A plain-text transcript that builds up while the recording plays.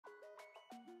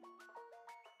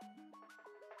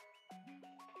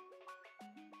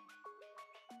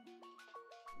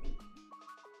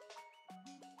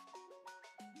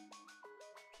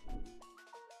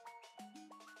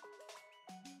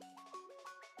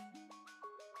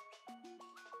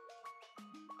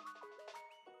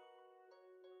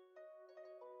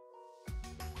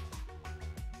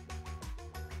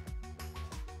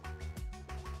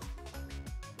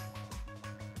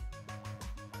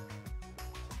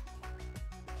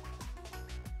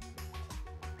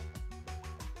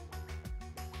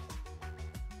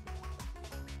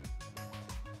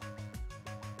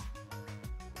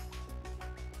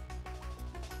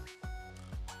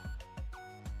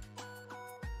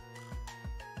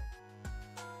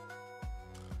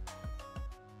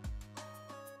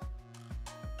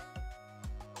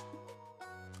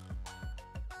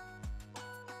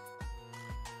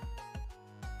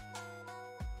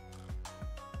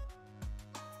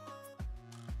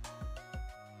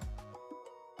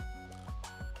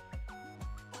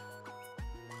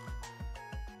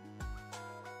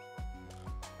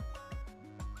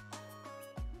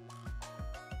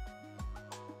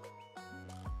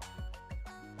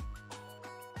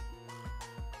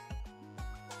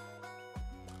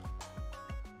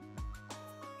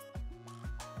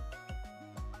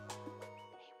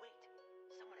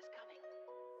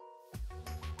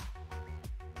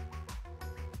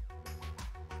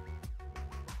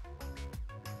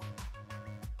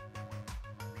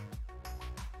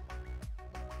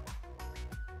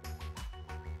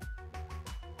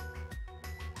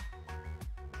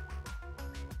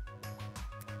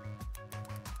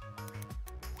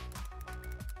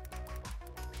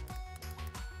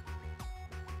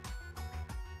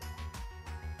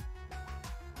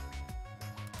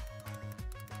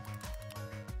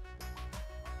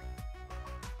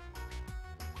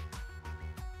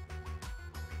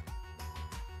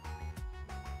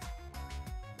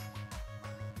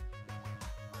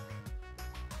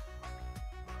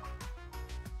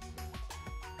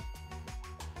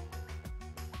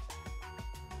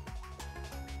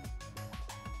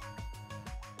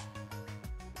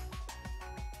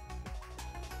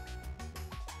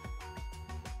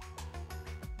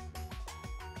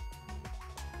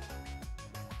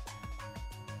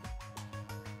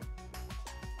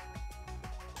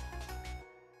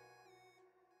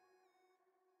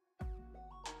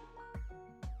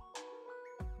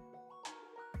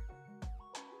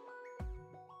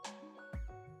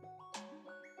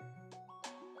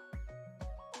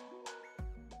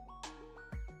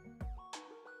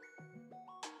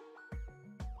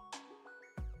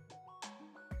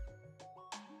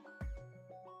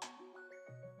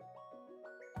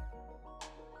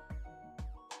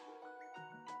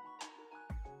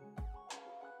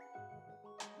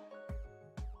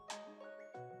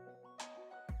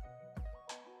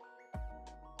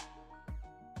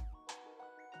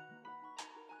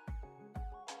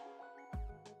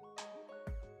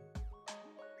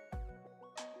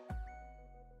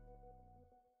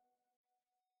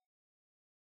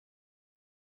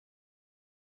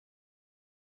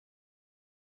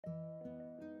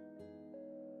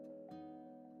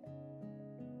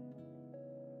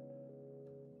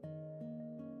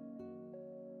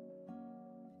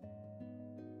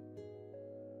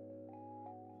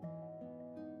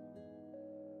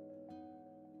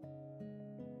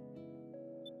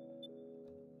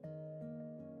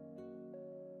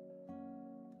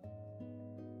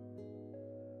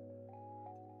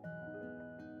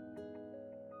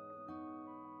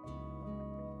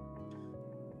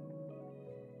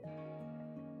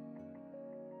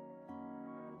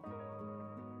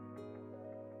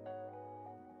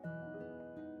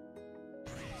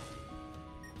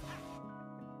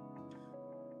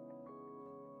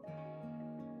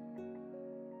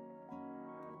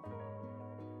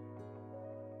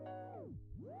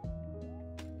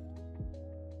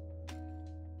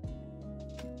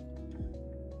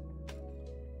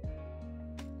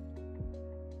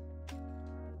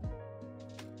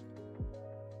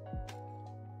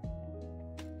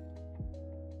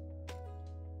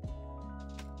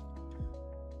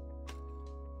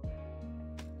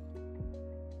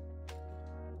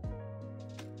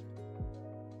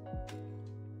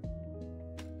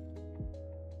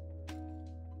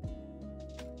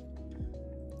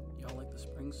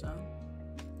clicking sound.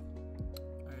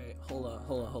 Alright, hold up.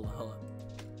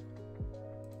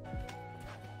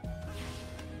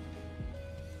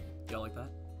 Y'all like that?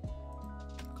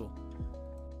 Cool.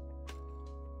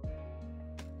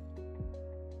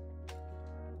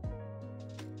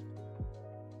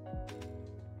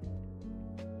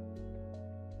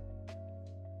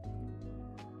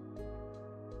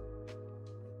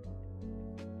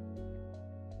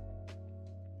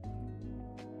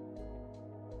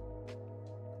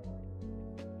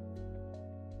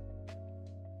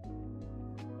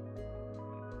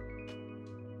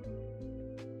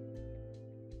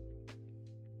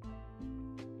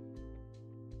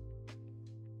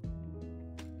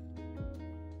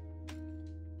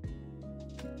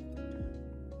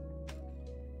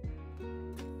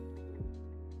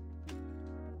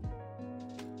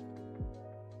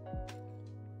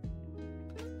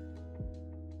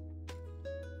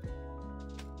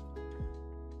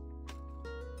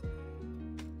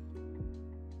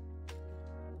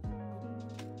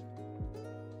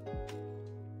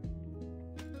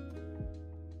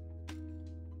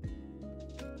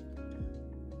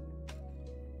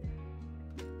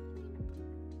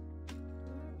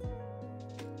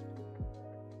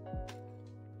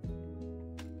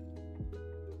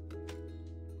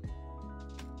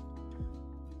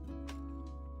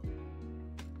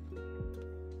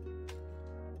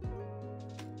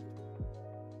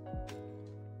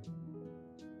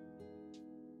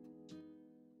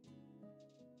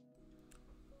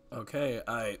 Okay,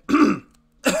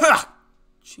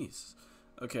 jeez.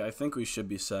 Okay, I think we should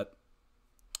be set.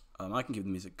 I can keep the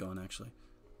music going, actually.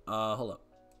 Hold up.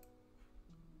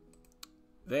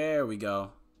 There we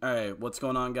go. Alright, what's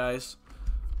going on, guys?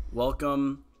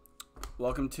 Welcome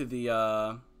to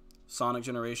the, Sonic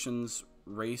Generations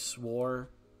Race War.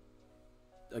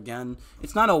 Again,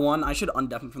 it's 9:01. I should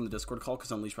undeafen from the Discord call,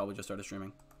 because Unleash probably just started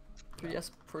streaming.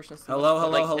 Yes,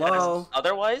 hello.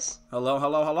 Otherwise? Hello.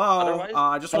 Otherwise?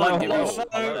 I just want to give you...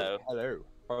 Hello.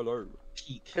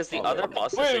 Because the other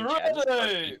bosses in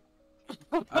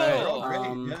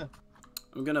Alright,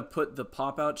 I'm gonna put the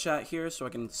pop-out chat here so I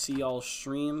can see y'all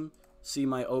stream, see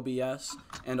my OBS,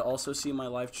 and also see my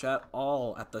live chat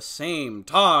all at the same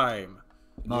time.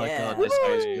 My god, this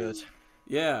guy's good.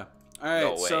 Yeah.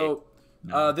 Alright, so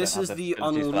this is the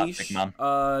Unleash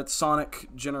Sonic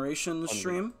Generations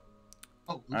stream.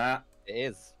 It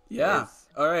is. Yeah.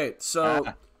 Alright, so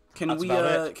can we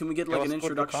get like an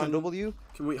introduction? W?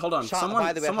 Can we hold on? Shout,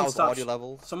 by the way, how's the audio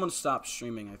levels? Someone stopped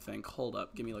streaming, I think. Hold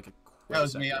up. Give me like a quick That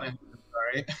was second. me. I'm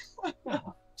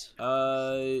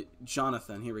sorry.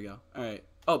 Jonathan, here we go. Alright.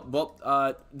 Oh,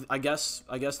 well, I guess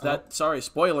that, sorry,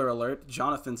 spoiler alert,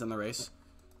 Jonathan's in the race.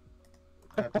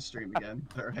 I have to stream again.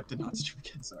 Or I have to not stream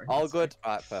again, sorry. All good.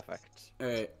 Alright, perfect.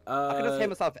 Alright, I can just hear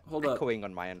myself hold up. echoing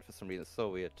on my end for some reason. It's so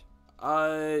weird.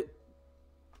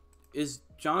 Is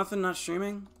Jonathan not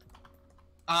streaming?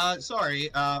 Sorry,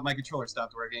 my controller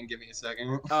stopped working. Give me a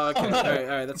second. Oh, okay.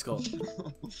 Alright, that's cool.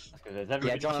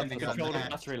 Yeah, Jonathan control the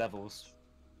battery levels.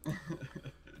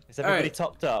 Is everybody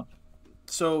topped up?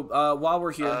 So, while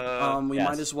we're here, we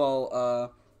might as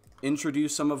well,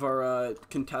 introduce some of our,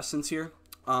 contestants here.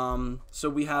 So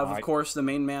we have, of course, the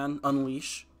main man,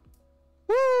 Unleash.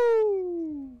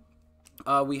 Woo!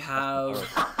 We have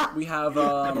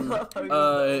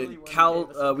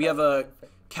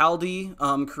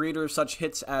Caldi, creator of such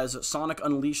hits as Sonic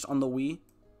Unleashed on the Wii,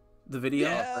 the video.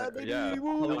 Yeah, baby, I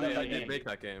did make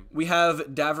that game. We have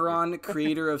Daveron,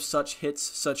 creator of such hits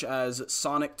such as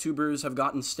Sonic Tubers Have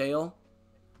Gotten Stale.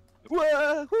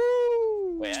 Woohoo!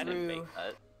 Wait, I didn't make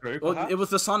that. Well, it was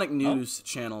the Sonic News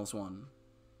channels one.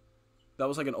 That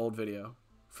was like an old video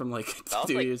from like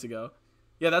 2 years ago.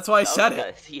 Yeah, that's why I said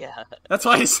it. Yeah. That's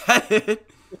why I said it.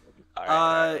 All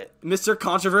right. Mr.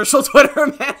 Controversial Twitter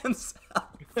man himself.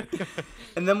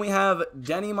 And then we have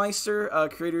Denny Meister,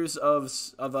 creators of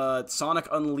Sonic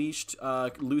Unleashed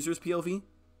Losers POV.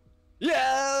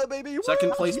 Yeah, baby.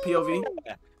 Second place POV.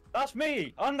 That's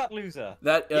me. I'm that loser.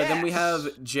 That then we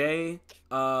have Jay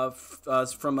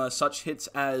from such hits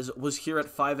as was here at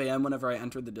 5 a.m. whenever I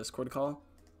entered the Discord call.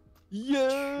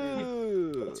 Yeah.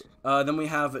 Then we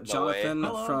have Jonathan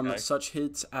from okay. such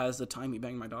hits as The Time He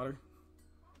Banged My Daughter.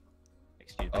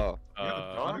 Excuse me. Oh.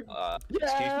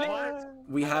 Excuse me?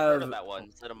 We I heard have of that one.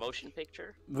 Is that a motion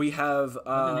picture? we have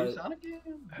The new Sonic game?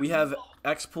 we have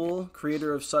Xpool,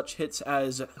 creator of such hits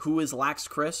as Who Is Lax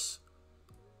Chris.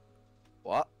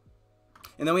 What?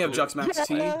 And then we have Jux Max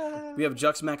T. We have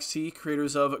Jux Max T,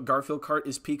 creators of Garfield Kart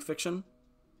is Peak Fiction.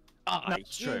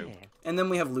 That's true. And then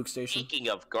we have Luke Station. Speaking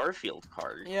of Garfield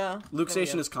card. Yeah. Luke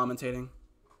Station is commentating.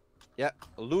 Yeah,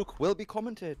 Luke will be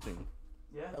commentating.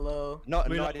 Yeah. Hello. No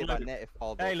Luke. idea about native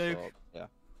fall. Hey, though, Luke. so, yeah.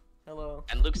 Hello.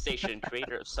 And Luke Station,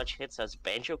 creator of such hits as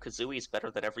Banjo-Kazooie is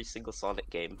better than every single Sonic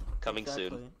game. Coming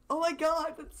soon. Oh my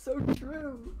god, that's so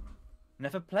true.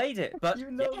 Never played it, but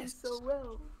You know me yes. so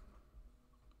well.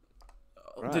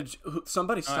 Did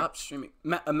somebody stop streaming?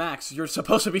 Max, you're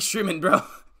supposed to be streaming, bro.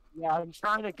 Yeah, I'm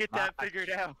trying to get that figured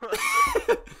out.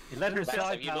 You let her Max,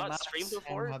 slide have you down, not Max. streamed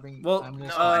before? Well, No,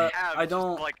 I I have.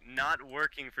 don't. It's just, like, not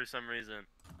working for some reason.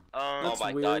 Oh That's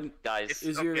my weird. god, guys.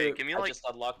 Is okay, your- give me I like just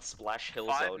unlocked Splash Hill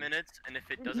 5 Zone. minutes, and if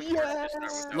it doesn't work, just start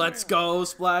without Let's me. go,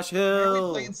 Splash Why are we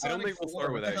Hill. playing Sonic think we'll 4?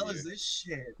 start What the without hell you. is this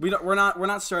shit? We're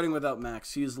not starting without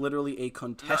Max. He's literally a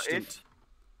contestant.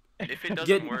 If it doesn't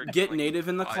Get work, get like, native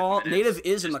in the 5 call. minutes, Native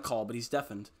is in just- the call, but he's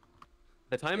deafened.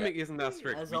 The timing isn't that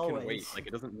strict. As We can always. wait. Like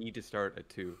it doesn't need to start at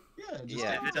 2. Yeah, just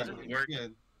Yeah. If it doesn't work, Yeah.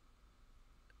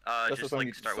 That's just when like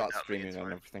you start start without me. streaming It's and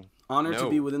fine. everything. Honored to No.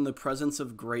 be within the presence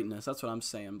of greatness. That's what I'm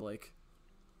saying, Blake.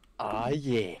 Ah,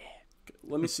 yeah.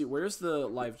 Let me see. Where's the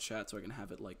live chat so I can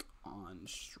have it like on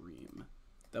stream?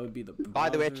 That would be the. By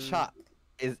the way, browser. chat,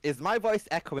 is my voice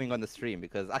echoing on the stream?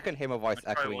 Because I can hear my voice Let's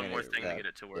try echoing one in more it, thing to yeah. get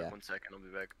it to work. Yeah. 1 second, I'll be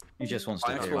back. He just wants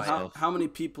to hear Actual, how, himself. how many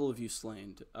people have you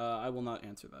slain? I will not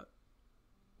answer that.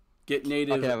 Get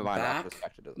native Okay, never mind. I back.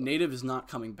 respected it. Native is not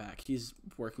coming back. He's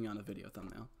working on a video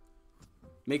thumbnail.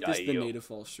 Make this the Damn. native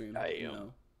fall stream. Damn.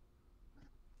 No.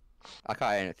 I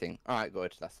can't hear anything. Alright,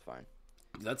 good. That's fine.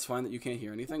 That's fine that you can't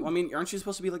hear anything. Well, I mean, aren't you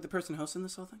supposed to be like the person hosting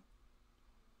this whole thing?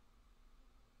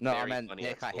 No, I Very meant funny, I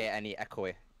that's can't cool. hear any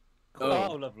echoing.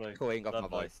 Oh, lovely. Echoing of my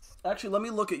Lovely. voice. Actually, let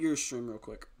me look at your stream real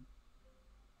quick.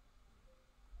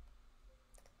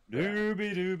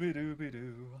 Doobie doobie doobie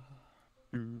doo.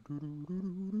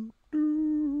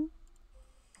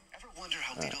 Ever wonder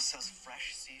how Lidl sells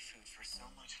fresh seafood for so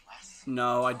much less?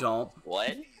 No, I don't.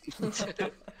 What?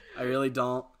 I really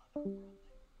don't.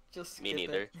 Just Me skip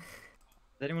neither. it.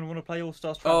 Does anyone want to play All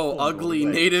Stars? Oh, ugly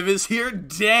native is here.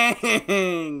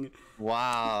 Dang.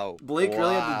 Wow. Blake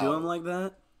really had to do Wow. him like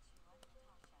that?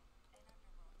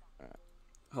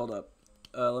 Hold up.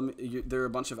 Let me. There are a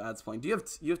bunch of ads playing. Do you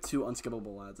have 2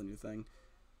 unskippable ads on your thing?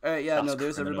 All right. Yeah. That's no.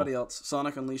 There's criminal. everybody else.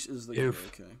 Sonic Unleashed is the.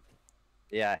 Oof. Okay.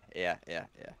 Yeah.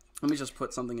 Let me just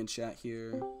put something in chat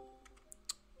here.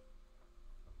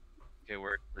 Okay,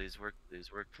 work, please, work,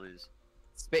 please, work, please.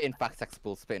 Spitting facts,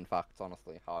 expel, spitting facts,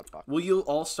 honestly. Hard facts. Will you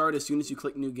all start as soon as you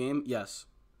click new game? Yes.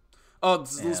 Oh,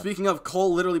 Yeah. speaking of,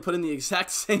 Cole literally put in the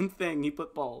exact same thing. He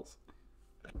put balls.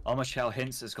 Almoshell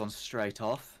Hints has gone straight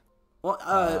off. Well,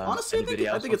 honestly, I anybody think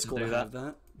else it's want cool to to do have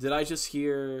that. Did I just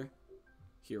hear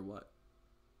what?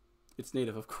 It's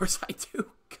native, of course I do.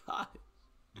 God,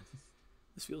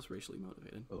 this feels racially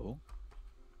motivated. Oh.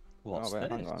 What's oh, wait,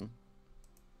 this? hang on.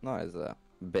 No, is a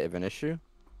bit of an issue.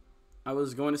 I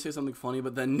was going to say something funny,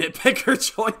 but then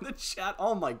Nitpicker joined the chat.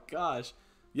 Oh my gosh,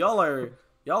 y'all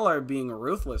are being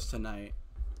ruthless tonight.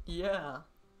 Yeah.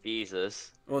 Jesus.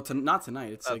 Well, not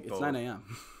tonight. It's like it's both. 9 a.m.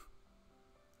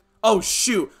 Oh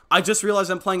shoot! I just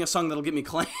realized I'm playing a song that'll get me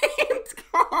claimed.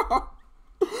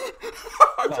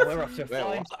 Well, we're off to a Wait,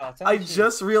 flying what? start. I aren't you?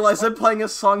 just realized I'm playing a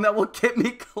song that will get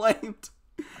me claimed.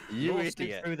 You Lost it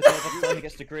idiot. through the server time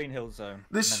against the Green Hill Zone.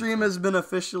 This stream has been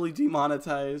officially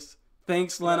demonetized.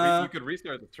 Thanks, You Lena. could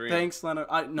restart the stream. Thanks, Lena.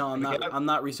 I'm not. I'm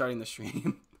not restarting the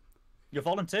stream. You're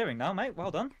volunteering now, mate.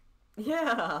 Well done.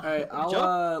 Yeah. All right,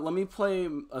 job. let me play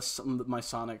my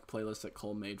Sonic playlist that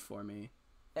Cole made for me.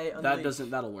 Hey, That Unleash, doesn't.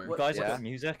 That'll work. What- Guys, Yeah. I've got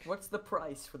music. What's the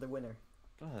price for the winner?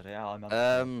 Bloody hell,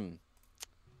 I'm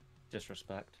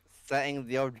disrespect. Setting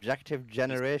the objective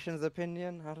generation's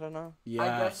opinion? I don't know. Yes.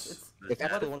 I guess it's If Yeah,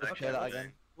 anyone that's wants to play that okay.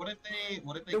 again. What if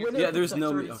they the get winner. Yeah, gets there's a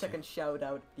no 30-second shout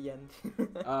out at the end.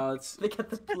 It's. They get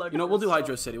the plug. You know, for we'll the do song.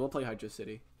 Hydro City. We'll play Hydro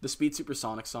City. The Speed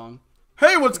Supersonic song.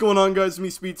 Hey, what's going on, guys? It's me,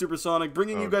 Speed Supersonic,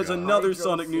 bringing Oh, you guys God. another Hydro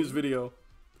Sonic news City. video.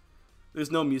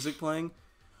 There's no music playing.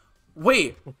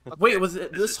 Wait, was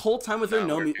it this whole time? Was there not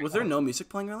no working. was there no music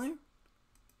playing earlier?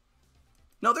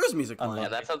 No, there's music playing. Yeah,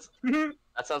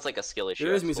 that sounds like a skill issue.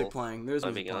 There is that's music cool. playing. There's I'm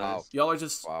music being playing. honest. Y'all are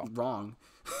just Wow. wrong.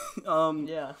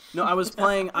 Yeah. No, I was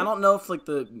playing. I don't know if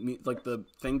the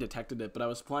thing detected it, but I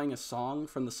was playing a song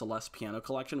from the Celeste Piano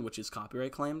Collection, which is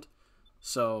copyright claimed.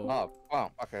 So, Oh,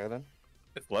 wow. Okay then.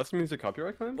 It's less music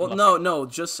copyright claim? well, no,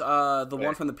 just the one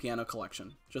Wait. from the piano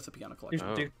collection, just the piano collection.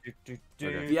 Oh. Okay.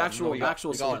 The actual We got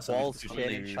Celeste. balls to share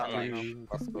in chat right now.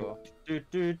 Let's go.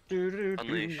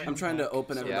 Unleash. I'm trying to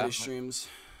open Yeah. everybody's streams.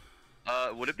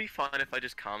 Would it be fine if I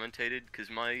just commentated? Because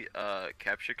my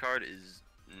capture card is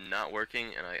not working,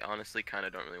 and I honestly kind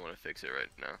of don't really want to fix it right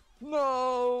now.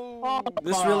 No.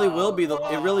 This really will be the.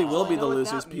 It really will be I the know what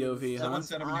loser's that means. POV, huh? Someone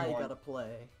said I everyone. gotta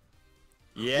play.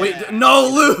 Yeah. Wait, no,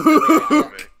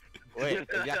 Luke. Wait,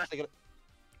 is he actually gonna?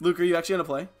 Luke, are you actually gonna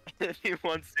play? If he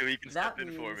wants to, he can That step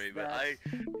in for means me, but that- I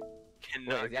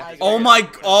cannot. Wait, get yeah. this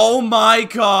Oh my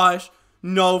gosh!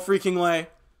 No freaking way!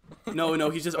 No,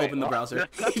 he's just opened the browser.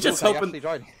 He just Luke, I opened. actually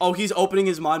joined. Oh, he's opening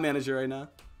his mod manager right now.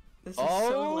 This is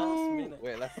so last minute.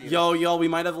 Wait, let's see. Yo, we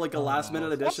might have like a last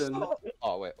minute edition.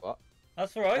 Oh wait, what?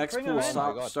 That's alright. Bring him Expo, in.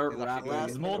 Oh my God, start he's actually rapping.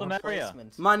 Last more the minute merrier.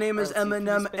 replacement. My name is Or CP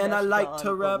Eminem, spin and I dash like gone, to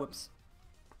or rap. whoops.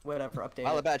 Whatever, update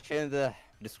Well, I it. better change the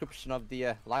description of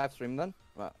the live stream then.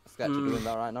 Right, let's get to doing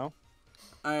that right now.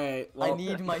 Alright, I well,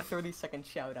 need my 30-second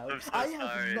shout out. I'm so I sorry,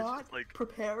 have it's not just like-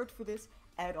 prepared for this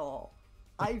at all.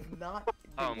 I've not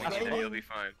Oh been my god, training. you'll be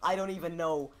fine. I don't even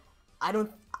know. I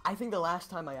think the last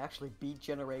time I actually beat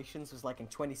Generations was like in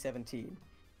 2017.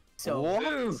 So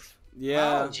Whoa!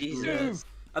 yeah. Jesus.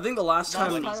 I think the last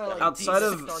Last time, time I, like, outside beat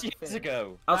of, start to Years finish.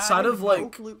 ago. outside I of have no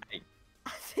like, clue. I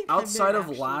think I may outside of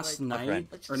actually, last like, night, friend.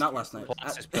 let's or just not cancel last night, it.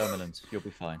 Plus is permanent. You'll be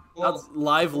fine.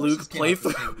 live Luke Forces came out the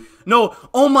playthrough. same week. No,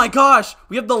 oh my gosh,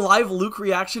 we have the live Luke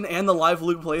reaction and the live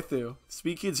Luke playthrough.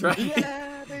 Speak kids, right?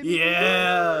 Yeah, baby.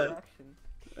 Yeah. Action.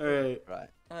 All right,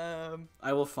 Right.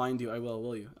 I will find you. I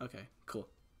will you? Okay, cool.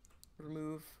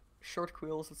 Remove short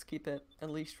quills. Let's keep it.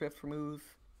 Unleash drift. Remove.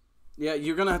 Yeah,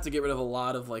 you're gonna have to get rid of a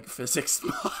lot of like physics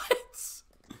mods.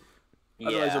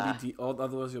 Otherwise Yeah.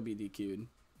 otherwise you'll be DQ'd.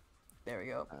 There we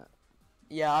go.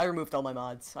 Yeah, I removed all my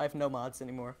mods. I have no mods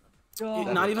anymore.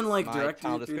 Not even like My direct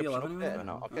channel 3D11 description or update?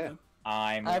 No, okay.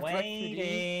 I'm I have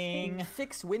waiting.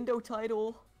 Fix window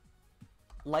title.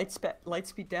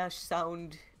 Lightspeed dash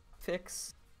sound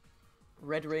fix.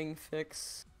 Red ring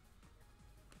fix.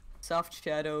 Soft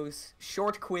shadows.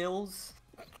 Short quills.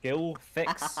 Skill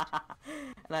fix.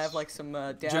 And I have like some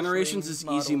dash Generations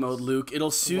ring is easy models. mode, Luke. It'll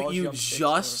suit Wall you jump fix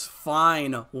just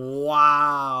fine.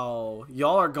 Wow,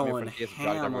 y'all are going From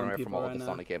ham on people all right the now.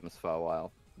 Sonic games for a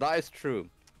while. That is true.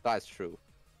 That is true.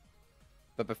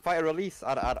 But before I release,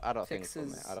 I don't think so. Man.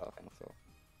 Fixes. I don't think so.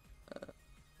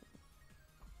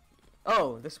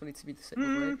 Oh, this one needs to be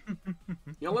disabled, right?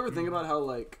 Y'all ever think about how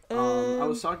like I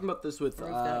was talking about this with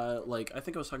remove that. like I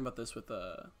think I was talking about this with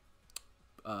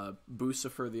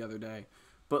Bucifer the other day,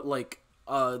 but like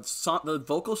the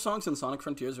vocal songs in Sonic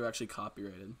Frontiers are actually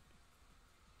copyrighted.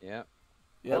 Yeah.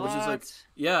 Yeah, which is like What?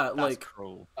 yeah, That's like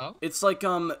cruel. it's like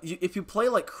if you play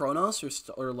like Chronos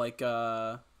or like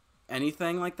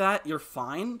anything like that, you're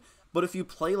fine. But if you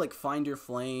play like Find Your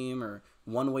Flame or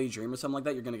One Way Dream or something like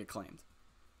that, you're gonna get claimed.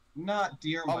 Not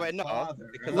dear Oh my wait, no, father.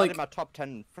 because Like, I did my top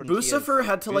 10 Frontiers Bucifer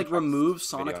had to like screenshots remove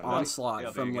Sonic video. Onslaught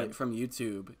Yeah, from there you like from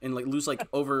YouTube and like lose like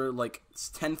over like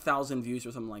 10,000 views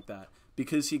or something like that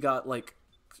because he got like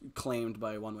claimed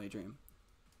by One Way Dream.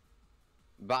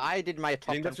 But I did my top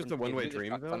 10 think that's just a Frontiers one-way music dream,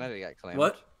 tracks though? and I didn't get claimed.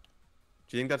 What?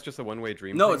 Do you think that's just a one-way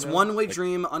dream? No, thing, it's though? One Way Like,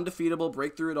 Dream, Undefeatable,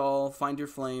 Break Through It All, Find Your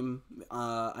Flame.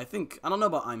 I don't know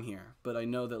about I'm Here, but I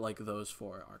know that like those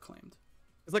four are claimed.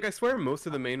 It's like I swear most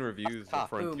of the main reviews tough. of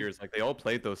Frontiers, like they all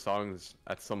played those songs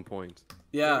at some point.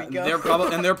 Yeah, we go.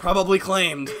 they're probably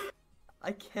claimed.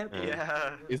 I can't. Yeah.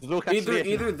 Yeah. Is Luke Either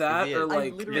actually that is he or in?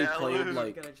 like literally they Yeah, played Luke.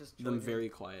 like Gonna just them join very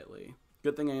quietly.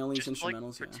 Good thing I only use Just like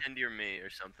instrumentals. Yeah. pretend you're me or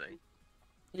something.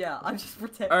 Yeah, I'm just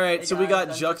pretending. All right, Hey so we got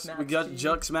guys, I'm Jux, just we got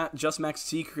Max T. Just Max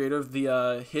T, creator of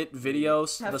the hit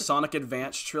videos, Have the to- Sonic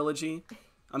Advance trilogy.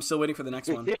 I'm still waiting for the next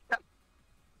one.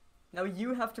 Now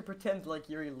you have to pretend like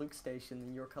you're in Luke Station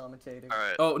and you're commentating.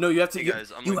 Alright. Oh no, you have to. Hey You,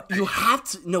 guys, I'm you, like- you have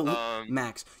to. No, Um,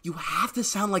 Max, you have to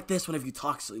sound like this whenever you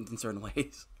talk in certain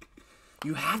ways.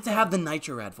 You have to have the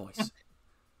Nitro Rad voice.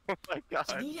 Oh my I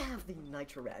god. need to have the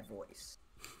Nitro Rad voice.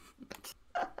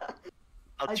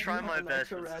 I'll I try do my have a best,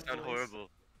 but Nitro it Rad sound voice. horrible.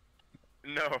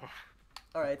 No.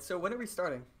 Alright, so when are we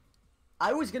starting?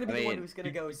 I was gonna be I the one mean, who's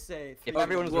gonna go say. if 3,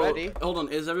 everyone's Well, ready. hold on,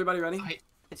 is everybody ready?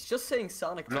 It's just saying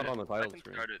Sonic. I'm not on the I title can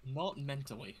screen. start it. Not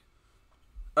mentally.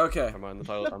 Okay. I'm on the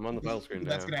title. I'm on the title screen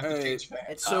now. That's gonna have to Alright, change fast.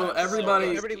 It's So not everybody,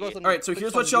 Everybody goes on- all right. So clicks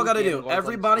here's on what y'all new gotta game, do. goes on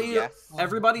Everybody, yes.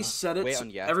 everybody set it. Wait on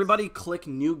yes. Everybody click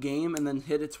new game and then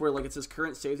hit it to where like it says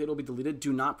current save date will be deleted.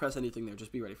 Do not press anything there.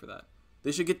 Just be ready for that.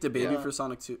 They should get the baby Yeah. for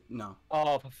Sonic 2. No.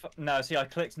 Oh, no, see, I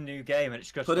clicked new game and it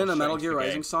just goes Put in a straight Metal into Gear the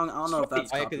Rising game. song. I don't know if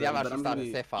that's Oh, yeah, 'cause you have copyrighted, but I'm gonna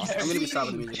actually be, started safe I'm gonna be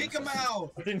stopping the Cheating! music. Kick in a him second.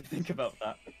 out! I didn't think about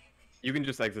that. You can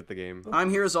just exit the game. I'm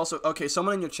Here is also okay.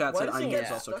 Someone in your chat Why said does I'm he Here get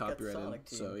is also stuck at copyrighted. Sonic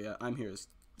Team? So yeah, I'm Here is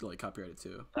like copyrighted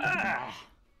too. Ah.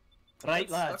 Right,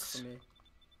 That sucks lads, for me.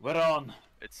 we're on.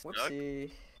 It's stuck. Whoopsie.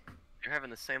 You're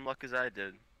having the same luck as I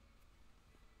did.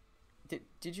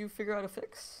 Did you figure out a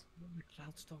fix?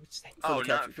 Cloud storage state. For Oh, the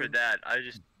not capture for card. that. I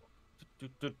just.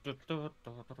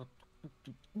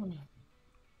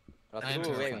 That's I am what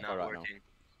we're totally waiting for not right now. working.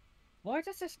 Why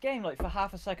does this game, like, for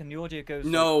half a second, the audio goes...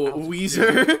 No, like, out of tune?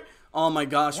 Weezer. Oh my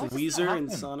gosh, Why does that Weezer in happen?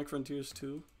 Sonic Frontiers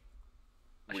 2.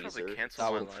 I should probably Weezer. cancel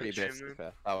That my would be live pretty stream. basic. To be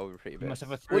fair. That would be pretty You must basic.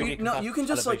 have a Well, 3D no, you can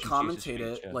just like television commentate usage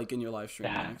it feature. like in your live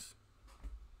stream, Yeah. Max.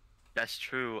 That's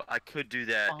true. I could do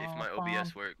that if my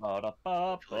OBS worked.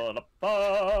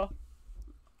 Ba-da-ba-ba-da-ba.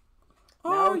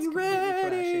 Now Are it's you completely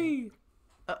ready?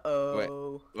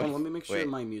 Uh-oh. Hold on, let me make sure Wait.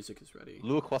 my music is ready.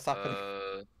 Luke, what's happening?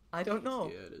 I don't know.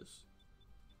 Yeah, it is.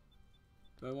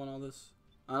 Do I want all this?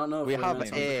 I don't know if We we're have gonna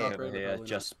a- copyright, Over here, probably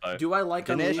just not. spoke. Do I like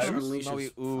Unleash? Donation, Unleash Snowy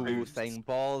is Ooh fire. saying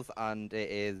balls, and it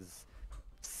is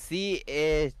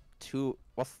CA2.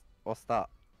 What's that?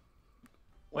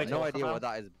 Wait, No what idea about? what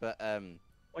that is, but What are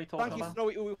you talking thank you, about?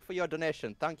 Snowy Ooh, for your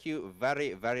donation. Thank you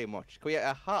very, very much. Can we get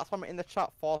a heart from in the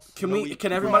chat for Can Snowy we?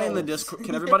 Can everybody in the Balls. Discord?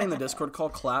 Can everybody in the Discord call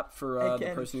clap for Hey, the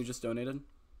Ken. person who just donated?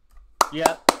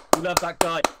 Yeah, we love that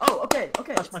guy. Oh, okay. That's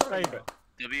it's my starting favorite.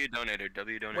 W donated.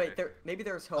 W now. donated. Wait, maybe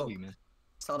there's hope.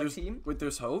 Sonic There's, Team. wait,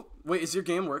 there's hope. Wait, is your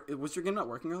game work? Was your game not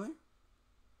working earlier?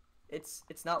 It's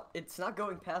not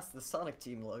going past the Sonic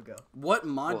Team logo. What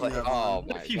mod do you have Oh on?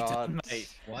 What my have you done, god. mate?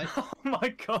 What? Oh my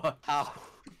god. Ow.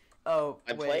 Oh,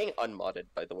 I'm wait. playing unmodded,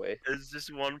 by the way. There's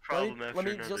just one Let problem me, after let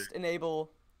me another. just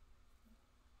enable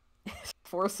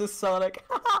Forces Sonic.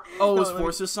 Oh, it was No, let me-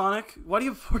 Forces Sonic. Why do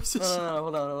you have Forces? No, Sonic?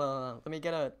 hold on. Let me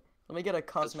get a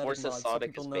cosmetic Forces mod so Sonic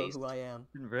people is know based- who I am.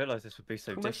 Didn't realize this would be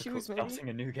so Puma difficult shoes, maybe? starting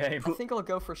a new game. I think I'll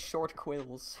go for short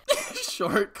quills.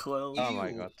 Short quill. Oh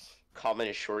my god.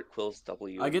 Common short quills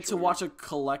W. I get to Jordan. watch a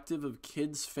collective of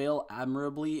kids fail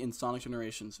admirably in Sonic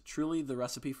Generations. Truly the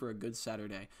recipe for a good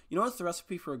Saturday. You know what's the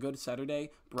recipe for a good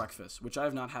Saturday? Breakfast, which I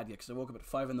have not had yet because I woke up at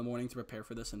 5 in the morning to prepare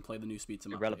for this and play the new Speeds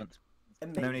in my Irrelevant.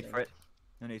 Amazing. No need for it.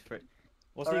 No need for it.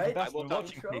 What's Alright, even I better woke than up-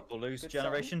 watching Intro, people lose good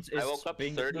generations I is woke up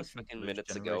being 30 the person fucking who lose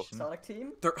minutes ago. generation. Sonic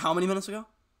Team? How many minutes ago?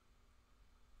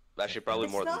 Actually, probably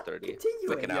It's more than not 30.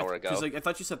 continuing. Like an hour ago. Because like, I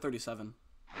thought you said 37.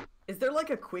 Is there like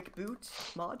a quick boot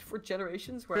mod for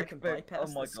Generations where I can Quick boot,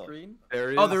 bypass oh my the God. screen?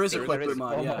 Oh, there is a there quick is- boot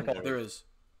mod. oh Yeah, my God. there is.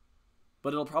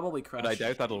 But it'll probably crash. But I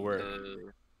doubt that'll work.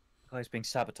 Guy's being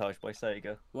sabotaged by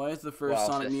Sega. Why is the first Wow.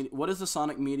 Sonic media? What is the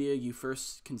Sonic media you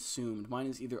first consumed? Mine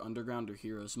is either Underground or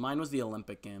Heroes. Mine was the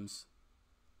Olympic Games.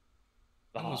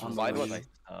 mine was-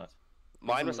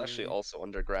 Mine was actually also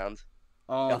underground.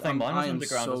 Oh, Yeah, I think mine was I am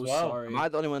Underground so as well. sorry. Am I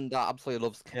the only one that absolutely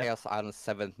loves Yeah. Chaos Island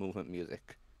 7th movement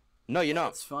music? No, you're not.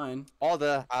 It's fine. All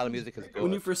the island music is good.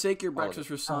 When you forsake your All of breakfast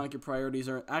it. for Sonic, your priorities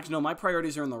are actually no. My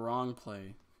priorities are in the wrong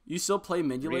play. You still play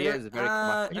Rhea Midulator? is very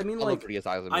I mean, like, Rhea's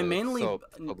island I music, mainly- so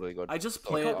probably good. I just So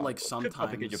play it far. like Could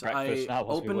probably get your sometimes. breakfast I now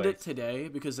whilst we opened it wait. today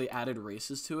because they added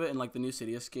races to it, and like the new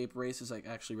City Escape race is like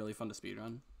actually really fun to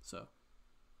speedrun. So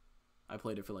I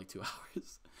played it for like 2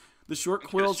 hours. The short We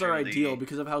could've quills are streamed the- ideal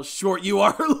because of how short you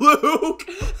are, Luke.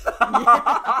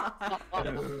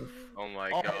 Oh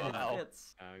my Oh, god. wow.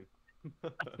 It's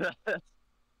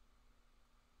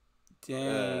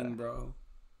Dang, bro.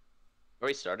 Are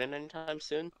we starting anytime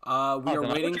soon? We Oh, are then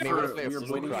I waiting can for wait we are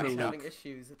for waiting Luke for right now. having Luke.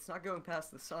 issues. It's not going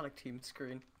past the Sonic Team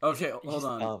screen. Okay, hold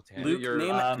on. Oh, damn. Luke, You're-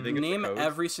 name you think it's the name code?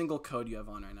 every single code you have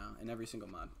on right now in every single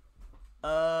mod.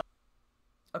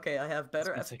 Okay, I have It's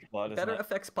better gonna take a while, isn't better it?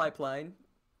 FX pipeline,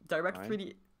 Direct Fine.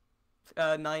 3D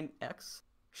 9X,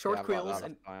 short Yeah, quills, that's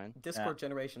and fine. Discord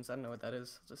generations. I don't know what that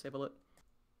is. Disable it.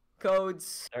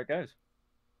 Codes. There it goes.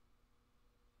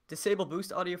 Disable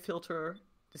boost audio filter.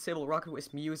 Disable Rocket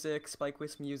Wisp music. Spike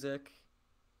Wisp music.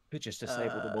 Could just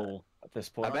disable them all at this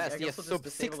I point. I bet I see a guess we'll just sub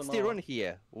disable them 60 all. run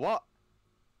here. What?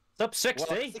 Sub What?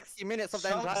 60? 60 minutes of the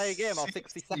Sub entire game or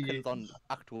 60 60. seconds on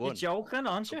Act 1? You're joking,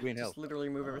 aren't you? Green Hill. Just literally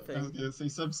move I was everything. gonna say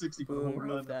sub 60 Boom, run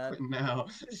remove that. now.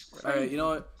 All right, you know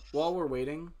what? While we're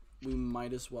waiting, we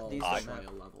might as well These try don't matter.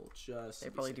 a level. Just They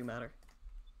to be probably safe. do matter.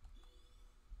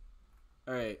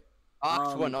 All right.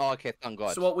 Act 1, oh, okay, thank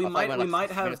God. So what we I thought might went we like might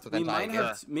 60 have minutes of the we entire might game.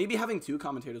 have maybe having 2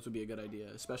 commentators would be a good idea,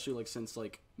 especially like since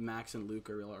like Max and Luke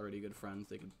are already good friends,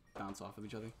 they could bounce off of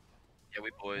each other. Yeah,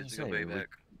 we boys, we Say, go way we- back.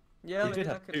 Yeah, We maybe did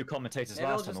that have could- 2 commentators maybe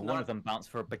I'll last time, just and one not- of them bounced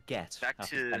for a baguette Back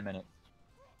after to- 10 minutes.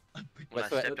 When Wait, I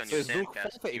so, stepped on so your is Luke sandcastle,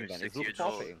 you forfeiting were then? Is 6 Luke years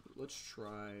old. forfeiting? Let's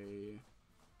try.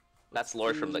 That's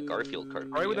lore from the Garfield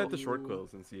cartoon. Try without the short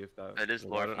quills and see if that. That is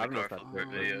well, lore I from don't the know if that Garfield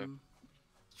works. video.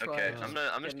 try Okay, just I'm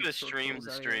just getting gonna short stream quills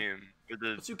the out of stream with the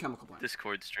Let's do chemical plant.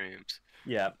 Discord streams.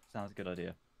 Yeah, sounds a good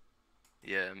idea.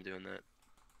 Yeah, I'm doing that.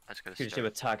 I just gotta Could just start do a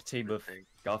tag team of thing.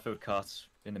 Garfield carts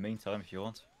in the meantime if you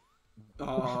want.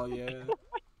 Oh yeah.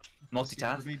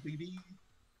 Multitask. Baby.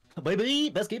 Baby,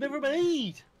 best game ever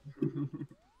made!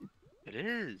 It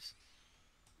is.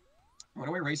 When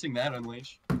are we racing that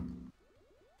Unleash?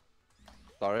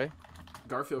 Sorry?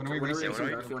 Garfield. When are we when are we racing? racing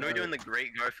When Garfield are we kart? doing the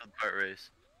Great Garfield Kart race?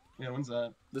 Yeah, when's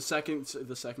that? The second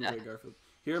Great Garfield.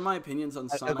 Here are my opinions on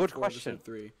Sonic good 4 question. Episode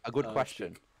 3. A good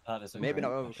question. Chick. That is a Maybe great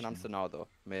not everyone can question. answer now though.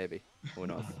 Maybe. Who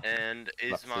knows? And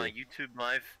is Let's my see. YouTube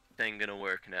live thing gonna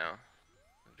work now?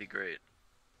 That'd be great.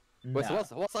 Wait, so Nah.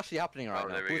 what's actually happening right Oh,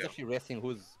 now? there we Who's go. actually racing?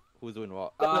 Who's doing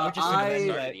what? we're just in the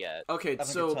menu, I mate. yet. okay. Having a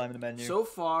So good time in the menu. so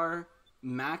far,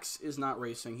 Max is not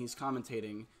racing. He's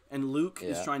commentating, and Luke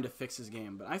is Yeah. trying to fix his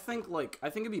game. But I think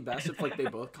it'd be best if they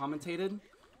both commentated,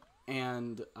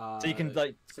 and So you can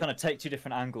like kind of take two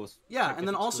different angles. yeah, Check and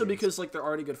then different also screens. because they're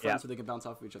already good friends, Yeah. so they can bounce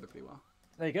off of each other pretty well.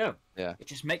 There you go. Yeah. It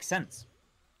just makes sense.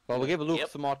 Well, we'll give Luke Yep.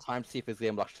 some more time to see if his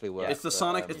game will actually work. It's the but,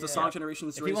 Sonic. It's the yeah. Sonic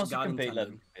Generations If he race wants to God compete, let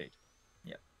intended. him compete.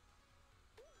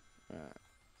 Alright.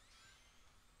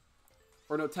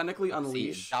 Or no, technically Let's see,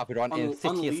 Unleash. David on in City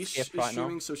Unleash Escape is right now.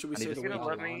 streaming, so should we and he say just the way gonna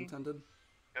let Allah me- intended?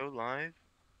 Go live.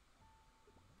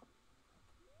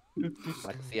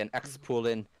 Like I see an X-Pool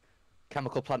in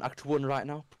Chemical Plant Act 1 right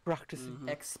now. Practicing. Mhm.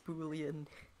 Expulian.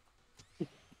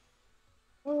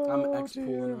 I'm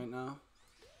X-pooling right now.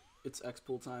 It's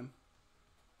X-pool time.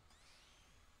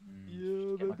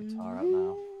 Get my guitar out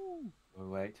now. Oh,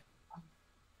 wait.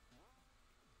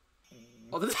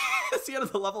 Oh, this is the end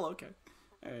of the level. Okay.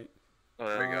 All right. Oh,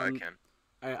 there we go. I Um, can.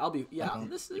 All right. I'll be. Yeah.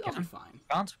 Okay. I'll be fine.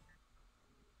 Can't.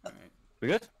 All right. We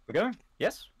good? We're going?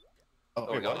 Yes?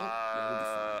 Oh, Wait, God. what? Yeah, we'll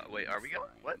be fine. Wait, are we going?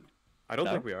 What? I don't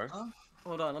No. think we are.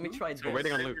 Hold on, let me try this. We're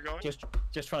waiting on Say Luke. we're going?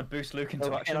 Just trying to boost Luke into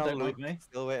Still action, waiting on don't mind Luke. me.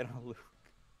 Still waiting on Luke.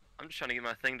 I'm just trying to get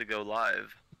my thing to go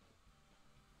live.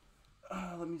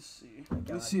 Let me see. my Let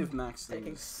me God. see if Max It's taking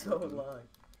thing is so working. long.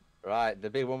 Right, the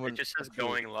big one. It just says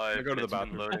going live. go to the It's been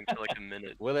bathroom. loading for like a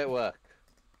minute. Will it work?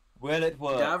 Will it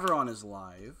work? Daveron is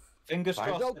live. Fingers Find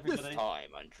crossed, out this everybody. time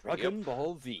on Dragon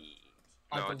Ball Z.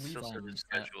 I No, it believe still says I'm- it's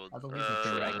scheduled. I believe It's it's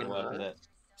not Dragon gonna work, Ball. is it?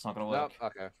 It's not gonna No, work.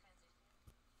 okay.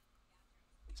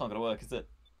 It's not gonna work, is it?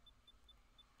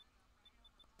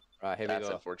 Right, here That's we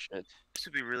go. unfortunate. This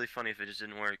would be really funny if it just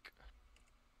didn't work.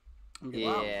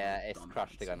 Yeah, it's Dumb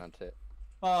crashed Nancy. again, hasn't it?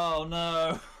 Oh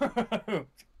no!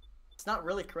 It's not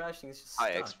really crashing, it's just Hi,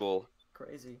 stuck. X-Bull.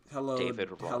 Crazy. Hello, David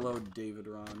Ron. Hello, David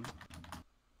Ron.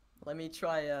 Let me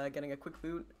try getting a quick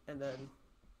boot, and then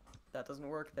that doesn't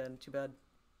work, then too bad.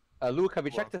 Luke, have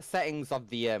you Well- checked the settings of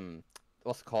the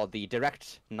what's it called, the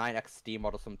Direct 9X Steam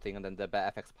mod or something, and then the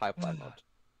BetFX pipeline mod?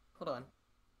 Hold on.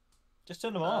 Just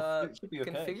turn them off. It should be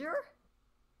okay. Configure?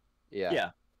 Yeah.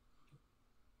 Yeah.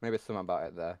 Maybe something about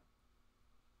it there.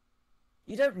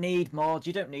 You don't need mods.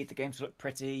 You don't need the game to look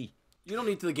pretty. You don't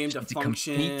need the game to Just to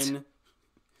function. compete.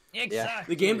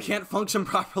 Exactly. The game can't function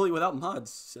properly without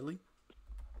mods. Silly.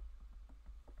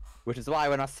 Which is why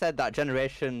when I said that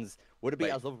Generations would be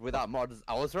Wait. as lovely without mods,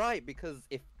 I was right, because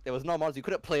if there was no mods, you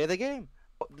couldn't play the game.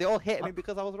 They all hated me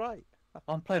because I was right.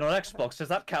 I'm playing on Xbox. Does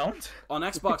that count? On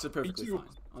Xbox, it's perfectly too. fine.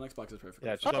 On Xbox, it's perfectly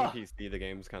Yeah, it's fine. just on PC. The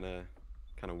game's kind of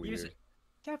Use weird. it.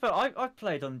 Yeah, but I've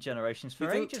played on Generations Do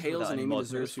for you think ages. Tails without and any Amy mods,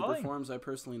 and it deserve was super fine. forms? I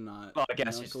personally not. Well, I You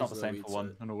guess know, it's it not the goes same way for to-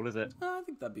 one and all, is it? I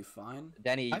think that'd be fine.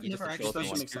 Denny, I've you never just actually doesn't one.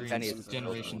 make sense. experienced Denny is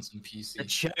Generations in The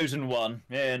PC. chosen one,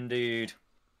 yeah, indeed.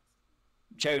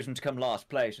 Chosen to come last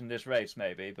place in this race,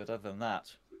 maybe, but other than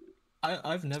that,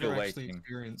 I've never Still actually waiting.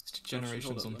 experienced Actually, hold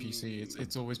Generations on, on let me- PC.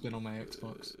 It's always been on my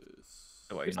Xbox.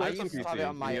 the way It's I nice on used to have PC. it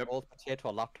on my Yep. old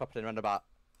potato laptop and it ran about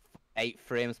 8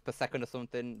 frames per second or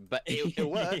something, but it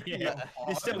worked. Yeah.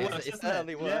 It still It works, doesn't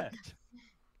certainly it? worked.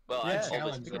 Well, Yeah, I've always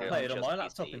challenge you played can it play it on just my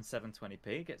laptop PC. in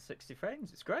 720p, get 60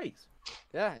 frames. It's great.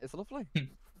 Yeah, it's lovely.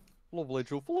 Lovely,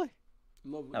 truthfully.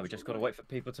 Lovely, Now we just got to lovely. wait for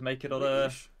people to make it on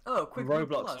Wish. Oh, quick boot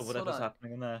Roblox plus. or whatever's Hold on.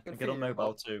 happening in there, and get on Configure.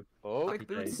 mobile too. Oh, Quick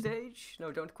boot days. stage?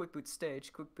 No, don't quick boot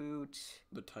stage. Quick boot.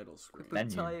 The title Quick screen. boot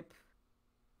Menu. type.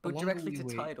 The Boot longer directly we to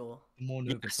wait, title. the more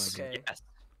nervous I get. Okay. Yes.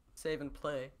 Save and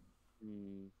play.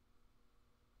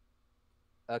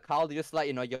 Carl, just let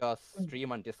you know your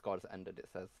stream on Discord has ended, it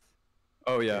says.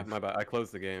 Oh yeah, my bad. I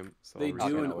closed the game. So They I'll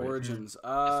do restart in it later. Origins.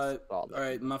 Oh,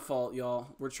 Alright, my fault, y'all.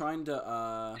 We're trying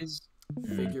to Is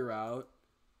figure out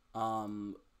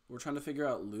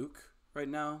Luke right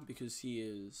now because he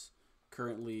is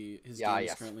currently his Yeah, game is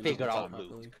yes, currently figure not out working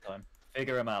Luke. properly. Time.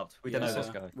 Figure him out. We don't know this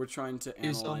guy. We're trying to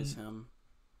Is, analyze him.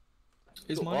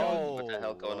 is my Whoa. What the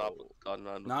hell going on?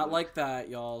 with Not Luke? like that,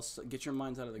 y'all. Get your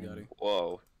minds out of the gutter.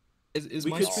 Whoa. is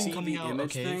we my could stream see coming the out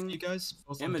image okay thing. for you guys?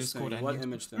 Both on Image Discord thing. and What YouTube?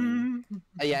 image thing?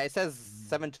 Yeah, it says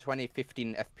 720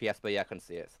 15 FPS, but yeah, I can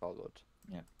see it. It's all good.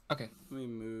 Okay. Let me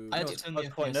move. I had to turn I the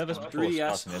was quite FPS nervous down. before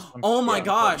 3DS. starting this. Oh my I'm quite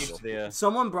gosh! used to the,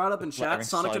 Someone brought up in chat Flattering Sonic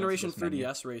silence of Generation this menu.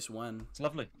 3DS race when. It's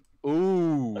lovely.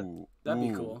 Ooh. That'd be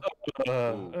Ooh. cool.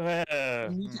 I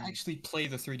need to actually play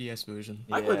the 3DS version.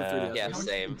 I played the Yeah. 3DS. Yeah,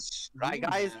 version. same. Right,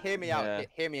 guys, hear me out. Yeah.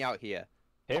 Hear me out here.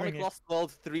 Hearing Sonic it. Lost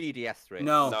World 3DS race.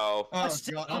 No. No. Oh,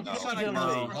 still God, haven't Sonic done it.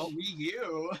 Lost World Wii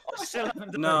U. I still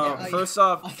haven't done No. it yet. First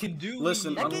off, I can do.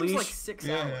 listen, That game's like Unleash. 6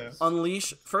 Yeah. hours.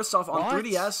 Unleash. First off, on What?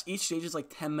 3DS, each stage is like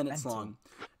 10 minutes Mental. long,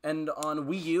 and on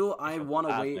Wii U, I want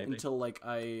to bad, wait maybe. until like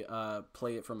I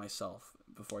play it for myself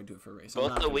before I do it for a race. I'm Both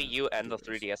not the gonna Wii U and the do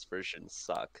a race. 3DS version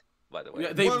suck, by the way.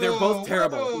 Yeah, they're both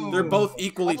terrible. whoa. They're both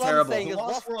equally All I'm terrible. saying is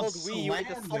Lost Lost World World Wii U is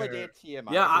a solid slander. A tier,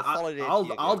 man. Yeah, It's a solid A I'll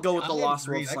tier I'll game. go with the I Lost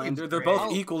agree, World that slander. game's They're great.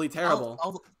 both equally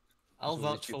terrible. I'll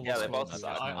vouch for Yeah, they Lost both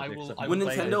World. suck. When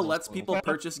Nintendo lets people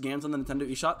purchase games on the Nintendo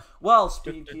eShop, well,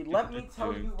 Speedy, let me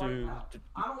tell you right now,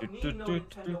 I don't need no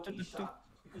Nintendo eShop,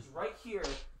 because right here,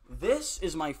 this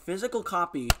is my physical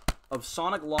copy of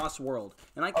Sonic Lost World,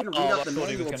 and I can read out the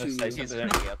manual to you. He's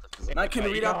bringing out the And I can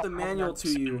Okay, read you out the got manual to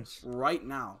you nonsense. right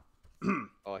now.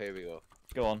 Oh, here we go.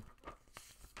 Go on.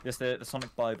 Yes, the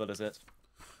Sonic Bible, is it?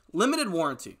 Limited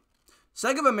warranty.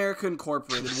 Sega of America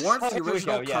Incorporated warrants the Here we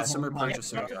original go, yeah. customer Oh my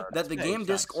purchaser God. that the Okay, game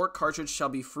disc thanks. or cartridge shall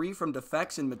be free from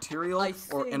defects in material I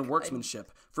or think and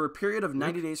workmanship for a period of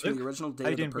 90 days from the Luke, original date how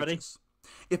you of the doing, buddy? purchase.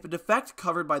 If a defect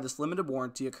covered by this limited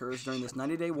warranty occurs during this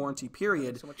 90-day warranty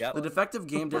period, So much Yep. the fun. defective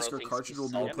game disc or thinks cartridge will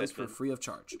he's be solid replaced for weapon. free of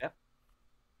charge. Yep.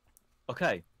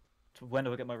 Okay. So when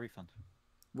do I get my refund?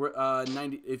 We're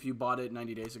 90 if you bought it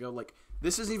 90 days ago. Like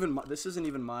this isn't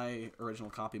even my original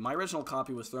copy. My original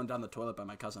copy was thrown down the toilet by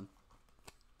my cousin.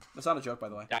 That's not a joke, by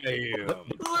the way. That's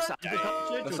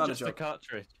not a joke.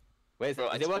 cartridge. Wait, Bro,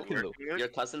 is I it told working, you, Luke? your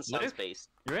cousin sounds Luke? based.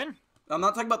 You're in? I'm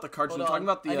not talking about the cartridge. Hold I'm talking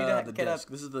on. about I need to the get up. disc.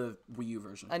 This is the Wii U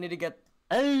version. I need to get.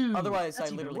 Oh. Otherwise, I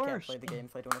that's even literally can't worse. play the game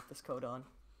if I don't have this code on.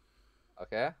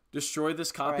 Okay. Destroy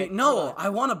this copy? Alright, hold No, on. I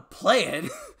want to play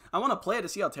it. I want to play it to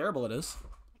see how terrible it is.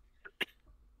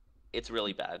 It's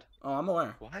really bad. Oh, I'm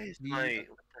aware. Why is my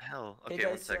what the hell? Hey Okay,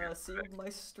 one guys, second. see my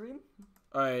stream?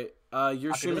 All right,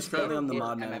 your stream is let's currently go. on the Here,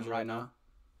 mod MM manager right right now.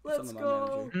 It's on Let's the mod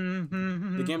go.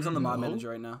 manager. The game's on the mod No. manager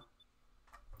right now.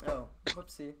 Oh,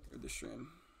 whoopsie. Or the stream.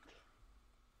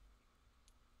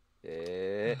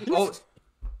 Yeah. Oh,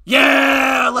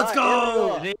 Yeah, let's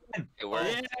Alright, go. It works.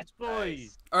 Yes,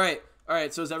 boys. All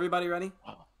right. So is everybody ready?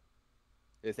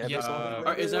 Is Yes, everyone All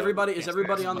right, is everybody Yes,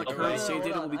 on the yes. current Okay. save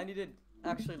data? Will be I need to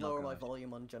actually lower my God.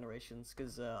 volume on generations,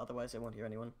 because otherwise I won't hear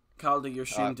anyone. Kyle, your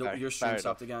stream fair- your stream fair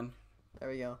stopped enough. again. There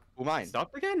we go. Who mine?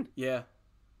 Stopped again? Yeah.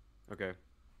 Okay.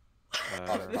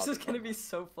 This is gonna be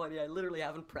so funny. I literally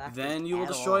haven't practiced. Then you will at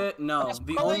destroy all. it. No,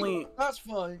 the only That's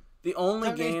fine. the only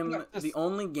That means game practice. the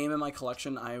only game in my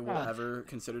collection I will Ah. ever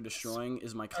consider destroying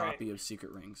is my copy of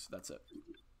Secret Rings. That's it.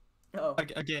 Oh.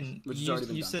 Again, Which has you, already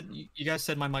been you done. said you guys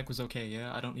said my mic was okay.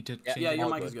 Yeah, I don't need to. Yeah, change Yeah, it. your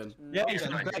all mic good. is good. Yeah, Okay, you're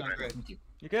okay, good. sounds great. Thank you.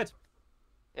 You're good.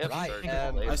 Yep, Right,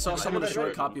 sorry. I saw someone destroy a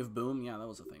Everybody- copy of Boom. Yeah, that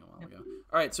was a thing a while ago.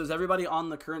 All right, so is everybody on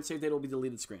the current save date? Will be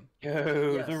deleted screen. Yo,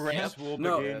 Yes. the race will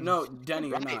No, begin. no, Denny,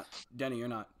 you're Right. not. Denny, you're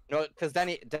not. No, because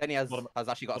Danny has What about-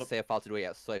 actually got a what save file to do it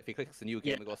yet. So if he clicks a new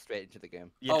game, Yeah. it goes straight into the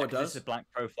game. Yeah, Oh, it 'cause does? It's a blank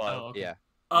profile. Oh, okay. Yeah.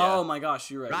 Oh my gosh,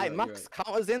 you're right. Right, you're right, Max, you're right.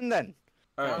 count us in then.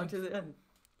 All Down right, to the end.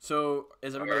 so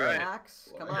is everybody Alright. ready? Max,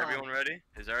 come Is on. everyone ready?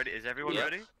 Is everyone Yeah.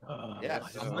 ready? Yeah,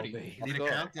 I'm ready. need Let's a go.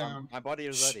 countdown. My body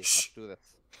is ready. Shh. Let's do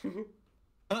this.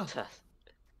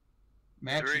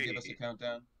 Max should give us a 3.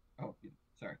 countdown. Oh, yeah,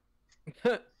 sorry.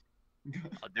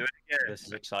 I'll do it again. This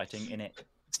is exciting, innit?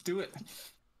 Let's do it.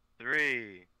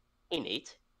 3,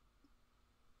 Innate.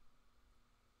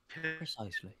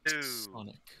 Precisely. 2,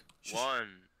 Sonic. 1.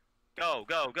 Go,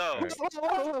 go, go. Whoa,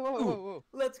 whoa, whoa, whoa, whoa.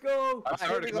 Let's go. Alright,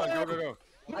 here we go. Go.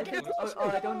 I can. Oh,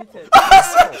 I don't need to.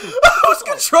 Whose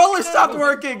controller stopped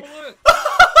working?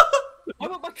 Why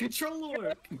won't my controller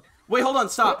work? Wait, hold on.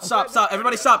 Stop.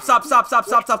 Everybody stop.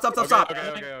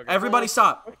 Everybody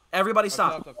stop. Everybody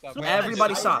stop.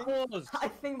 Everybody stop. I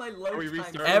think my load we time.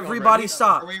 restarting Everybody Are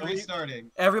stop. we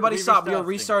restarting? Everybody Are we stop. We are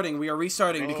restarting?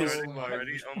 restarting because Ready?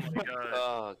 Oh my god.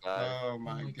 Oh god. Oh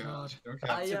my my god. God.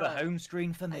 Okay. To the home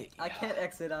screen for me. I can't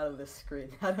exit out of this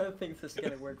screen. I don't think this is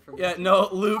gonna work for me. yeah, no,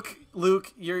 Luke,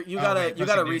 you Oh, gotta wait, you pressing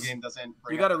gotta new reset. game doesn't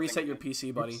bring You gotta up the reset thing your again.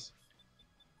 PC, buddy. Oops.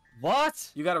 What?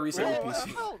 You gotta reset your What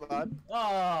the PC hell, man?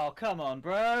 Oh, come on,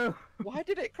 bro. Why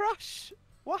did it crash?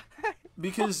 Why?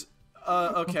 because.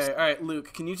 Okay, all right,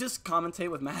 Luke. Can you just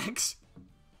commentate with Max?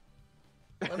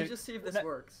 Let me just see if this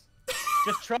works.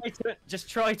 Just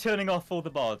try turning off all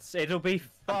the mods. It'll be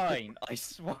fine. I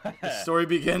swear. The story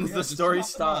begins. Yeah, the just story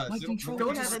stop stops. the My mods. controller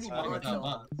Don't just have any stopped. mods Without on.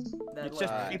 mods. That It's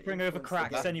just will papering over influence the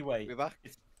cracks game. anyway. We back?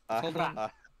 Hold on.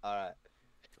 Alright.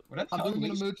 What if I'm doing an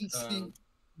Unleashed, emergency.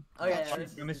 Oh yeah, Sorry,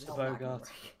 this is Mr. not gonna Bogart. work.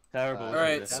 Terrible. All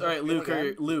right, Yeah. all right, Luke.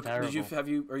 Luke, did you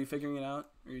Terrible. are you figuring it out?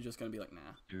 Or are you just gonna be like,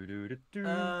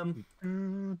 nah? Um,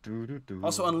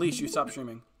 Also, Unleash. You stop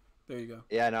streaming. There you go.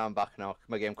 Yeah, no, I'm back now.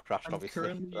 My game crashed, I'm obviously.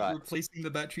 currently Right. replacing the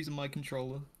batteries in my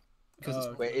controller. Because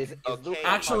it's Wait, is Okay. Luke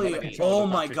Actually, Actually, oh the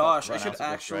my battery's gosh, not I run should out of this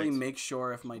actually rate. make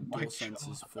sure if my my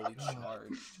DualSense is God. fully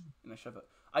charged. And I should have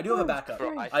I do have a backup.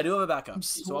 Bro, I do have a backup, I'm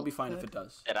so I'll be fine if so it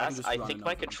does. And I can as just I run think another my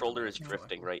one controller from is my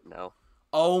drifting right now.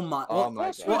 Oh my. Oh Well,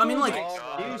 my well, I mean, like,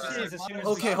 Excuses as soon as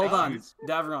okay, we hold on,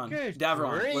 start. Davron. Good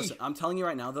Davron, grief. listen, I'm telling you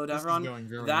right now, though, This is Davron, going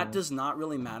very that well. does not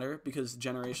really matter because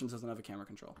Generations doesn't have a camera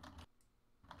control.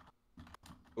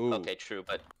 Ooh. Okay, true,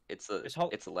 but it's a Just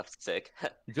hold- it's a left stick.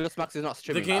 Just Max is not The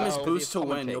streaming. game is Oh, boost he's to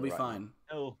win. You'll commentating be right fine.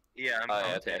 Oh, Yeah, I'm Oh,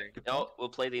 yeah, okay. commentating. No, we'll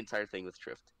play the entire thing with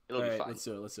drift. It'll All be right, fine. let's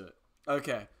do it. Let's do it.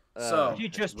 Okay, now. so if you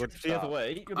just good drift the other start.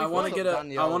 way, you'll be I want to fine. get a,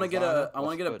 Daniel I want to get a, Zana, I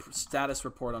want to get a what's good? status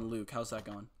report on Luke. How's that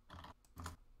going?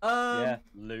 Yeah,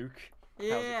 Luke.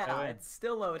 Yeah, going? it's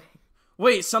still loading.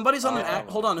 Wait, somebody's on an.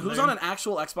 Oh, Hold on, who's on Luke. an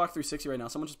actual Xbox 360 right now?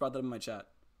 Someone just brought that in my chat.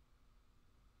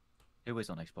 Who is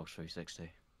on Xbox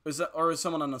 360? Is that or is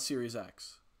someone on a Series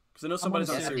X? Because I know somebody's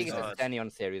on on I think Series it's X. Danny on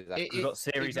Series X. We've got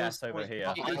Series S over here.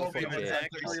 Oh, it's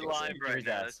actually live right Series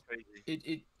now. S. That's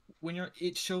crazy.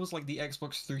 It shows like the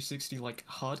Xbox 360 like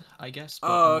HUD, I guess. But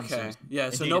Oh, I'm on okay. Series- Yeah,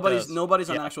 so Indeed it nobody's does.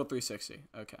 on Yeah. actual 360.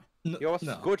 Okay. You're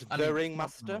good, I the mean, ring not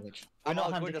master. knowledge. We're I'm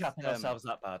not not good at, handicapping ourselves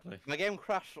that badly. My game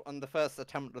crashed on the first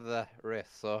attempt of the race,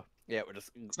 so yeah, we're just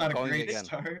It's not a going great again.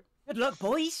 start. Good luck,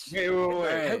 boys. Wait.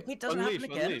 Alright. Hope it doesn't Unleash,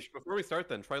 happen again. unleash. Before we start,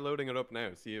 then try loading it up now.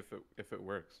 See if it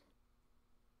works.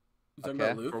 You talking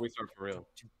Okay. about Luke? Before we start for real.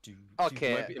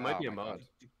 Okay. It might be oh a my mod.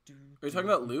 God. Are you talking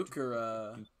about Luke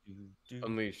or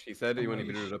Unleash. He said when he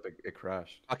booted it up, it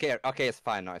crashed. Okay, it's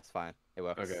fine now. It's fine. It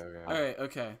works. Okay. All right,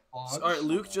 okay. So, all right,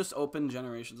 Luke just opened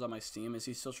Generations on my Steam. Is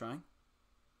he still trying?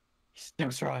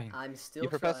 Still trying. I'm still You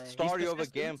prefer trying. story over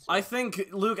persistent. game? I think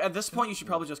Luke. At this point, you should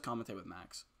probably just commentate with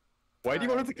Max. Why do you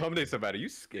want it to commentate so bad? Are you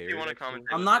scared? If you want to comment,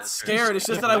 I'm not scared. It's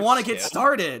just that I want to get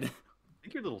started. I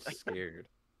think you're a little scared.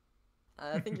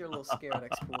 I think you're a little scared,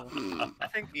 X-Pool. I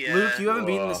think yeah. Luke, you haven't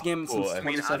beaten this game since boy. I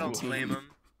mean, I don't 2017. blame him.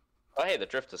 Oh, hey, the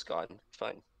drift is gone. It's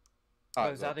fine. That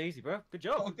was that easy, bro. Good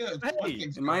job. Oh, good. Hey.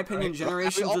 In my opinion,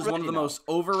 Generations is one of already the know. most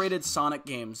overrated Sonic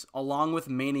games, along with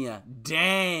Mania.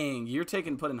 Dang, you're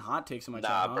putting hot takes in my chat,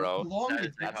 Nah, huh? bro. Long That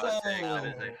is a it's hot take. That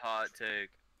is Whoa. a hot take.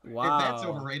 Wow. If that's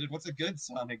overrated, what's a good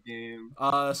Sonic game?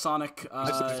 Sonic.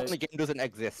 Sonic game doesn't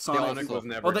exist. Sonic- Sonic was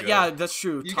never Oh, good. yeah, that's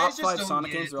true. You Top guys just 5 don't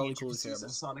Sonic get games are all the equally intricacies terrible.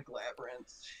 of Sonic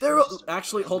Labyrinth. They're It's just-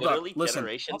 actually hold up. Literally, Listen,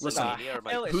 Generations listen. and Mania are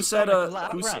my Hell, it's Who just said Sonic who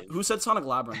Labyrinth. said Sonic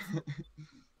Labyrinth?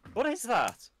 What is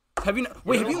that? Have you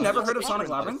have you never heard of Sonic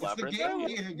Labyrinth? It's the Labyrinth? game No,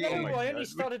 game no, game. I only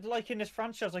started liking this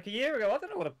franchise like a year ago. I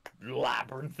don't know what a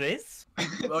labyrinth is.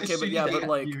 It's Okay, a but shitty yeah, but, game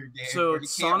like, game so where you can't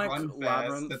Sonic run fast.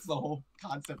 Labyrinth- That's the whole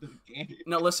concept of the game.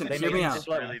 No, listen, They hear made me it out. just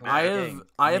like Really a bad I game. have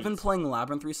I have been Neat. playing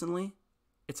Labyrinth recently.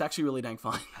 It's actually really dang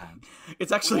fun.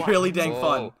 It's actually What? really dang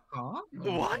fun. Huh? Oh,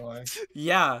 boy.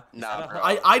 Yeah. Nah, bro.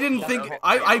 I didn't think Okay.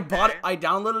 I bought it. Okay. I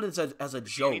downloaded it as a You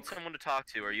need joke. someone to talk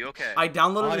to. Are you okay? I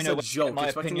downloaded I it as know a where to get joke, my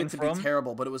expecting it opinion to be from.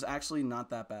 terrible, but it was actually not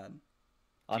that bad.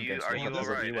 I'm going to Are you have a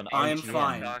alright? review on I am IGN.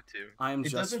 fine. Talk to. I am It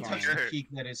just doesn't fine. touch the peak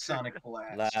that is Sonic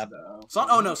Blast, Lab. though.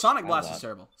 Oh no, Sonic Blast Lab. is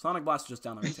terrible. Sonic Blast is just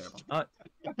downright terrible.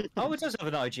 Oh, it does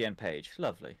have an IGN page.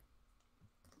 Lovely.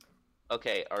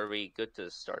 Okay, are we good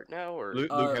to start now, or? Luke,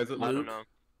 Uh, has it. I Luke? don't know.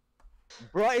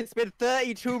 Bro, it's been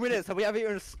 32 minutes and we haven't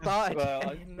even started. Well,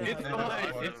 No, It's no, fine.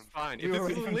 no. It's fine. You If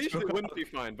already it's Unleashed, took it off. wouldn't be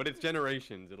fine. But it's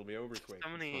Generations. It'll be over quick. So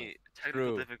It's many fine. technical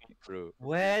True. difficulties. True.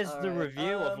 Where's the Alright,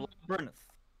 review of um, Labyrinth?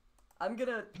 I'm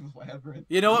gonna. Labyrinth.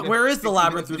 You know what? Where is the 60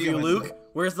 Labyrinth minute review, video Luke?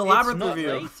 Where's the It's Labyrinth not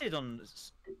review? rated on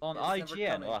It's never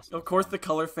IGN. coming. Oh, that's Of course, the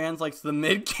color fans likes the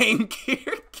mid game gear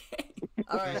game.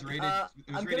 Alright, was rated- it was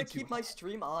I'm gonna rated keep too my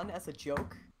stream on as a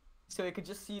joke, so I could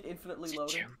just see it infinitely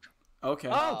loading. Okay.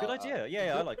 Oh, good idea.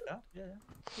 Yeah, I like that.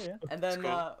 Yeah. And then,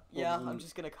 cool. yeah, I'm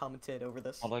just gonna commentate over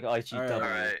this. I like IGW. Alright.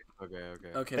 Alright. Okay.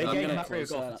 Okay, They then I'm gave gonna Macro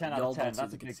close Golf that. a 10 out Y'all of 10. don't see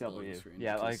That's the a big kids loading W. screen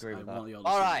Yeah, I because agree with want that. y'all to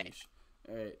see Alright. Unleash.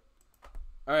 Alright.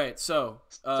 Alright, so,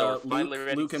 we're finally Luke,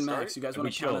 ready Luke to and start? Max, you guys Are want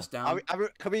we to count sure? us down?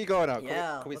 Can we go now?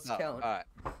 Yeah, can we let's start? count. Alright.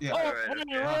 Yeah. Alright,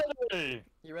 Ready?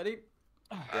 You ready?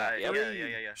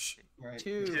 yeah. Shh. Right.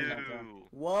 2, 2,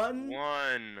 1,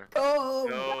 1. go!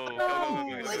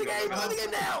 Go. Play the game! Play the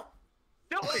game now!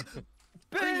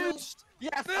 Bitch!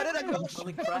 Yes, I did it.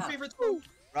 Holy crap!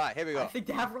 Right, here we I go. think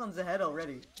Davron's ahead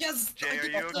already. Yes. Jay, are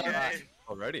you okay?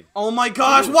 Already. Oh my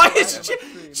gosh, why is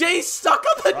Right. Jay stuck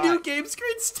on the new Right. game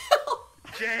screen still?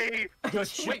 Jay! You're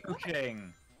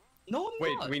cheating. No, I'm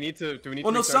Wait, not. do we need to Well,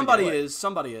 no, restart somebody again? is.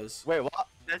 Somebody is. Wait, what?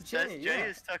 That's Jay, Jay yeah.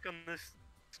 is stuck on this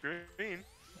screen.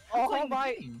 Oh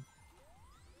my.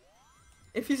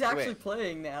 If he's actually Wait.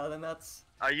 playing now, then that's.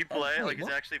 Are you playing? wait, Like, he's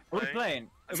what? actually What are playing? you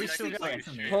playing? Are we still going?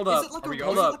 Hold Is up. it like Are we a,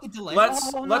 going? is it like a delay?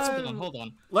 Let's- Oh, let's- hold on, hold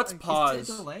on. Let's Is it a pause.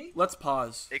 delay? Let's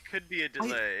pause. It could be a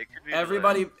delay. It could be a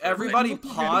Everybody, delay. everybody, Wait,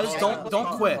 pause. Don't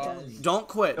quit. Don't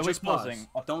quit. Are we Just pause. pausing?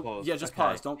 Don't. Pause. Yeah, just Okay.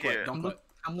 pause. Don't quit. Here. Don't quit.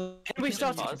 Can we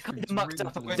start again? Mucked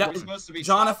up. Wait, Da- we're supposed to be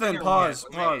Jonathan, stopping or pause.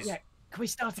 what? Pause. Yeah. Can we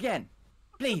start again?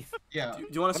 Please. Yeah. Do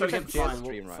you want to start Let again? me check Fine. the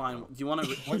stream right Fine. now. Do you want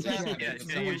to? What's happening? Yeah, Is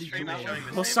yeah, someone your stream doing is that? showing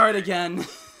the We'll same start thing. again.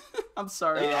 I'm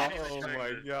sorry, y'all. Oh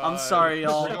my god. I'm sorry, We're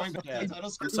y'all. going back to the title I'm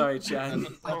screen? sorry, Chad.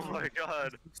 Oh my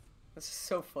god. This is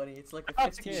so funny. It's like the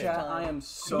That's 15th good. Chat, time. I am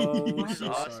so awesome.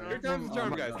 sorry. Third time's the charm, Oh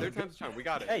my guys. God. Third time's the charm. We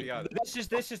got it. Hey, We got it.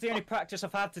 this is the only practice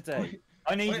I've had today.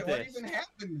 I needed Wait, what this. even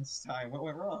happened this time? What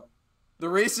went wrong? The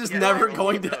race is Yeah, never I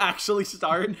going know. to actually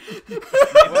start.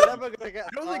 We're never gonna get I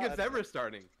don't think it's started. ever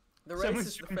starting. The race Someone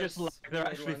is the can just first. like, they're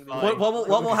actually one. fine.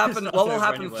 What will happen? What will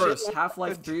happen Anyway. first?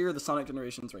 Half-Life 3 or the Sonic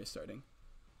Generations race starting?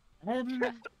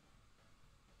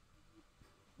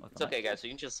 It's okay, guys. We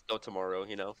can just go tomorrow.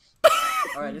 You know.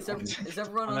 All right, is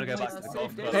everyone I'm on gonna go the back to the safe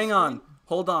golf day? club. Hang on.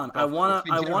 Hold on. I wanna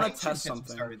Generations test hasn't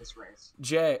something. started this race.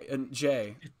 Jay,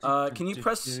 can you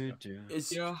press?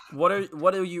 Is Yeah. what are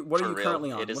you For real,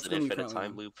 currently on? It is What an screen are you infinite currently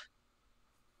time on? loop.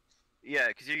 Yeah,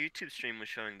 because your YouTube stream was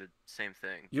showing the same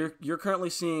thing. We're currently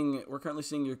seeing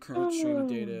your current stream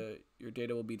data. Your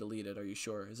data will be deleted. Are you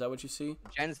sure? Is that what you see?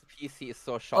 Jen's PC is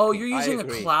so shocking. Oh, you're using I a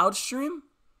agree. cloud stream?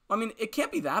 I mean, it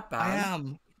can't be that I bad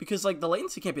am. because like the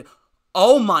latency can't be.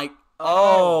 Oh my.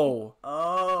 Oh.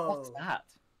 Oh. What's that?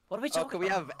 What are we Oh, talking can we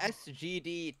about? have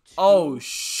SGD? Oh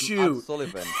shoot.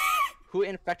 Sullivan, who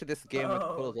infected this game with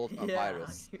Oh, Puzzle yeah.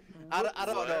 virus. I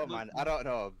don't know, man. I don't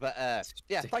know, but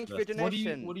yeah, thank you for your What do you?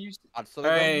 donation. What do you? Ad All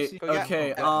Sullivan. right. Go get-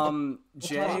 Okay. go get-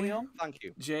 Jay. What are we on? Thank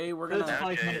you. Jay, we're Third gonna. Now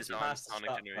 5 Jay minutes is on past the Sonic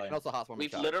start Generation. And also Hearts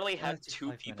We've Chat. literally had 35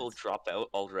 two people minutes. drop out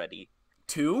already.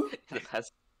 2? in the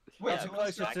past- Wait, That's who else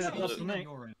closer to dropped the out? bus than me.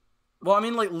 Well, I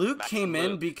mean, like Luke Max came and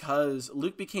in Luke.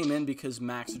 because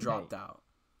Max dropped out.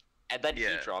 And then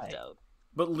Yeah. he dropped Hey. out.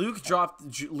 But Luke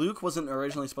Luke wasn't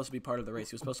originally supposed to be part of the race.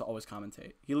 He was supposed to always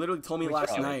commentate. He literally told me We last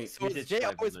tried. night. So You did is Jay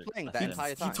try, always but playing I that didn't. entire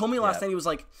He time? told me last Yeah. night. He was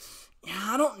like, "Yeah,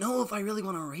 I don't know if I really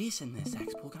want to race in this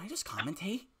X Pool. Can I just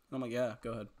commentate?" And I'm like, "Yeah,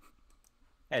 go ahead."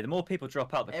 Hey, the more people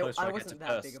drop out, the closer I I get to wasn't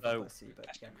that big first. of a So pussy,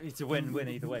 but yeah. it's a win-win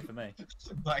either way for me.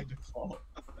 By default.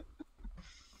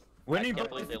 Winning Oh, can't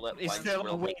believe they let is Blind still a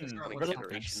Squirrel win. make this Sonic Relax.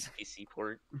 Generations PC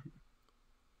port.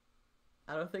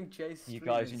 I don't think Jay's You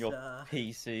stream guys and is, your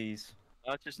PCs.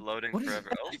 Not just loading What is-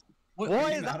 forever else. What What are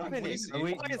is you- happening?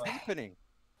 Wait, What is happening?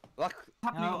 Like,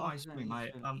 happening No, on my I'm stream?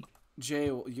 saying- Jay,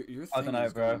 your I thing dunno,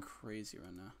 is bro. going crazy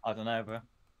right now. I don't know, bro.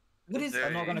 What is?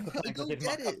 I'm not going to Hey, complain because go they've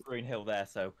not get got it. Green Hill there,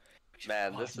 so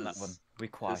Man, quiet this on is that one. We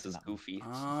quiet this on is that one. goofy. Yeah,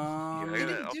 We I gotta-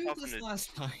 didn't I'll do pop this in a-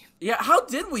 last time. Yeah, how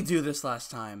did we do this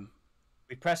last time?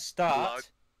 We press start.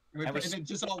 Wait, I was- and it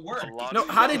just all worked. A lot No, of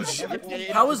how did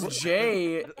people- how was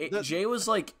Jay? Jay was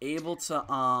like able to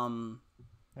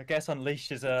I guess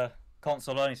Unleashed is a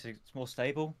console only, so it's more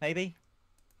stable, maybe.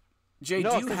 Jay,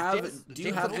 no, do you 'cause have Jay's- do you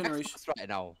Jay's have on generation? Xbox right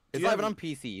now? Do He's you not have- even on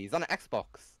PC. He's on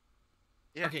Xbox.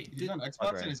 Yeah. Okay, He's on Xbox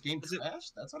Okay. and his game Is it-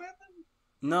 crashed? That's what happened?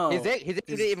 No. His didn't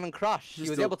even crash. He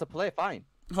just was a- able to play fine.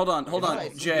 Hold on,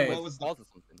 Right. Jay. What was the- Pause or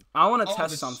something. I want to Oh,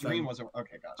 test the something. stream was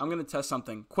okay. Gotcha. I'm gonna test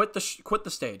something. Quit the You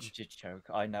stage. did choke.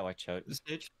 I know I choked. The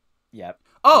stage. Yep.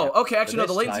 Oh, Yeah. okay. Actually, no. But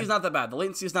The this latency time- is not that bad. The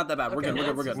latency is not that bad. We're Okay, good. We're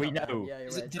good. We're good. We know. Yeah, you're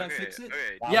Is it- right. did I Okay, fix it?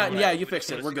 okay. Yeah, Wow. yeah. You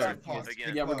fixed it. We're good. Pause.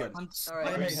 Again. Yeah, we're good. I'm All right, so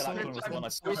okay, sorry. so- I'm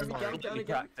Should we count down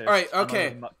again? All right.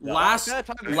 Okay. Last Third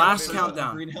time we last went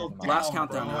countdown. Green Hill Last down,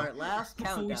 countdown. bro. All right, last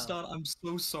Before we countdown. start, I'm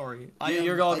so sorry.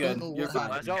 You're all I good. don't know You're what fine.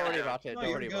 happened. Don't worry about it. No, Don't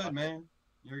you're worry about good, it. man.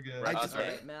 You're good. I All just-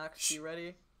 right, Max, you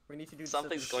ready? We need to do this at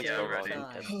Something's the going to same go wrong.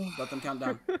 time. Let them count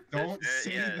down. Don't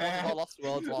say Yeah. that. Oh, Lost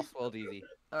World easy.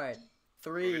 All right,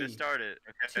 We're 3, gonna start it.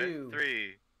 Okay. 2,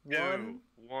 3, 1, 2,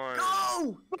 1.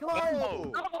 go! Come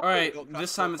on! All right.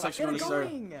 This time it's actually Get gonna it start.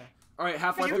 going! All right.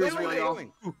 Half-Life You're 3 is going, real, you're y'all.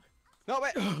 going. No,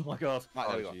 wait. Oh my god. Right,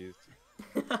 there we Oh, go.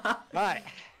 jeez. Right.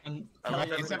 And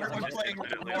Is everyone playing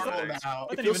normal now?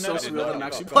 It didn't feels even so know it surreal was that I'm on.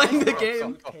 actually Go, playing go, the go,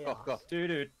 game. go, go, go.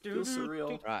 Feels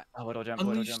surreal. Right. Oh, what do I jump? What do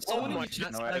I Unleashed. jump? Someone Oh in my the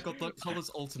chat no, said I I got the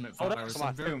colors ultimate Hold on, virus. come on.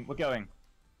 I'm very- Boom, we're going.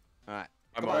 Alright.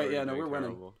 I'm All right, already yeah, no, doing we're winning.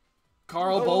 terrible.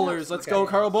 Carl Oh, Bowlers. Let's okay. go,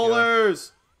 Carl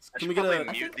Bowlers. I Can we should get probably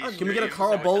a mute these Can we get a streams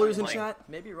Carl so I Bowlers in can, chat?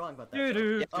 May be wrong about that.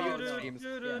 Doo-doo. Yeah, Oh, mute the no. streams.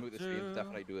 Yeah, mute the streams.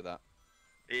 Definitely do that.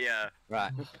 Yeah.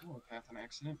 Right. Oh, path an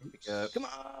accident. Oops. Come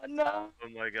on, no. Oh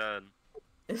my god.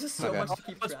 This is so Okay. much to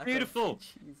keep That's track beautiful. of.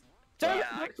 Jeez.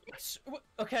 Yeah,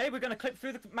 Okay, we're gonna clip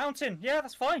through the mountain. Yeah,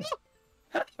 that's fine.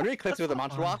 I really clicked through the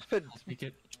match. What happened? I'll take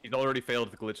it. He's already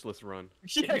failed the glitchless run.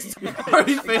 Yes.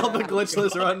 Already failed the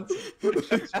glitchless run.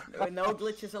 No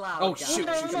glitches allowed. Oh, guys. shoot,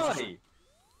 Where shoot, am shoot, I?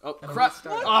 Oh And crap!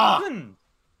 restart. Ah! Happened?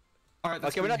 Alright,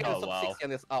 that's Okay, we're not pretty getting Oh, sub wow. 60 on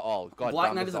this at all. God Black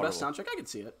damn, Knight this is the best horrible. soundtrack. I can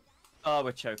see it. Oh,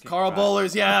 we're choking. Carl Right.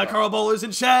 Bowlers, yeah, Carl Bowlers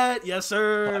in chat. Yes,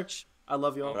 sir. Watch. I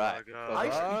love y'all. Oh Right. my I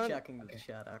god. should on. be checking the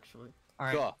chat actually.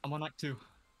 Alright, Go. I'm on Act 2.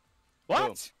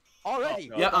 What?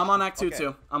 Already? Oh, Yeah, I'm on Act 2 Okay.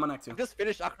 too. I'm on Act 2. I've just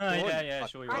finished Act 1. Oh, yeah,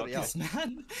 sure you are. Bloody hell. This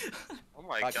man. Oh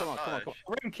my Right, god. come on.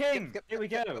 Ring King. Skip, Here we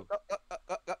go. Go.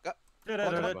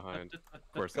 I'm behind.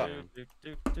 Of course I am.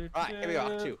 Right, here we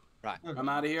go, Act 2. Right, I'm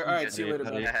out of here. All right, see you later,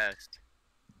 bud. Fast.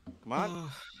 come on.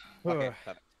 Okay,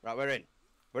 perfect. Right, we're in.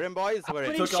 We're in, boys. We're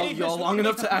in. Took y'all long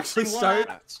enough to actually start.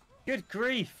 Good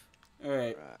grief. All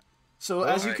right. Right. So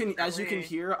as you Alright, can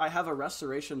hear, I have a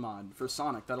restoration mod for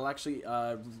Sonic that'll actually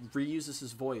reuses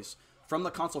his voice from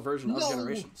the console version of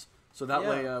Generations. So that Yeah.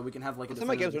 way we can have like a Some of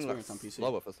my definitive games are like experience on PC.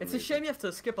 slower for some It's a reason. shame you have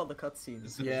to skip all the cutscenes.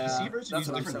 Is the Yeah, PC version that's use what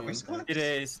I'm different saying. voice clips? It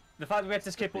is. The fact that we had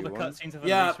to skip all the Could be one. cutscenes of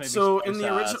Yeah, Unleashed made me so in the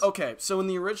sad. original, okay, so in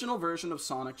the original version of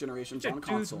Sonic Generations on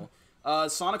console,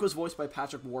 Sonic was voiced by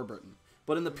Patrick Warburton,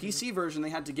 but in the PC version they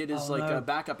had to get his no.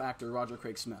 backup actor Roger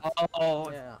Craig Smith. Oh,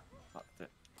 Yeah. fucked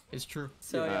it. It's true.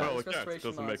 So Yeah. yeah, Well, this it restoration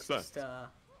doesn't mod's make just, sense.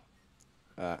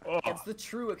 it's the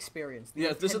true experience. The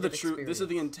Yeah, this is the intended true. This is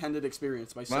the experience. intended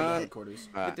experience by Sega Man. headquarters.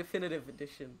 The Right, definitive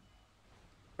edition.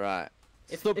 right.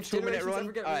 If- Sub if 2 minute Generations run.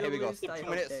 ever get Alright, here we go. re-released, Sub I 2 hope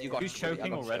minutes. they- You got Who's you, I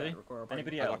choking gotcha. already?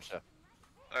 Anybody I else? gotcha.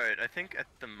 Alright, I think at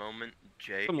the moment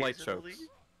Jay Some light is in the chokes. lead.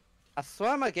 I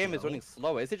swear my game is running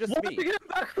slower. Is it just What are me? we going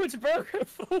backwards, bro?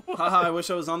 Haha, I wish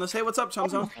I was on this. Hey, what's up,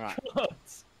 Chumzo? Alright.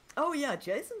 Oh yeah,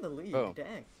 Jay's in the lead. Boom.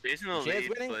 Dang. Jay's in the Jay's lead,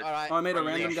 winning? but Alright. Oh, I made a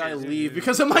Unleashed random guy is leave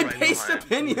because of my right based behind.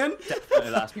 opinion. Definitely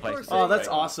last People place. are Oh, that's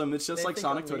saying- awesome. It's just They like think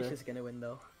Sonic Unleash Twitter. is gonna win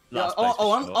though. Yeah, Last place for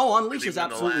sure. Unleash is Really win the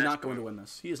absolutely last not going to one. win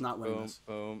this. He is not winning Boom, this.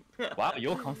 boom. Wow,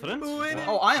 you're confident.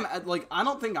 Oh, I am like I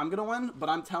don't think I'm gonna win, but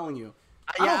I'm telling you,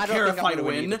 I Yeah, don't care think if I'm I gonna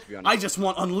win win. either, to be honest. I just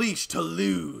want Unleash to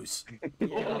lose.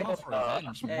 I'm out for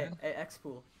revenge, Hey, man. hey,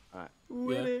 X-Pool.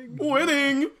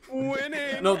 Winning.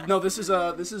 No, this is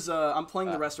I'm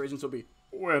playing the restoration, so it'll be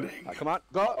winning. Alright, come on.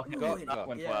 Go. Go. Winning. that Go.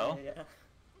 went Yeah, well. yeah.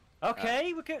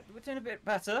 Okay, we're doing a bit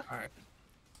better.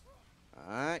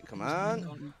 Alright, come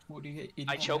on.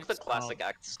 I choke the classic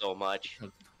act so much.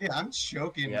 Yeah, I'm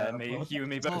choking. Yeah, you and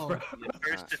me both, bro. The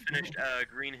first to finish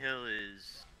Green Hill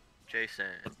is Jason.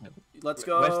 Let's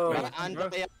go. And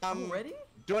Already?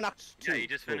 doing Act 2. Yeah, you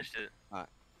just finished it. Alright.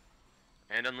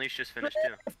 And Unleashed just finished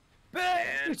too.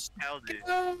 And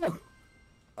Caldu.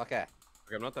 Okay. Okay,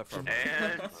 I'm not that far.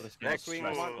 And Next screen,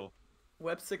 come on.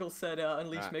 Websicle said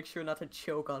Unleash Alright. make sure not to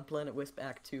choke on Planet Wisp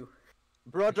Act 2.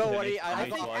 Bro, don't worry. I I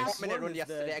think got a Act 4 minute one run is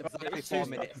yesterday, the exactly first 4 two.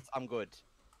 minutes. I'm good.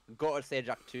 Go to stage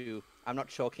Act 2. I'm not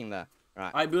choking there.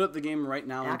 Right. I boot up the game right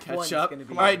now and Act one's catch up. gonna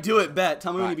be- All right, do it. Bet.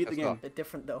 Tell me when you Right, beat the let's go. game. Bit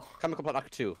different though. Coming up on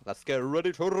Act 2. Let's get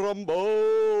ready to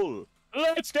rumble.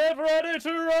 Let's get ready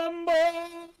to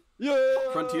rumble! Yeah.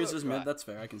 Frontiers is mid. Right. That's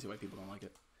fair. I can see why people don't like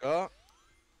it. Go.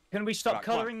 Can we stop Right,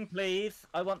 come on. colouring, please?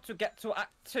 I want to get to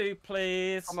Act 2,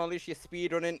 please. Come on, Unleash your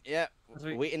speed running. Yeah. As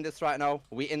we- We in this right now.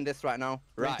 We in this right now.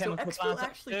 Right. can- So Chemical X-Pool Classic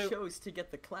actually 2. chose to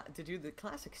get to do the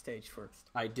classic stage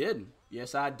first. I did.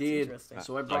 Yes, I did. interesting.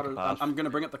 So I brought it. Psychopath. I'm gonna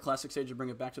bring up the classic stage and bring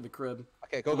it back to the crib.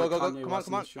 Okay, go, I'm go, like go, go. Kanye Come on, West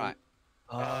come in on. the show. Right.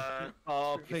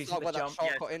 Oh, please, talk the about that jump. shot.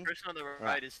 yeah, cut in. the person on the right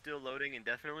Right. is still loading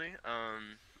indefinitely.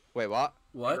 Wait, what?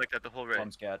 What? Like that the whole race.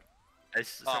 I'm scared.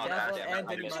 Someone God asked Devil damn about it, and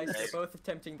I the missed Minimize it. are both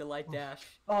attempting the light dash.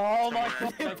 Oh my Someone god, I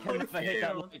asked can never hit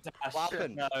that light dash. What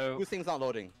happened? No. Whose thing's not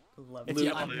loading? Love It's it.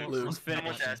 Luke. yeah, Luke. Luke.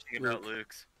 Someone's asking about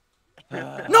Luke's. No,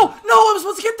 no, I was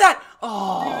supposed to get that.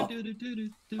 Oh.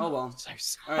 Oh well. So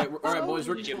sad. All right, boys.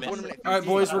 We're Did you miss 1 it? minute all right,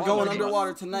 boys. We're 15. going One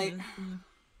underwater tonight.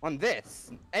 On this?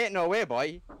 Ain't no way,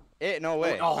 boy. Ain't no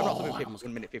way. I'm not Oh, doing I almost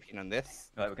 1 minute 15 on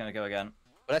this. Right, we're gonna go again.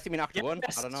 Unless you mean after one.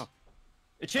 Yes. I don't know.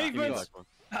 Achievements! Like one.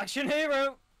 Action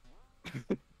hero!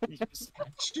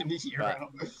 Action hero.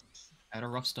 Had a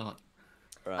rough start.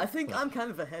 I think I'm kind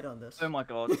of ahead on this. Oh my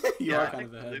god. You Yeah, are I kind think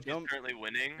of ahead. Luke is currently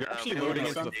winning. You're actually with loading the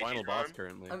into the stage final he's boss on.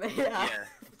 currently. I mean, yeah.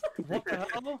 What the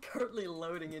hell? Currently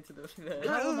loading into the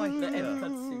How am I the here? end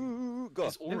cutscene. Go.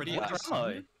 It's already Where at am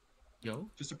I? Yo.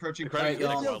 Just approaching. The All right,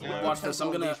 credits y'all. getting well Watch done. this.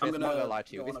 I'm gonna I'm not gonna lie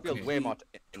to you. go This on a feels way more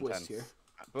twist intense. here.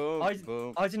 Boom, I,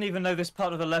 boom. I didn't even know this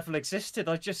part of the level existed.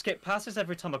 I just skip passes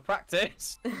every time I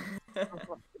practice.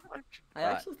 I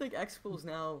actually think X-Pool's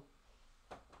now.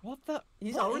 What the?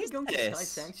 He's what already is going to Sky this?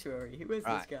 Sanctuary. Who is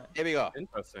Right. this guy? Here we go.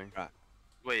 Interesting.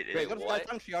 Wait, Wait, got what? Sky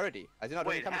Sanctuary already. Has he not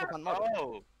done Wait, Chemical how? Plant Model?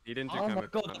 Oh, He didn't do Oh my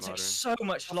Chemical god, Plant that takes Modern. so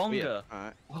much Weird. longer.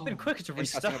 Alright. It's been quicker to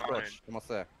Interesting restart. approach, I must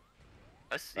say.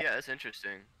 that's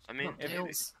interesting. I mean, If,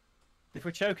 if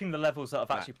we're choking the levels that I've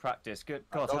Right. actually practiced, good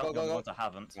God, Go, help go, me on go, the go. ones I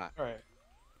haven't. Right. Yeah,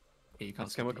 you can't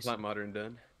That's skip Chemical these. Plant Modern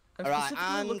done. I'm Alright,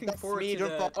 specifically and looking that's forward me to done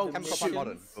the for Chemical Plant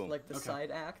Modern. missions, Boom. like the Okay.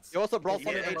 side acts. You also brought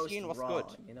They're Sonic the most 18, what's raw,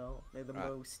 good? You know, they're the Right.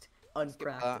 most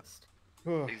unpracticed.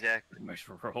 Exactly. Most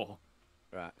raw.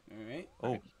 Right.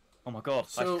 Alright. Oh my god.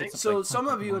 So some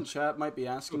of you in chat might be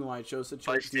asking why I chose to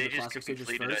do the stages classic stages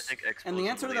completed, I first. think Expo's And the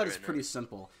answer to in the that lead is right pretty now.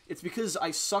 simple. It's because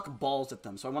I suck balls at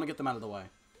them, so I want to get them out of the way.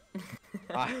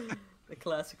 The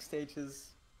classic stages.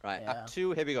 Right, Yeah. Act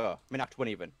 2, here we go. I mean, Act 1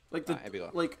 even. Like Right, here we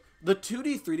go. the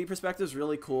 2D 3D perspective is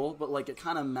really cool, but like it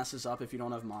kind of messes up if you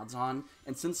don't have mods on.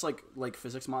 And since like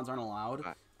physics mods aren't allowed,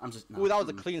 Right. I'm just Ooh, that was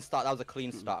a clean start. That was a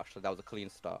clean start, actually. That was a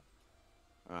clean start.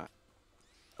 Alright.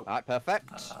 Alright,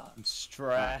 perfect. I'm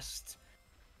stressed.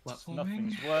 Platforming.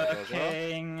 Nothing's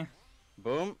working.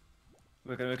 Boom.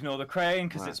 We're going to ignore the crane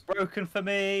because Right. it's broken for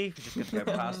me. We're just going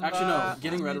to go past Actually no, that.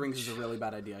 getting red rings is a really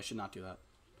bad idea. I should not do that.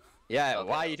 Yeah, Okay,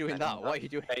 why are you doing that? What are you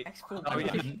doing? Expo. Oh,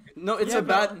 yeah. No, it's Yeah, a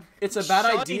bad but- it's a bad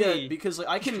idea Shiny. because like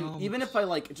I can Jump. even if I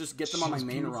like just get them on my Sounds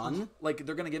main beautiful. run, like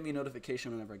they're gonna give me a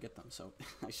notification whenever I get them, so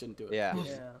I shouldn't do it. Yeah.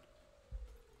 Yeah.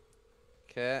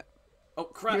 Okay. Oh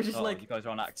crap! You're just Oh, like, you guys are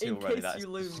on Act 2 in already. case That you is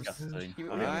lose, disgusting. you,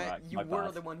 Alright, you my were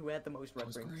bad. the one who had the most That red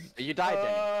was rings. great. You died,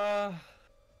 Denny.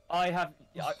 I have.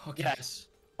 Okay. Yes.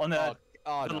 On the,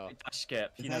 Oh, the no. light dash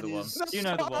skip. You know That the one. is You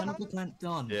know the one. 100%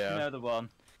 done. You Yeah. know the one.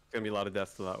 Gonna be a lot of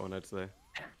deaths to that one, I'd say.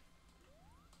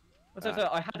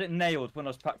 I had it nailed when I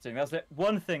was practicing. That's the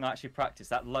one thing I actually practiced,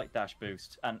 that light dash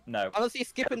boost. And no. Honestly,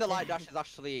 skipping the light dash is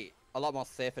actually a lot more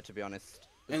safer, to be honest. Just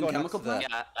And go next chemical to the- plant?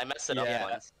 Yeah, I messed it up Yeah.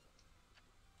 once.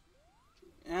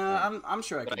 Yeah, I'm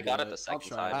sure I But can I got do it the I'll second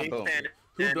try. time. it. Boom.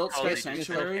 Who built Sky College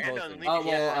Sanctuary? and Oh, Unleashed. Oh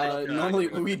well, normally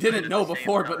we didn't know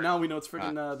before, but Right. now we know it's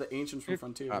freaking the ancients from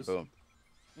Frontiers. Alright, boom.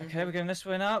 Okay, we're going this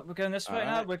way now. We're going this way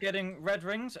now. Alright. We're getting red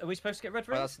rings. Are we supposed to get red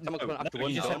Well, rings? that's chemical plant after you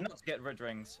one just go. said not to get red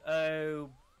rings. Oh,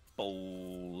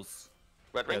 balls.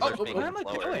 Red rings Oh, are being Where am I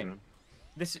lower. going?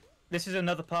 This is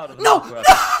another part of the No! map where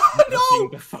I've never seen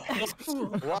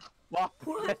before. What?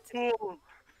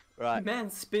 What? Right. Man,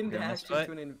 spin Yeah, dashed that's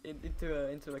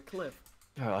into a cliff.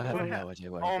 Bro, I have no idea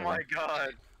where Oh I'm my going. god.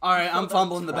 All right, I'm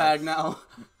fumbling the bag now.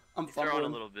 I'm He's throwing a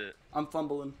fumbling. little bit. I'm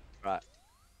fumbling. Right.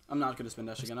 I'm not gonna spin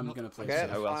dash again. I'm gonna play Okay, safe.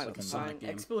 that's well, fine, like that's a fine. Sonic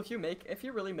game. Expo, if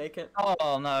you really make it,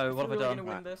 Oh no, if what you're have I really done?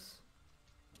 gonna win this,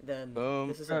 then Boom.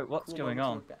 this is Bro, a what's cool going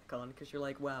moment to on? look back on, because you're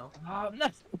like, wow, Oh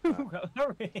no!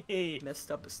 Hurry!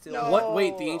 messed up is still. No. What?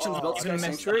 Wait, the ancients built I Sky missed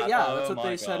Sanctuary? that. Yeah, Oh that's what my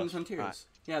they said in gosh. Frontiers. Right.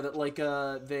 Yeah, that like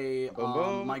they Boom,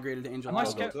 boom. migrated to Angel Am I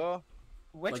Island. scared? Go.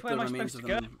 Which Like way the am I remains supposed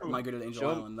of to them go? migrated to Angel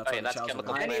Jump. Island. That's Oh, why yeah, the that's Chows are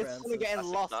chemical there. Denny is Francis. only getting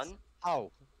Classic lost. done.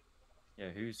 How? Yeah,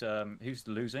 who's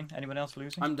losing? Anyone else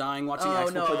losing? I'm dying watching Oh,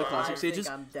 Expo no, play the I classic think stages.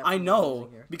 I'm I definitely know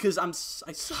losing here. because I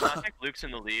suck. Classic Luke's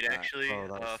in the lead, Right. actually. Oh,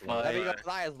 that was slow. followed There we go. by-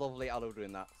 That is lovely. I love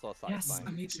doing that. So Yes, satisfying.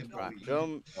 that makes it Right. lovely.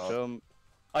 Jump. Jump.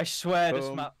 I swear this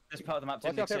Boom. this part of the map What's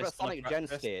didn't your favorite exist. when I Sonic Gen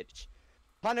practiced. stage?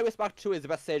 Planet Whisper 2 is the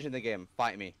best stage in the game.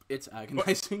 Fight me. It's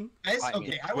agonizing. Guys, Fight me.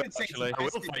 okay, I would say Actually, it's I will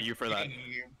the best fight you for that.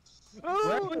 game.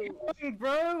 Where are we going,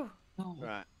 bro? No.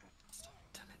 Right.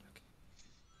 Damn it, okay.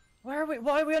 Where are we?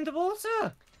 Why are we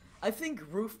underwater? I think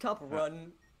Rooftop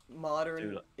Run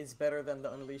Modern Dude. is better than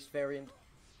the Unleashed variant.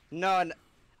 No,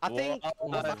 I think What?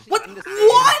 what's actually What? in the stage,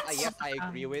 What? yes, I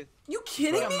agree with. You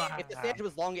kidding me? If the stage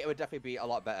was longer, it would definitely be a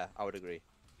lot better. I would agree.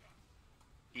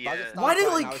 Yeah. just Why did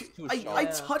Right now like it's too I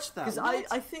short. touched that? Because What?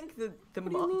 I think the What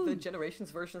do you the mean?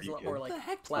 Generations version is a lot Pretty more good. like What the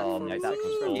heck? platform. Oh, mate, that was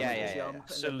awful. Yeah. jump, and then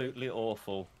Absolutely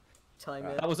awful. time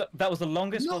Right. it. That was the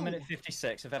longest No. 1 minute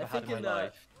 56 I've ever I had in think my in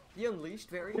life. the Unleashed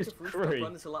variant It's of Rooftop great.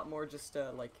 Run is a lot more just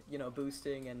like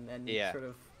boosting and Yeah. sort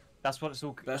of That's what it's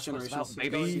all. Best That's what it's generation about, baby.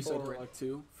 baby. You said forward. like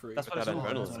 2 free. That's what That it's all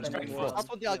adrenaline. about. Spending It's more fun. That's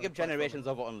one thing I'll give Generations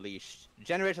over Unleashed.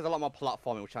 Generations a lot more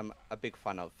platforming, which I'm a big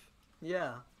fan of.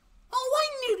 yeah. Oh,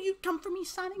 I knew you'd come for me,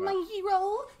 Sonic, my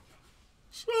hero.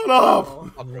 Shut up.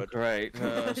 Upload. Great.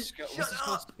 Shut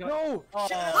up! No! Oh,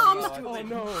 Oh,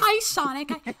 no. Hi,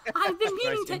 Sonic. I've been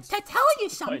meaning Nice. to tell you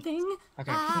something.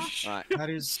 Okay. Right. That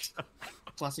is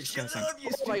classic Sky Shut up, Sanctuary.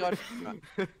 you Oh my god.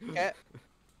 Right. Okay.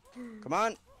 Come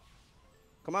on.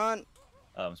 Come on.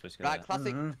 Oh, I'm supposed to go Right, there.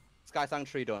 classic Mhm. Sky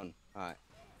Sanctuary done. Alright.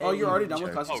 Oh, you're already done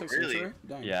with Joke. Classic Oh, Six really? Sanctuary?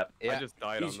 Dang. Yeah. Yeah. I just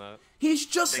died He's- on that. He's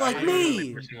just Thank like you for the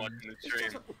me. person watching the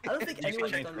stream. I don't think You can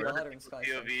anyone's check done the for modern Sky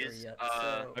Sanctuary POVs, yet. uh,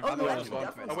 So... I've Oh, done no, the actually, one-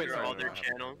 Devron's oh, wait, doing sorry, all their right.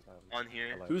 channel on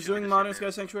here. Who's Doing doing this Modern right Sky now.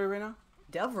 Sanctuary right now?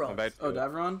 Devron. I'm about to Oh, do it.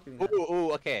 Davron? doing that.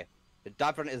 Ooh, okay. The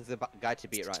Davron is the guy to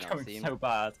beat right It's now, going team. so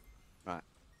bad.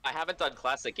 I haven't done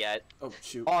classic yet. Oh,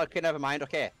 shoot. Oh, okay, never mind.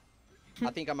 Okay. I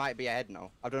think I might be ahead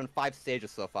now. I've done 5 stages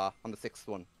so far. I'm the 6th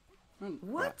one.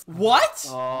 What? What?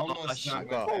 Oh, Almost my not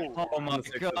Go. good. Oh my I'm the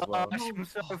sixth as well. gosh, I'm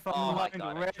so Oh fucking my blind God,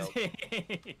 I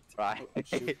already. Right. Oh,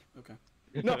 shoot. Okay.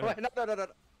 no, wait, no.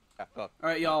 Yeah, go. All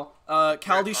right, y'all.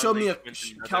 Caldy showed me a.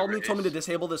 Wins another Caldy told me to race.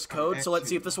 disable this code, so let's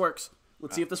see if this works.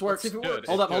 Let's see if this works. see if it works.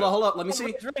 Hold up. Let me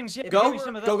see. Rings, yeah, Go. give me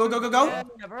some of that. Go. Yeah,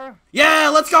 bro. Yeah,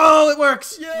 let's go. It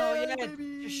works. Oh, yeah,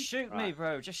 just shoot me,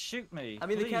 bro. Just shoot me. I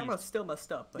mean, the please. camera's still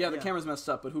messed up. But Yeah, the camera's messed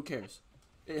up, but who cares?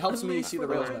 It helps me see the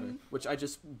rails better, which I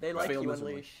just They like failed you,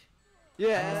 miserably. Unleash.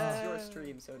 Yeah. This is your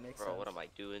stream, so it makes Bro, sense. what am I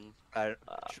doing? That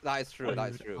is true.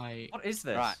 That is true. What is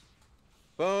this? Right.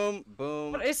 Boom,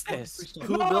 boom. What is this?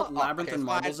 Who built Labyrinth Okay, and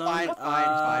Marble fine, Zone? fine, whatever,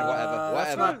 That's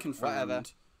whatever, not confirmed. whatever.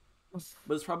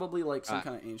 But it's probably like some Right.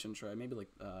 kind of ancient try. Maybe like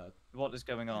What is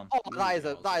going on? Oh, that is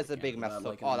a Can't big do mess that up.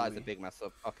 like in Oh, the that is a movie. big mess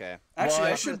up. Okay. Actually, I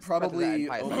Why? should Better probably than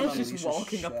Empire open State. on Just Unleash's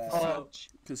walking up the chat, side. 'cause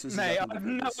this is Mate, I definitely have the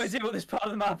no biggest. idea what this part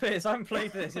of the map is. I haven't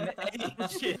played this in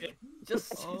ages.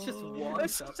 Just walk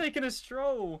Let's up. taking a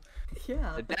stroll.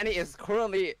 Yeah. Danny is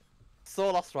currently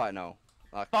so lost right now.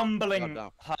 Like, Bumbling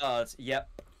down. hard. Yep.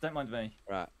 Don't mind me.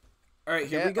 Right. All right,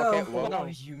 here Okay, we go. okay, well- Oh,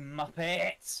 you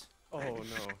muppet. Oh no.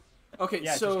 Okay,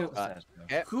 Yeah, so just go upstairs, bro.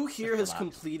 Okay. who here has relax.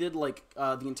 completed like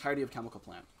the entirety of Chemical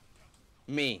Plant?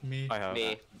 Me. Me. I have.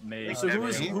 Me. Me. So who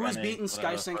has Rennie, beaten Sky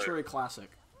whatever. Sanctuary Classic?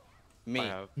 Me. I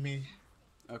have. Me.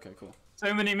 Okay, cool.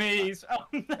 So many me's. Oh,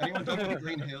 no. Anyone done the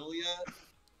Green Hill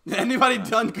yet? Anybody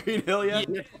done Green Hill yet?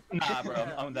 Yeah. Nah, bro.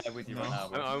 I'm there with you right now.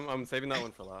 bro. I'm saving that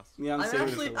one for last. Yeah, I'm I'm saving it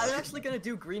actually, for I'm last. actually gonna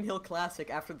do Green Hill Classic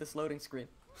after this loading screen.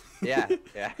 Yeah.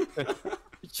 Yeah.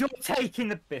 You're taking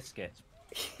the biscuit.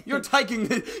 You're taking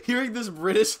hearing this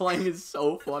British slang is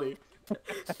so funny.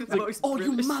 The most "Oh, you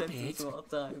British muppet." sentence of all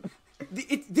time.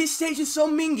 This stage is so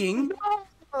minging.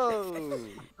 Oh.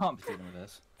 Can't be dealing with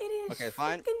this. It is Okay,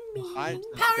 fine. freaking Fine. mean.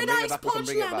 We can bring it Paradise back, we can Punch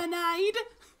bring it back. Lemonade.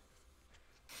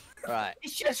 Right.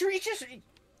 It's just,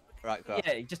 Right. Go.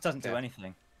 yeah, he just doesn't do Okay.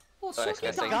 anything. Well, Sorry, suck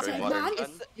it, Sky Dante, Sanctuary man. water.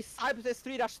 It's Cybertest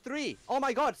 3-3. Oh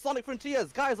my God! Sonic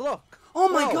Frontiers, guys, look. Oh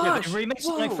my Whoa. gosh! Yeah, remix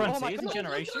Sonic Whoa. Frontiers and God.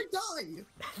 Generations.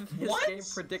 This What? game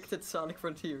predicted Sonic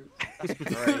Frontiers.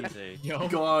 Crazy. Yo.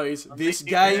 Guys, this think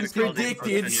game it's called predicted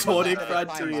Frontiers. Sonic Fine,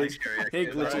 Frontiers. Hey,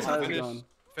 Fine. Glitches, how's it Finish. going?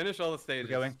 Finish all the We're stages.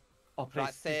 going. Oh, please.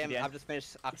 Right, same. the I've end. just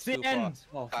finished Act It's 2 the for end.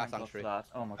 Oh, Sky thank God for Sanctuary. that.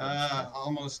 Oh my God.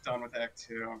 Almost done with Act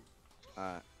 2.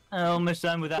 Alright. Almost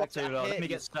done with Act 2. I Let hate me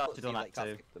get these started on cutscenes, Act like,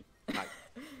 2. can't skip them. Right.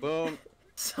 Boom.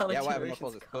 Sonic Yeah, whatever, Generations no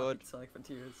cause, copied good. Sonic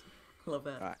Frontiers. Love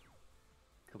that. Right.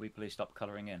 Could we please stop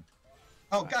colouring in?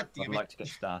 Oh, god I'd damn like it. to get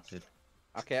started.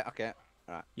 Okay. Okay.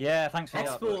 Alright. Yeah, thanks for the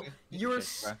Expo, artwork. you're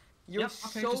Shit, bro. you're Yep,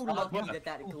 okay, so just lucky artwork. that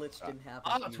that glitch didn't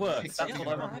happen. to you. Artwork. That's Yeah, what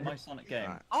I want right. in my Sonic game.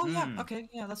 Alright. Oh yeah. Hmm. Okay.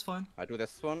 Yeah, that's fine. I do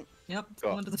this one. Yep. Go.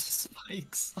 Go under the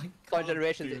spikes. I Sonic can't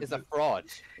Generations do is a it. fraud.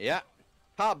 Yeah.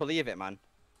 Can't believe it, man.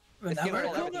 This game Remember-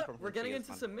 stole everything from We're getting Frontiers,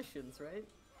 into man. submissions, right?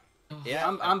 Yeah.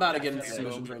 I'm about to get into Yeah.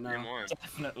 submissions right now. Game one.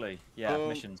 Definitely. Yeah, Boom.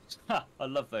 missions. Ha, I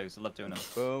love those. I love doing them.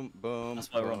 Boom. Boom.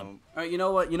 That's why we're on boom. All right, you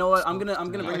know what? I'm gonna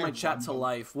bring my chat to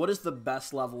life. What is the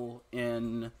best level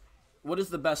in? What is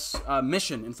the best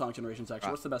mission in Sonic Generations?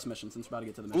 Actually, what's the best mission? Since we're about to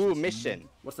get to the missions. Ooh, mission.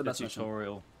 What's the The best mission?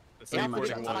 tutorial. It's Yeah, like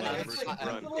pretty 41 much.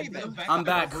 hours run. I'm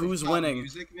back. Who's winning?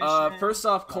 First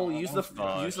off, Cole, use the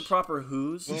gosh. proper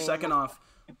who's. Second off,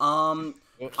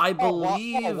 I Oh,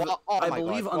 believe oh I my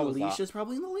believe God, what was Unleash that? is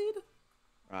probably in the lead.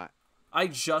 Right. I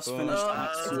just Boom. finished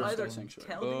Act It's 2 of either Sky Sanctuary.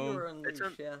 Kelly Boom. or Unleash, It's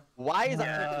a- yeah. Why is that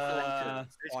Yeah.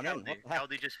 selected? It's On in, Caldi. what the heck?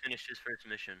 Caldi just finished his first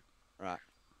mission. Right.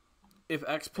 If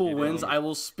X-Pool wins, I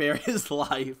will spare his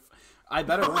life. I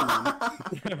better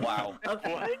win then. Wow.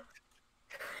 Okay.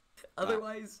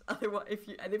 Otherwise,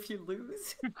 if you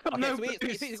lose, Okay, No sweet,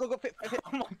 boost. sweet, go, pick. Oh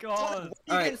my God. All right.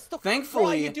 What are you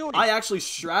Thankfully, doing? I actually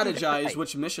strategized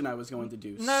which mission I was going to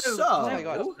do. No. So, Oh my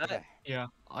God. Okay. Yeah.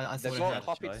 I They've thought it got had.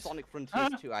 copied choice. Sonic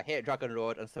Frontiers 2. I hate Dragon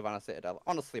Road and Savannah Citadel.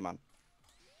 Honestly, man.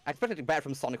 I expected it better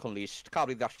from Sonic Unleashed. Can't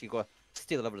believe they actually go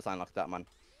steal a level design like that, man.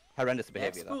 Horrendous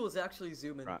behavior. That. X-Pool is actually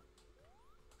zooming. Right.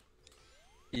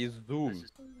 He's Zoom.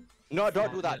 No,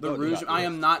 don't do that. the don't do Rouge. that. I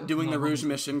am not doing the Rouge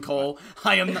mission, Cole.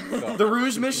 I am. Not, the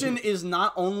Rouge mission is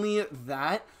not only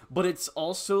that, but it's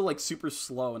also like super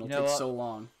slow and You it'll know take what? so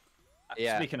long.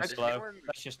 Yeah. Speaking of Does slow, anyone-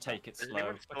 let's just take it Does slow.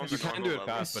 anyone phone You the can normal do it level?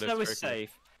 fast, but Slow it's is tricky.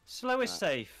 safe. Slow is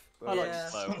safe. I like Yeah.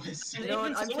 slow. You know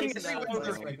what? I'm Even taking taking that it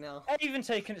advice slow. right now. Even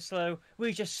taking it slow,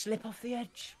 we just slip off the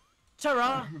edge.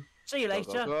 Ta-ra! See you Go,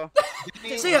 later. go,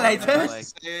 See you later.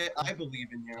 I believe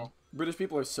in you. British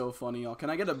people are so funny, y'all. Can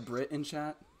I get a Brit in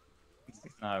chat?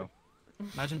 No,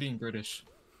 Imagine being British.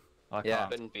 I Yeah.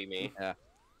 can't. Couldn't be me. Yeah.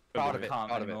 Proud of I it. can't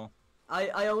Proud of it. anymore.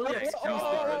 I only excuse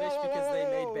the British because they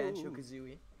made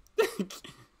Banjo-Kazooie.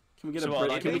 Can we get So a what,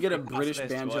 Brit? like, Can we get a pass British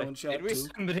this, banjo do I? in chat Did we- too?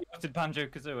 Somebody opted Banjo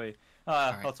Kazooie.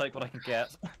 Alright. I'll take what I can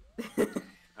get.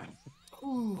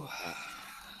 Ooh.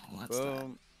 What's that?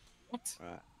 Boom. What?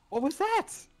 Right. What was that?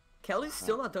 Kelly's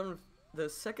still not done with the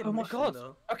second Oh my mission, God.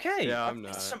 though. Okay. Yeah, I I'm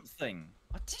did not. something.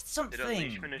 I did something.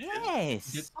 Unleash finish it?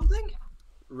 Yes. Did something?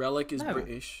 Relic is No.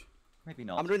 British. Maybe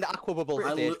not. I'm doing the aqua bubble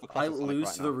I, stage lo- for I Classic Sonic lose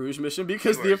right to now. the Rouge mission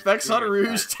because the Yours, effects on yours.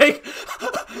 Rouge take.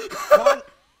 Come on.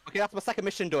 Okay, that's my second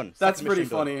mission done. That's Second pretty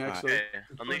mission funny, done. Alright. actually. Okay,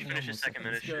 Unleash finished his second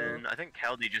Let's go. mission. I think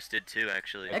Caldi just did too,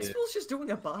 actually. Expo's just doing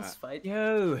a boss fight.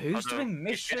 Yo, who's Although, doing You need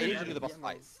missions? to do the boss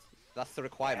fights. That's the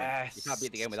requirement. You can't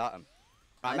beat the game without him.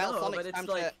 I Right, Metal know, Sonic, but it's time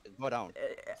like- to go down.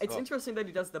 It's go. interesting that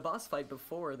he does the boss fight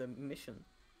before the mission.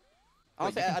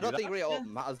 Honestly, you can I don't do think that? really all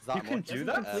matters that You can much. do He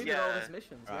that? completed all his Yeah.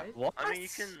 missions, Right. right? What? I mean, you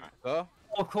can. Go.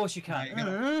 Oh, of course you Yeah, can. you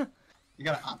gotta- You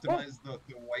gotta optimize the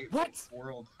white What?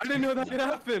 world. I didn't know that could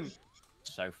happen.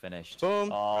 So finished.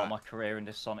 Boom. Oh, Right. my career in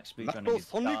this Sonic Let's speedrunning go, is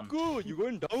Sonic, done. go! You're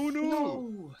going down now!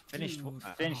 No. Finished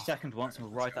second once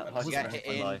and ride that high Get of hit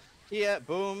my in. life. Here,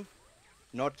 boom.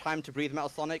 No time to breathe, Metal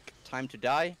Sonic. Time to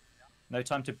die. No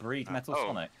time to breathe Metal Oh.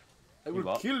 Sonic. I You will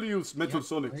what? kill you, Metal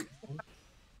Sonic.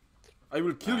 I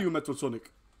will kill you, Metal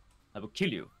Sonic. I will kill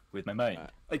you with my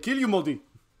mind. I kill you, Moldy.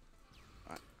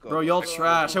 Right, go. Bro, y'all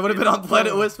trash. I would have been on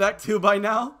Planet Wisp Act 2 by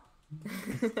now.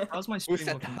 How's my Who stream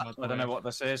said looking? that? by the I don't way? know what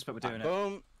this is, but we're doing it.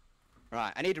 Boom.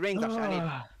 Right, I need rings actually.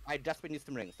 Ah. I desperately need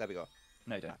some rings. There we go.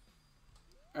 No, you don't.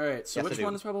 Alright, so Yes, I which do.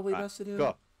 one is probably Right, best to do?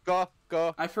 Go. Go.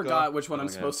 Go. I forgot Go. which one I'm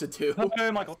Okay. supposed to do.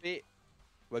 Oh my god. Wait.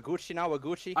 We're Gucci now. We're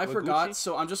Gucci. I we're forgot, Gucci.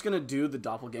 so I'm just gonna do the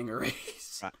doppelganger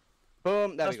race. Right.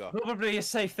 Boom. There That's we go. probably a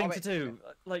safe thing Oh, to wait. do.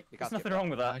 Like, You there's can't nothing skip wrong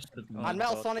with that. I should've done Oh that. And my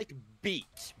Metal God. Sonic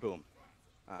beat. Boom.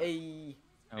 A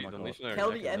Oh my god.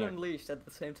 Kelly and Unleashed at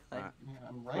the same time. Right. Yeah,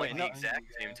 I'm Like right. the exact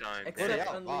same time. Except yeah,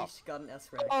 wow. Unleashed got an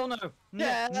S-rank. Oh no! No!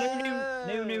 Yeah.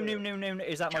 No!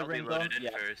 Is that my Caldi ring loaded gone? in Yeah.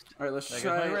 first. Alright, let's There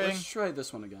goes my ring. try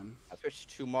this one again. I switched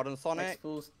to Modern Sonic.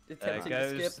 Expo's There attempting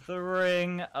to goes skip. the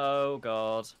ring. Oh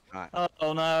god. Right.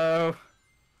 Oh no.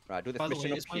 Right. Do this By the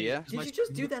mission way, up is my- here. is my Did you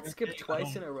just stream do that looking skip okay? I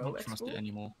twice in don't- a row, don't trust Expo? it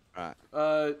anymore. Right.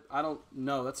 I don't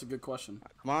know. That's a good question.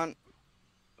 Come on.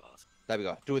 There we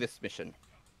go. Do this mission.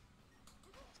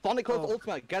 Sonic Colors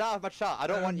Ultimate, get out of my chat. I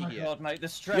don't want you Oh my here. god, mate, the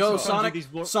stress Yo, of trying to do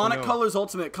Sonic, these Sonic no. Colors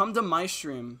Ultimate, come to my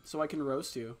stream so I can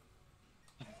roast you.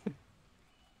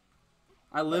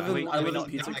 I live in Wait, I wait, live no,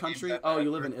 in pizza that game's country. that Oh, bad,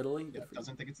 you live or- in Italy? Yeah, Good for you.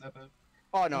 doesn't think it's that bad.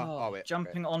 Oh no. Oh wait.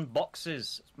 Jumping on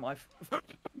boxes. It's my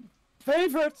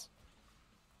favorite.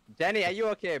 Danny, are you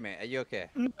okay, mate? Are you okay?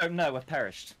 No, I've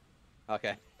perished.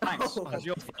 Okay. Thanks. Oh. That's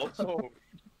your fault.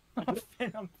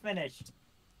 I'm finished.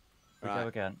 We Right. go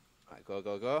again. Right. Go.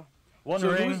 Go. Go. One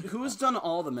So ring. who's done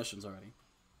all the missions already?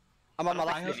 I'm on my I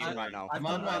last have- mission right now. I'm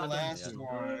I've on done my that. last Yeah.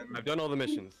 one. I've done all the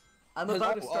missions. I'm Has-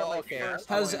 about to start oh, my okay. first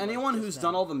Has one, anyone just who's now.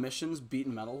 done all the missions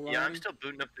beaten Metal? Yeah, I'm already? still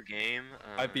booting up the game.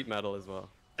 I beat Metal as well.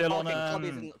 Still on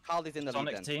Okay, Caldi's in the lead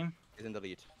Sonic's then. team. He's in the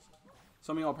lead.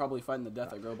 Some of y'all probably fighting the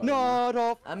death at Robot. No,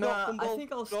 no. I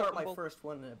think I'll start my first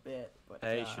one in a bit, but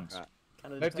Patience. Right.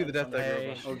 kind of Let's do the death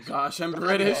egg Hey. Oh gosh, I'm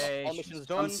British. All missions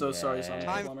done. I'm so sorry, Yeah. Sonic.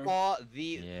 Time Honor. for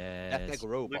the Death Yes. Egg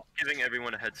Robot. Luke's giving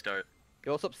everyone a head start.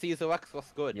 Yo, what's up, Caesar X?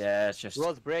 What's good? Yeah, it's just.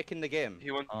 Rod's breaking the game.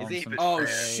 He wants Oh, to keep some- it Oh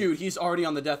straight. shoot, he's already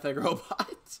on the death egg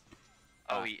robot.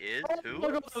 Oh, he is Oh too. my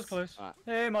god, that was close. Alright.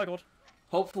 Hey, my god.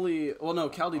 Hopefully, well no,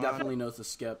 Caldi definitely knows the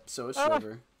skip, so it's Ah.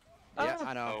 Schroeder. Yeah,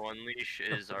 I know. Oh, Unleash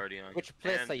is already on. Which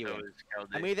place and are you so in? is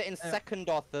Caldi. I'm either in second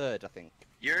or third, I think.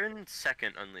 You're in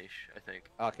second Unleash, I think.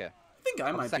 Okay. I think I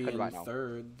I'm might be second in right now.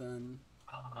 third then.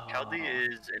 Caldi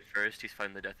is in first. He's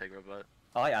fighting the Death Egg Robot.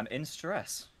 I am in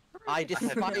stress. I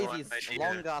despise no these idea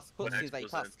long ass what cutscenes that you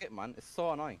Expo's can't in. skip, man. It's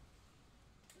so annoying.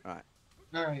 Right.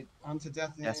 Alright, on to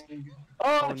Death Yes. Egg.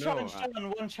 Oh, no. challenge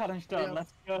done. One challenge done. Yeah.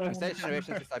 Let's go. Stage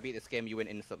generation, since I beat this game, you win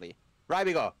instantly. Right,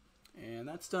 we go. And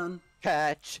that's done.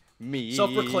 Catch me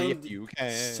Self-proclaimed, if you can.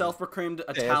 self-proclaimed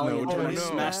There's Italian no trying to turning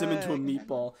smash them into a back.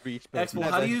 meatball. Reach Expo, back,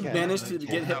 how do you never manage can. to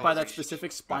get hit by that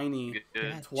specific spiny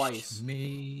Good. twice?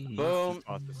 Me. Boom.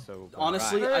 So bad.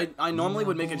 Honestly, I normally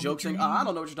would make a joke saying, I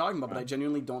don't know what you're talking about, but I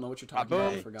genuinely don't know what you're Right, talking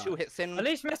about. I boom. forgot. 2 hits in. At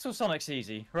least Metal Sonic's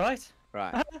easy, right?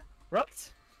 Right.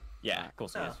 Right? Yeah, of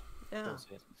course he Yeah. is. Of Yeah. course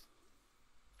he is.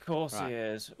 Of course Right. he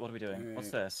is. What are we doing?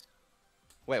 What's Alright. this?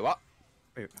 Wait, what?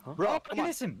 Wait, huh? Bro, Oh, come you on.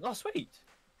 hit him. Oh, sweet.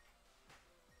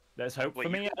 There's hope Wait,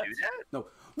 for you me. can do that? No.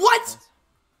 What?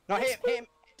 No, hit him.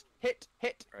 Hit.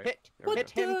 Right, Hit. there we Hit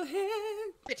The him. heck?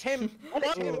 Hit him.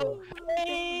 Hit him.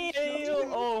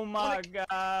 Oh my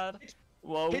god.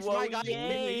 Whoa, Hit whoa, my guy.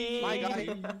 yeah. My guy.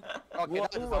 Okay,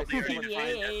 that was Caldi, are you Yeah.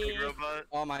 fighting Death Egg Robot?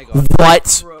 Oh my god.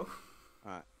 What? Bro.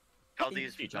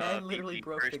 Caldi's Man literally beat the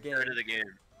broke the first game. third of the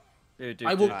game.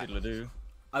 I will- Do.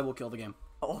 I will kill the game.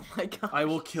 Oh my god. I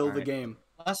will kill the Alright. game.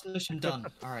 Last mission done.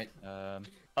 Alright. Let me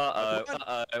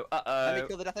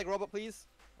kill the Death Egg Robot, please.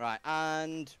 Right,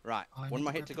 and right. I One need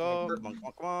more to hit to grab go. the- Come on.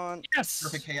 Come on. Yes.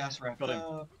 Perfect Chaos wrapped Got him.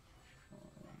 up.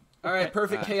 Alright,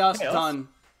 perfect Alright. chaos Chaos? done.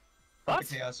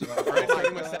 Perfect Chaos Alright, Oh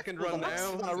taking my my God. second run I'm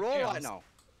now. on a roll right now.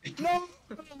 No,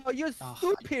 you Oh, I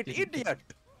stupid didn't get idiot!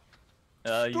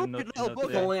 You Stupid not, little not book.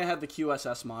 If only I had the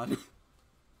QSS mod.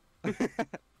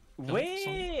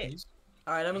 Wait.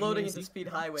 Alright, I'm loading Easy. into Speed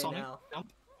Highway Sonic, now.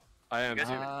 jump. I am. You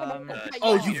guys are-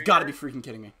 Oh, Junior you've got to Year? be freaking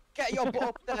kidding me. Get your butt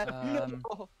up there. Um,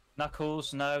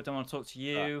 Knuckles, no, don't want to talk to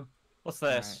you. What's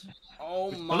this? Oh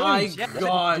Balloons, my yeah,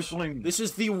 gosh. balloons. This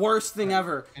is the worst thing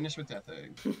ever. Finish with that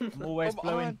thing. I'm always Come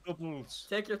blowing on. bubbles.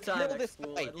 Take your time, Kill this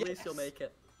X-Fool. guy, At least you'll yes. make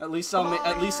it. At least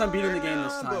I'm beating the game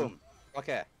this time. Boom.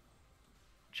 Okay.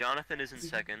 Jonathan is in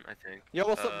second, I think. Yo,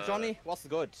 what's up, Johnny? What's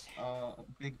good?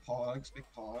 Big pogs, big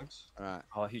pogs. Alright.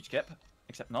 Oh, a huge gap.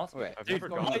 Except not. Wait, I've Dude, never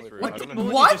gone why- through. why I don't did know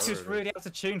Morty What? just really out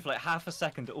of tune for like half a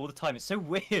second all the time? It's so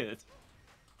weird.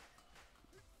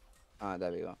 Ah,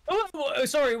 there we go. Oh,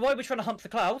 sorry. Why are we trying to hump the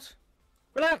cloud?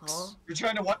 Relax. Huh? You're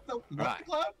trying to what the Right.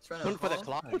 cloud? Trying to Hunt for the huh?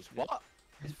 clouds. What?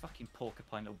 This fucking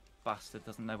porcupine little bastard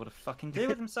doesn't know what to fucking do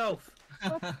with himself.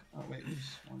 Oh wait,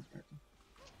 there's one there.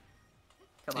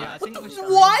 Come on. Yeah, I think the- my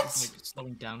what? screen is, like,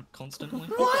 slowing down constantly.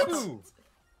 What?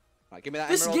 Right, give me that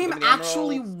This emerald, game give me the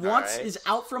actually emerald. wants Alright. is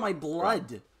out for my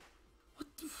blood.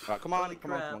 Right, come on, Holy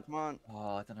come on, crap. come on, come on.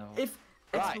 Oh, I don't know. If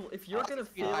Right. X-Fool, if you're That's gonna a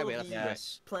speed fail highway, that's the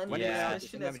yes. Planet Yeah. Wisp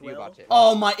mission Never as knew well, about it.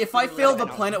 Oh my! If I You're fail the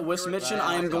like, Planet no, Wisp you're mission, bad.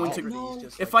 I am going to. Properties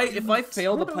just If like- I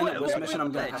fail the Wait, Planet wait, Wisp wait, mission, wait,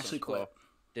 I'm gonna wait, actually wait. quit.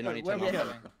 Didn't know any Where time are we off.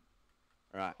 going?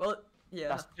 Right. Well, yeah.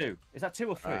 That's two. Is that two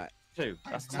or three? Alright. Two.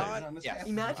 That's two. No, yeah.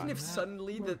 Imagine if Right.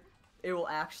 suddenly it will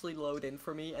actually load in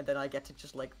for me, and then I get to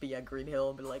just like be at Green Hill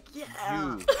and be like,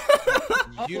 yeah.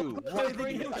 You. Oh,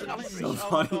 Green Hill. So Oh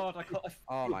funny. god,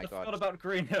 Oh my I forgot god. about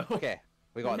Green Hill. Okay,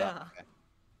 we got Yeah. that. Okay.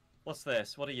 What's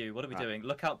this? What are you? What are we Right. doing?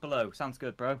 Look out below. Sounds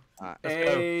good, bro. Alright.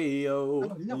 Hey yo,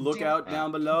 look out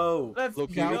down below. Let's Look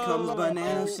Here out. comes Oh,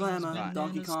 Banana oh, Slammer, right.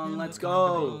 Donkey Kong, let's Banana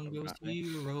go. Slammer, goes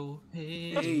hero.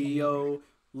 Hey Hey, yo,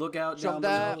 look out down Jump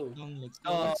that. below. let's go,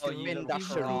 Oh, let's go. you Spin Let's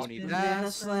that go. Sharoni. Banana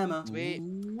That's Slammer. sweet.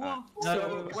 No. So,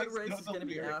 what What's race the is gonna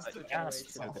be lyrics? after Yes.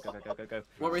 Generations? Go.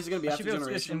 What race is gonna be I after should be able to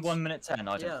do this in Generations? 1 minute 10.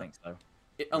 I don't Yeah. think so.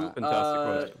 Fantastic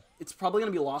question. It's probably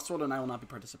gonna be Lost World, and I will not be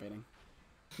participating.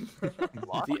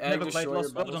 The egg Never played destroyer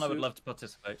Lost World, and I would battle love to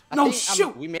participate. I No, think,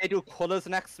 shoot! we may do colors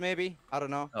next, maybe. I don't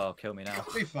know. Oh, kill me now.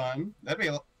 That'd be fun. That'd be,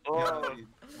 that'd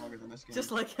be longer than this game.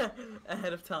 Just like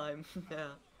ahead of time. Yeah.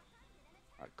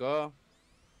 Alright, go.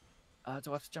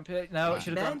 Do I have to jump here? No, I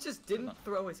should have Man done. just didn't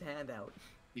throw his hand out.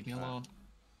 Leave me alone.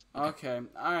 Okay,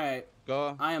 alright.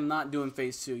 Go. I am not doing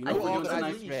phase 2. You know I what we're think doing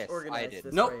organized tonight? race. I organized did.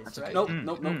 this Nope. race, right? Nope,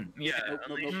 nope, nope. Yeah, Nope,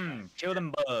 nope, nope. Kill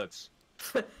them bugs.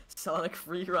 Sonic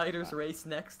Free Riders race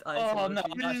next. Oh no,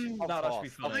 Of that should be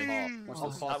course, funny. of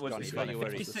course. That would Johnny, be don't funny. you worry.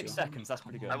 56 seconds, that's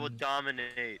pretty good. I will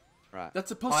dominate. Right. That's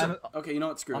supposed to. Okay, you know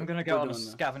what? Screw it. I'm gonna go We're on a doing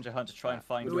this. scavenger hunt to try and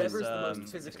find Whoever's his, the most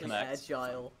his physically connect.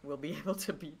 agile will be able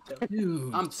to beat them.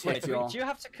 Dude. I'm Wait, ticked, y'all. do you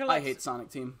have to I collect hate Sonic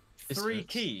Team. 3 hurts.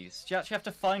 keys? Do you actually have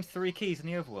to find 3 keys in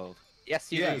the overworld?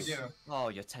 Yes, you Yeah, do. you do. Oh,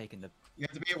 you're taking the... You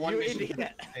have to be at one You mission.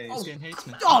 idiot. phase. This game hates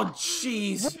me. Oh,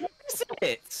 jeez. Is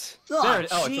it? Oh, There it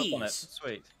is. Oh, I dropped on it. jeez.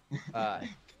 Sweet. Right.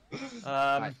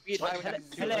 Um, Speed what- highway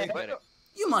hello, next. hello.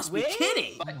 You must be Where?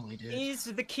 kidding. Finally, dude. Is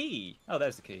the key? Oh,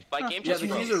 there's the key. My game Yeah, just the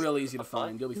keys froze. are really easy to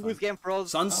find. You'll be Who's fine. game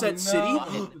froze? Sunset Oh, City.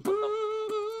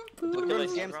 Who's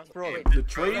Nice. game froze? The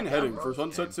train heading for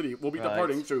Sunset City will be Right.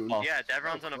 departing soon. Oh, Yeah,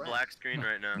 Devron's on a black screen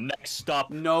right now. next stop.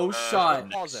 No shot.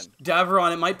 Pausing.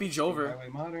 Davron, it might be Jover. Highway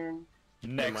Modern. It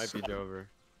Next might be stop. Dover.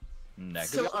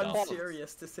 Next So stop.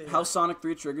 unserious to say. How that. Sonic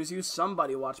 3 triggers you?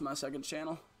 Somebody watch my second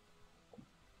channel.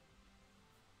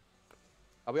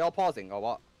 Are we all pausing or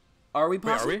what? Are we Wait,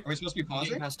 are pausing? we? Are we supposed to be Game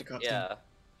pausing? has to cut. Yeah.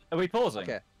 Are we pausing?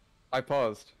 Okay. I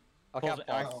paused. Okay, Pausing.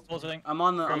 I'm Alright, paused. pausing. I'm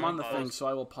on the Pause. thing, so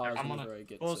I will pause I'm on whenever I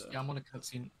get pause. to. Yeah, I'm on a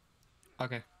cutscene.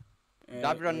 Okay.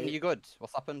 Davron, you good?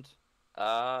 What's happened?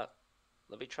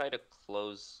 Let me try to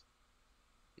close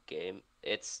the game.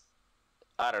 It's,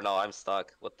 I don't know. I'm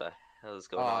stuck. What the hell is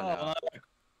going on? Oh, no.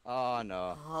 Oh,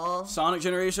 no. Huh? Sonic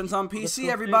Generations on Let's PC, go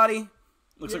everybody.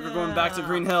 Looks like we're going back to Yeah.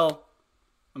 Green Hill.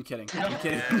 I'm kidding. I'm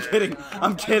kidding. I'm kidding.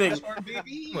 I'm kidding.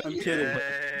 I'm kidding.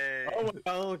 Yay. Oh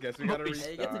well, guess we gotta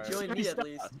Hey, you get restart. to join me at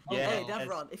least. Yeah. Hey,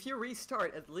 Devron, if you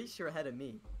restart, at least you're ahead of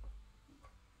me.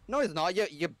 No, it's not.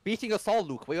 You're beating us all,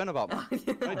 Luke. What are you on about?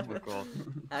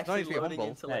 Actually be loading humble.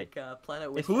 into like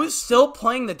Planet Wisp. Who is still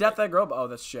playing the Death Egg Robot? Oh,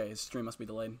 that's Shay. His stream must be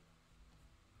delayed.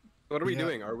 What are we Yeah.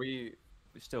 doing? Are we?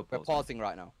 We're still We're pausing. pausing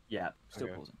right now. Yeah, still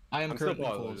Okay. pausing. I am I'm still currently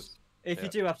paused. paused. If Yeah. you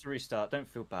do have to restart, don't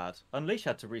feel bad. Unleash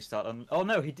had to restart. Oh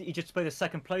no, he just played a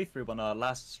second playthrough on our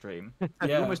last stream. He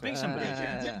Yeah. almost beat somebody.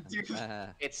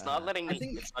 It's not letting me.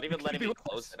 think- It's not even letting me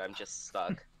close it. I'm just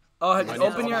stuck. Oh, Mine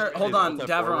open is your. also- Hold is on, also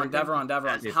Davron. forward.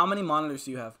 Davron. Yes. How many monitors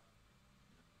do you have?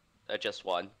 Just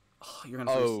one. Oh, you're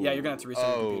gonna. Have to yeah, you're gonna have to reset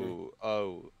your computer.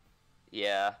 Oh.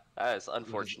 Yeah, that is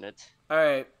unfortunate. All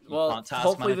right. Well, can't task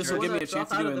hopefully this will manager. give me a Wanna chance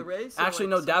to drop do out of it. the race or, Actually,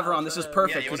 like, no, Davron, somehow this is try to-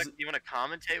 perfect. Yeah, 'cause- you wanna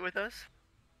commentate with us?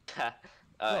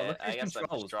 Well, look I who's guess I'm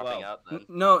controls, just dropping well. out then.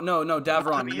 No,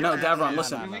 Davron. No, Davron. no,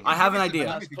 Listen, no, no. I have an It's idea.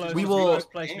 not because We it's will. the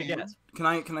First place we game. get. Can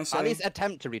I At say? least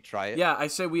attempt to retry it. Yeah, I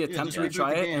say we attempt just to reboot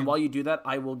retry the it, game. and while you do that,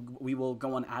 we will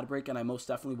go on ad break, and I most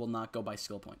definitely will not go by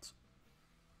skill points.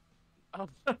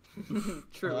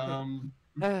 True.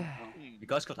 You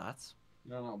guys got ads?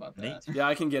 I don't know about Neat. that. Yeah,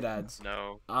 I can get ads.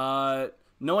 No.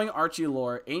 Knowing Archie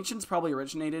lore, Ancients probably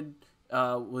originated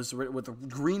with the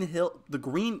Green Hill. The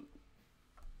Green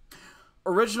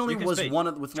originally You can was speak. one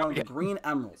of the Green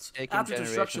Emeralds. taken After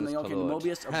destruction, they all came to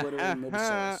generations Mobius, obliterated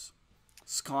Mobisaurus.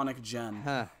 Sconic Gen.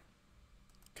 Huh.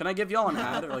 Can I give y'all an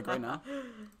ad like right now?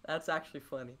 That's actually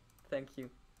funny. Thank you.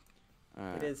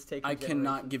 Alright. It is taking. I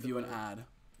cannot give you an ad.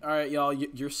 All right, y'all,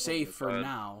 you're safe for God.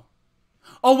 now.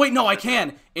 Oh wait, no, I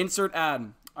can insert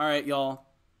ad. All right, y'all.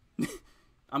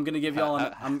 I'm gonna give y'all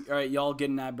an. All right, y'all get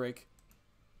an ad break.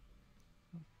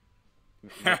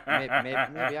 Maybe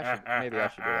I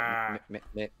should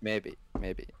do it.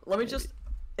 Maybe. Let me just.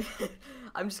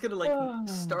 I'm just gonna like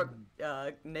start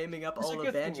naming up It's all a the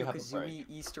good thing we Banjo have a Kazooie break.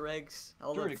 Easter eggs,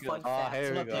 all Pretty the good. fun Oh, facts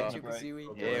here we about go. Banjo Break. Kazooie.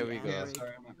 Here we Yeah, go. Yeah, break. sorry,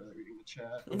 I'm not really reading the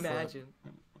chat. Imagine.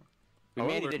 We I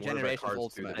may wanna need a learn more about Generations cards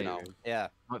Ultimate too, now. dude. Yeah.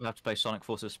 Might have to play Sonic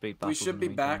Forces Speed We Battles should in be the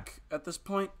meantime. back at this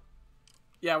point.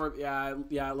 Yeah,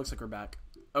 it looks like we're back.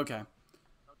 Okay.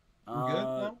 We're good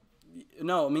now?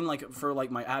 No, I mean like for like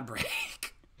my ad break.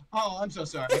 Oh, I'm so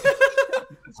sorry.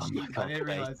 Oh my I God, didn't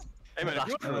realize. Hey man, if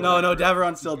you want No,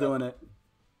 Davron's still doing it.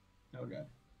 Okay.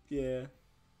 Yeah.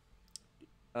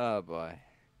 Oh boy.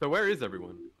 So where is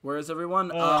everyone? Where is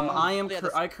everyone?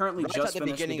 I currently right just at the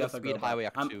finished beginning the of Death Speed Robot. Highway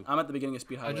Act 2. I'm at the beginning of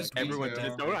Speed Highway. just- Act 2. Me Everyone too.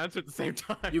 did. Don't answer at the same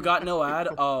time. You got no ad?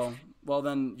 Oh, well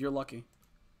then you're lucky.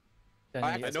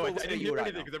 Alright, I know. Expo, I where are didn't you hear right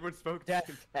anything now? because everyone spoke.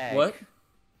 Death Egg. What?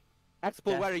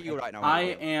 Expo, where are you right now?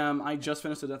 I just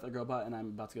finished the Death Robot and I'm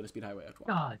about to go to Speed Highway Act 1.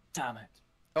 God damn it.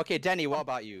 Okay, Denny, what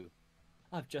about you?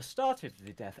 I've just started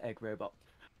the Death Egg Robot.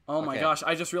 Oh my Okay. gosh,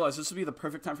 I just realized this would be the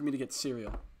perfect time for me to get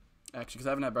cereal. Actually, because I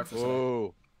haven't had breakfast today.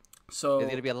 Whoa. So Is it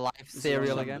gonna be a live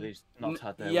cereal again? Somebody's not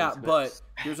had their yeah, Weetabix. but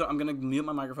here's what I'm gonna mute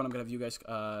my microphone. I'm gonna have you guys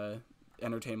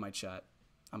entertain my chat.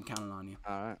 I'm counting on you.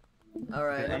 Alright. All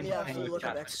right, let Okay. me actually look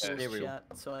at Chat, Expo's cereal. chat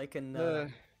so I can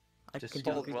Just do a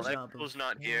follow- good Well, job April's of.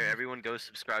 not here. Everyone go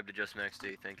subscribe to Just Max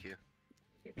D. Thank you.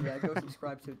 Yeah, go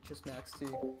subscribe to Just Max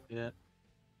too. Yeah.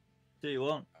 Do you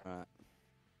want? Alright.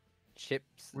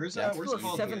 Chips. Where's Death where's Still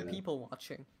Paul 7 again? people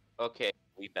watching. Okay,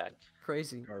 we back.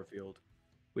 Crazy. Garfield.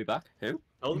 We back? Who?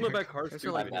 Tell them about cars Those too.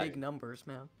 are like back. big numbers,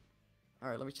 man. All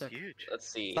right, let me It's check. huge. Let's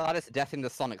see. Saddest death in the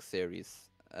Sonic series.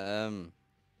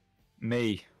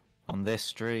 Me. On this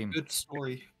stream. Good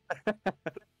story.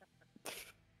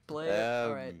 Play it.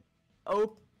 All right.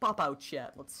 Oh, pop out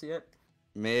chat. Let's see it.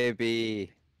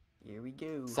 Maybe Here we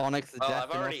go. Sonic's Well, death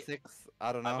I've in already- 06?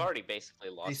 I don't know. I've already basically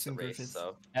lost Jason the race, Griffith.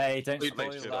 so Hey, don't Please spoil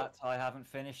make sure. that. I haven't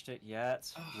finished it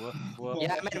yet. Woof, woof.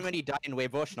 Yeah, I meant when he died in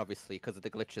Wave Ocean, obviously, because of the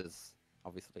glitches,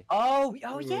 obviously. Oh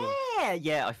yeah,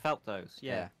 yeah. I felt those.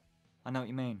 Yeah. Yeah. I know what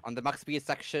you mean. On the max speed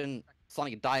section,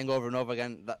 Sonic dying over and over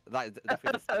again, that is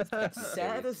definitely the saddest death in the series.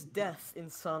 Saddest death in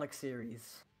Sonic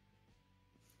series.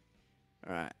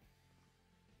 Alright.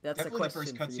 That's Definitely a the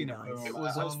first question for you cutscene of guys. Boom. It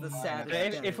was What's on the my- saddest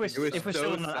If, death? if we're, It was if we're so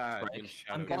still on sad that in break,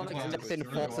 Shadow. I'm gonna Yeah, go it Death in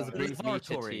was Forces really brings me to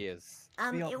Laboratory. tears.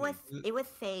 It was- it was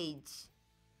Sage.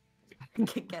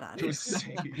 Get out It was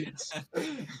Sage.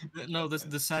 No,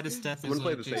 the saddest death Someone is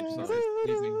play the same Jason song. Griffith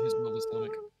leaving his role as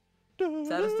Sonic.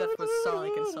 Saddest death was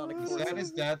Sonic and Sonic The Forces.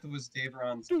 saddest death was Dave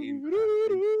Ron's game.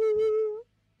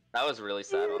 that was really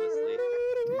sad, honestly.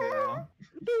 Yeah.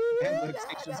 And Luke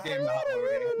Station's game not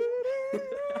loading.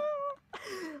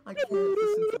 I can't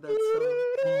listen to that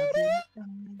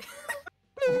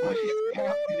What is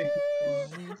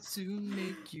happening? To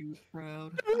make you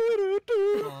proud,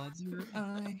 Father,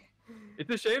 I. It's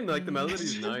a shame. Like the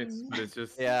melody's nice, but it's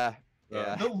just. Yeah.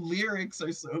 Yeah. The lyrics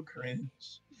are so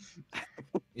cringe.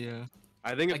 Yeah.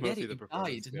 I think I it's get mostly it, the you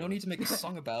performance. died. to be No need to make a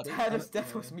song about song. it. Saddest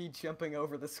death was me jumping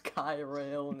over the sky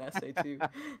rail in SA2.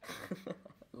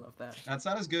 Love that. That's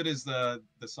not as good as the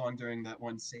song during that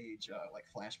one Sage like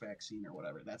flashback scene or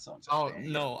whatever. That song's Oh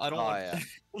bang. no, I don't. Oh, like... yeah.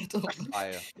 I don't-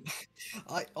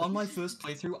 Fire. on my first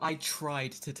playthrough, I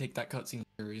tried to take that cutscene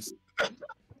serious.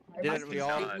 Didn't we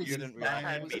all? God, was- Didn't we that all?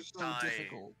 had It me was so dying.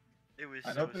 difficult. It was.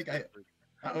 I don't so think I- stupid.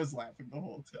 I was laughing the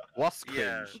whole time. What's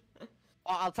Yeah. cringe?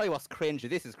 Oh, I'll tell you what's cringe.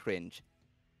 This is cringe.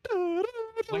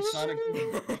 Like Sonic.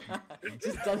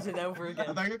 Just does it over I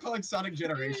again. thought you were calling Sonic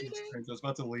Generations cringe. I was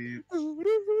about to leave.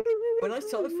 When I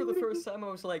saw it for the first time, I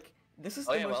was like, This is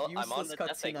Oh, the yeah, most well, I'm on useless the death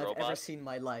cutscene egg I've ever robot. seen in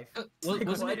my life.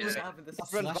 Wasn't Why it do we just have this a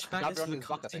flashback to the Gabriel's back,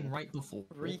 I cutscene think. right before?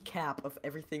 recap of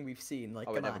everything we've seen? Like,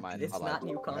 Oh, wait, come never on, mind. it's I lied. not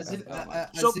new content.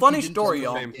 So funny story,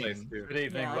 y'all. Same place too. Good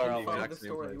evening, Yeah, I where didn't are follow we? the Exact same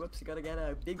story. place. Whoops, you gotta get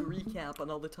a big recap on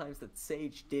all the times that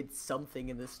Sage did something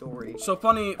in this story. So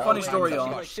funny Oh, wait, story, it's y'all.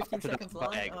 actually like 15 seconds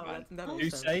long? egg, Oh, man. that New makes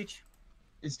sense. stage?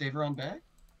 Is Daveron back?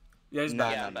 Yeah, he's No,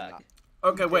 back. Yeah, no, I'm no, back. no.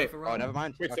 Okay, wait. Oh, never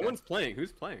mind. Wait, Okay. someone's playing.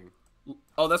 Who's playing?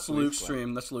 Oh, that's Luke's Luke's playing.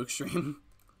 stream. That's Luke's stream.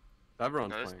 Everyone's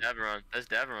No, that's playing. Daveron. That's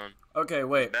Daveron. Okay,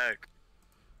 wait. Back.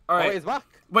 All Oh, right. he's back.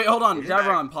 Wait, hold on. He's back.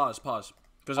 Davron, pause.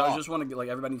 Because I Oh. just want to get, like,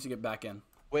 everybody needs to get back in.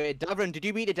 Wait, Davron, did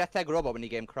you beat the Death Egg robot when your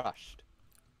game crashed?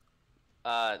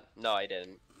 No, I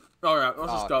didn't. All right,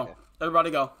 let's just Oh, go. okay.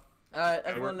 Everybody go.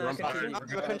 Everyone, we're on fire.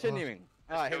 continue. We're continuing.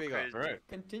 Alright, here we go. Crazy. Alright.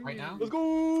 Continue. Right now? Let's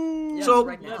go! Yes, So-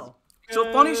 right now.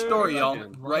 So funny story, y'all.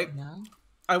 Right Right? now?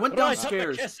 I went Right,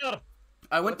 downstairs.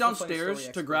 I went What's the funny downstairs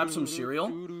story, to grab some cereal,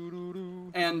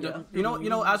 and Yeah. you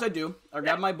know, as I do, I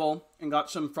grabbed my bowl and got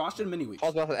some frosted mini wheats. I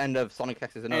was about to the end of Sonic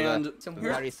X is another And Some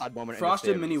very sad moment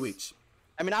frosted in the mini series. wheats.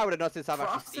 I mean, I would have noticed I've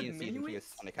actually Frosted seen Mini season 3 of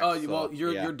Wheats? Sonic X. Oh, so, well,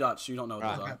 you're yeah. Dutch, so you don't know what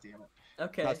Right. those are. God damn it.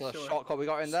 Okay, Nice little sure. shortcut we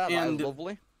got in there. That And- was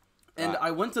lovely. And Right.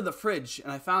 I went to the fridge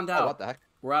and I found Oh, out what the heck?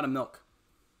 we're out of milk.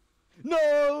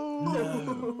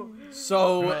 No!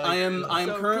 So Right. I am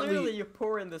So currently clearly you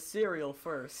pour in the cereal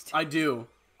first. I do.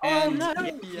 And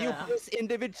You Yeah. this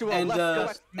individual. and let's go uh,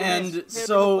 back to and this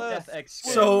so table first.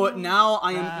 so now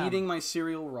I am Damn. eating my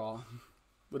cereal raw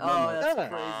with no Oh, milk. that's Yeah.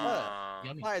 crazy.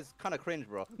 Yummy. That is kind of cringe,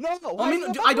 bro. No, I why mean, is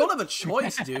it I don't backwards? have a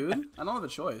choice, dude. I don't have a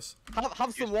choice.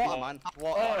 Have some water, man. Have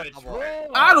water. Oh, have it's water.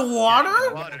 Add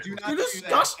water? Water. Do not You're do that.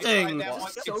 disgusting. That one,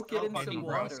 Just it's soak it so in fucking some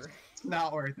gross. water. It's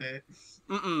not worth it.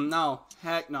 No.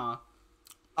 Heck nah.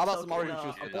 How about Soak some it orange in, juice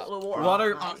a with that? bottle of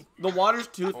Water. Nice. The water's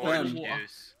too Orange thin.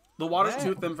 juice. The water's Yeah.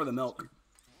 too thin for the milk.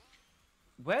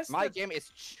 Where's My the... game is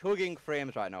chugging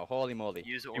frames right now. Holy moly.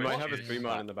 Use You orange might have a juice. stream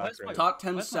on in the Where's my- background. Top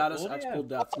 10 Where's my saddest audio? expel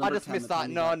deaths. I Number just 10, missed the that.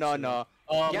 Tiny No, Cat no, series. no.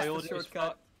 Oh, my Yes, the audio is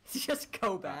shortcut. Just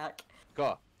go back.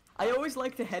 Go. I always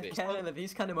like to headcanon that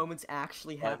these kind of moments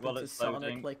actually Right, happen while to it's Sonic,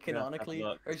 loading, like yeah, have a canonically,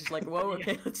 look. or just like, whoa,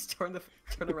 okay, let's turn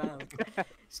around.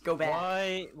 Just go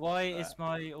back. Why is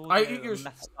my audio I eat your.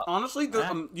 messed up? Honestly, there,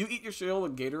 Huh? you eat your cereal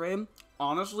with Gatorade.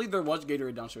 Honestly, there was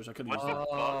Gatorade downstairs. I could have What used the it.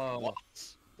 fuck? What?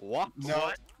 What?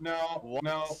 No, no, What?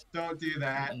 no, don't do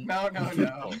that. No, no,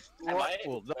 no. Am I,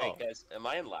 Well, no. wait, guys, am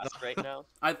I in last right now?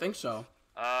 I think so.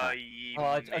 Oh,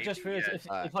 I just realized yes.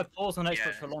 if I pause on Xbox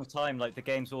Yeah. for a long time, like the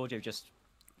game's audio just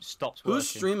stops Whose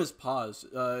working. stream is paused?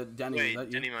 Denny, is Wait, that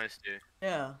you? Denny Meister.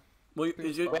 Yeah. Well,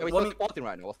 is it, Wait, are we let still me- recording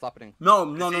right now? What's happening? No,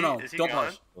 no, Is no, he- no. is he Don't gone?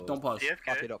 pause. Don't pause. Okay,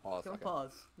 TFK? don't pause. Don't Okay.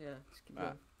 pause. Yeah, just keep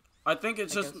Alright. going. I think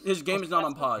it's I just guess. his game is not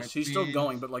on pause. He's still Be-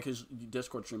 going, but like his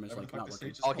Discord stream is Whatever like the fuck not the working.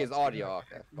 stage is Oh, his called. audio.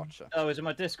 Okay, gotcha. Oh, is it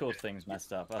my Discord thing's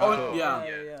messed up? Oh, yeah.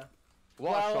 Yeah. What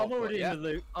a Well, I'm shortcut, already yeah? in the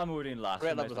loop. I'm already in last.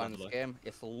 Great so level most design in this likely. game.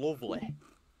 It's lovely.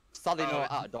 Sadly, no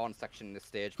Oh. out of dawn section in this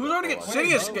stage. Who's but already at alright. City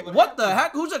no, Escape? no, What no. the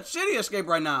heck? Who's at City Escape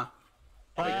right now?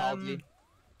 Probably Halsey.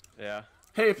 Yeah.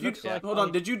 Hey, if you Looks like hold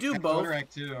on, did you do both?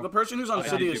 Counteract too. The person who's on I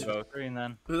City did is do both. Screen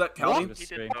then. who's that? What? Caldy? He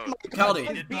Screen. did both. Caldy.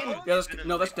 He did both. Yeah, He's that's, been in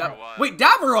no, the that's league for Dav. a while. Wait,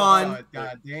 Daveron.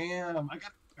 God damn. I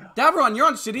got. Daveron, you're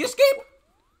on City Escape?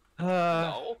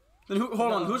 No. Then hold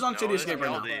on, No. who's on No, City it's Escape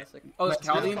right now? Caldy. Classic. Oh, that's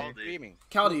That's Caldy. Caldy. Streaming.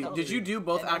 Caldy, did you Caldy. do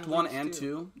both And Act on 1 Loose, and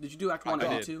too. 2? Did you do Act 1 I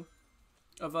and did. 2?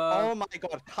 Of Oh my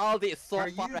god, Caldi is so Are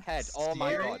far you ahead. Oh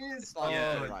my god. serious? It's not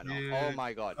Yeah, good right now. dude. Oh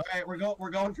my god. Okay, we're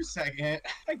going for second.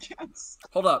 I guess.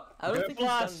 hold up. I don't Go think he's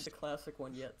done Blast. the classic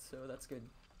one yet, so that's good.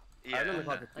 I don't know Yeah.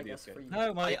 how to I City guess Escape. for you.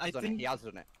 No, my. I He's done it. think He has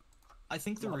done it. I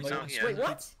think the No, reason yeah. I Wait, started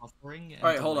what? buffering and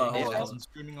Alright, hold on, delaying hold is on. I'm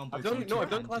streaming on I've both done no, I've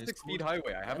done YouTube and classic Discord. Speed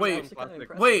Highway. I haven't Wait. done That's kinda classic.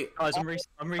 impressive. Wait, Guys, I'm Oh,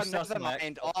 restarting never my mind.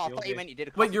 Xbox, Oh, I the thought you audio. meant you did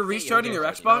a wait, you're classic restarting your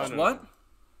video. Xbox? No, no. What?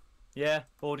 Yeah,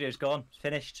 audio's gone. It's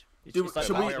finished. It's Dude, just like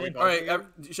should back we? in. All right,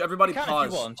 should everybody Can if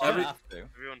pause. you want. Every, You don't have to.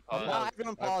 Everyone Oh, pause.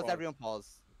 everyone pause, everyone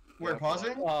pause. We're Yeah,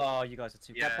 pausing. Oh, you guys are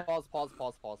too. Yeah. Pause, pause,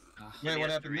 pause, pause. Wait,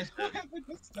 what has to happened? reset. What happened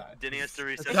this time? Denny has to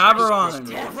reset. Daveron.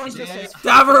 Daveron just Yeah. says,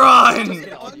 Daveron!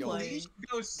 Yeah. Unleashed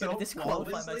goes so Gonna disqualify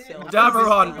flawlessly. myself.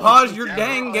 Daveron, pause your Daveron.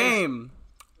 dang game.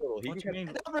 What do you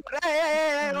mean?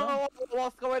 Hey,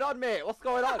 what's going on, mate? What's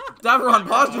going on? Daveron,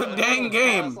 pause your dang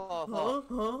game.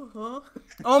 huh?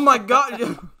 Oh my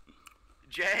god.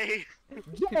 Jay. Jay,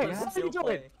 He's what are still you doing?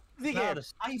 playing. Ziggy, No,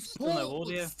 there's still no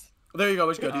audio. There you go.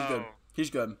 He's good. He's good. Oh. He's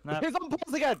good. No, he's on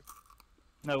pause again.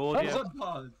 no That was audio. on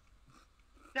pause.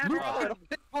 Daveron.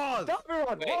 Pause.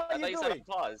 Daveron, Wait, what I are thought you you said doing? on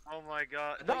pause. Oh my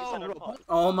god. I thought you said No, on bro. pause.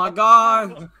 Oh my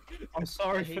god. I'm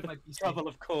sorry I for hate the my PC. trouble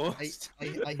of course. I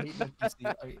hate my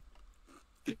PC.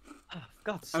 Oh,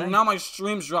 God's sake. And now my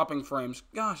stream's dropping frames.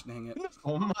 Gosh dang it.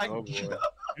 Oh my Oh boy. god.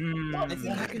 I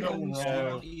think I can only stream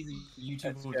on either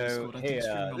YouTube or Discord. I can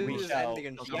stream on This both. is ending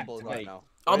in shambles right now.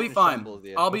 I'll We're be in fine. shambles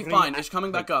here. I'll be fine. It's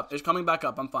coming back up. It's coming back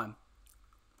up. I'm fine.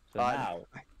 So now,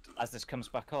 as this comes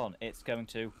back on, it's going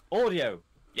to audio.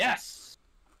 Yes.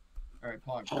 All right,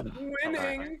 pause.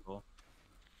 Winning.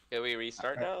 Can we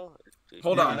restart now?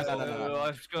 Hold on. No,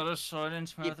 I've got to sign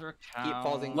into my other account. Keep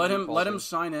pausing. Let him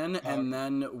sign in, and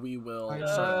then we will.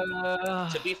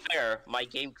 To be fair, my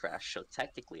game crashed, so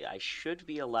technically I should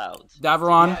be allowed.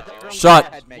 Davron, Yeah, shut. go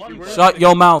ahead, mate. Shut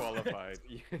your mouth.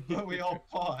 We all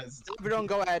paused. Daviron,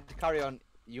 go ahead. Carry on.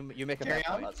 You make a Carry bet.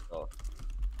 on? Let's go.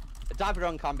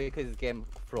 Daviron can be because his game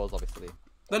froze, obviously.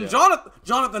 Then Yeah.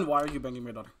 Jonathan, why are you banging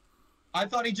my daughter? I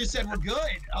thought he just said we're good.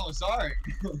 Oh, sorry.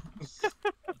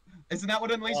 Isn't that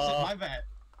what Unleashed said? My bad.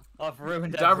 I've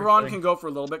ruined Davron everything. can go for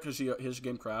a little bit because his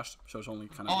game crashed, so it's only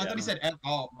kind of. Oh, I thought he said F.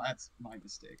 Oh, that's my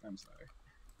mistake. I'm sorry.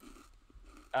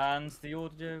 And the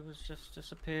audio has just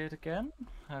disappeared again.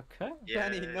 Okay.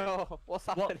 Danny, no. What's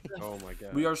happening? Oh my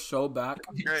god. We are so back.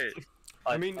 Great.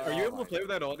 I mean, are you Oh able my to play with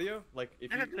that audio? Like, if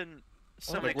There you... have been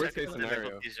so like, many worst case technical scenario.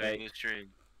 difficulties during the stream.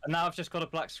 And now I've just got a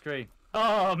black screen.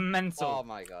 Oh, mental. Oh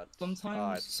my god.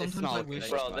 Sometimes, it's sometimes not I looking wish.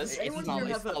 good, Bro, man. this- It's Anyone not- here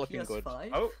it's have a not looking good. PS5?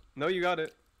 Oh, no, you got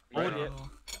it. Audio.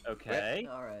 Oh. Okay.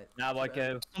 Alright. Now I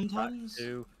go back Sometimes,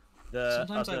 to the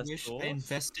sometimes I other wish source. I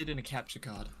invested in a capture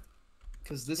card.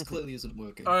 Because this clearly isn't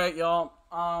working. All right, y'all.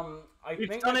 I We've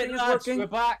think done that it, thing is lads. working. We're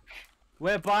back.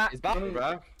 We're back. It's back. We're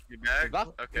back. You back? back?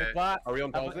 Okay. We're back. Are we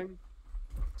unpausing?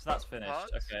 So that's finished. Pause?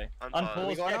 Okay. Unpause. Unpause.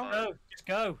 We go Yeah, now? go. Just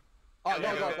go. Oh,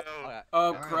 Yeah, go. go. Alright. Oh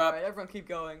Alright, crap! everyone keep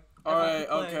going. All Everyone right, keep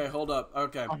playing. okay, hold up.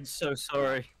 Okay, I'm so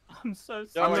sorry. I'm so Don't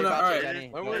sorry. worry gonna- about all it, right. Danny.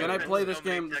 Can Can I There's play so this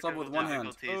many game this up with technical one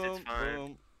hand? difficulties, It's fine.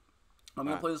 Boom. I'm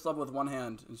gonna play this up with one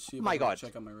hand and see if Oh my I can God.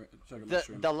 check out my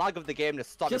stream. The lag of the game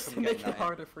just stopped me Just to from make getting it that in.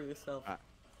 harder for yourself.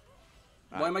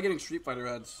 Why am I getting Street Fighter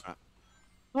heads?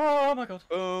 Oh my god.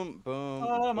 Boom, boom.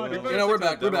 Oh my boom. God. You know, we're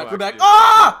back. We're Demo, back. We're back. actually.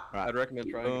 Ah! Right. I'd recommend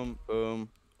trying. Boom, boom.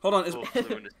 Hold on, is Full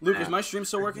fluent Luke? is- Is my stream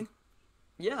still working?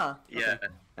 Yeah. Yeah, it's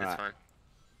Alright. fine.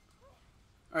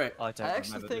 All right. I don't I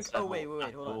actually remember think. this Oh at wait, all.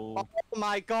 wait, hold on. Oh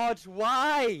my god,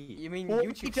 why? You mean What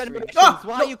YouTube stream? generations? Ah,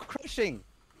 Why no. are you crashing?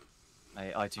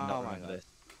 I do Oh not my remember God. this.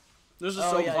 This is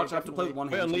Oh, so yeah, much. you I have to play with one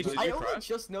Wait, hand. Unleashed, sometimes. did I you only crash?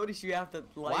 just noticed you have the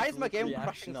live Why is my look game reaction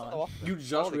crashing so on. often? You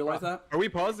just Holy realized crap. that? Are we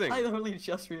pausing? I only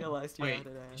just realized you Wait, had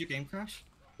it. did your game crash?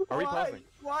 Are we Why? pausing?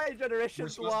 Why We're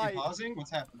generations? supposed to be Why? pausing?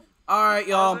 What's happening? All right,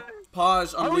 y'all.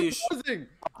 Pause. Are we Unleash. pausing?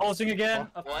 Pausing again.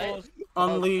 I've What? paused.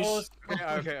 Unleash. Paused.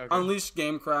 Okay. Unleash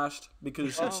game crashed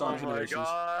because Oh it's Sonic my Generations.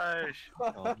 Gosh.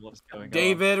 God, what's going on?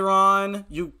 David, Ron,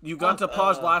 you got to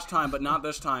pause last time, but not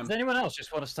this time. Does anyone else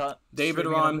just want to start? David,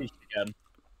 streaming Ron. Unleashed again?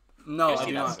 No, You I see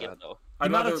do that not. skip though. The I'd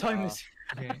amount rather, of time this.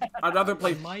 Okay. I'd rather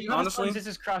play. I might- The amount of Honestly, times this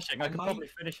is crashing. I could might- probably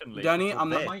finish Unleashed. Denny, for a I'm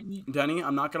not- bit. Might need- Denny,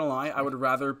 I'm not gonna lie. I would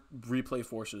rather replay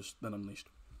Forces than Unleashed.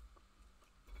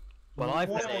 Well, I've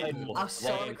Whoa. played A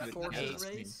Sonic Forces. Forces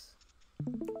race?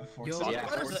 Forza Yeah.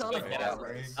 What a Forza Sonic Forza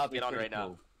race. race. I'll be on right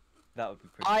now. That would be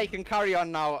pretty. I can carry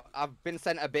on now. I've been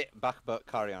sent a bit back, but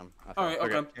carry on. I All right,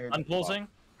 think. okay. Unpausing.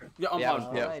 Yeah, I'm Yeah,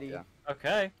 paused. yeah, Alrighty. yeah.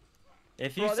 Okay.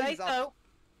 If you Bro, say this is so.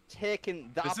 Taking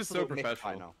the This is so absolute mick right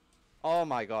professional. now. Oh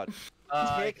my god.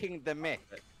 Uh, Taking the mick.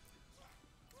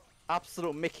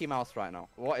 Absolute Mickey Mouse right now.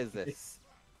 What is this?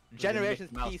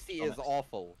 Generations Mickey Mouse PC is comics.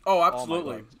 awful. Oh, my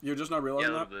absolutely. God. You're just not Yeah, a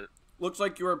realizing little that. bit. Looks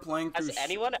like you are playing through. Has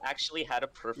anyone actually had a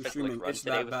perfect streaming, like, run it's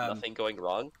today that with bad. nothing going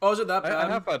wrong? Oh, is it that I bad?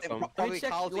 have had They some. probably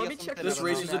check- called let you me or check something, This I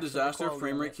race don't is know. a disaster. Quality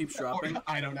Frame on rate it. keeps dropping.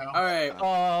 I don't know. All right.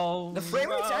 Oh. The frame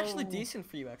rate's actually no. decent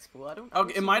for you, Expo. I don't. Oh, don't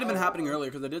it see might have been why- happening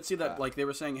earlier because I did see that like they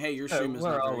were saying, "Hey, your stream is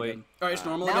where not are very we? good." All right, it's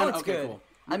normal Now again. it's Okay, good. cool.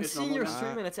 I'm It's seeing normal your again?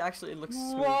 stream and it's actually it looks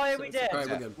smooth. Why are so we it's dead? Alright,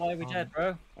 we're good. Why are we dead,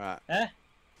 bro? Alright. Eh?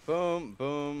 Boom,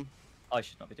 boom, I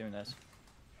should not be doing this.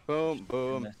 boom,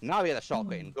 boom. Goodness. Now we get a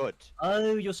shotgun. Good.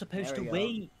 Oh, you're supposed There to we go.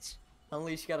 wait.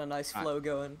 Unleash got a nice flow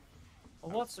going.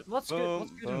 Well, what's good? What's Boom,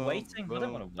 good in boom, waiting? I boom.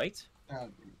 don't want to wait.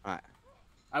 Alright.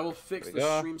 I will fix Here we the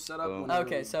go. stream setup. Boom. whenever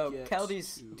Okay, we so get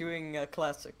Caldy's to- doing a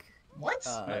classic. What?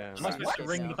 Yeah. Am I supposed to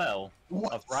ring the bell?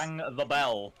 What? I've rang the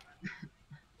bell.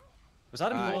 Was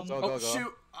that Alright, important? go, Oh go, go.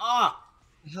 shoot! Ah!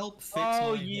 Help fix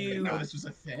Oh, my you- No, this was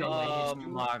a thing. Oh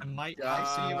my I might There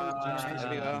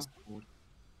we go.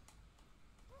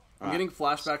 I'm Alright. getting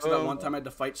flashbacks to that Boom. one time I had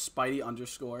to fight Spidey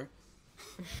underscore.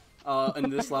 In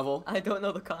this level, I don't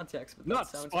know the context, but that Not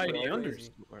sounds Spidey pretty crazy.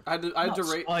 underscore. I had to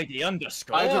rate. Spidey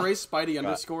underscore. I had to race Spidey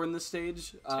underscore in this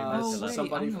stage. Oh, to wait,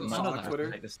 somebody I'm from not- Sonic I'm not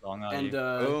Twitter, Take this long, are and you?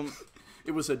 Boom.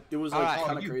 it was like Alright.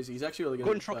 kind of Oh, you- crazy. He's actually really good.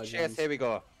 Gun at, truck games. chase, here we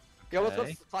go. Yo, what's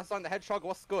Okay. up? Class on the Hedgehog,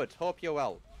 what's good? Hope you're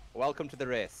well. Welcome to the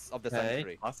race of the Okay.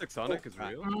 century. Classic Sonic is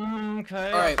real.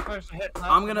 Okay. All right. I'm supposed to hit that,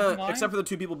 I'm never gonna, mind. except for the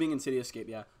 2 people being in City Escape,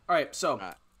 yeah. Alright, so.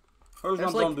 Alright. Here's what There's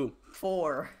I'm like gonna do.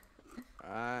 4.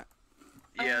 Alright.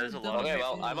 Yeah, there's a lot. Okay,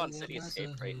 well, I'm on City Escape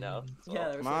right now. So. Yeah,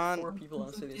 there's Come like on. 4 people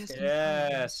on City Escape.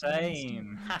 Yeah,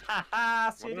 same.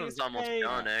 One of them's almost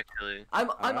done, actually. I'm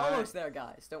Alright. almost there,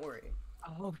 guys. Don't worry.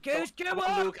 Oh, Goose, Come come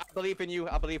on, on! Luke. I believe in you.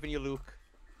 I believe in you, Luke.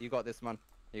 You got this, man.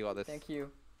 You got this. Thank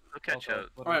you. I'll catch up.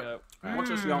 Alright, watch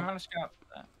this, y'all. Let's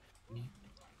go.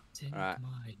 Take Alright.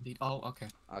 my lead. Oh, okay.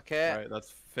 Okay. Alright,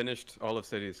 that's finished all of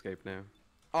City Escape now.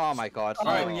 Oh my god. Oh,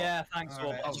 Alright. yeah, thanks, Rob.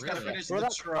 Alright, Oh, just gotta really? finish Bro, the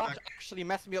that truck. actually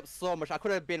messed me up so much. I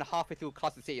could have been halfway through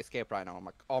Classic City Escape right now. I'm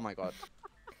like, oh my god.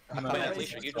 Wait, at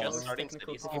least are you just starting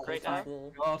City Escape right now?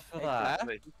 God for that.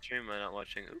 Wait, whose stream am I not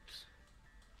watching? Oops.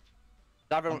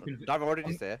 Darvin, what did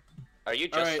you say? Are you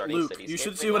just Alright, starting Luke, City you Escape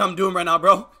should right see what now? I'm doing right now,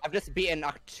 bro. I've just beaten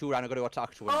Act 2 and I'm gonna go to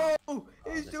Act 2. Oh,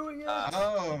 he's doing it.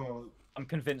 Oh. I'm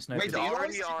convinced Wait, nobody. do you,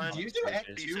 already always, on do you do Act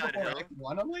 2 B-side before hill? Act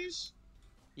 1, Unleash?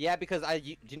 Yeah, because do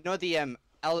you know the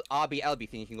RB/LB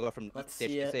thing? You can go from Let's stage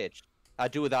see to it. stage. I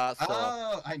do that. So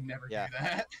Oh, I never yeah. do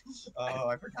that. Oh,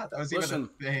 I forgot that was Listen,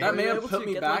 even a thing. that may Were you have able put to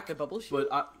me get to, like, back, the bubble shoot?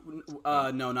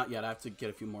 but no, not yet. I have to get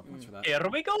a few more points for that. Here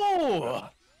we go!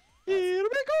 here we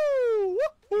go.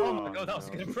 Oh my god, that was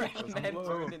a good impression. Man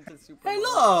turned into Super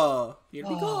Hello! Here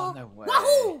we Oh, go. no way.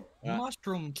 Wahoo!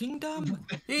 Mushroom Kingdom.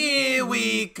 Here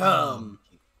we come.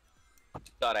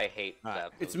 God, I hate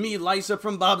that. It's me, Lisa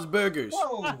from Bob's Burgers.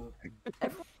 Whoa!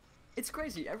 It's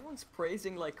crazy. Everyone's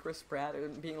praising like Chris Pratt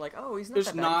and being like, "Oh, he's not It's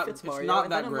that bad. not- He fits it's Mario." not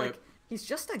and that then I'm great. like, he's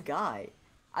just a guy.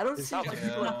 I don't see why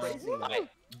people are praising him.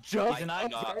 He's an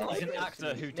actor, he's an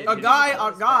actor who did A his guy,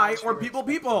 job. a guy, or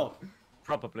people.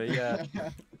 Probably, yeah.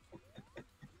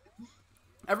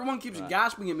 Everyone keeps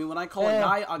gasping at me when I call a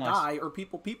guy a nice. guy or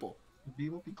people.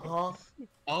 Huh?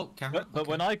 Oh, camera. But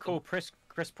when I call Chris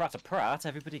Pratt a Pratt,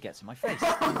 everybody gets in my face.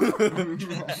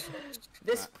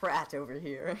 This Pratt over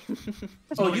here.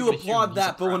 Oh, not you even a applaud human, that, he's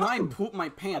a but when Pratt. I poop my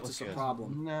pants, it's a good.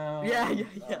 problem. No. yeah.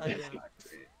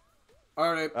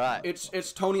 Alright, Alright.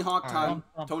 it's Tony Hawk time.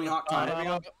 Tony Hawk time. There we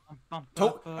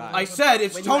go. I said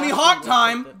it's When you Tony actually Hawk look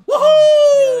time. at it.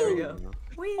 Woohoo! Yeah, there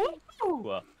we go.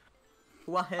 Ooh.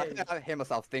 Why? I can't hear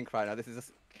myself think right now. This is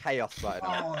just chaos right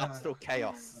now. Oh. Absolute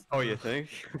chaos. Oh, you think?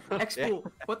 Expo.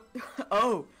 What?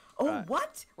 Oh. Oh, Right.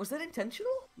 what? Was that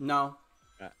intentional? No.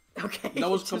 Okay. That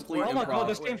was it just complete Oh my god,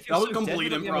 this improv. game That feels was so complete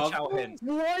dead. Let me have a improv. shout in.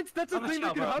 What? That's a Have a thing that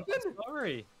shout could out. happen?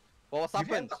 Sorry. Well, what's You had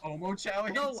happened? the Omo Chow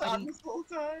No, hits I on didn't- this whole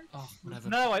time? Oh, whatever.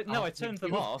 No, I Oh, turned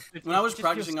them you- off. When I was It just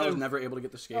practicing, I feels was so- never able to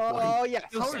get the skateboard. Oh yes.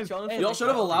 Oh, Jonathan, Y'all should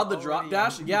have allowed the drop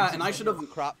dash. Yeah, and I should have.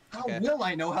 Crap. How Okay. will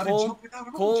I know how to Cole, jump without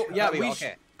a Cole, Omo Chow? yeah, There we we go, sh-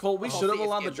 okay. Cole, we Oh, should have see,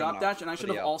 allowed the escape drop now. dash, and I should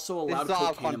have Video. also This allowed is out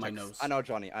of cocaine in my context. nose. I know,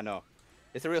 Johnny. I know.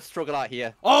 It's a real struggle out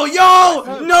here. Oh,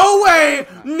 yo! No way!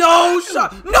 No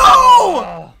shot!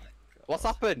 No! What's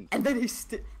happened? And then he's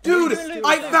Dude,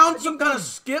 I found some kind of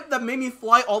skip that made me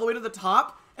fly all the way to the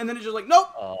top, and then it's just like, nope.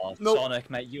 Oh, Nope. Sonic,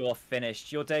 mate, you are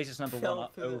finished. Your days as number one are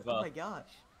over. Oh my gosh.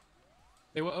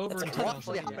 They were over That's in a What tough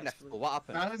actually 2000. happened next? What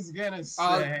happened? I was gonna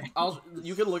say.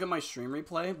 You could look at my stream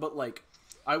replay, but like,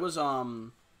 I was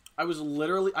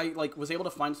literally, I like was able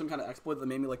to find some kind of exploit that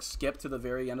made me like skip to the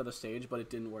very end of the stage, but it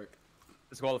didn't work.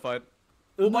 Disqualified.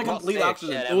 It was by What complete stage?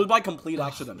 accident. It was by complete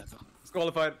accident.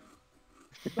 Disqualified.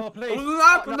 Oh, It please. was an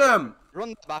accident. Run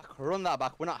that back. Run that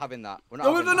back. We're not having that. We're not. It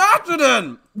was having an that.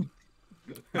 accident.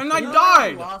 And I No,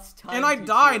 died. lost time And I to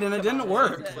died, shoot. and it Come didn't on,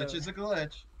 work. that's Glitch is a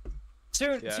glitch.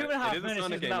 Two Yeah, and a half it is a minutes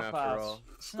Sonic isn't game that after bad. all.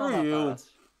 It's not Screw that you. bad.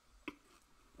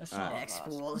 It's not that X bad.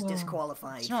 Fool is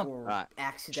disqualified It's not- for Right.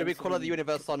 accidentally Should we colour the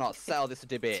universe or not? Settle this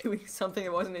debate. doing something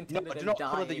that wasn't No, intended do and not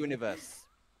colour the dying. universe.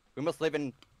 We must live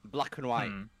in black and white.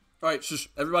 Hmm. All right, shush.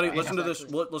 Everybody, Yeah, listen to this.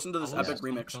 exactly. Listen to this Oh, epic yeah.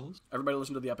 remix. Colors? Everybody,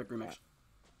 listen to the epic remix.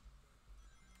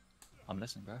 I'm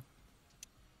listening, bro.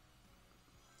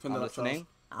 Turn I'm that up, Charles. listening.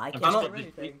 I I can't don't- hear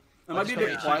anything. It might be a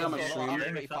bit quiet on my stream,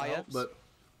 Pretty quiet. but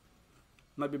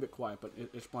it might be a bit quiet, but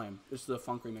it's playing. It's the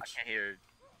funk remix. Can't hear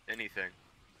anything.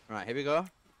 Right, here we go.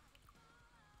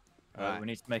 Right. We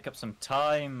need to make up some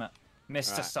time,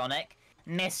 Mr. Right. Sonic.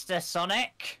 Mr.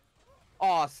 Sonic.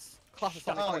 Oh, classic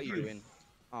Sonic. Oh, What are you you- doing?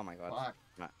 Oh my god.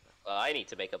 Fuck. Well, I need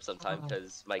to make up some time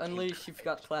because my Unleash, you've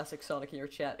got classic Sonic in your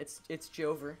chat. It's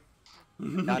Jover. I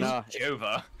know.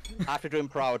 Jova. I have to do him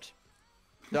proud.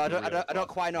 No, I don't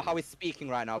quite know how he's speaking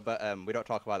right now, but we don't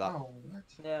talk about that. Oh, what?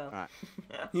 Yeah.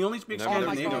 Right. He only speaks Never Oh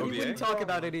my Scandinavian. God, We didn't talk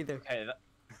about it either. Okay,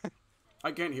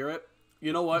 I can't hear it.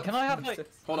 You know what? can I have like?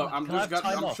 Hold up. I'm Can I have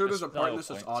time off sure for there's a part in this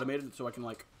style that's points? automated, so I can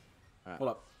like. Alright. Hold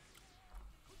up.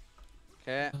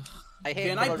 Okay. I hate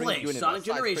Can I colouring play universe. Sonic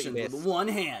That's pretty Generations with basic. one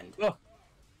hand? Oh.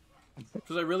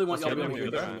 Because I really want y'all to be able to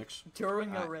do that. Phoenix.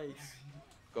 During a race.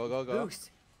 Go, go, go.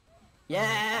 Boost.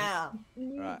 Yeah.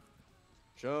 Right.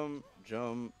 Jump,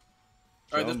 jump.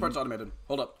 Alright, this part's automated.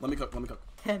 Hold up. Let me cook. Let me cook.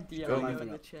 And the Turn my in thing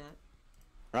the up. chat.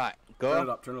 Right, Turn it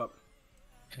go. up. Turn it up.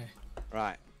 Okay.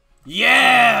 Right.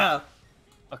 Yeah!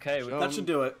 Okay. That should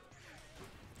do it.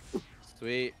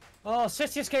 Sweet. Oh,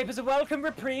 City Escape is a welcome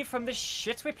reprieve from the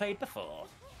shit we played before.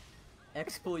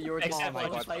 Expo, you're Except just my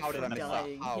one God, fight how did I from miss that?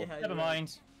 dying. How? Yeah, Never you're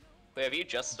mind. Wait, have you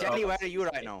just Jenny, started? where are you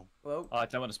right now? Whoa. Oh, I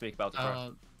don't want to speak about it.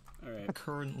 bro. Alright.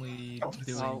 Currently Oh,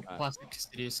 doing classic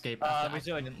City Escape. we're After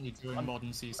doing- accidentally doing I'm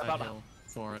modern Seaside about- Hill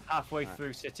for it. Halfway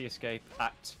through City Escape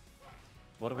Act.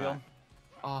 What are we Right. on?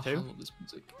 Oh, Two? I love this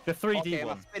music. The 3D Okay, my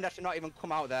one. spin dash should not even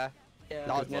come out there. Yeah,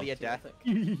 That was good nearly luck a to you, I death.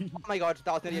 think. Oh my god,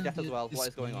 that was nearly a death as well. What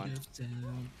is going on?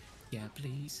 Yeah,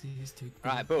 places to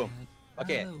Right, boom.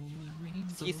 Okay.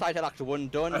 Seaside Hill Act 1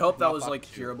 done. I hope that Now was back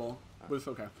like to- hearable. But it's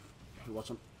okay. It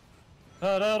wasn't.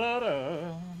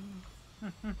 Da-da-da-da.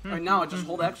 Alright, now I just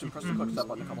hold X and press the quick step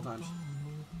button a couple times.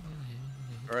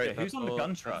 Alright, Okay, who's on the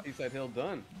gun truck? Seaside Hill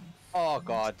done. Oh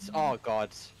god, oh god.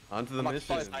 On to the I'm like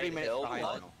mission. 3 minutes Hill, behind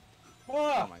what? now.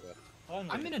 Whoa! Oh my god.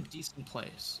 I'm in a decent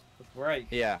place. Great.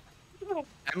 Yeah.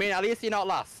 I mean, at least you're not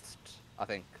last, I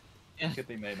think. Yeah. You could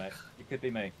be me, mate. You could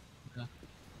be me.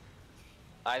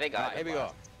 I think Right, I'm here we go.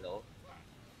 last still.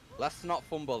 Let's not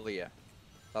fumble here.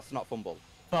 Let's not fumble.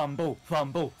 Fumble,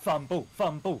 fumble, fumble,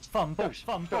 fumble, fumble,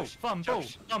 fumble, fumble,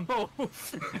 fumble.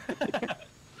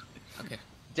 Okay.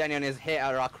 Jenny on his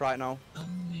hater rack right now.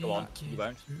 Go on. You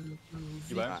won't.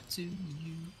 You won't.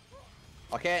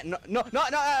 Okay, no, no, no,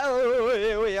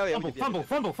 no. Fumble, fumble,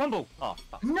 fumble, fumble. Oh,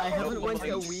 fuck. I haven't no, went are a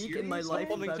you week in my serious? life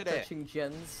Fumbling without today. touching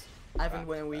gens. I haven't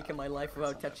went a week in my life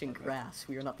without touching grass.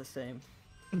 We are not the same.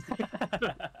 At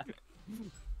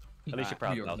least you're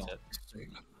proud You're about not it. the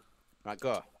same. Right,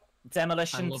 go. I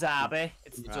Demolition love Derby.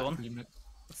 It's Right. done.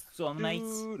 It's done, mate.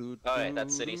 Alright,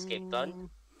 that's Cityscape done.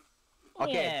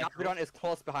 Okay, Yeah, Davidon is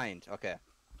close behind. Okay.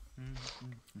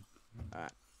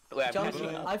 Alright. Wait, I've Jonathan,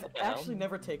 never- I've what the hell? actually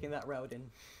never taken that route in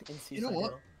Seaside You know what?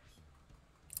 Hill.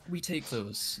 We take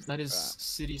those. That is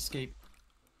Cityscape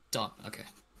done. Okay.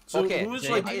 So Okay, who is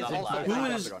Jay like is also who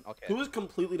behind is Davidon, okay. who is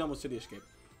completely done with City Escape?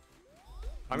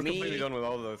 I'm Me- completely done with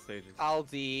all of those stages.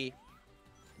 Aldi,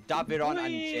 Davidon, and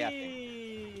Jay, I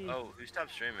think. Oh, who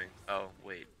stopped streaming? Oh,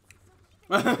 wait.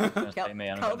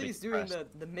 Caldy's doing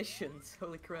the missions.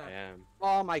 Holy crap. I am.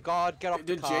 Oh my god, get off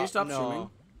Did the Jay car. stop No. streaming?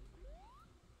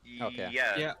 Okay.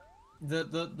 Yeah. Yeah.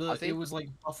 I It think- was like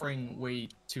buffering way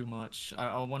too much.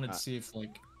 I wanted to see if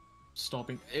like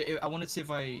stopping. I wanted to see if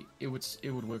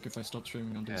it would work if I stopped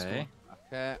streaming on Discord.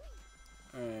 Okay.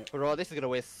 Alright. Bro, this is gonna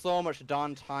waste so much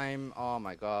downtime. Oh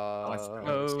my god.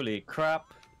 Holy crap.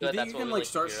 Do you Good, think that's you what can we like like to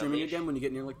start hear, streaming Unleash. again when you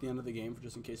get near like the end of the game, for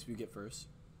just in case if you get first?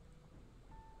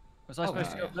 Was I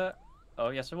supposed to go yeah. up there? Oh,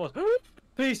 yes, I was.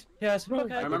 Please, yes,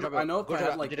 okay. I remember. I know if Good I job.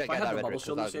 had like You if didn't I get had that the red bubble red,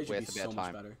 shield that on was stage, it'd be waste a bit so of much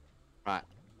time. better. Right.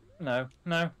 No,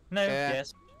 no, no, Yeah.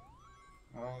 yes.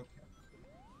 Okay.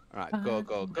 Alright, go,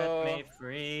 go, Set go. me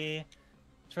free.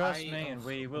 Trust I- me, and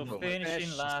we will Oh my finish in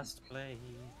gosh. last place.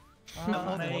 No,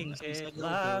 I'll the make ones it that go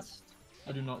last.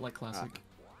 I do not like classic.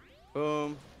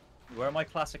 Boom. Where are my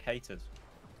classic haters?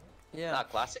 Yeah, Nah,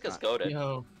 classic is goated.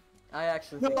 Yo. I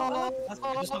actually think I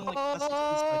just don't like classic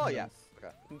Oh, Seaside yes. Hill.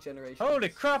 Okay. generation. Holy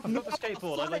crap, I've got the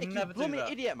skateboard. I Sonic, would you never do blooming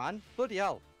that. idiot, man. Bloody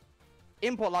hell.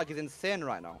 Import lag is insane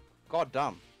right now. God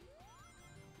damn.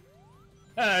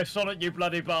 Hey, Sonic, you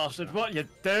bloody bastard, what you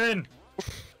doing?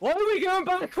 Why are we going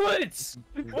backwards?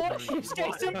 Why are you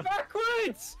skating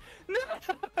backwards? No!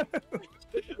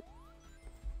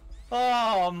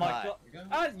 Oh my Right.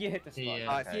 god. And you hit the spot. Yeah.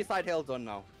 Alright, Seaside Hill done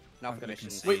now. Now I'm for gonna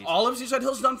missions. concede. Wait, all of Seaside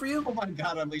Hill's done for you? Oh my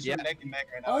god, Unleash, Yeah. we're neck and neck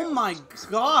right now. Oh my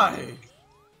god!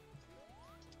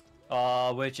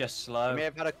 Oh, we're just slow. May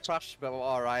have had a crash, but we're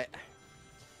alright.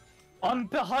 I'm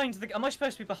behind the. Am I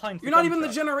supposed to be behind the You're not gun even the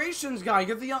truck? Generations guy.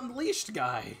 You're the Unleashed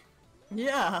guy.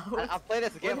 Yeah. I play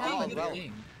this game a lot happened as to well.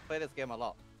 Game. Play this game a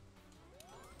lot.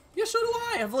 Yeah, so do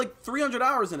I. I have like 300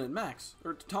 hours in it max,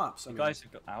 or tops. I You mean. guys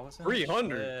have got hours in it?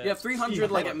 300? Yeah,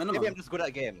 300 like at Maybe I'm minimum. just good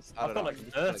at games. I I've don't got know. like I'm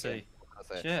just good at 30. games.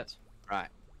 That's it. Shit. Right.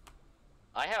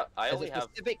 I There's only a have.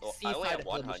 specific Oh, I only Seaside have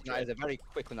Hill mission that 100. is a very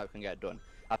quick one that can get done.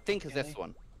 I think it's this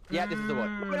one. Yeah, this is the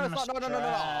one. Wait, no, it's not. No, no, no, no, no.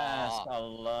 Stress. Aw. I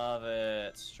love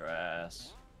it.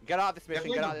 Stress. Get out of this mission.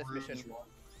 Definitely Get out the of this mission. Bruges one.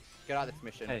 Get out of this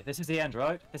mission. Hey, this is the end,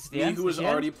 right? This is the Me, end. who This has is the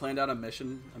end? already planned out a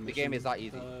mission. The game is that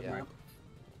easy, yeah. map.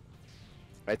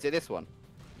 Right, so this one.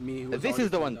 Me, who This has already is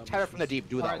the planned one. out Terror from the missions. Deep.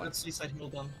 Do that Alright, one. that's Seaside Hill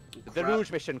done. The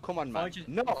Rouge mission. Come on, If I man. just-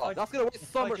 No, if I- that's gonna waste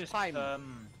if so I much just,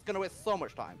 time. It's gonna waste so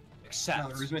much time. No, Accept.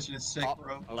 the Rouge mission is sick, Oh,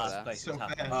 bro. over Last there. place So is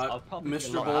happening. fast. I'll probably be a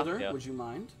Mr. lot Boulder, happier. would you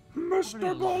mind?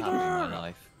 Mr.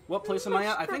 Boulder! What place am I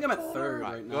at? I think I'm at third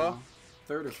right go. now.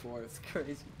 Third or fourth. It's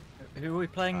crazy. Who are we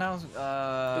playing now?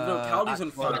 No, Caldy's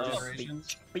in front.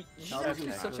 This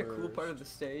is such a cool part of the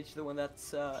stage, the one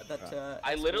that's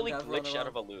I literally have run glitched out around.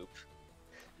 of a loop.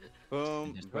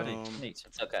 Boom, Ready? boom. Neat.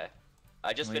 It's okay.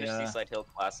 I just We, finished Seaside Hill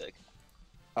Classic.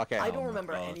 Okay. I don't my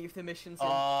remember God. any of the missions in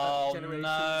Oh Generations.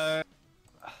 no!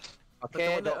 But the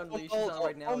Okay. one that Unleashes on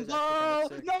right now is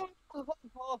actually kind of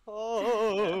sick.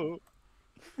 No!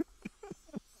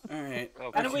 Alright.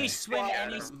 Oh, Can okay. we swing Yeah.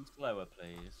 any slower,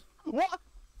 please? What?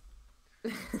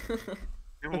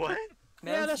 What?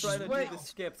 Man's let's trying to wait. do the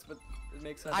skips, but it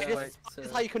makes us I right. just, this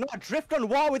is how you cannot drift on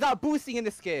wall without boosting in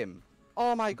this game.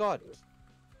 Oh my god.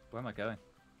 Where am I going?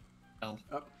 Oh.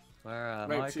 Where am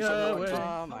Right, I so someone going? went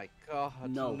Oh my god.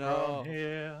 No. No.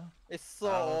 Here. It's so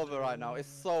over right now. It's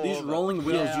so These over. rolling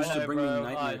wheels Yeah, used I to know, bring me bro,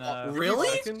 I nightmares. know.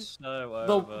 Really? So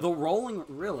The over. rolling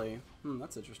really?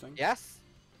 That's interesting. Yes?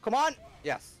 Come on!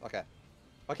 Yes. Okay.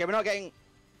 Okay, we're not getting...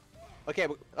 Okay,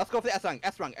 let's go for the S rank.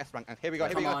 S rank. S rank. Here we go.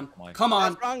 Here Come we go. on. my Come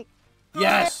on. S rank.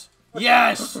 Yes.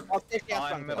 Yes. I'll take the S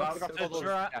I'm rank. about though. to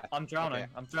drown. Yeah. I'm drowning.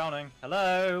 Okay. I'm drowning.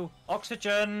 Hello?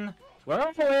 Oxygen! Where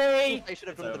are we? I should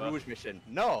have It's done the over. Rouge mission.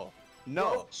 No.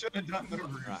 No. Should have done the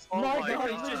ruse. Right. Oh My my god,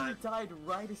 he God. literally died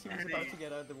right as he was about to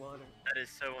get out of the water. That is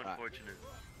so unfortunate.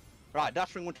 Right,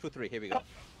 dash ring 1, 2, 3. Here we go.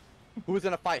 Who's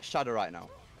gonna fight Shadow right now?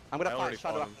 I'm gonna I fight already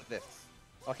Shadow fought him. after this.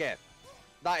 Okay.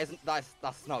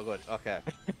 That's not good. Okay.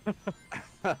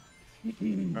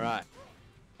 Alright.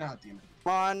 God damn it.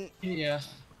 Come on. Yeah.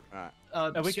 Alright.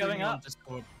 Are we streaming going on up?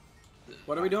 Discord.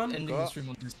 What are we doing? Ending the stream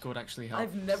on Discord actually helps.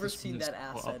 I've never This seen one is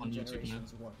that put up asset on in YouTube now.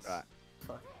 Generations once. Right.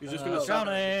 Fuck. You're just gonna stop.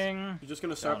 Drowning! You're just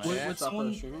gonna start. Drowning. Would Stop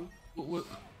someone- streaming.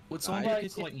 Would someone Right. be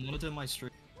able to like monitor my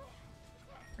stream?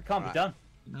 It can't Right. be done.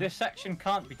 No? This section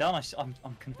can't be done.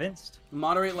 I'm convinced.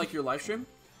 Moderate like your live stream.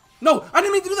 No, I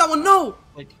didn't mean to do that one. No.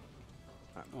 Like,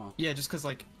 Oh. yeah, just because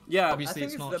like Yeah. obviously I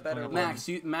it's think not it's the better showing one. up Max,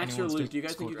 on Max or anyone's Luke, do you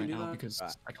guys think you Discord can do right now that? because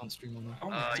Right. I can't stream on there.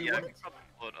 Do Yeah, I what? could probably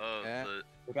pull it up, Yeah. but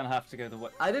We're gonna have to go the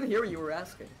way. I didn't hear what you were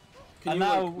asking. Can And you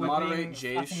now like we're moderate being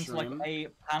Jay's stuck into, stream? Like a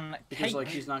pancake. Because like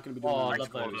he's not gonna be doing Oh, the I next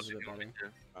love quarter, those. is it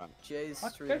better? Jay's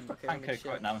Let's stream. go for Okay, let me pancake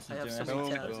check. right now I instead of have doing so this. many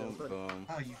Boom, tabs boom, open. boom.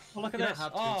 Oh, you Oh, look at You don't this.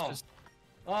 have to, Oh, it's just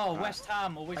oh, West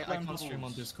Ham always I playing can't stream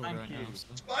on Discord Thank right you. now. So.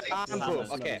 spike. And boom.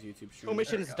 Hammers. Okay. Love his YouTube Two stream.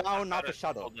 missions There we go. down, now Got for it.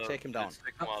 Shadow. Hold up. Take him down. Let's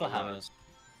take Up him for all out. hammers.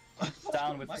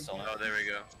 Down with the my Sonic. Oh, there we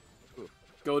go.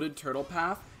 Goated turtle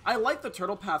path. I like the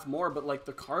turtle path more, but like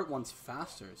the cart one's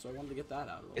faster, so I wanted to get that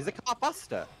out of the way. Is the car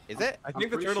faster? Is it? I I'm think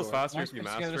the pretty turtle's sure. faster Am I if you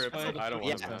supposed to go master it, this but way? I don't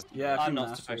want Yeah. to master Yeah, if you I'm not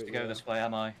master supposed it, to go yeah. this way,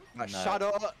 am I? Right, No.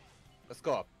 Shadow. Let's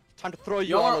go. Time to throw you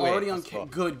Y'all all are away. already on Let's go.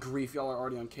 good grief. Y'all are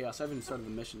already on chaos. I haven't even started the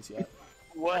missions yet.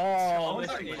 What? Oh, my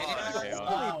this God. is Wow.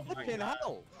 wow. Fucking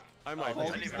hell. I might. I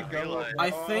didn't even realize.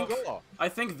 I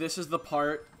think this is the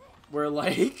part where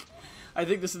like I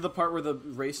think this is the part where the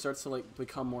race starts to like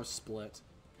become more split.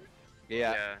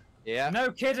 Yeah. Yeah. Yeah.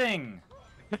 No kidding.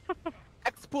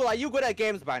 X-Pool, are you good at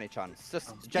games by any chance? Just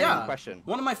a genuine Yeah. question.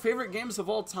 One of my favorite games of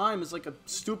all time is like a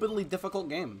stupidly difficult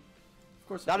game. Of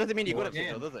course. That doesn't mean you're good at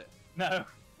Yeah. football, does it? No.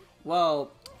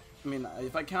 Well, I mean,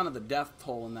 if I counted the death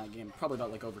toll in that game, probably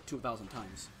about like over 2,000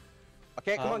 times.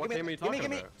 Okay, come on, what give game are me, you give me, talking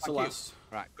give me. about? Thank you. Celeste.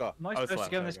 Right, go. Am I Oh, supposed to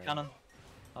Slap, go in this okay. cannon?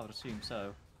 I would assume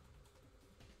so.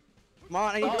 Come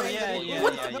on, are you Oh doing yeah, it? yeah,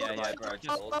 What? yeah, yeah, yeah, bro.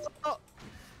 Just...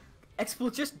 Expel,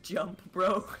 just jump,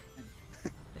 bro.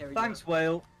 There we Thanks,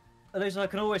 whale. At least I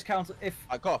can always count if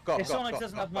Go, go, if go, Sonic go,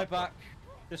 doesn't go, have go, my go. back,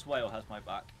 this whale has my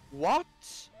back. What?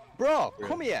 Bro,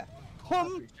 come here.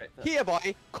 Come appreciate that. here,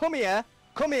 boy. Come here.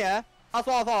 Come here. That's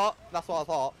what I thought. That's what I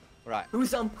thought. Right.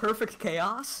 Who's on perfect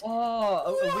chaos?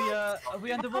 Oh, are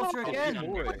we underwater again?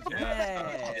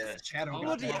 Yeah. Shadow got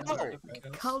Bloody that. hell.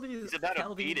 Caldy is He's about to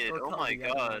Caldy beat it. or Oh my Caldy, I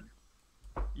don't know. god.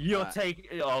 You're Right.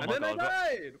 taking. Oh And my then I god.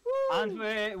 died. Woo!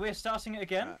 And we're starting it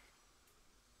again. Right.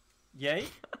 Yay.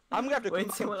 I'm gonna have to Wait,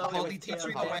 come someone back else with Caldy teach is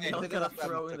me the I'm way. gonna They're gonna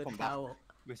throw have in to the come back. towel.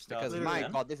 We're Because starting my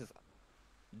again. god, this is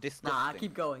disgusting. Nah,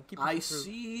 keep going. Keep I pushing through.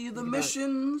 see the Look at that.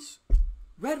 missions.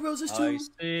 Red Roses I too. see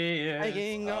it.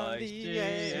 Hanging on I the see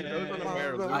edge it. of the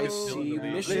road. I see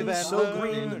Living missions so on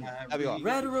green. There we go.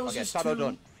 Red Okay, Roses Shadow too.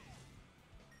 done.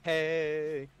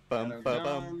 Hey. Bum, bum,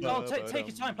 bum, Oh, bum, take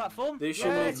your time, platform. They should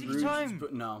Yeah, make take your Rouge time.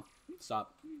 but no.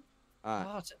 Stop.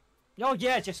 Alright, Oh, oh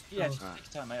yeah, just take Alright. your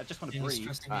time, mate. I just want to You're breathe.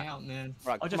 stressing me out, man.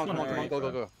 right, I come just on, come on, wanna come on, breathe,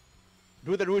 go, go, go.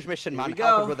 Do the Rouge mission, Here man. we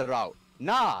Help go. a brother out.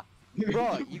 Nah,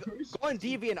 bro, you go on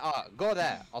Deviant Art, go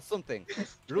there, or something.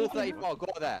 Rule 34, go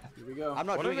there. Here we go. I'm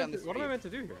not What am doing I it on meant this to- what am I stream. meant to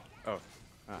do here?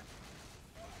 Oh.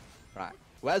 Right.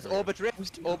 Where's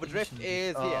Overdrift? Overdrift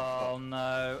is here. Oh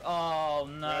no! Oh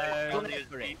no! Caldy is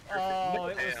beat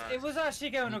Oh, perfect it was actually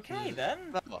going okay then.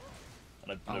 No.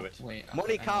 And I blew it. Wait,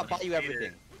 Money I can't don't buy you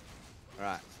everything.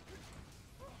 Right.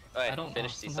 I don't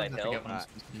finish sometimes Seaside I Hill. forget what I'm Right.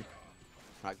 supposed to do.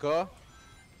 Right, go.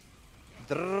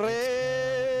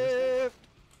 Drift.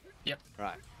 Yep.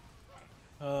 Right.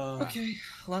 Okay,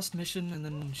 last mission and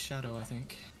then Shadow, I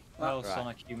think. Well, Right.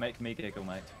 Sonic, you make me giggle,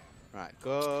 mate. Right,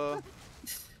 go.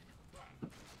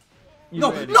 You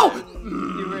No, really no! do.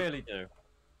 You really do.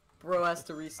 Bro has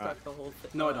to restart the whole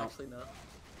thing. No, I Oh, don't. Actually, no.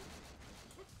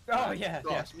 Oh yeah,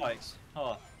 yeah, spikes.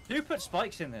 Oh, who put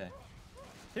spikes in there?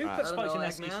 Who Right. put I don't spikes in know, their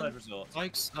Eggman. Seaside Resort?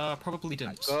 Spikes, probably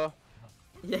didn't. Go.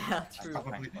 Yeah, true.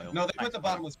 Probably. Whale. No, they put Thanks, the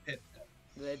bottomless pit.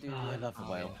 They do. Oh, I yeah. love the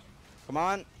whale. Come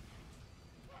on.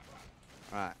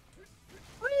 Right.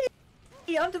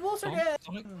 Whee! Underwater again!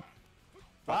 Sonic?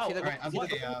 Wow. See the- Alright, I'm see the-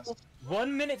 chaos.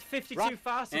 1 minute 52 Right.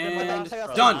 faster And than my I'll tell you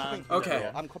last something, done. I'm coming for you, Okay.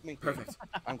 bro. I'm coming for you. Perfect.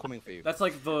 I'm coming for you. That's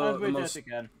like And the we're dead most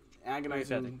again.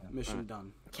 agonizing mission Alright.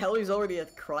 done. Kelly's already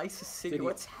at crisis city. Did he-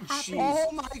 What's happening? Jeez.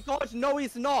 Oh my god, no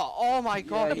he's not! Oh my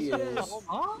god! Yeah, he is.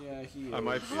 Huh? Yeah, he is. I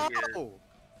might be. How?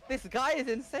 This guy is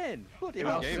insane! Bloody Who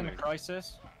hell. else is in a gaming.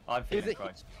 crisis? I'm Is feeling it-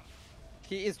 crisis.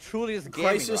 He is truly just gaming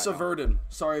Crisis right now. averted.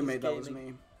 Sorry, He's mate, that was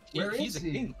gaming. me. Where He's is a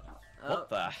he? king. What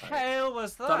the hell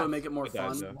was that? Thought it would make it more It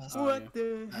does, fun. though. Oh, yeah. What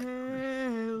the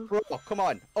hell? Bro, come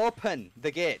on, open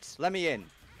the gate. Let me in.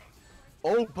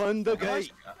 Open the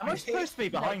gate. Am I supposed to be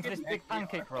behind this big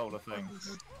pancake roller thing?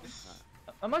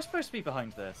 Am I supposed to be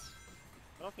behind this?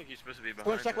 I don't think you're supposed to be Go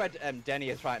behind and check where Denny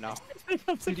is right now.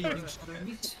 Good evening, Shadow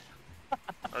Meat.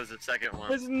 That was the second one.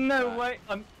 There's no way.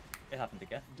 It happened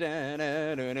again.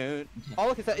 Da-na-na-na. Oh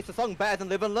look, it's a song better than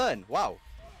Live and Learn. Wow.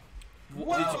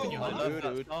 Whoa! I love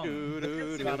that song.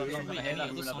 Do-do-do-do-do. God, I'm not gonna hear that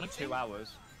for another 2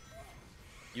 hours.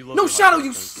 You love No, your Shadow, hot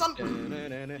you sauce. son.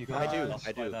 Da-na-na-na. You I do, guys,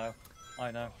 I do. know.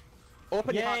 I know.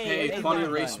 Open your Yay, Hey, Live funny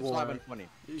and race Learn. war. Simon funny.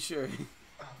 You sure?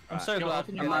 I'm so Yo, glad.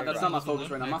 open I'm your not, that's not my I focus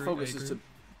right now. My agree, focus I is agree. to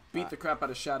beat the crap out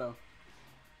of Shadow.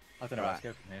 I don't know where to Right.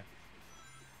 go from here.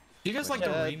 Do you guys like the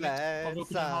Just remix of Open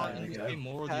Your Heart side and Play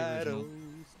more of the original?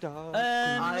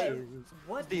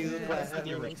 What Steel the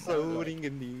clouds floating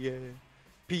in the air.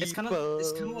 It's kind of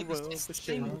like People it's the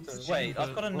same. rush Wait,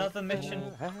 I've got another mission.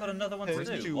 I've got another one to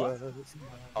do. to What? us.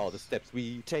 All the steps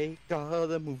we take, all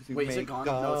the moves we Wait, is it make, gone?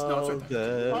 No, it's right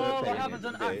there. Oh, I haven't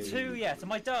done Act 2 yet.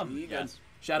 Am I dumb? You Yes.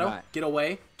 Shadow, Right. get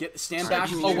away. Stand Right.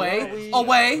 back. Right. Away. We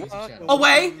Away. walk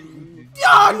Away.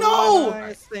 Yeah, no!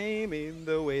 are same in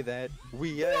the way that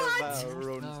we have our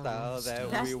own No. style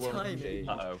that That's we won't timing. change.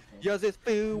 Uh-oh. Yours is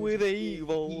filled with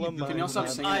evil. Can y'all stop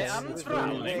singing? I this? am It's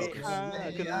trying. really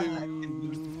I can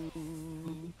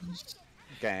lose.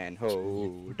 Can't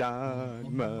hold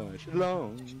on much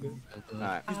longer.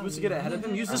 Alright. You're supposed to get ahead of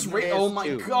him. Use this I'm rate. Oh my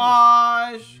pissed too.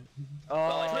 gosh! Oh,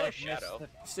 I did a missed shadow.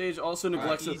 the- Stage also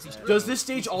neglects it. easy. Does this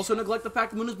stage also neglect the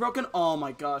fact the moon is broken? Oh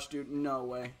my gosh, dude, no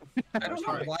way. I don't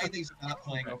know why they're not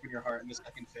playing Open Your Heart in the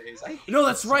second phase. I hate No,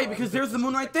 that's this right, song. because there's the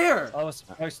moon right there. I was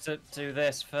supposed to do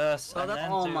this first, Oh, and that's-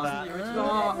 then Oh do my that. Yeah.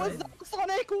 god. What was that,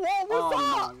 Sonic? What was Oh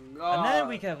that? my god. And then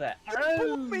we go there.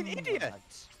 Blooming idiot!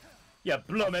 You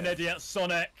blooming idiot,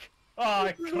 Sonic!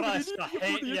 Oh, Christ, I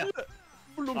hate you!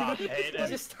 I hate He it.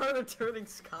 just started turning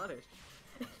Scottish.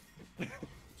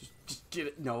 Just get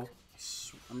it. No.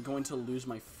 I'm going to lose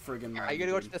my friggin' mind. Are you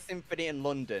gonna go to dude. the symphony in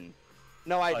London?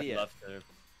 No I'd idea. love to.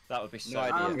 That would be so No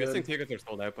idea. cool. I'm I'm guessing good. tickets are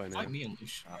sold out by now. Fight me and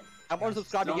Leash. I'm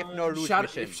unsubscribed to give no Rouge Shadow,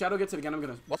 mission. if Shadow gets it again, I'm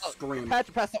gonna Well, scream. prepare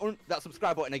to press that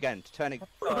subscribe button again to turn it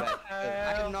red.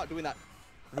 I am not doing that.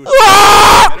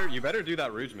 You better do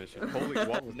that Rouge mission. Holy,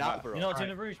 what was Nah, that? bro. You're not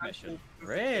doing a Rouge mission?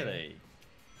 Really?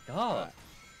 God.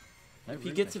 No If he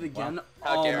Rouge gets it mission. again,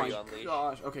 How oh dare my you unleash.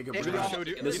 gosh. Okay, good. If we're we good. showed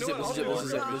you- This you is know it. This what,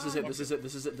 is it. I'll This is do it. it. This is it.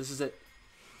 This is it. This is it. This is it.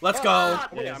 Let's go.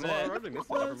 Wait, This I'm is it. already missed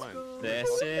it. Never mind.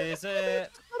 This is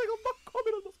it.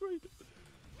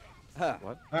 Huh.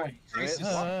 What? Alright, Crisis.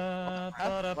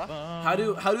 How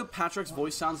do Patrick's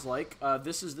voice sounds like?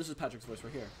 This is Patrick's voice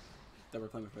right here that we're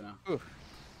playing with right now.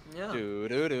 Yeah. Do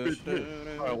do do do.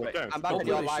 Oh, Wait, okay. I'm back in Hopefully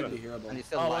your they should be live, hearable. and it's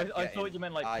still Oh, live I getting. thought you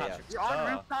meant like Ah, yeah. Patrick's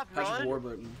star. Patrick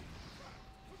Warburton.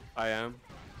 I am.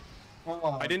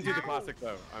 Oh, I didn't do the classic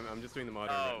though. I'm just doing the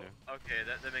modern Oh, right now. okay,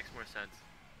 that makes more sense.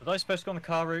 Was I supposed to go on the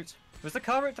car route? Was the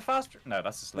car route the fast route? No,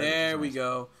 that's the slow route, There isn't we it?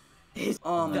 go.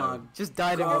 Oh my. Just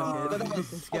died in God. one hit.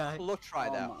 This guy. Clutch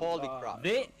right there. Oh my Holy God. crap.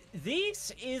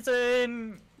 This is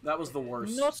That was the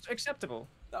worst. not acceptable.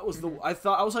 That was the. I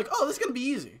was like, oh, this is gonna be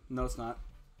easy. No, it's not.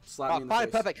 Slap me in the Fine,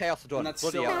 face. perfect chaos done. And that's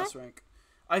Bloody still hell. S rank.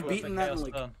 I've Perfect beaten that in chaos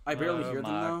like. done. I barely Oh hear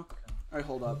them my- though. Alright,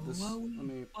 hold up. This. Let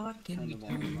me What can turn we the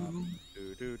volume up.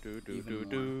 do? Do do do Even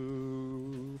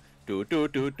do do do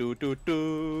do do do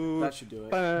do. That should do it.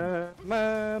 Ba,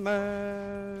 ma, ma.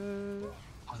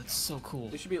 Oh, that's so cool.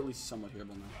 They should be at least somewhat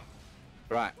hearable now.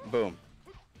 Right, boom.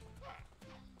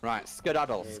 Right,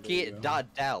 skedaddle,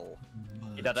 skedaddle.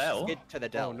 Skedaddle? Skid to the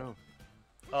del. Oh no.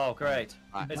 Oh, great.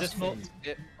 Right. Is this more?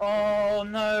 Skid. Oh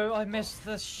no, I missed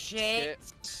the shit.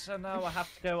 So now I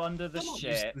have to go under the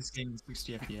shit. This game is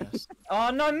 60 FPS. Oh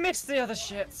no, I missed the other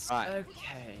shits. Right.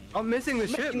 Okay. I'm missing the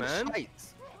shit, man.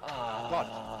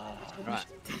 Ah. Right.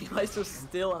 You guys are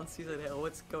still on Seaside Hill.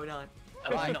 What's going on?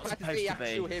 Am I Right, not practice supposed the to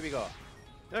actual, be? here we go.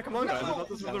 Yeah, come on, guys. I thought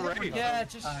this was a raid. Yeah,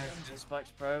 just spikes,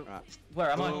 bro. Right.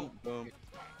 Where am Boom, boom.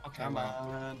 Okay, Come wow.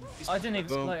 on. I? I didn't even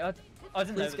Boom. like. I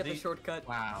didn't know Please that get the the. shortcut.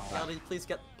 Wow. Aldi,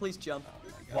 please jump.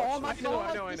 Oh my I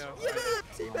know. Yes,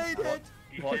 he made it.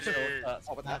 What shortcut?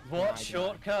 Oh, what that? What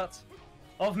shortcut?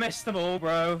 I've missed them all,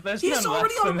 bro. There's He's none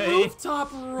already left for on me.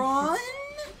 rooftop run.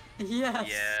 Yes.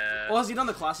 Yeah. Well, has he done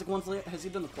the classic ones? Has he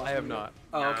done the classic? I have one yet? not.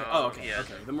 Oh, okay. No, Oh, okay. yeah.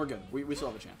 Okay. Then we're good. We still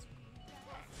have a chance.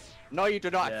 No, you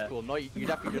do not Yeah. at school. No, you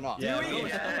definitely do not. Yeah,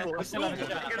 Yeah. we still have a Don't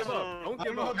chance. give up. Don't I give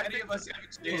don't know up. if any of us have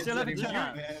a chance still have a anymore,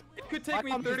 chance. man. It could take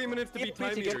me 30 minutes to beat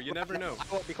time meter. You never know. I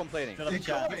won't be complaining. Still have a They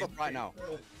chance. call Give up right now.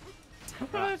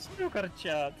 I still got a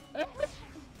chance.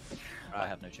 I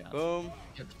have no chance. Boom.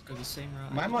 Yeah, go the same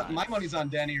route. My money's on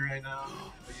Denny right now.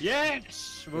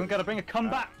 Yes! We're gonna bring a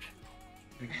comeback.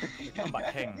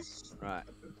 Comeback king. Right.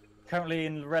 Currently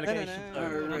in relegation.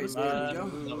 Alright, there we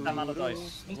go. Sam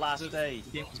Allardyce, last day.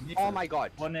 Oh my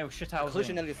god. 1-0 shithouseing.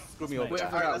 Collision nearly screwed me over. Wait,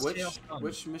 Alright, alright, let's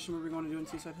which mission were we going to do in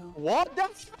Seaside Hill? What?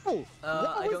 That's no.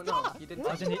 I don't know. You didn't.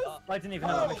 I didn't even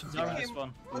know what missions are in this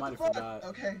one. I might have forgot.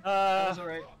 Okay, that was Uh,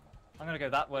 alright. I'm gonna go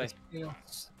that way.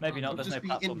 Maybe not. There's no Just be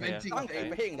platform here. inventing- Thank you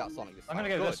for hitting that Sonic. This I'm gonna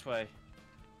time. go Good. this way.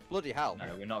 Bloody hell. No,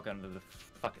 we're not going to the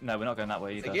fuck. No, we're not going that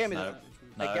way either. The game is no.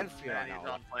 No. against you right He's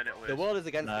now. on Planet The Wish. world is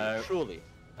against No. you, truly.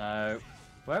 No.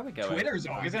 Where are we going? Twitter's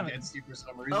We're always gonna- against you for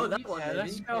some reason. Oh, that one. Yeah,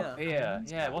 let's maybe? go Yeah. up here.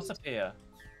 Yeah, what's up here?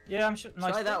 Yeah, I'm sure.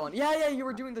 Nice. Try that one. Yeah, you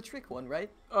were doing the trick one, right?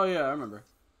 Oh yeah, I remember.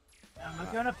 Am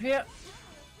I going up here?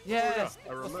 Yes. I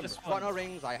remember. What's this Got no one?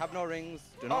 rings. I have no rings.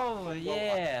 Do not. Oh go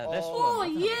yeah, at this all. Oh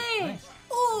one. yeah!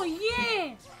 Oh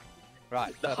yeah!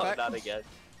 Right. No, Perfect. not again.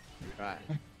 Right.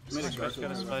 Made a Let's great go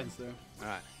this way. reference there.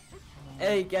 Right.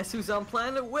 Hey, guess who's on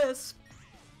Planet Wisp?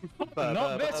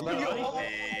 Not this Oh. one.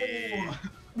 Hey.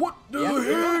 What the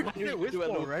Yeah, heck? I knew you could do it,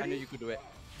 Luke. I knew you could do it.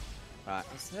 Right.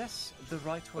 Is this the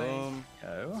right way? Boom.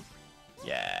 Go.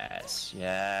 Yes,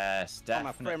 yes, Oh,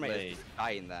 my frame rate definitely, is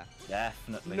dying there.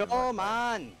 definitely. No, the right way.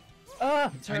 man.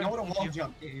 Ah, I know what a wall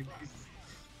jump is.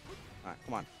 Right,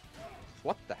 come on.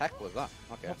 What the heck was that?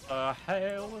 Okay. What the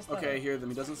hell was that? Okay, hear them.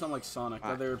 He doesn't sound like Sonic.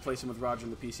 Alright. They replace him with Roger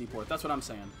in the PC port. That's what I'm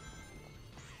saying.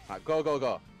 Right, go, go,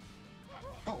 go.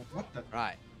 Oh, what the?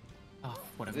 Right. Oh,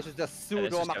 whatever. This is the this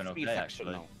pseudo is max going speed okay, section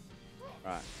actually. now.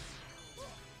 Right.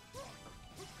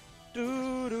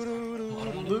 Do, do, do,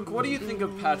 do, Luke, what do you think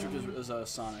of Patrick as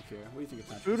Sonic here? What do you think of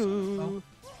Patrick? do, as Sonic? do.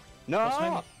 No!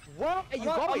 What's What? Hey, you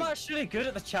I'm going? actually good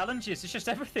at the challenges. It's just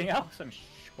everything else. I'm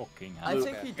shocking. I at.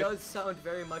 think he does sound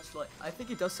very much like. I think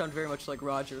he does sound very much like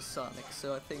Roger's Sonic.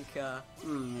 So I think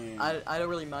I don't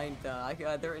really mind that.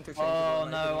 They're interchangeable. Oh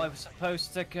in my no, opinion. I was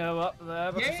supposed to go up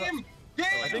there because Game! Game!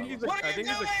 I think he's a, What are I you think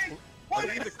he's doing? a, I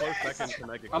think he's a close second to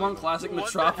Mega. I'm on Classic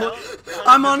What the Metropolis. hell?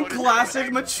 I'm on What is Classic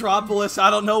that? Metropolis. I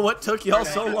don't know what took y'all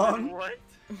so long. What?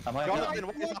 am I? Jonathan,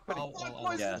 what is happening?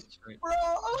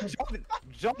 Yeah.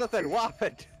 Jonathan, what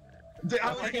happened? Dude,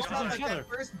 I Oh, was it's on on like each other. that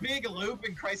first big loop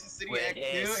in Crisis City Where Act 2,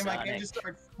 is and my game Sonic? just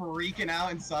started freaking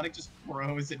out, and Sonic just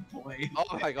froze and played.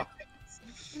 Oh my god.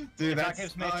 Dude, If that that's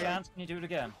gives me a chance, can you do it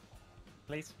again,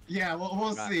 please? Yeah, we'll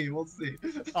Right. see, we'll see.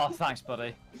 Oh, thanks,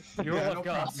 buddy. You're Yeah, all no I've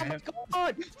got. problem, man.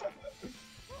 God!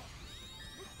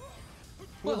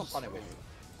 Who's on Planet Wish?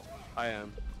 I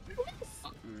am.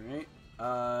 Alright.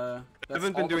 I That's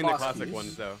haven't all been doing the boss classic keys.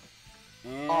 ones though.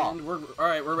 And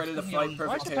we're ready to fight Why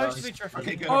Perfect supposed to Chaos. be drifting?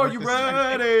 Okay, good. Oh, I you worked this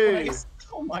time. ready?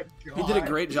 Oh my god. He did a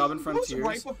great job in That was Frontiers.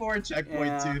 right before checkpoint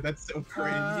Yeah. too. That's so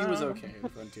crazy. He was okay in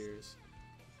Frontiers.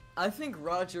 I think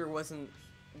Roger was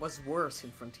worse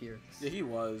in Frontiers. Yeah, he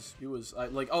was. He was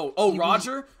like, oh,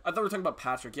 Roger? I thought we were talking about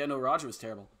Patrick. Yeah, no, Roger was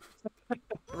terrible.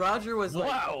 Roger was like.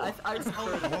 Wow. I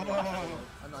preferred him. I'm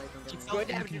not even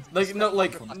gonna lie. Like, no,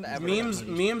 like, Ever.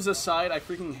 memes aside, I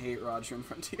freaking hate Roger in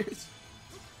Frontiers.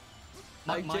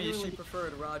 I My genuinely issue-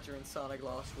 preferred Roger in Sonic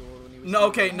Lost World when he was. No,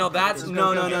 okay, no, that's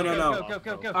no.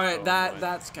 Go. All right,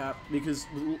 that's cap because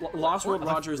Lost World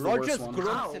Roger is the Roger's worst one.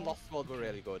 grunts in Lost World were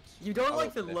really good. You don't I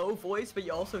like the loved it. low voice, but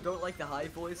you also don't like the high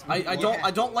voice. I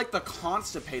don't like the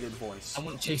constipated voice. I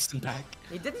want Jason back.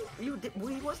 He didn't. Well,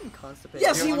 he wasn't constipated.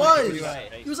 Yes, he You're was.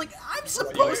 right. He was like, I'm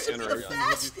supposed to be the Is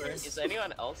fastest. Is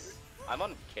anyone else I'm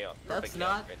on chaos. That's Perfect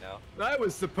not- chaos right now. That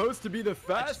was supposed to be the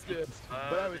fastest,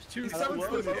 but I was too slow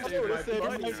to save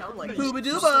my Doesn't sound like Booba it's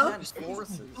dooba. just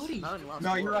forces. Not in lots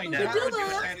No, of you're right. forces. That would be the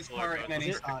saddest part in any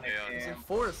Is it- Sonic It's game. in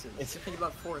forces. Think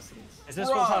about forces. Is this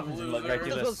Wrong, what happens in like loser.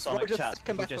 regular This was Sonic Roger's chat? second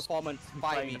People best just performance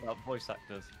by complain me. about voice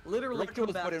actors. Literally Roger come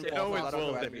was back good in to It forces. always I don't know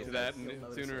will where get it to is. that You'll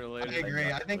notice sooner or it. later. I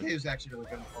agree. I think he was actually really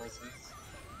good in forces.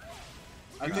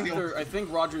 I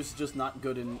think Roger's just not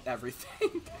good in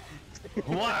everything.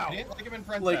 Wow. I didn't like him in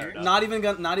Frontier. Like, not even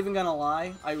gonna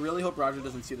lie. I really hope Roger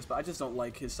doesn't see this, but I just don't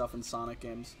like his stuff in Sonic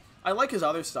games. I like his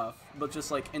other stuff, but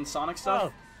just like in Sonic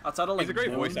stuff, outside of like He's a great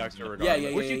Boom, voice actor. Yeah, Regardless.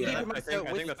 yeah, Would yeah, you yeah. keep him I as think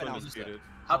a that's voice undisputed.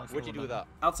 Would you do that?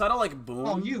 Outside of like Boom,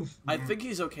 Oh, you. I think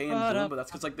he's okay in Boom, but that's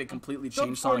because like they completely changed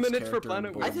Jump 4 Sonic's minutes for character. in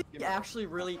Planet Boom. I think actually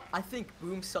really, I think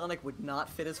Boom Sonic would not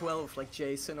fit as well with like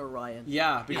Jason or Ryan.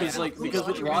 Yeah, because like Boom because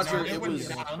with Sonic Roger is it was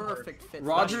a perfect fit.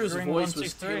 Roger's Ring voice 1,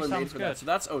 was 6, 3 tailor made sounds for that, good. so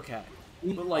that's okay.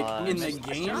 But like in the missed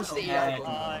the games, jump. heck,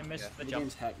 I missed the the jump.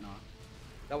 games, heck no.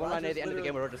 That one line at the end of the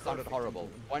game where it Roger's just sounded literally horrible.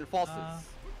 Point forces.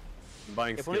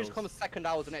 Buying If skills. Unleashed comes second,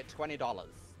 I was in it $20. $20.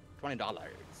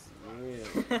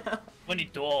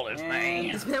 $20,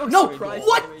 man. This man was No, surprised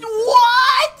what? by the way he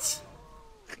What?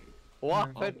 What?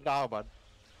 No, man. said-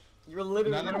 You're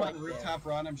literally Now that I'm right on there. Rooftop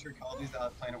Run, I'm sure Caldy's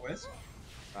Planet Wisp.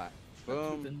 Right.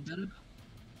 Boom.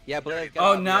 Yeah, Blaze.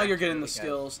 Oh, now you're getting the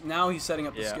skills. Now he's setting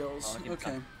up the Yeah. skills.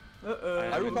 Okay.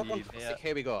 I rooftop run Yeah. classic.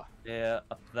 Here we go. Yeah,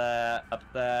 up there,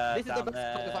 This is the down best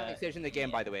there. Sonic stage in the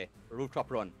game, by the way. Rooftop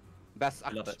run. Best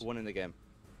I love act it. one in the game.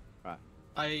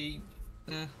 I.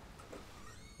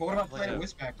 But what about Like Planet a-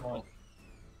 Wisp Act 1?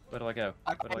 Where do I go?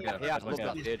 Where do I go? Yeah, I Where love do I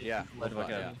that go? stage. Yeah. Where do I love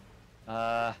go?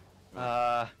 that,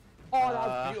 yeah. Oh, that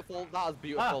was beautiful. That was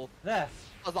beautiful. There.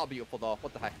 That's not beautiful though.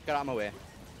 What the heck? Get out of my way.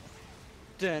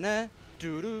 Dun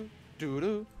doo doo doo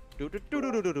doo doo doo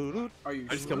doo doo doo doo. Are you?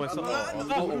 I just sure killed myself. about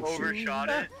that? Overshot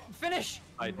it. Finish!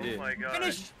 I did. Oh my god.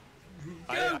 Finish!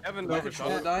 I haven't My overshot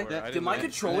controller it die? before. I Did didn't my know.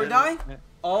 controller die?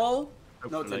 Oh. No,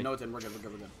 it Hopefully. didn't. No, it didn't. We're good. We're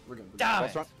good. We're good. We're good. Damn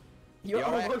What's it! wrong? You You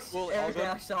alright? almost Cool, air all good?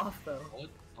 dashed off though. Solid.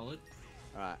 Solid.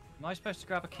 Alright. Am I supposed to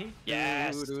grab a key?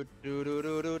 Yes! Doo doo doo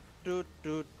doo doo doo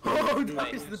doo. Oh,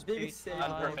 that is the biggest save I'm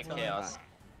of all perfect time. chaos.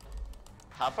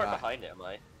 How far Right. behind am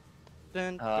I?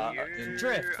 Dun, You're-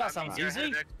 drift, that I sounds mean, you're easy.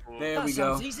 ahead of X-Pool. There That we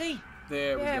go. sounds easy.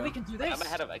 There we Yeah, go. we can do I'm this.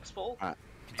 ahead of X-Pole?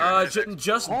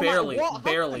 Just Oh my- barely, what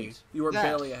barely. happened? You were Yeah.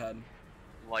 barely ahead.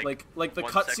 Like the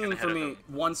 1 second cutscene ahead for of me, him.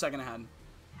 1 second ahead.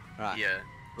 Right. Yeah.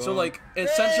 So Boom. like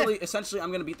essentially,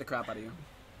 I'm gonna beat the crap out of you.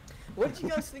 What did you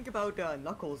guys think about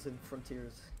Knuckles in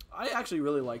Frontiers? I actually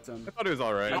really liked him. I thought it was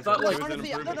alright. I thought, like- it was an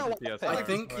Honestly, I don't know improvement what from I PS5.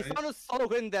 think- He sounded so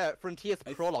good in the Frontiers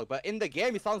prologue, but in the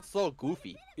game he sounds so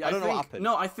goofy. Yeah, I don't know what think, happened.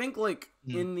 No, I think like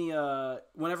in the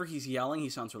whenever he's yelling, he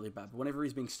sounds really bad. But whenever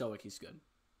he's being stoic, he's good.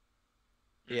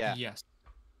 Yeah. Yes.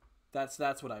 That's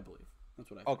what I believe. That's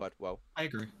what I. Oh Think. god, well. I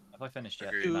agree. Have I finished yet?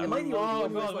 Agreed. Am I the only Oh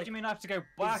one who's, god, what like, do you mean I have to go is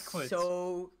backwards?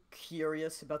 so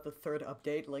curious about the third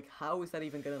update? Like, how is that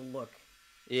even gonna look?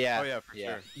 Yeah. Oh yeah, for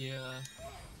sure. Yeah.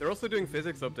 They're also doing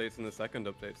physics updates in the second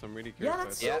update, so I'm really curious. Yeah,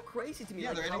 that's so Yeah. crazy to me. Yeah,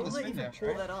 like, they're how adding will the they spin even dash, pull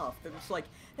right? that off? They're just like,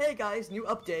 hey guys, new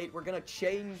update. We're gonna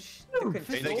change the controls.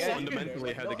 Physics of fundamentally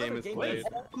game." how No the game other is does played.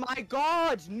 that. Oh my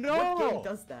god, no! What game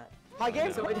does that? My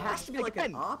game, So it has to be like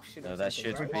an option. No, or that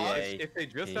something, should right? be a- If they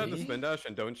just add the E? spin dash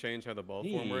and don't change how the ball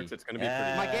form works, it's gonna be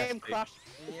Yeah. My pretty. game crashed.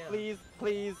 Yeah. Please,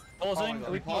 please. Pausing? Oh,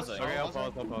 Are we pause. pausing? Okay, I'll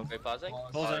pause. I'll pause. Are we pausing?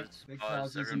 Pausing. Big Pause,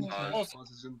 pauses in everyone chat. pause.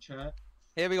 Pauses in chat.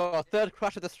 Here we go. Third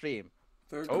crash of the stream.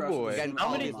 Third Oh, crash boy. was- Again, How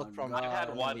oh many- my look from God. I've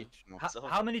had one. No. So-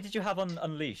 How many did you have on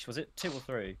Unleashed? Was it 2 or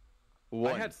 3?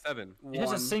 I had 7. It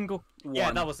has a single. Yeah,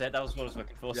 One. that was it. That was what I was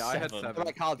looking for. Yeah, I had 7. seven.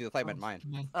 Like Hardy, the playment mine.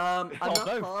 I'm Oh, not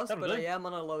no, paused, that'll but do. I am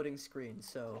on a loading screen,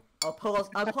 so I'll pause.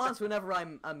 I'll pause whenever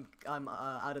I'm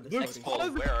out of the Luke, loading X-Pole,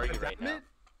 screen. where are you right now?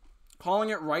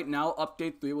 Calling it right now.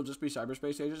 Update 3 will just be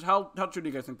cyberspace stages. How true do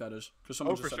you guys think that is? Because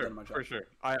someone Oh, just for said that sure, in my chat. for sure.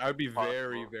 I would be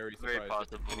very, Possible. very Very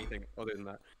surprised if possible. anything other than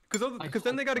that. Because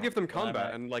then they got to give them combat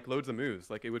right. and like loads of moves.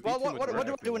 Like it would be Well, too much what do I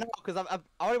work. do now? Because I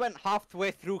already went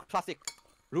halfway through classic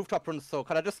rooftop runs, so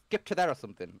can I just skip to there or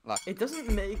something? Like, It doesn't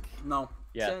make No.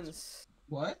 Yeah. sense.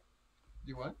 What?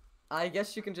 Do what? I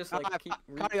guess you can just like keep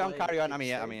carry on, replaying carry on. each I'm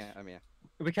here, I'm stage. here, I'm here.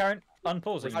 Are we carrying?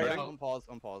 Unpausing. Carry right? on, unpause,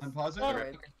 unpause. I'm pausing.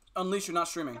 Alright. Unleash, you're not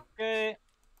streaming. Okay.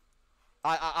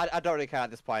 I don't really care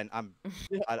at this point.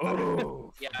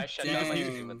 Oh. Yeah, I shut down my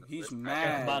stream Dang, at the he's first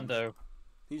mad. Commando.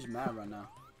 He's mad right now.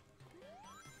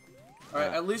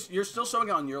 Alright, at least you're still showing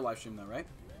it on your live stream though, right?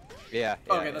 Yeah.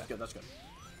 Okay, yeah. that's good, that's good.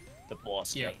 The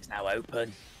boss Yeah. gate's now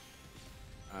open.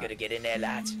 Gotta get in there,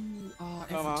 lad. Oh,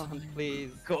 Come on,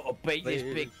 please. Gotta beat this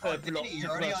Please. big Oh, purple you're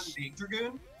already on Big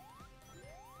Dragoon?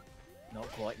 Not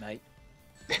quite, mate.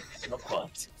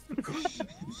 What?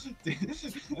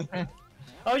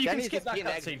 Oh, you Danny's can skip just that being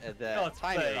cutscene. the God's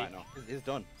timing sake. right now. It's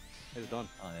done. It's done.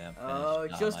 Oh, yeah, I'm Oh,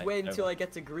 finished. just mate, wait until over. I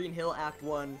get to Green Hill Act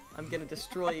 1. I'm gonna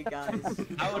destroy you guys.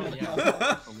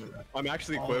 I'm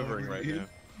actually quivering right now.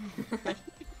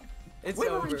 It's We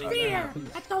over. were here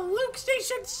at the Luke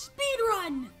Station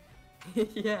speedrun.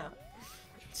 Yeah.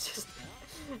 Just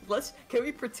can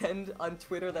we pretend on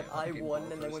Twitter that I won,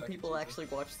 and then when people actually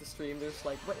watch the stream, they're just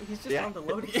like, "What? He's just on the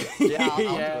loading." Yeah, I'll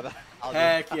Yeah. do that.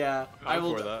 Heck yeah. I I'm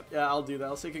will. for that. Yeah, I'll do that.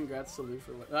 I'll say congrats to Lou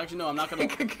for. Actually, no, I'm not gonna.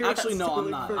 Congrats Actually, no, to I'm Lou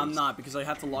not. first. I'm not because I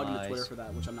have to log into Nice. Twitter for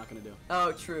that, which I'm not gonna do.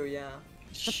 Oh, true. Yeah.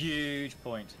 Huge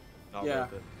point. Not Yeah.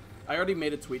 worth it. I already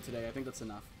made a tweet today. I think that's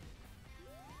enough.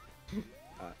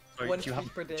 Sorry, One do you tweet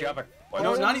have, per do day. you have a...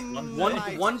 No, not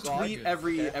my one God. tweet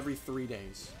every 3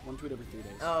 days. One tweet every 3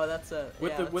 days. Oh, that's a.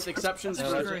 With yeah, the that's- with exceptions that's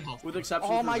for very helpful. with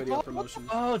exceptions Oh for my video God. promotions.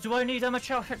 Oh, do I need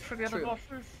amateur hit for the other True.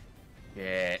 bosses?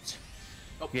 Yes.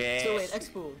 Oh. Yes. So wait,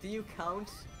 Expool, do you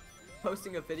count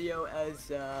posting a video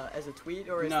as a tweet,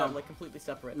 or is No. that like completely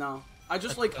separate? No, I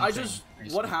just That's I something, just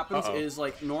basically. what happens Uh-oh. is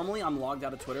like normally I'm logged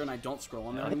out of Twitter and I don't scroll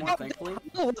on there anymore, What thankfully.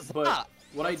 the hell was But that?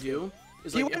 what I do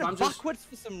is You like if went I'm just backwards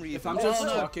for some reason. if I'm just Oh,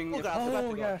 no. talking Hold if, on, I forgot to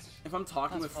go. yes. if I'm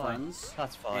talking That's with fine. friends.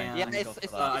 That's fine. And- Yeah, I it's think it's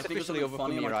it's officially something over for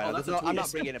funny, me I'm like, right oh, now. that's a I'm tweet.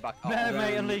 not bringing it back. No, then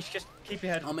mate, Unleash, just keep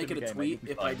your head I'll make it a in the game, tweet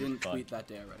mate. if I didn't tweet that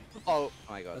day already. Oh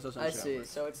my god. That's I essentially how it see. works.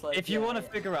 So it's like. If you yeah, want to yeah.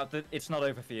 figure out that it's not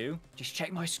over for you, just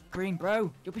check my screen,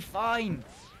 bro. You'll be fine.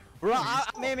 Bro,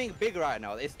 I'm aiming big right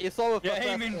now. It's over for You're first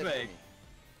aiming place for big. me.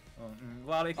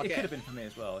 Well, it Okay. could have been for me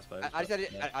as well, I suppose. I but,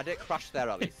 just yeah. I did crash there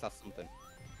at least. That's something.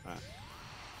 Alright.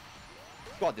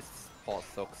 God, this pause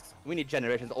sucks. We need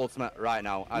Generations Ultimate right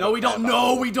now. I No, we care don't. about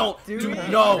No, it. we don't. Do Dude, we?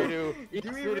 no. We do. Yes,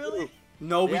 Do we we really? do.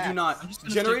 No, we Yeah. do not. I'm just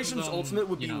gonna stick with, Generations Ultimate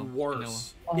would be you know,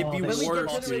 worse. vanilla. It'd be Oh, When we get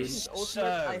worse, dude. Generations Ultimate,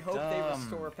 I So hope they dumb.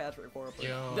 restore Patrick Warburton.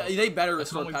 Yo, They better I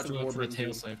restore can't wait Patrick for a Warburton, tail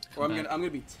dude. slave to Or come back. I'm gonna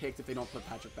be ticked if they don't put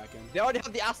Patrick back in. They already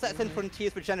have the assets in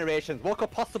Frontiers for Generations. What could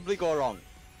possibly go wrong?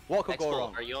 What could go Expo,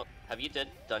 wrong? have you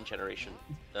done Generation?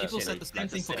 People said the same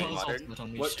thing for City Call of Modern? Duty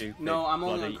on What? Stupid No, I'm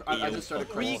only. bloody I eel. just started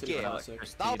Wii Call of Duty game. Classic.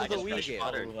 That was I a just Wii finished game.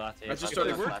 Modern. I just If started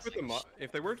they with worked with the Classics.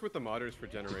 if they worked with the modders for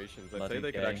Generations, I'd say Bloody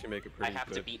they could game. actually make a pretty have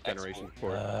to good beat Generation Expo.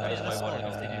 port. That is my Yeah.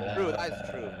 one. Yeah. True, that is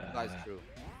true. That is true.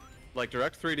 Like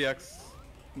Direct 3DX,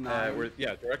 Nine.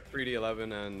 Direct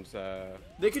 3D11 and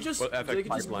They could just. what They FX could just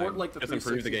Pipeline port like the just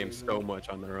improved the 360 game version. so much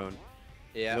on their own.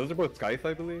 Yeah. Those are both Scythe,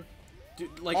 I believe.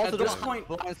 Dude, like Also, at this don't point,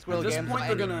 Blind Squirrel at this games point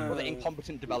are they're any- gonna. with an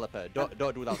incompetent developer. Don't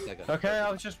do that, Sega. Okay,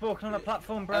 I was just walking on the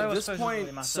platform, bro. At I this suppose it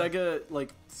point, doesn't really matter. Sega,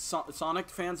 like Sonic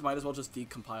fans, might as well just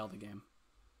decompile the game.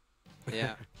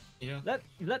 Yeah. Yeah.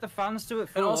 Let the fans do it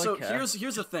for And all also, I care.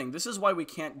 here's the thing. This is why we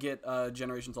can't get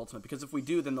Generations Ultimate, because if we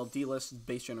do, then they'll delist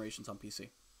base generations on PC,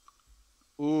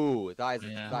 Ooh, that is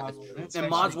Yeah. true. and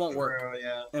mods won't work.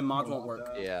 Yeah. And mods won't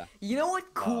work. Yeah. You know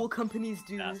what cool companies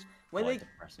do That's when quite they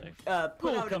depressing. put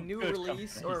Cool out a new good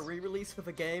release or a companies. re-release of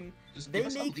a game? Just They give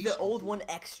us make something the decent. old one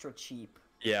extra cheap.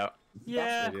 Yeah. Yeah.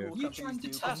 That's They what cool You companies trying to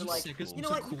do. tell 'cause they're me like, Sega's you know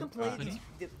a what? You cool can play company?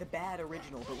 the bad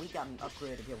original, but we got an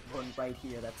upgraded one right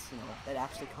here. That's that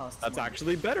actually costs. That's money.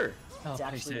 actually better. Oh, It's please,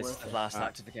 actually this is worth the it. last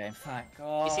act of the game. Thank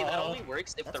God. You see, that only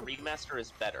works if That's the what- remaster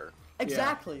is better.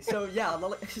 Exactly. So yeah, a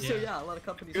lot of, Yeah. a lot of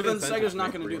companies. But do then that. Sega's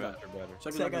not gonna do that. Remaster better.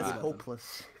 Sega's not gonna Sega's do that.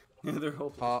 hopeless. They're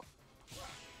hopeless. Pop.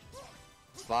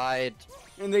 Slide.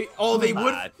 And they would.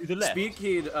 Bad. To the left.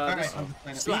 Speedkeyed, Alright, I'm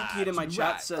playing it. Speedkeyed in my Slide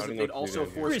chat to says right. that I they'd don't know also what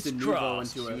to do. force Denuvo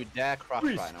Crisscross. into You it. dare crash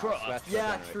right now. I swear to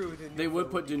Yeah, God. true. They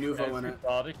would put Denuvo in it.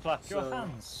 Everybody clap your So-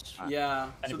 hands. Yeah.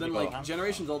 So Anybody then, got like, hands?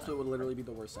 Generations Ultimate would literally be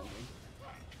the worst ending.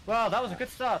 Wow, that was a good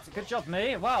start. Good job,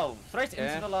 me. Wow, straight Yeah.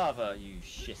 into the lava, you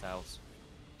shithouse.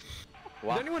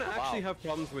 Wow. Does anyone actually Wow. have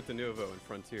problems with the Nuvo and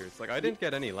Frontiers? Like, I didn't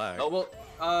get any lag. Oh, Well,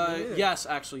 yes,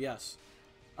 actually, yes.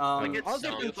 Like, it's Honestly,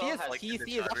 some- Frontiers like, TC the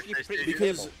is driver's actually station. pretty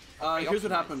Because stable. here's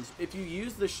what happens: if you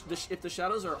use if the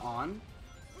shadows are on,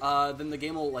 then the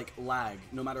game will like lag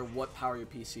no matter what power your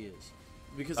PC is.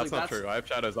 Because That's like not true. I have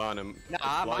shadows on and Nah, it's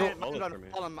I'm blind bullets for me.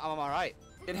 I'm alright.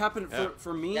 It happened Yeah.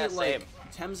 for me. Yeah, like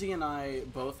same. Temzi and I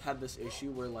both had this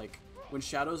issue where like when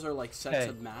shadows are like set Hey.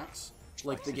 to max,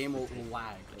 like the game will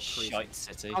lag like crazy. Shite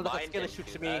city. Sounds like a Mine skill didn't issue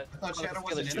do to me. that. I thought Sounds like a Shadow skill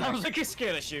wasn't issue. in Sounds like a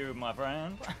skill issue, my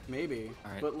friend. Maybe,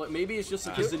 Alright. but like, maybe it's just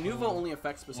because the Nuvo only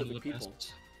affects One of specific the people,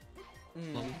 best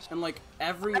Mm. levels. and like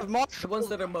every Have more The ones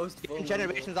that are most in vulnerable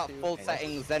Generations at to- full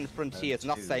settings than Frontiers,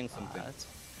 not saying something.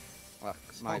 Oh,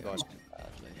 my god.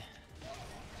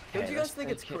 Don't you guys think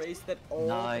it's crazy that all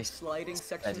Nice. sliding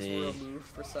sections Steady. were removed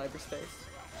for cyberspace?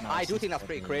 I do think that's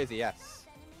pretty crazy, yes.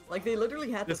 Like they literally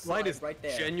had The the slide is right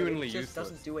there. genuinely but it just useless.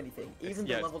 doesn't do anything. Even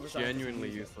Yeah, the level it's design. doesn't genuinely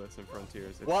use it. useless in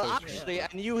Frontiers. It's Well, so actually, a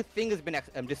new thing has been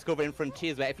discovered in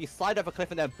Frontiers where if you slide off a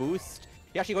cliff and then boost,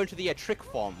 you actually go into the trick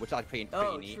form, which is like pretty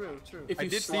Oh, neat. true. If I you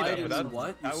did see slide that, in but that- what?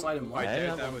 You that- slide in what? I did,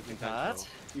 I that was want intentional. that.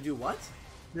 You do what?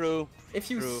 True. If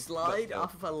you True. slide But-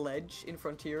 off of a ledge in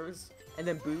Frontiers and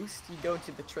then boost, you go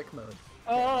into the trick mode.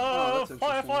 Oh, that's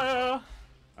fire, interesting. fire!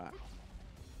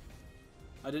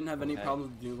 I didn't have any Okay.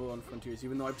 problems with Nuvo on Frontiers,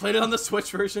 even though I played it on the Switch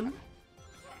version.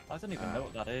 I don't even know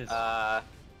what that is.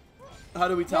 How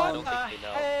do we tell I him? don't think we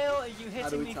know. hell are you How do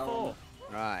hitting we me tell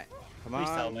for? Right. Come Please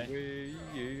tell on. me.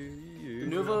 The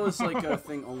Nuvo is like a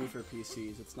thing only for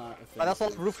PCs. It's not a thing. But that's all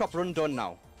for- rooftop run done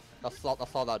now. That's all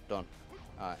that done.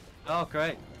 Alright. Oh,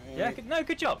 great. Yeah, Alright. no,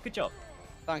 good job, good job.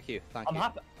 Thank you. Thank I'm you.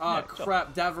 happy. Oh yeah, good job.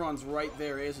 crap! Davron's right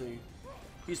there, is he?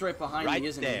 He's right behind Right me,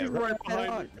 isn't there. he? Right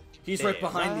behind me. He's right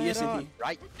behind me, Right isn't on. he?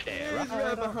 Right there. He's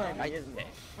right behind me, Right isn't he?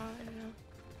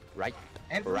 Right.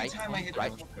 Every Right. time I hit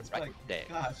Right. the it's Right like, there.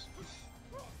 gosh.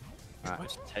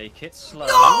 Let's take it slow.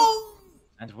 No!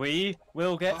 And we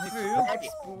will get through.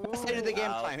 Let's end the game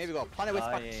Wow. time. Here we go. Planet Waste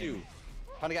Pack Dying. 2.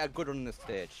 Trying to get a good run on this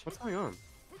stage. What's going on?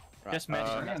 Right. Just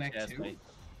mention that Act scares two? me.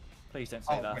 Please don't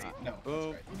say Oh, that. wait, no.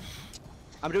 Boom. That's right.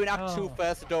 I'm doing Act 2 Oh.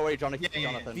 first. Don't worry, Jonathan. Yeah, yeah,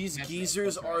 yeah. Jonathan. These That's right,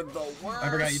 geezers that's right. are the worst. I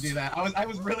forgot you do that. I was like,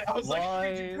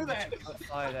 Why did you do that? would you put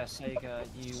fire there, Sega?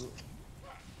 You.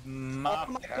 Oh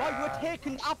my god, you're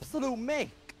taking absolute mick!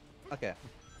 Okay,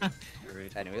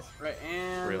 Rude. anyways. Right,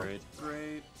 and Rude.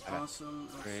 great, awesome.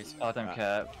 Rude. awesome. I don't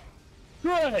care.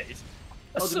 Great!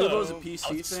 Oh, the Nuvo's a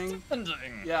PC thing?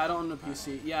 Outstanding. Yeah, I don't own a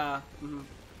PC. Yeah. mhm.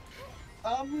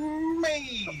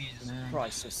 Amazing.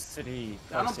 Crisis City.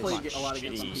 I don't play Crisis a lot of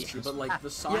games on City. PC, but like the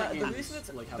Sonic Yeah, the games, reason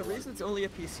it's like have the a lot reason of it's only a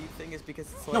PC thing is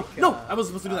because it's No, like no, I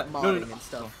wasn't supposed to do that. No, no, modding no. and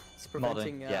stuff. It's Modding,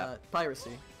 preventing yeah.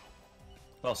 piracy.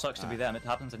 Well, sucks to be them. It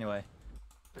happens anyway.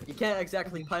 You can't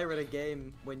exactly pirate a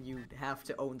game when you have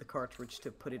to own the cartridge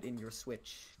to put it in your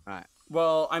Switch. Alright.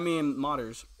 Well, I mean,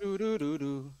 modders. Do do do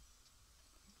do.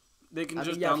 They can I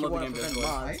just mean, yeah, if you download the want game to prevent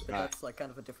digitally. mods, but Right. that's like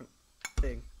kind of a different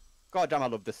thing. God damn, I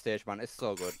love this stage, man. It's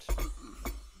so good.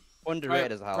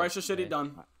 Underrated as hell. Crisis City Okay.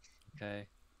 done. Okay.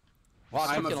 Wow,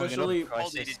 I am took you long officially- enough.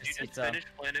 Baldy, did you just City. finish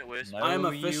Planet Wisp? No, I am you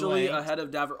officially ain't. ahead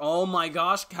of Davr. Oh my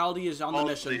gosh, Caldi is on the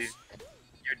Baldy, missions.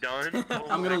 You're done? Oh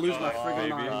I'm gonna lose my God. friggin'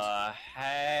 baby. mind.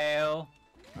 Hell.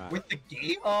 With the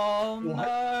game? Oh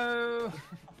no.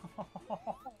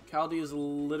 Caldi is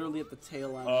literally at the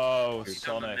tail end. Oh, He's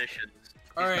on the Sonic. missions.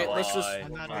 All right, Why?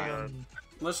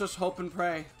 let's just hope and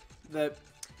pray that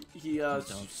he Don't.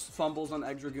 fumbles on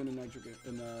Egg Dragoon and Egg Dragoon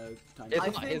and Tiny. It's I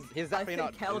not- think, he's I definitely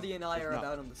think not- Caldy and I he's are not.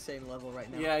 about on the same level right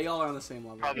now. Yeah, y'all are on the same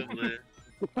level. Probably.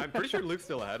 I'm pretty sure Luke's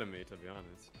still ahead of me, to be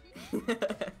honest.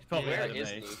 Probably Where ahead of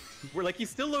is me. Luke? We're like, he's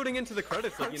still loading into the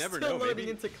credits, like I'm you never still know, loading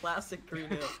maybe. into classic Green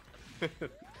Hill.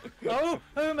 Oh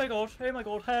my god, oh my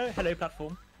god, hello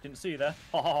platform. Didn't see you there.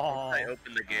 Oh. I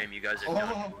opened the game, you guys are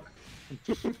done.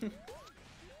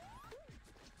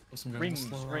 Oh, Some guys Rings,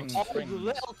 slow rings, out. Oh, you rings.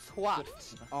 little twat.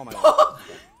 Oh my god.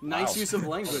 Nice Wow. use of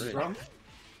language, Really? bro.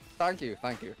 Thank you,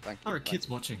 thank you, thank you. There are kids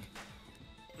watching.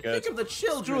 Think of the Screw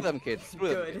children. them kids, screw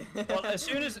them. Good. Well, as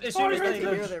soon as I they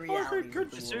hear learn, the reality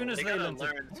of the as soon as They they gotta learn to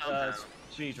learn somehow.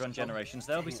 speedrun generations,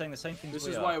 they'll be saying the same things This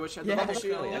we is are. why I wish I had the Yeah, bubble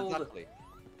Exactly, shield. exactly.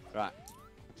 Right.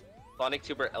 Sonic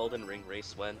Tuber Elden Ring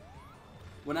race when?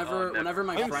 Whenever, Oh, whenever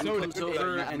my I'm friend so comes excited.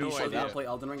 over I have and he no shows me how to idea. play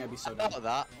Elden Ring, I'd be so I down. thought of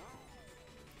that.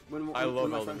 When I love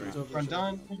my Elden friend Ring. comes over, I'm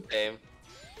show me. done. Same.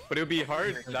 But it would be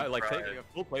hard, that, like, Right. taking a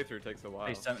full playthrough takes a while.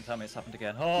 Please don't tell me it's happened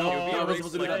again. It Oh, would be I a was race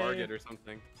supposed to to do that. target or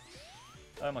something.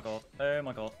 oh my god, oh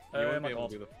my god, You oh won't my be able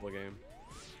god. to do the full game.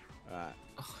 Right.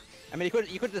 I mean,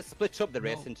 you could just split up the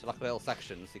race into like little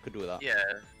sections. You could do that. Yeah.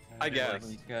 I guess.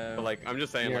 But like, I'm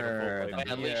just saying, like, a full Yeah. Wait,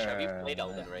 playthrough. Unleash, have you played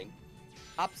Elden Ring?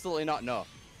 Absolutely not. No.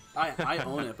 I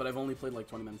own it, but I've only played like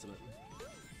 20 minutes of it.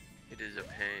 It is a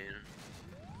pain.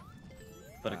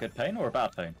 But a good pain or a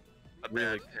bad pain? A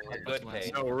Really bad A pain. good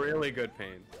pain. No, really good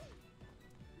pain.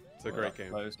 It's a Oh, great that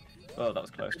game. was close. Oh, that was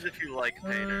close. Depends if you like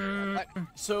pain or not.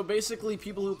 So basically,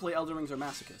 people who play Elden Rings are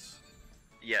masochists.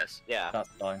 Yes. Yeah. That's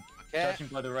fine. Okay. Judging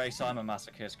by the race, I'm a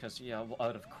masochist, because, yeah, I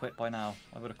would have quit by now.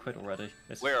 I would have quit already.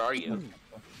 It's- Where are you?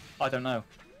 I don't know.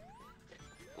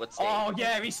 What stage? Oh,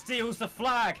 yeah, he steals the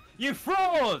flag! You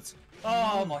fraud!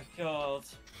 Oh my god.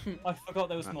 I forgot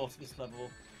there was more to this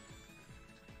level.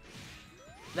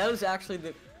 That was actually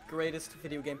the greatest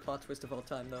video game plot twist of all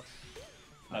time, though.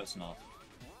 No, it's not.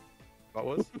 What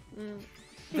was?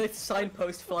 The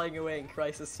signpost flying away in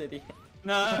Crisis City.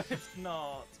 No, it's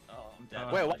not. Oh, I'm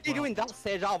dead. Wait, what are you doing that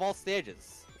stage out of all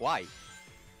stages? Why?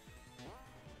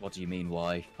 What do you mean,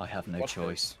 why? I have no What's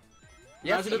choice.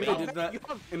 Imagine if you they have- did that. you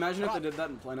have- Imagine if they did that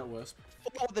in Planet Wisp.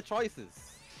 Four of the choices.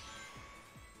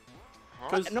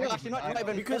 Because No, actually, not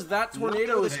even. because that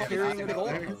tornado is Not carrying a even-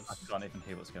 goalpost. I can't even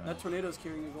hear what's going That on. tornado is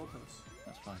carrying a goalpost.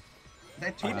 That's fine.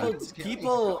 That People, tornado's killing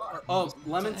people. me. Oh,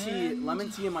 Lemon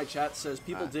Tea in my chat says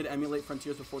people did emulate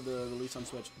Frontiers before the release on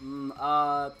Switch.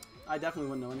 I definitely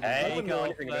wouldn't know anything. There you go,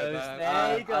 anything about Flos. that.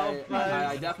 There you go, Flos.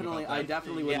 I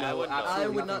definitely would Yeah, I know. wouldn't know. Absolutely I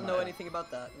would not nothing know about anything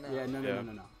about that. No. that. Yeah,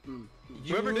 no.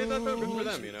 Whoever did that though, good for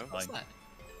them, you know. What's that?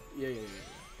 Yeah.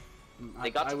 They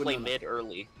got to would play know that. mid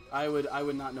early. I would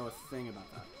not know a thing about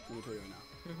that. Let me tell you right now.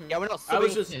 Yeah, we're not. I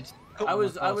was subbing. just, I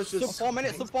was Sub just. 4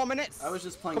 minutes. Sub 4 minutes. I was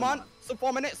just playing. Come on. mod. Sub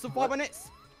 4 minutes. Sub 4 minutes.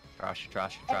 Trash,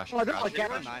 trash, Oh, trash, I don't trash. again,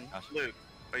 trash. man. Luke,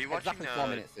 are you watching Exactly 4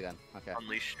 minutes again. Okay.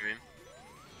 Unleashed stream?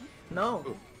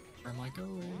 No. Where am I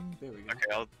going? There we go.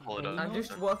 Okay, I'll pull it up. I'm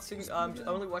just watching. I'm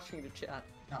only watching the chat.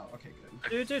 Oh, okay, good.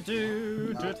 I'm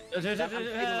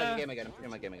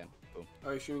my game again. Boom.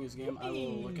 Alright, shooting his game. I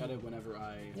will look at it whenever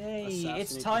I. Yay, assassinate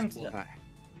it's this time boy. to.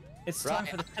 It's time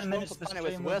for the 10 minutes of the Planet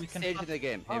was stream where we worst can stage in have the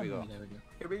game. Here we go. fun. There we go.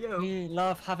 Here we go. We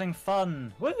love having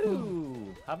fun.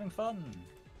 Woo! Having fun.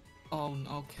 Oh,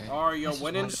 okay. Are you This is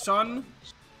winning, why- son?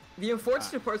 The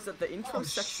unfortunate part is that the intro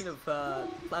section of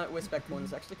Planet Wisp Act 1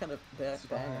 is actually kind of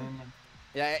banging.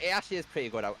 Yeah, it actually is pretty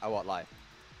good. I won't lie.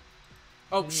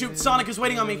 Oh shoot! Sonic is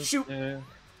waiting on me. Shoot!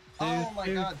 Oh my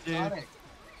god, Sonic.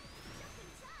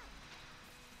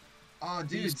 Oh,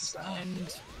 dude, stop.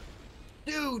 And...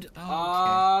 Dude! Oh,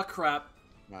 Ah, crap.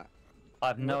 Right. I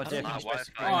have no idea. My if I'm supposed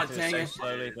to Wi-Fi go is dang so it.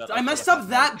 slowly, but I that's messed what up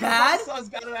that bad? Sauce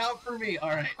got it out for me. All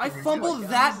right. I here we fumbled go.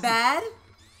 that bad?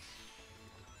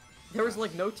 There was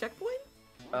like no checkpoint?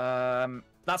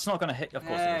 That's not gonna hit. Of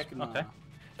course it Heck is. no. Okay.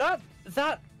 That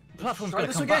platform's Try gonna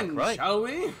this come again, back, right? shall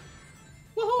we? That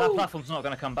Woohoo! platform's not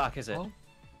gonna come back, is it? Oh.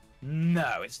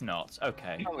 No, it's not.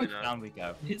 Okay. Probably not. Down we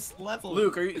go. It's level.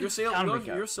 Luke, you're still Down we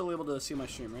go. you're still able to see my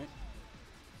stream, right?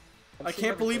 I'm I seeing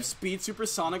can't believe everything. Speed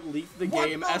Supersonic leaked the What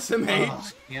game the SMH.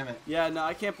 Oh, damn it. Yeah, no,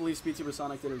 I can't believe Speed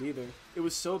Supersonic did it either. It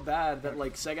was so bad that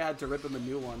like Sega had to rip him a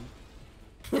new one.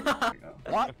 There we go.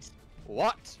 What?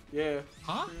 What? Yeah.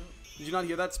 Huh? Did you not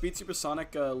hear that? Speed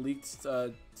Supersonic leaked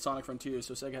Sonic Frontiers,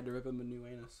 so Sega had to rip him a new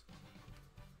anus.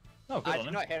 Oh, good I on did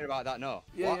him. not hear about that. No.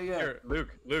 Yeah, What? yeah. Here, Luke,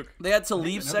 They had to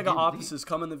leave another Sega game offices,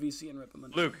 come in the VC, and rip him a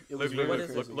new. Luke, It was Luke, very What is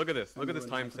it? crazy. look at this. Look at this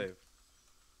Remember time when it save.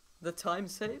 The time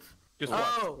save? Just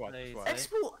Oh, watch. please. Watch.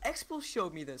 Expo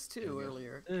showed me this too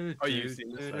earlier. Oh, you've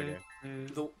seen this? Okay.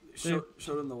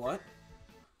 Showed him the what?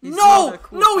 He's No! doing a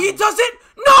cool No, he thing. doesn't!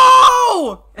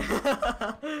 No!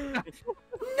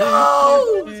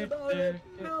 No!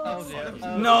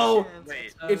 No!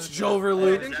 Wait, It's I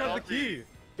Joverly. didn't have the key.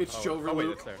 It's Oh, wait,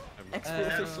 Joverly. it's there. Expo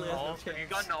officially has no have you chance.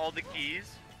 gotten all the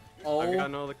keys? I've Oh.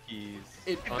 gotten all the keys.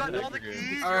 It- You've gotten all the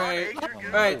keys? Alright. You're good.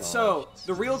 Alright, so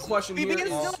the real question We here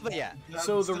begin is. silver yet.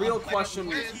 So the real question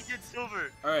Wait, is. he did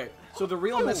silver. Alright, so the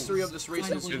real mystery of this race is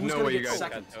There's who's There's no gonna way you get guys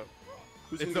second? catch up.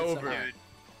 Who's It's gonna get over. second? Dude.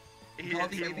 He Oh,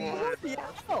 baby. won.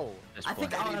 Oh. I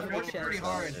think I'll have a Work good pretty chance.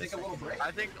 hard. Take a little break.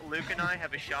 I think Luke and I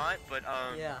have a shot, but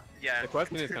Yeah. yeah. The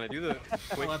question is, can I do the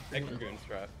quick extra gun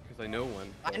strat? Because I know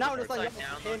one. I now understand like what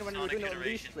download you're saying when you were Sonic doing the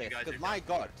Unleashed Generations, you race. guys Because are my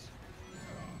god.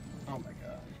 Oh my god.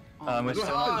 We're What still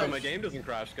happens gosh. when my game doesn't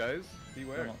crash, guys?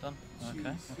 Beware. Still not done.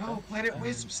 Okay. No, Planet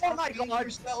Wisp, Oh stop my being God.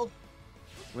 yourself.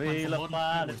 We love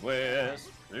Planet Wisp.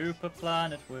 Super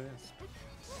Planet Wisp.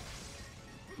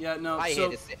 Yeah, no. I So,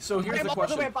 hate this. so here's I'm the all the way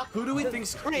question: back who do we to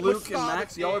think's the Luke and start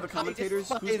Max? of Y'all are the stage. commentators.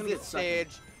 How Who's is gonna get this second?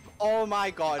 stage? Oh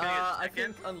my god. I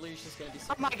Second? think Unleashed is gonna be Oh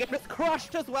second. my game is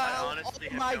crushed as well. honestly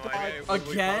Oh have my no god.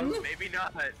 idea. Again? Maybe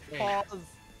not. Pause.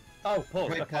 Oh, pause.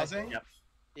 Wait, Okay. pausing? Yep.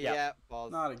 Yeah,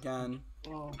 pause. Not again.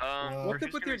 What's we're up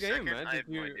just with gonna your game, second? man? I have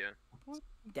Did no you- idea.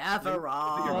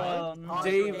 Daveron.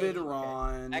 David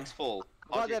Ron. X-Full. Got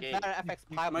Pause your the game. better FX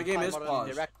Pipe. My game is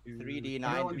paused. Direct 3D9,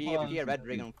 Everyone VAP, Red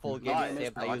Ring, and full game Nice.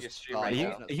 saved by Pause use your stream right now.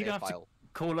 alternate Are you save gonna have to- file.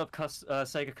 Call up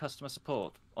Sega customer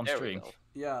support on There we stream. go.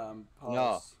 Yeah, pause.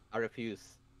 No, I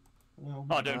refuse. Oh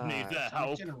I don't need their Sonic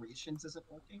help. Generations isn't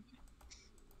working.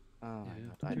 Oh my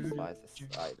god, I despise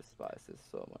this. I despise this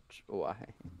so much. Why?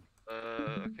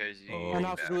 Okay, so you And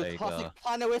back. after this classic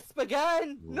Planet Wisp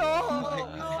again! No!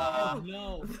 No.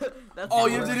 No. That's Oh,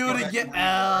 the you have to worst do it part. again.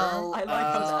 I like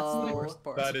how that's the L. worst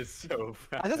part. That is so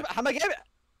bad. My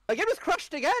game was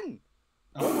crushed again!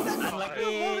 Oh, I'm like,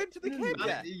 more into the game God,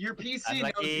 yet. your PC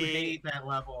Unlucky. knows you hate that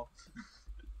level.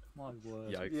 My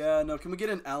word. Yikes. Yeah, no. Can we get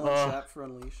an L in chat for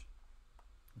Unleash?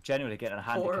 Genuinely getting a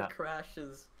 4 handicap.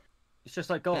 crashes. It's just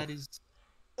like golf. That is.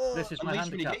 This is my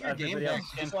Unleash, when you handicap. get your game Everybody back,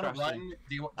 else do you is just want to crashing. run?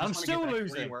 Do you just I'm wanna still get back to where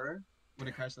losing. you were when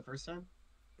it crashed the first time?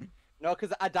 No,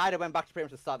 because I died, I went back to pretty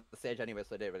much the start of the stage anyway,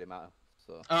 so it didn't really matter.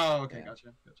 So. Oh, okay, Yeah. gotcha.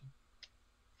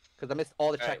 because I missed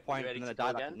all the Alright, you checkpoints ready and then to I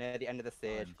go died like, again? near the end of the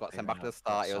stage. I'm Got sent figuring back to the out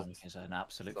start. that It was Sonic is an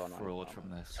absolute so annoying. fraud from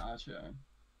this. Gotcha.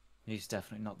 He's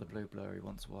definitely not the blue blur he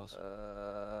once was.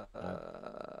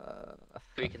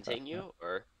 Can we continue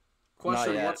or?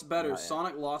 Question: yet, what's better, not yet.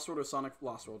 Sonic Lost World or Sonic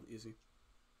Lost World? Easy.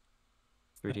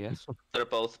 3DS. They're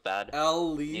both bad. At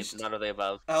least. None of the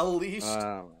above. At least.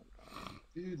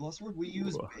 Dude, Lost World Wii U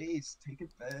is base. Take it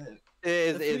back.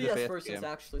 It The is a 3DS base version is game.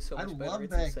 actually so I much better. love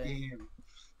It's that insane. game.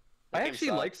 I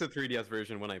actually liked the 3DS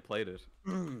version when I played it.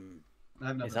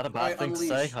 Is that a bad Alright, thing to Unleash.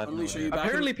 say? I have no Unleash, are idea. you back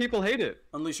Apparently in? people hate it.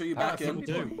 Unleash, are you back in?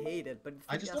 People hate it, but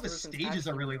I just know the 3DS version's stages are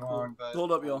actually really cool. long, but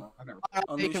Hold up, y'all. I've never. You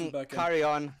Unleash can is back in. carry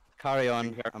on.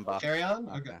 I'm back. Carry on?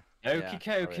 Okay. Okie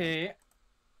dokie.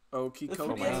 Okie The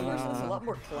dokie. 3DS version has a lot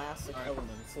more classic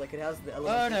elements. Like it has the Oh,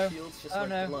 elemental no. shields just Oh, like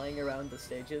no. lying around the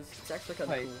stages. It's actually kind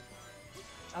of Wait. cool.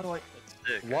 How do I?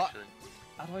 Sick, What? actually.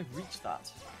 How do I reach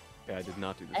that? Yeah, I did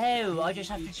not do this. Oh, I just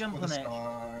have to jump For on the it.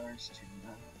 stars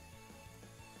tonight.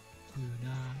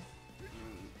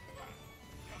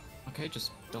 Okay,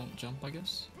 just don't jump, I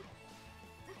guess.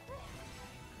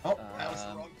 Oh, that was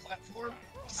the wrong platform.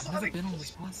 I've never been on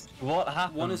this path. What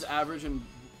happened? One is average and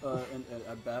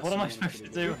at best. What am I and one is supposed to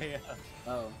pretty do good. here?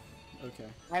 Oh, okay.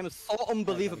 I'm so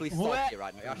unbelievably What? salty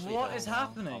right now. Actually, What is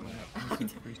happening?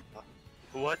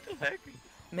 What the heck?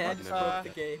 Man just broke the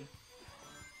game.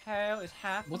 Hell is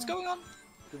happening? What's going on?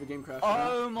 Did the game crash?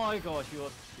 Oh my gosh, you're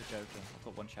joking. I've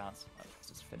got one chance. It's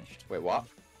just finished. Wait, what?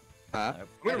 Huh? Nope.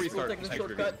 I'm gonna We'll restart. take the Thanks for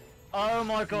shortcut. Oh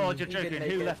my god, you're You didn't joking.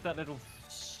 make Who it. left that little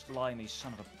slimy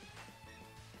son of a...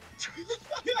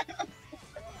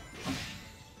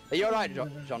 Are you alright,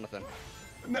 Jonathan?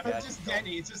 No, Yeah, just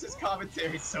Denny. It's just his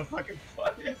commentary is so fucking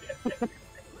funny.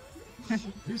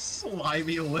 You're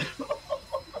slimy little.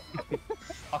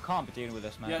 I can't be dealing with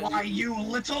this, man. Yeah, Why you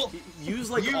little? Use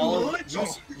like You all of little.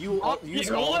 use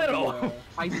You all little. of the,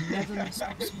 I've never missed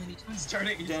up so many He's times.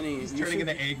 turning. Denny, He's you turning should-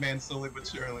 into Eggman slowly but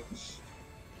surely.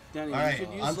 Danny, Alright, you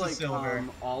should use onto like silver.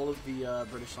 all of the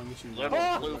British language you Level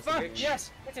know. blue. Oh, fuck!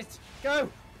 Yes! Hit it! Go!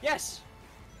 Yes!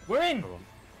 We're in!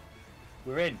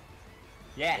 We're in.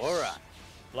 Yes! Alright.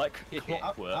 Like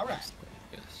clockwork. Alright.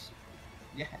 Yes.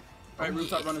 Yeah. Alright,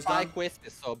 rooftop run is done. Spike Wisp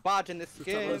is so bad in this Rooftop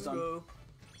game. run is done.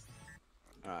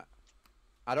 Alright.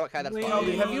 I don't care. That's Wait. Caldy,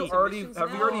 fine. have you already Submissions have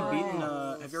you now, already or beaten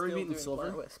are we have you already still beaten doing silver?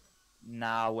 Flat Wisp?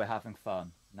 Now we're having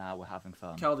fun. Now we're having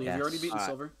fun. Caldy, have you already Yes. beaten Alright.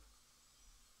 silver?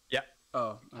 Yeah.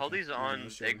 Oh. Haldy's on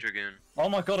Egg Dragoon. Oh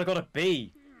my god, I got a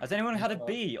B! Has anyone had a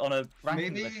B on a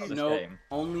ranking Maybe- list for this No, game?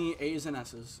 only A's and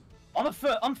S's.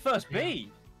 I'm first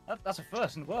B! That's a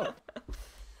first in the world.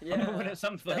 I'm gonna win at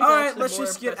something. That's Alright, actually let's more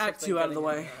just get impressive Act than 2 out of the getting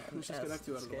way. an Let's just get S Act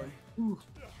 2 out of the this way. game.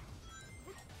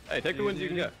 Hey, take the wins you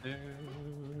can get.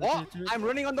 What? I'm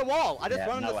running on the wall. I just Yeah,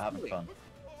 run on now the we're having ceiling. fun.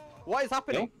 What is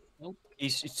happening?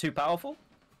 He's too powerful?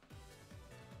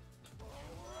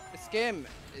 This game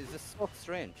is just so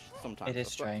strange sometimes. It is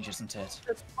strange, isn't it?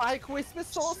 The Spike Wisp is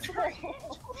so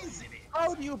small.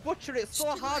 How do you butcher it so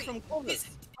hard from corners?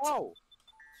 How?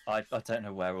 I don't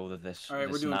know where all of this, Alright,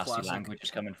 we're this doing nasty classic. language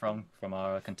is coming from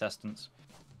our contestants.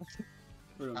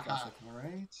 We're doing Aha, classic.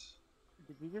 alright.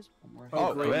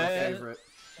 Oh, great, my well- favorite.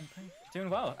 Doing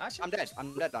well, actually. I'm dead.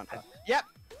 I'm dead, Dan. Yep.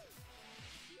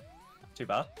 Too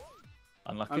bad.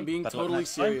 Unlucky. I'm being Better luck totally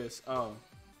next time. serious. Oh.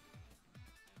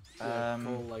 Yeah, Um,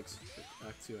 Cole likes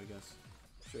Act 2, I guess.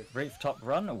 Sure. Rooftop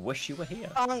run, I wish you were here.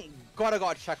 Thank God I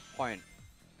got a checkpoint.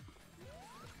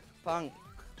 Thank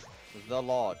the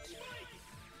Lord.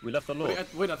 We love the Lord.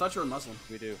 Wait, I thought you were Muslim.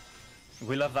 We do.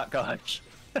 We love that guy.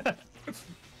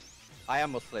 I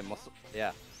am Muslim.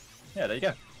 Yeah. Yeah, there you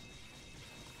go.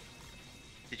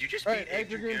 Did you just Right, beat Egg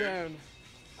Dragoon Dragoon? down.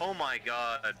 Oh my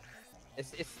god.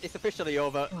 It's officially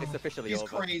over. It's officially He's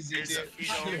over. crazy, He's dude.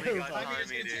 only got I mean, time,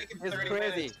 it's gonna dude. take him It's 30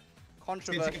 crazy. minutes. It's gonna take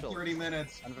him Controversial. 30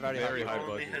 minutes. And very, Very high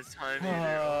Only budget. has time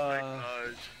eater. Oh my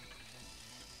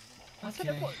gosh.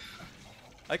 Okay.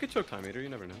 I could choke Time Eater, you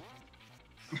never know.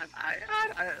 Yeah,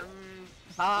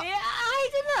 I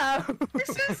don't know. This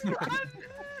is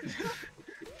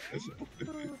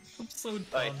I'm so done.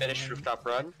 Alright, finish man. rooftop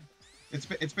run. It's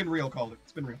been real, Calder.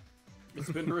 It's been real. It's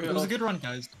been It was real. a good run,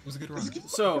 guys. It was a good run.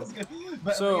 So,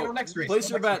 But so next race. place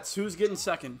your next race. bets. Who's getting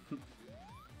second?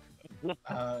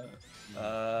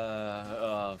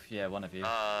 Yeah, one of you.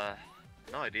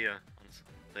 No idea. Honestly.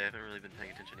 They haven't really been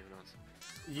paying attention to anyone else.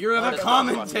 You're the What is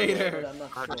commentator. I'm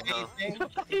not Hard to sure.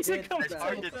 tell. He's a It's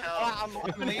hard to tell.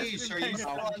 Please, are you still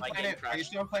on My game planet? Are you crashed.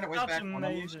 still on planet with That's back on?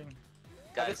 amazing.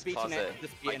 Guys, just beating pause it, it.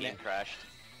 just My beating game it. crashed.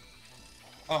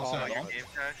 Oh, Oh, sorry. your game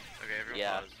crashed? Okay, everyone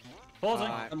Yeah. pause. Pausing.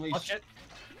 Alright. Unleash. Watch it.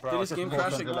 Did his game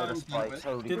crash again?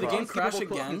 Holy Did the crap. game crash Skippable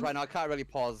cutscenes again? Right now, I can't really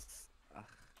pause.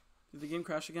 Did the game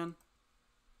crash again?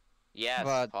 Yes,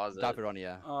 But pause it. Daviron,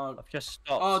 yeah. I've just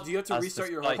stopped. Oh, do you have to as the restart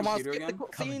your spike whole Come on, computer skip the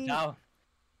again? coming cutscene. down.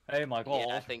 Oh my god.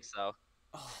 Yeah, I think so.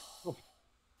 Oh,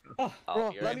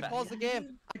 Bro, you're let right me back. pause the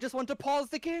game. I just want to pause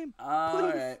the game.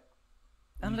 Alright.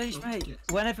 Unleash, mate.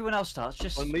 When everyone else starts,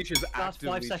 just Unleash is start actively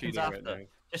 5 seconds cheating after. right now.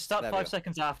 Just start There we 5 go.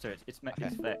 seconds after it. It's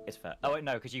fair. It's fair. Oh wait,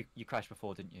 no, because you crashed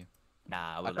before, didn't you?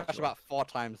 Nah, I we'll let crashed you about off. 4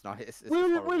 times now. It's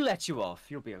We'll let you off.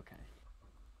 You'll be okay.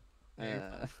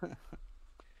 Alright.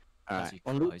 As he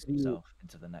flies himself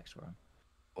into the next room.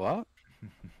 What?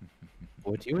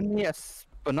 Would you need a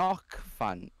Spinock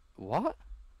fan? What?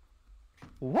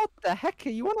 What the heck are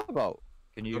you on about?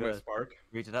 Can you Spark?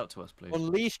 read it out to us, please?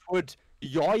 Unleashed would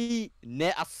yoi ne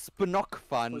a Spinock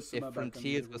fan What's if my back on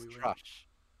Frontiers the was way? trash.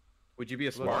 Would you be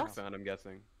a Spark fan, I'm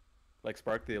guessing? Like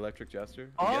Spark the Electric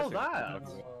Jester? I'm Oh, guessing. that!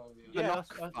 Yeah,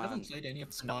 Spinock I haven't fan. played any of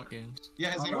the Spark games.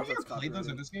 Yeah, has I don't know anyone if ever it's played those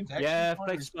in copyrighted. this game? Yeah, I've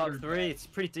played Spark 3. It's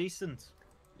pretty decent.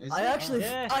 I actually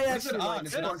Yeah. I What's it actually on? like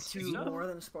Is it on Spark 2 Steam? more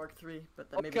than Spark 3, but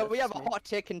that maybe Okay, we that's have a just me. hot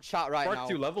take in chat right Spark now.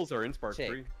 2 levels are in Spark Check.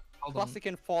 3. Classic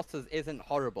Enforcers isn't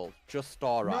horrible, just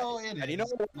alright. No, it And you know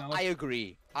is. what? No, I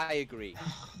agree. I agree.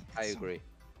 I agree.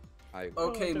 I agree.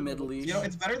 Okay, mid-leash. You know,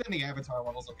 it's better than the Avatar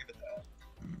levels, I'll give it that.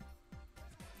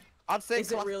 I'd say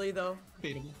Is it really though?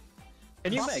 Debatable.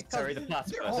 Can you Classic make Terry the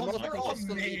Classic- They're platypus? all- they're all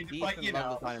Constantly made, decent but, you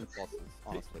level know. design Enforcers,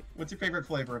 honestly. What's your favorite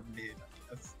flavor of meat?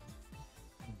 That's...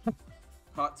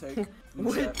 Hot take.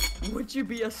 Would you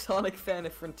be a Sonic fan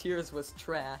if Frontiers was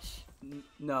trash?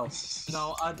 No.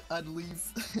 No, I'd leave.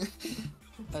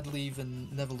 I'd leave and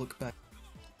never look back.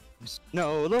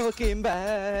 No looking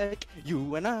back,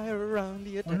 you and I are around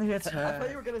the I thought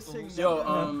you were gonna sing.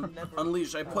 Yo, Never.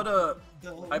 Unleash. I put a.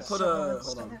 Hold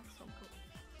on.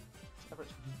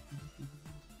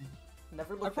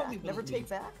 Never look probably back. Never wouldn't take leave.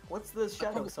 back. What's the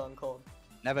Shadow song called?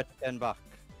 Never turn back.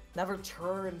 Never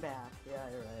turn back. Yeah,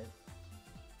 you're right.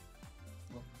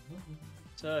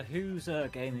 So whose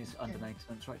game is under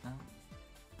maintenance right now?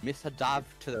 Miss a dab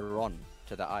to the run,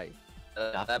 to the eye.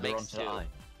 That makes two. eye.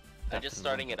 I'm just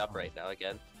starting it up right now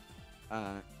again.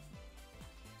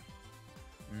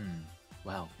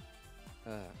 Wow.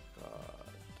 Oh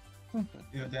god.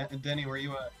 Yeah, Denny, where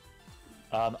you at?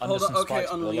 Under Hold on. some Okay,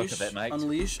 spikes for the look Unleash. of it, mate.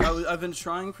 Unleash. I've been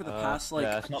trying for the past like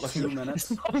yeah, it's not looking 2 good. minutes.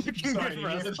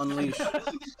 Sorry, Unleash.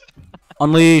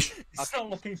 Unleash. It's not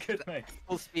looking good, mate.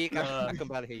 Full speak, I can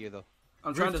barely hear you though.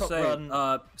 I'm trying to Rooftop say.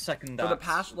 run, second For the dance.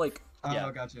 past like. Oh,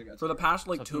 Yeah. gotcha. For the past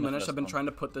like So 2 from the minutes, first I've been one. trying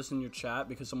to put this in your chat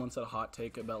because someone said hot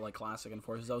take about like classic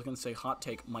Enforcers. I was gonna say hot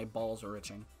take. My balls are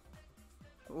itching.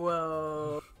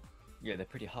 Whoa. Yeah, they're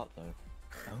pretty hot though.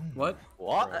 What?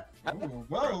 What? Whoa!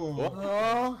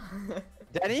 Oh.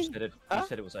 Danny? You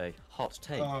said it was a hot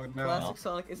take. Oh no. Classic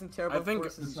Sonic isn't terrible. I think-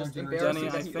 of course, it's Denny, just embarrassing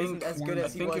I that he think- isn't as good I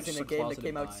as he think was it's in a just a game that closeted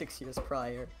came out lie. 6 years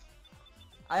prior.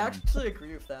 I actually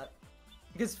agree with that.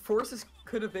 Because Forces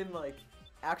could have been, like,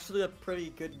 actually a pretty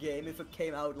good game if it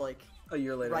came out, like, A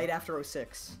year later. right after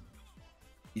 06.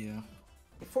 Yeah.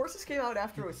 If Forces came out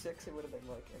after 06, it would have been,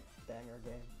 like, a banger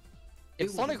game.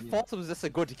 If Sonic Forces was just a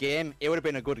good game, it would have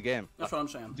been a good game. That's what I'm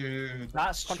saying. Dude.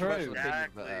 That's Controversial true. opinion,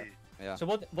 but, yeah. So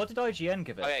what did IGN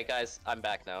give it? Okay, guys, I'm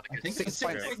back now. I think it's a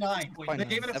 6.9. 6.9. They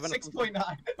gave it a 6.9.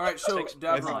 All right, so 6.9.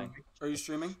 Davron, are you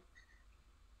streaming?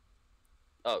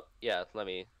 Oh, yeah, let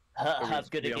me... I'm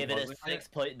gonna give it a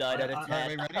 6.9 out of Are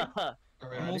we ready? Are we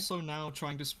I'm ready? also now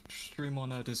trying to stream on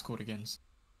Discord again.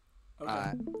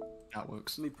 Okay. That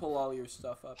works. Let me pull all your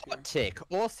stuff up here. Hot take.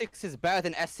 06 is better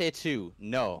than SA2.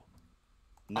 No.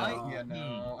 No. Yeah,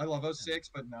 no. I love 06,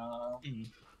 but no.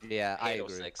 Yeah, I hate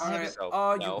agree. 06. All right, So,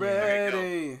 are no. you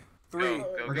ready? 3.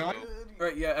 We're going? All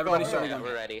right, yeah, everybody Go. start Yeah, again.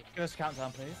 we're ready. Give us a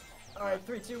countdown, please. Alright,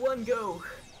 3, 2, 1, go!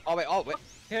 Oh wait, oh wait.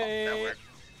 Okay.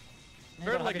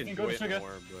 Very Got like anything enjoy good, it sugar?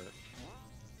 more,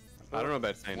 but I don't know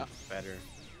about saying Yeah. better.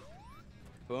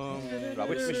 Boom. This Right,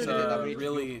 which mission is is it that we need to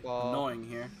really do for- annoying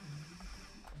here.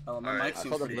 Oh, my Alright, mic I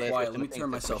seems thought the pretty Blaze quiet. was Let me gonna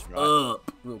turn think this myself question, right?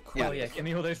 up real quick. Oh yeah, give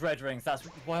me all those red rings. That's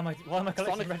why am I collecting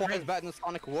Sonic red 4 is rings? better than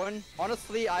Sonic 1.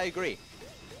 Honestly, I agree.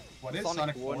 What is Sonic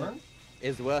Sonic 1? 4?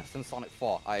 Is worse than Sonic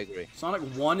 4. I agree. Sonic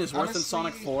 1 is worse than Honestly,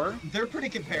 Sonic 4? They're pretty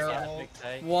Yeah, comparable. big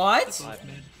take. What?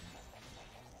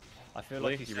 I feel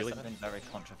Really? like you You really- said something very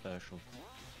controversial.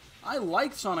 I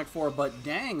like Sonic 4, but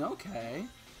dang, okay.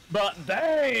 But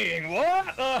dang,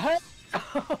 what the heck?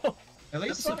 At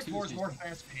least That's Sonic so 4 is Tuesday. more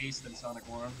fast-paced than Sonic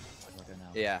 1.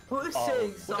 Yeah. Who is Oh.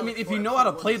 saying I Sonic mean, if 4 you know how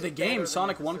to was play the better game, than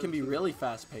Sonic 1 episode can be 2? really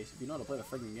fast-paced if you know how to play the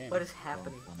friggin' game. What is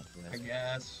happening? I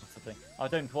guess. That's the thing. I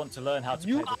don't want to learn how to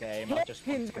You play the game. I just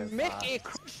want to go Mick, fast. it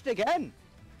crashed again.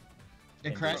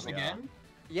 It crashed we are. again?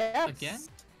 Yes. Again?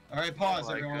 Alright, pause, Oh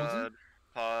my everyone. god.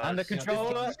 Pause. And the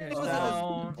controller This goes is-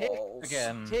 down Take-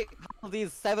 again. Take half of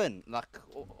these 7. Like,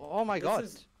 oh my god.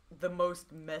 This is the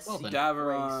most messy. Well then.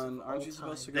 Daveron, race aren't you of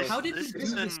supposed to all go? How did we This do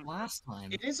isn't- this last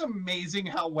time? It is amazing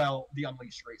how well the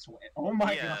Unleashed race went. Oh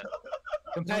my Yeah. god.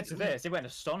 Compared to this, it went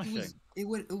astonishing. It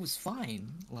was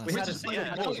fine. Last We had time. a second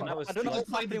yeah, goal, and that was I don't know like-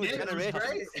 what's happening with Yeah, it was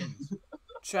generation. great.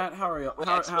 Chat, how are y'all? Well,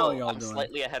 How Expo, are y'all I'm doing?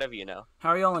 slightly ahead of you now. How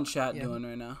are y'all in chat Yeah. doing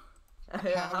right now?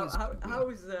 How's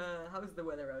the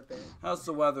weather out there? How's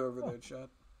the weather over there, chat?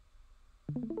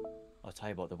 I'll tell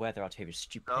you what, the weather out here is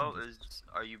stupid. Oh,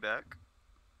 are you back?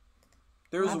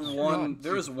 There is Absolutely one. not.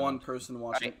 There is one person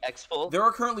watching. Alright, Expo. There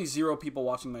are currently 0 people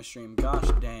watching my stream. Gosh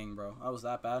dang, bro, that was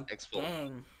that bad. Expo.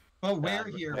 Dang. But we're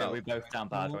here. Yeah, we're both down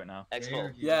bad right now. Expo.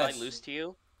 There Yes. If I lose to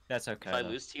you, That's okay. if I though.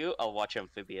 lose to you, I'll watch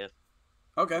Amphibia.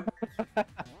 Okay. But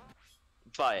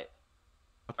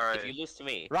Alright. if you lose to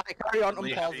me, Right, carry on.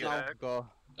 Leave Pause you now. back. Go.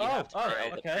 you have to alright,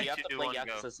 play, okay. you have to 3, 2, play 1, go.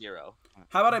 Yakuza 0.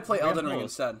 How about I play We have Elden Ring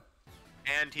rules. instead?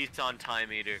 And he's on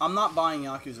Time Eater. I'm not buying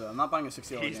Yakuza. I'm not buying a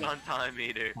 $60 He's game. on Time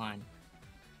Eater. Fine.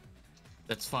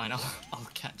 That's fine. I'll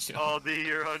catch up. Aldi,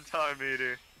 you're on Time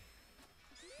Eater.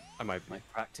 I might be. I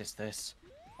practice this.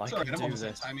 I Sorry, can I'm do almost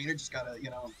this. at time eater. Just gotta,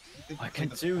 I can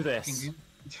do this.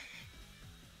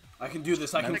 I can do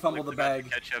this. I can think fumble the Luke's about to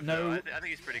bag. catch up, No. though. I think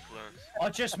he's pretty close. I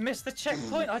just missed the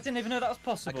checkpoint. I didn't even know that was I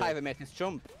possible. can't even make this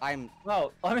jump.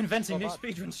 Well, I'm inventing So new bad.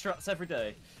 speedrun strats every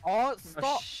day. Oh, Oh,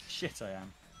 stop! shit, I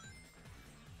am.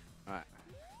 Alright.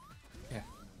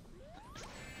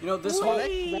 You know this whole.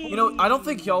 You know, I don't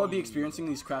think y'all would be experiencing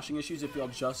these crashing issues if y'all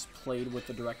just played with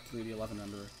the Direct 3D11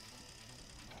 renderer.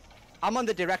 I'm on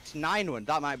the Direct 9 one.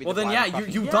 That might be. Well the then, why yeah, I'm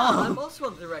crashing. you Yeah, dumb. I'm also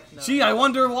on direct now. Gee, I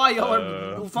wonder why y'all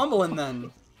are fumbling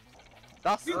then.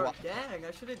 That's Oh, what. dang,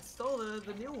 I should install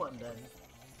the new one then.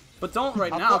 But don't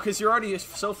right now, because you're already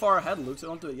so far ahead, Luke. So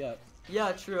don't do it yet.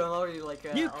 Yeah, true. I'm already like.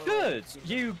 You already- could.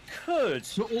 You could.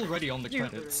 We're already on the You-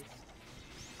 credits.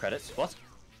 Credits? What?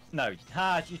 No.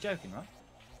 Ha, you're joking, right?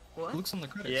 What? Luke's on the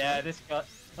credits. Yeah, right? this guy.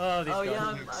 Oh, this Oh guy.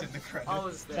 yeah, Luke's in the credits. I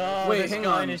was there. Oh, Wait, this hang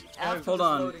guy on. and his After joke. Hold this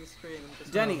on. loading screen, I'm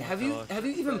just Denny, like, have you gosh.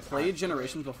 even played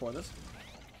Generations before this?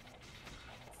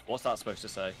 What's that supposed to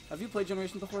say? Have you played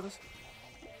Generations before this?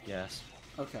 Yes.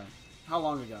 Okay. How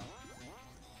long ago?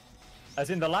 As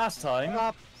in the last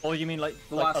time? Or you mean like,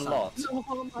 The like last a time. lot?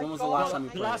 Oh my When was the God. last time you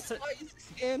The played? last it? Why is this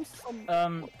game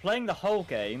so... playing the whole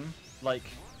game, like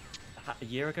a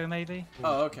year ago maybe?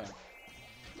 Oh, okay.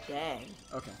 Dang.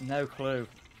 Okay. No clue.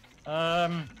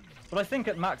 But I think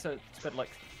at max I spent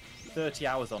like 30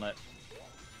 hours on it.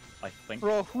 I think.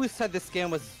 Bro, who said this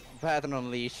game was better than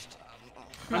Unleashed?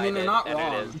 I mean, they're did, not and it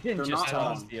wrong. is. You didn't They're just not tell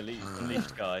us wrong. the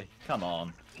Unleashed guy. Come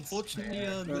on. Unfortunately,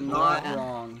 They're the- not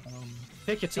wrong.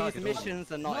 Pick your These target.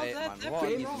 missions are not it, man. What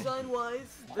Game is- design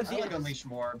wise, I like Unleashed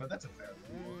more, but that's a fair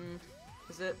thing.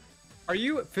 is it? Are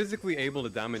you physically able to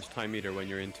damage Time Eater when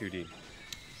you're in 2D?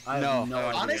 I have No. no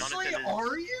idea. Honestly,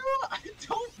 are you? I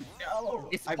don't know.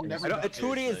 It's, I've never the done it.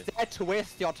 2D is there to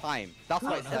waste your time. That's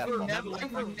what it's there Never, for. never,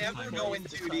 I would never go in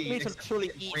 2D. You need to except truly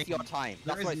for eat rain. your time.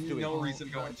 There That's what is it's doing. no reason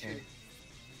to go in 2D.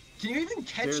 Can you even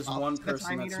catch There's up one to the person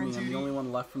Time that's Eater in me. I'm 2D? the only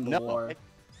one left from the No. war.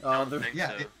 I don't The think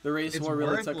yeah, so. the race It's war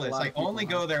really took a worthless. lot I of people only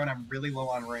out. go there when I'm really low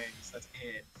on rings. That's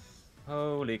it.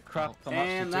 Holy crap, I'm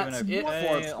And actually that's doing it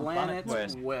okay for on Planet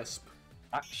Quest. Wisp.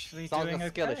 Actually Sounds doing like a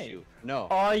skill okay. issue. No.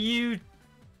 Are you...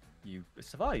 You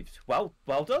survived. Well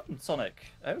done, Sonic.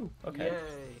 Oh, okay.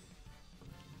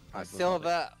 Yay.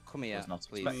 Silver, come here, Was not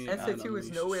please. expecting Yeah, SA2 is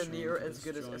Unleashed nowhere stream near for as this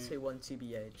good as joint. SA1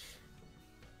 TBH.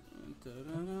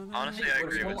 Honestly, I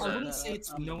agree with Well, I that. wouldn't say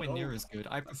it's nowhere near as good.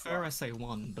 I prefer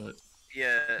SA1, but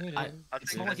Yeah, I, I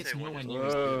it's think not like it's SA1 nowhere is near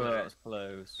as Whoa, good. that was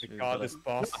close. God, this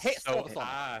boss Hit is so Silver.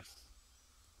 ass.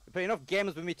 You played enough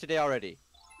games with me today already.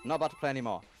 I'm not about to play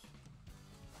anymore.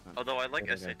 Although I like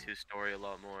There we go. SA2 story a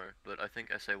lot more, but I think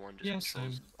SA1 just Yeah,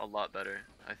 controls same. a lot better,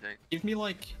 I think. Give me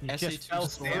like just SA2 fell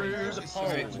story, through the with pole.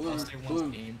 SA1's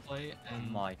Boom. gameplay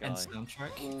and, my and God.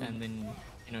 soundtrack, and then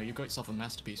you know you've got yourself a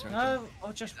masterpiece right No,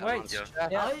 I'll just wait. Yeah.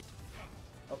 I used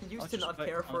I'll to just not wait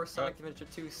care for on Sonic Adventure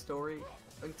 2 story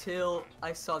until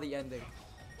I saw the ending.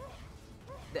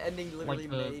 The ending literally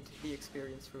the- made the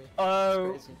experience for me.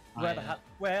 Oh, It's crazy.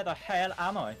 where the hell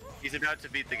am I? He's about to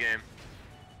beat the game.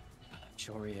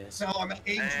 Sure he is. No, I'm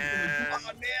ancient. And- Come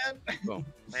on, man. Boom.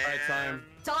 Alright, time.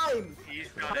 Time! He's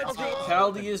got it.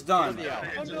 Caldy is done.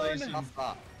 Congratulations. That's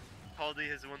that.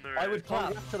 Caldy has won the I race. would clap,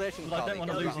 Congratulations, but I don't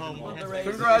want to Caldy. lose Oh, even more. On the race.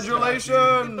 Congratulations!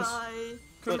 Goodbye!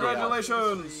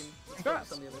 Congratulations!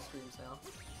 Focus on the other streams now.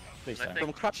 Please I don't. think-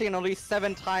 From crashing at least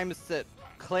 7 times to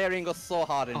clearing us so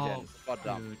hard in Oh, gens. God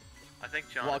damn. dude. I think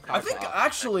Well, Jonathan. I think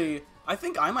actually, I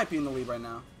think I might be in the lead right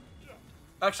now.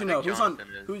 Actually, no. I think Who's on?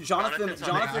 Jonathan is. Who? Jonathan. Jonathan's on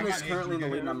Jonathan the is outside. currently in the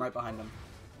lead, and I'm right behind him.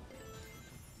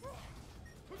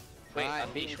 Wait, Right,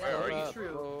 Unleashed, being where are you? Silver,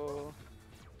 True.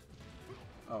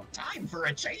 Oh. Time for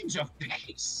a change of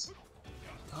pace.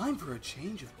 Time for a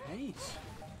change of pace.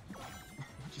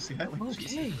 Did you see that? Like,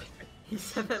 Okay. He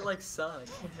said that like Sonic.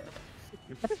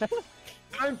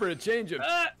 Time for a change of.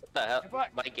 What the hell?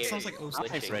 My game Sounds is like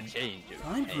glitching. for a change.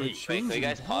 Time for a Wait, change can you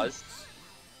guys of pause? pace.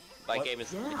 My What? game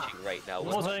is Yeah. glitching right now.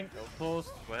 Pausing. Pause.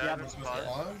 What Yeah, happened?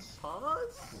 Pause.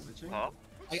 Pause? Huh?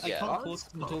 I Yeah. can't pause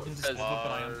because I'm talking to Because, Steve,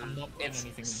 but I'm not doing It's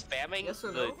anything. spamming Yes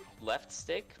or the no? left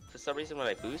stick for some reason when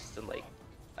I boost, and like,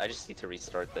 I just need to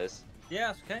restart this.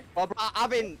 Yeah, it's okay. Well, bro, I've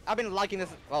been liking this,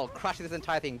 well, crashing this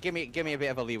entire thing. Give me a bit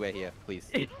of a leeway here, please.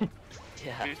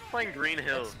 Yeah. Who's playing Green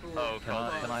Hill? Oh, Can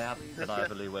I- God. Can I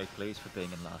have a leeway, please, for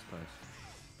being in last place?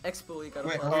 Expo, you gotta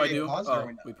Wait, pause. Oh, I we do? paused or Oh, are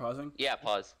we not? we pausing? Yeah,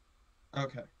 pause.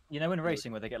 Okay. You know, in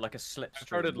racing where they get like a slipstream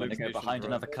started when they go Luke behind Station's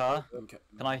another car. Okay.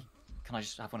 Can I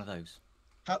just have one of those?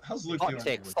 How's Luke Hot doing?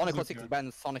 take, Sonic 06 is better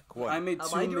than Sonic 1. I made Am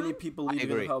too I many doing? people I leave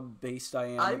because agree. of how based I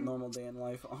am at I'm- normal day in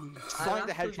life. Oh, God. Sonic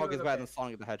the actually Hedgehog doing is better than okay.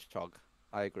 Sonic the Hedgehog.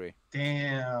 I agree.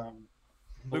 Damn.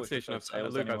 Luke Station,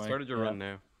 Luke, I've started your run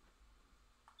now.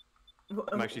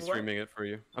 I'm actually What? streaming it for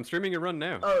you. I'm streaming your run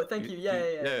now. Oh, thank you. Yeah.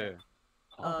 Yeah.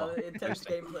 The intense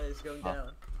gameplay is going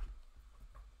down.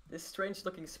 This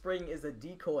strange-looking spring is a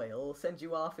decoy. It'll send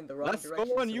you off in the wrong Let's direction.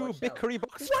 go on, so you watch out. bickery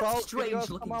box What troll.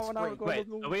 strange-looking spring? Wait,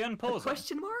 are we The unpausing?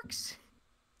 question marks?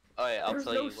 Oh yeah, I'll There's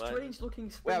tell no you what. strange-looking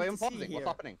Wait, spring are we to see pausing? here. What's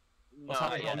happening? No,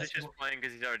 happening? he's just playing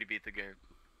because he's already beat the game.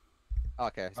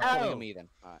 Okay, so Oh. pulling me then.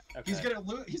 Alright. Okay.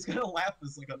 He's gonna laugh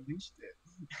as like unleashed it.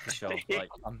 For sure. Like,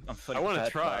 I'm fully I want to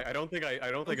prepared for try. that. I don't think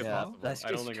it's Yeah, possible. let's I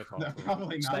don't just think it's No, possible.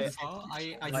 probably So not. far,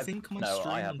 I think my No,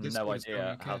 stream I have on no Discord is going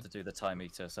idea how okay. to do the time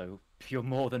meter, so you're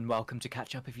more than welcome to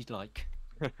catch up if you'd like.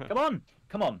 Come on,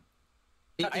 come on.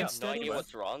 I- I have no instead idea of-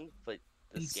 what's wrong, but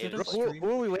this instead game of is Who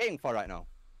are we waiting for right now?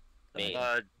 me.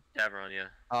 Davron, yeah.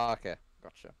 Oh, okay,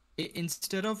 gotcha.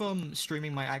 Instead of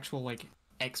streaming my actual like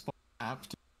Xbox app,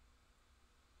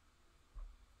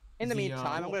 In the The,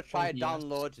 meantime, I'm gonna try and OBS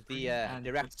download the and it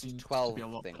Direct seems to 12 be a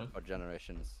lot thing better. for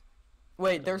Generations.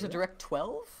 Wait, there's a Direct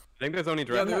 12? I think there's only Yeah,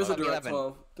 direct. there is a no, Direct 11.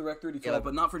 12, Direct 3D 12, 11.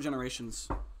 but not for Generations.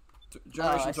 I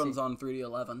Generations see. runs on 3D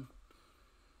 11.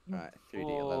 Alright, Oh,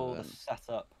 3D11. the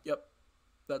setup. Yep,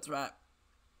 that's right.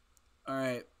 All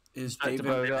right, is Back to David?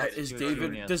 Burger. Is You're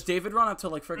David? genius. Does David run have to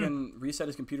like freaking reset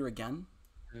his computer again?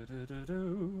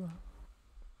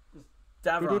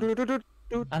 Davron.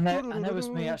 And there was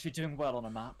me actually doing well on a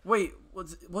map. Wait,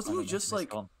 wasn't he just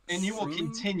like? And you will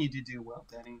streaming? continue to do well,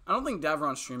 Danny. I don't think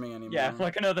Davron's streaming anymore. Yeah, for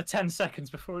like another 10 seconds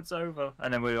before it's over.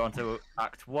 And then we're on to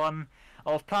Act 1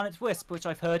 of Planet's Wisp, which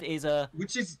I've heard is a...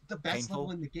 Which is the best Painful.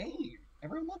 level in the game.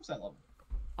 Everyone loves that level.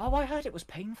 Oh, I heard it was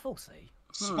painful, see?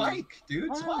 Spike,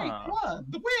 dude, Spike, Ah. come on,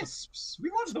 the Wisps. We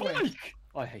love the Wisps.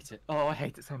 I hate it. Oh, I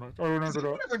hate it so much. I remember Has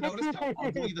anyone that. ever noticed how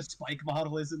ugly the Spike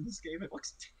model is in this game? It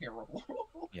looks terrible.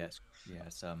 Yes,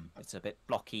 it's a bit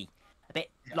blocky. A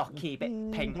bit blocky, a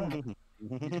bit pink.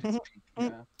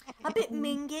 Yeah. A bit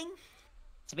minging.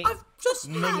 It's a bit I've just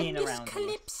had minging this around.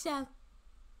 calypso.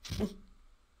 It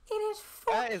is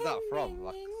Where fucking is that from?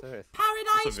 Like, minging. seriously.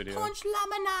 Paradise video. Punch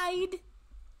Lemonade.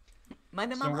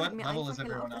 So what level is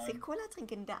everyone on? Die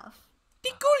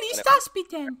Gulli ist das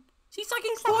bitte? Sie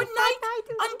sagen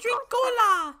Fortnite und drink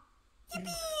Cola.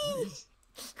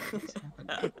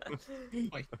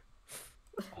 Yippee!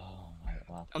 Oh, my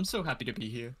wow. I'm so happy to be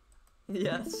here.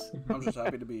 Yes. I'm just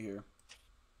happy to be here.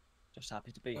 Just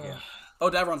happy to be here. Oh,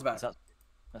 Davron's back.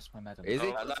 That's my medal. Is he?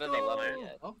 I'm not in a level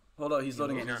yet. Hold on, he's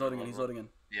loading in. He's loading in. He's loading in.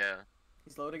 Yeah.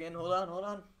 He's loading in. Hold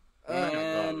on.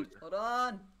 And Hold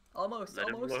on. Almost. Let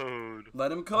him load.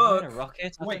 let him I'm cook. in a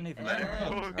rocket? I Wait, don't even let know.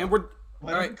 him cook. And we're Let all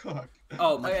him right. cook.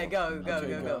 Oh, my Okay, go.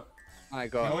 I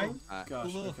got Going?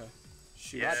 gosh. Okay.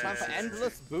 Shoot. Right, time for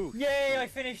endless boost. Yay, I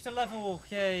finished a level.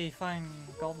 Yay, fine.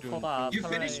 Gold for that. You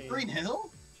finished Green Hill?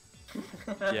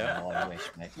 Yeah. Oh, I wish,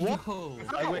 mate. Whoa!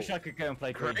 I wish I could go and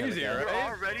play Green Hill Crazy, again. right?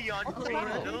 We're already on Green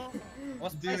Hill?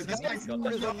 What's Dude, this guy's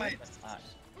nuts.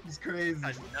 He's crazy.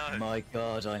 I know. My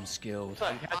god, I'm skilled.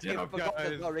 I job, forgot guys.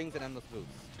 there's no rings in endless boost.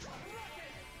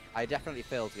 I definitely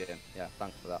failed game. Yeah,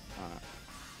 thanks for that. Alright.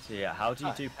 So yeah, how do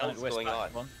you do Planet What's Wisp going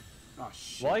Act on? 1? Oh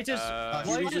shit. Why does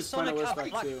you just Sonic Planet have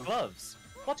Wisp black Act 2. gloves?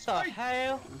 What the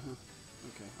hell?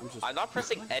 Okay, I'm just. I'm not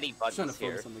pressing any trying to buttons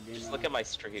here. focus on the game Just now. look at my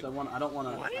stream. So I don't want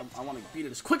to. What? I want to beat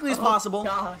it as quickly as possible.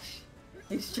 Gosh.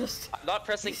 He's just. I'm not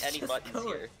pressing He's any just buttons going.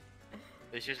 here.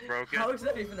 It's just broken. How is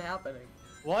that even happening?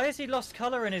 Why has he lost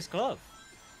color in his glove?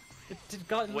 Did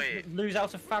God Wait. lose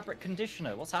out of fabric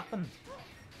conditioner? What's happened?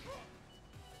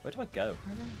 Where do I go?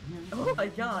 Oh my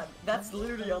god, that's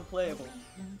literally unplayable.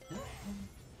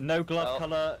 No glove Well.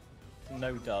 color,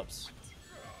 no dubs.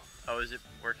 Oh, is it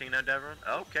working now, Davron?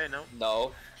 Okay, no.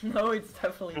 No. No, it's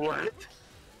definitely not. What?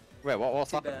 Wait,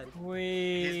 what's Too happening? bad.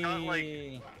 He's not like.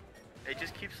 It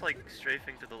just keeps like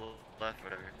strafing to the left,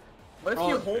 whatever. What if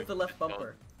you hold the left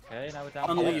bumper? Okay, now we're down.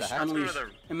 Unleash, Let's go to unleash. the-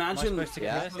 Imagine, supposed to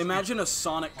get this? imagine a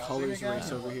Sonic Colors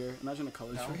race over here. Imagine a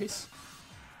Colors race.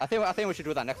 I think we should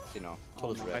do that next, you know.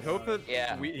 Colors I race. hope that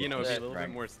Yeah. we, you know, be a little bit Right.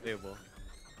 more stable.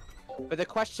 But the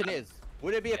question is,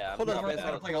 would it be Yeah, a I'm colors not race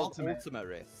gonna or a play Colors Ultimate. ultimate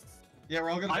race? Yeah, we're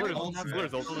all gonna I play would love Ultimate.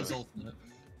 Colors Colors Ultimate. Ultimate.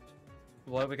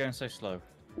 Why are we going so slow?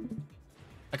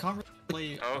 I can't really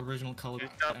play Oh, original color you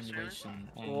stopped streaming? emulation.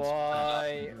 and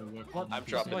Why? What? I'm What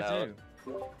dropping do I out. do?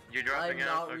 You're I'm dropping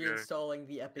out. not Okay. reinstalling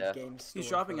the Epic Yeah. Games Store. He's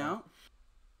dropping for that. out.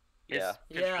 Yeah.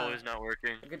 Controller's not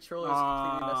working. The controller's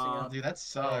completely messing Oh, up. dude, that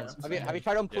sucks. Have you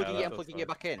tried unplugging Yeah, it and that plugging does it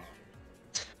back in?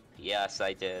 Yes,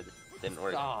 I did. Didn't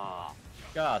work. Ah.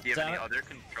 God Do you have damn any it. other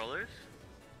controllers?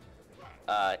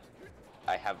 I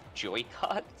have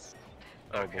Joy-Cons.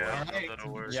 Okay, I don't know if Alright.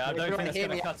 that'll work. Yeah, I don't You're think that's hear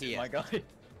gonna me cut out it, here. my guy.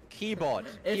 Keyboard.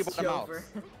 It's Keyboard and mouse.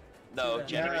 Jover. No, Yeah.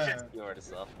 Generation Keyboard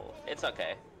is awful. It's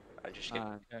okay. I'm just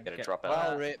gonna Okay. drop out.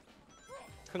 Well, Rip. I'm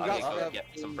Congrats gonna go for get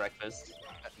some breakfast.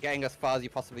 getting as far as you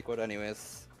possibly could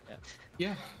anyways.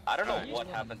 Yeah. I don't know Alright. what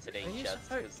happened today, Are you Jets.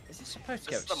 supposed- Is it supposed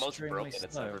to This is go the most extremely broken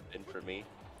it's slow? ever been for me.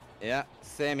 Yeah,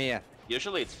 same here.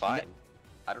 Usually it's fine.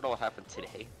 I don't know what happened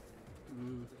today.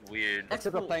 Weird.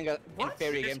 Except for playing an What?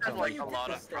 inferior We game just have to like a you lot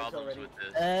did of this stage problems already. with this.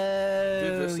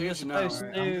 Dude, this You're stage, no. supposed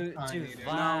Alright, to I'm do just fine, dude. No,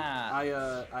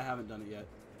 that. I haven't done it yet.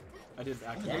 I did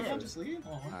Yeah, activate you it. just leave?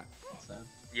 Oh, Alright. that's sad.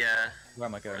 Yeah. Where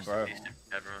am I going, Rest bro? in peace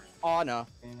to everyone. Oh no.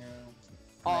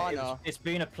 Oh Mate, no. it's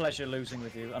been a pleasure losing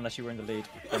with you, unless you were in the lead.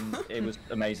 And it was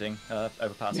amazing,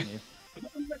 overpassing you.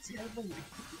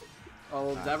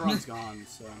 Oh, Devron's gone,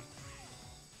 so.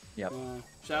 Yep.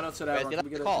 Shout out to Guys, Devron. get Can up we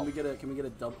the get call. can we get a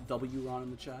W Ron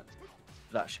in the chat?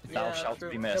 Thou shalt true.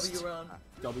 be missed. W-Ron.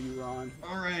 W Ron.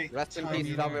 Alright. Rest in peace,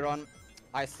 Daviron.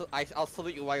 I'll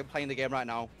salute you while you're playing the game right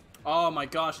now. Oh my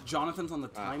gosh, Jonathan's on the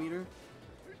time eater.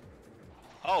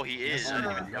 Oh, he is. I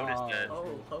didn't even Oh, notice that.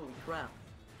 Oh, holy crap.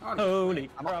 Holy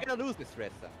I'm not gonna lose this race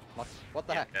then. What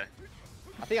the heck? Okay.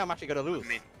 I think I'm actually gonna lose. I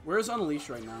mean, Where's Unleash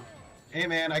right now? Hey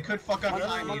man, I could fuck up I'm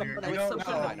time not eater. gonna You put don't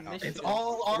some know. kind of mission. It's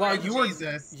all on Wow, you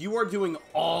Jesus. are doing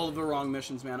all of the wrong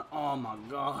missions, man. Oh my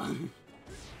god.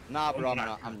 Nah, bro,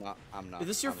 I'm not. Is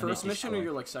this your I'm first not. mission or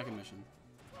your like second mission?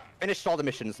 Finished all the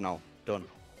missions now. Done.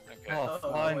 okay. Oh,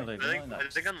 finally. I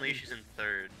think Unleash is in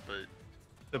third, but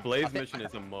The Blaze mission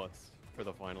is a must for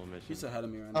the final mission. He's ahead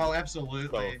of me right now. Oh,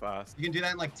 absolutely. So fast. You can do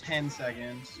that in like 10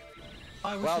 seconds.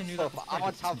 I wish Well, I knew so that. I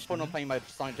want to have fun on playing my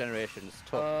Sonic Generations.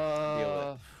 Tough. Deal with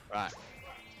it. Right.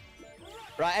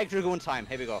 Right, Egg Dragoon time.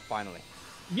 Here we go, finally.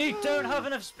 You don't have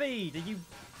enough speed. Are you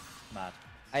mad?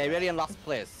 Are you really in last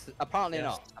place? Apparently Yes,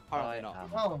 not. Apparently I not. am.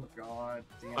 Oh god.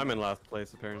 Damn. I'm in last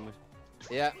place apparently.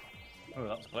 Yeah. Oh,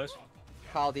 that was close.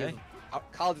 Caldi's Okay.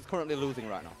 Caldi's currently losing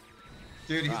right now.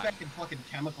 Dude, he's Right. back in fucking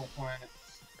Chemical Planet.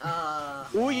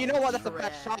 Oh, you know what? That's a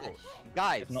bad trash. shout.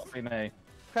 Guys, Not for me.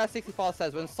 Press64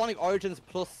 says when Sonic Origins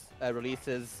Plus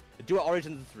releases, do an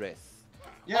Origins race.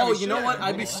 Yeah, Oh, we you know should. what?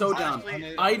 I'd be so down.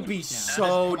 Honestly, I'd be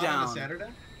so on a down. Saturday?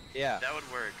 Yeah. that would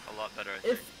work a lot better. I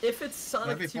think. If it's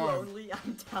Sonic That'd be 2 fun. only,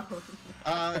 I'm down.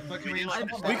 But can we We could I do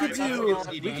thought we it could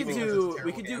was do a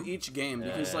we could do terrible each game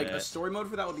because like Yeah. a story mode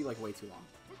for that would be like way too long.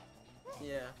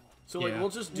 Yeah. So like Yeah. we'll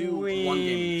just do one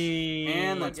game each.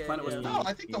 And One that's game, Planet was yeah. No,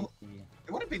 I think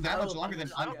it wouldn't be that much longer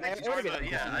than I don't think Unleashed. so. But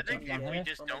yeah, I think if we Yeah.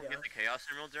 just Oh my don't get gosh. the Chaos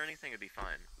Emeralds or anything, it'd be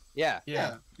fine. Yeah.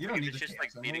 Yeah, you don't If need it's the just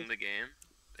like Chaos beating Emeralds. the game,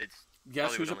 it's Guess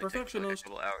probably who's a would only take, like, perfectionist? a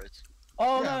couple hours.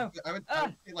 Oh Yeah, no! I would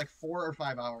say like 4 or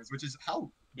 5 hours, which is roughly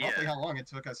Yeah. how long it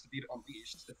took us to beat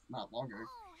Unleashed, if not longer.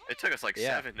 It took us like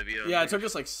Yeah. 7 to be. Yeah, it took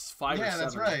us like 5 or Yeah, 7.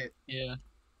 that's right. Yeah. Am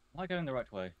I going the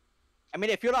right way? I mean,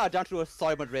 if you're not down to do a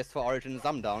story mode race for Origins,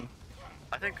 I'm down.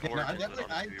 I think Yeah, no, Origins would definitely-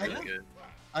 honestly be I really think- good.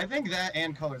 I think that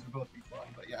and Colors would both be fun,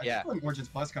 but yeah, I Yeah. think when Origins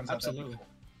Plus comes out, that'd be Absolutely. cool.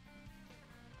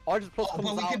 Origins Plus Oh, comes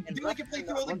but we out can, in dude, we can play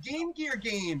through all the Game Gear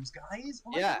games, guys!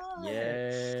 Oh my Yeah. God. Yeah.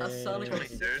 A Sonic Twenty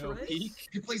 06 third. race? You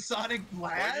can play Sonic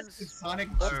Blast Origins- and Sonic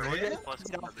Origins Destroyer? Plus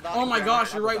Yeah. would be Oh my Yeah,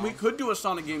 gosh, I'm you're right. down. We could do a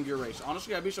Sonic Game Gear race.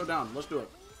 Honestly, I'd be so down. Let's do it.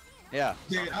 Yeah.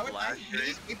 Dude, I Blast hate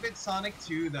Race? if it's Sonic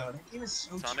 2 though. That game is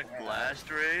so Sonic trash.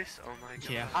 Blast Race? Oh my god.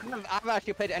 Yeah. I haven't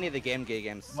actually played any of the Game Gear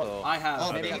games, so. I have.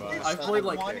 Oh, Maybe dude, I will. I've Sonic played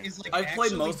like 1 is, like, I've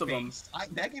played actually most of them. based.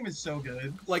 That game is so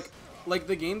good. Like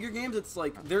the Game Gear games, it's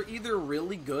like they're either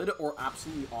really good or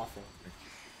absolutely awful.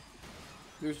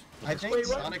 There's I think Wait,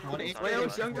 what? Sonic 1 Wait, When I was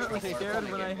Like, younger, I was like, scared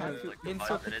like, when I like, had like, to like, insert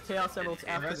 5 the minutes Chaos and Emeralds the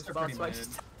after rest just are about, pretty so I mid.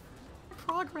 just...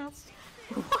 Progress?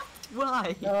 What?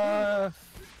 Why?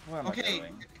 Where am I Okay,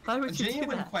 going? Why would you do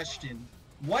genuine that? question.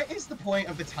 What is the point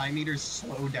of the time meter's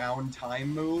slow down time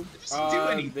move? It doesn't do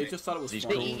anything. They just thought it was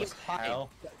fun.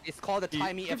 It's called a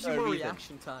time meter Gives for you a more reason.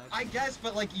 reaction time. I guess,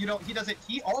 but like you don't. He doesn't.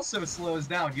 He also slows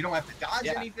down. You don't have to dodge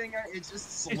Yeah. anything. It's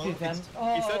just slow. He sets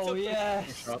Oh, up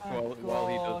yes. shots while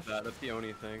he does that. That's the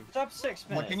only thing. Stop 6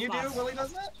 minutes. What can you do while he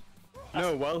does that?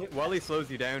 No, while he slows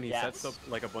you down, he Yes. sets up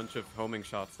like a bunch of homing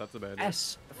shots. That's about it.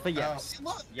 S for yes. Oh,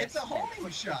 look, Yes. it's a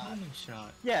homing shot. Homing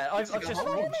shot. Yeah, I've like a just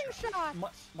homing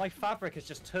my fabric has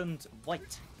just turned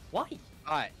white. Why?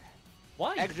 Alright.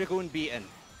 Why? Egg Dragoon beaten.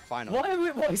 Final. Why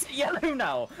is it yellow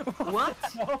now? What?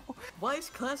 Why is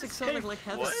Classic Sonic like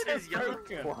having What is yellow?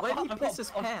 Why did he piss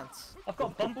his pants? I've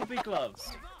got bumblebee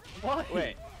gloves. Why?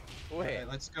 Wait. Okay,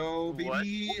 let's go, What?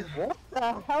 baby. What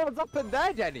the hell is up in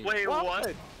there, Jenny? Wait,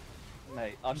 what?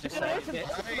 Mate, I'm just saying.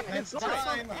 Alright, it's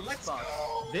time. Let's go.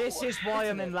 This is why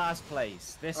I'm in last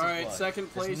place. This is Alright, why. second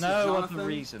place There's is no Jonathan. other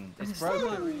reason. It's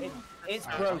broken. It's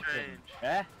broken.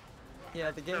 Yeah?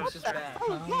 Yeah, the game's just bad.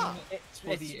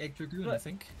 For the Egg Dragoon, I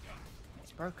think.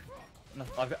 It's broken. No,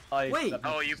 Wait,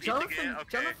 Oh, you beat the Jonathan, game?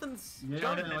 Okay. Jonathan's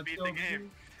Jonathan beat the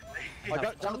game.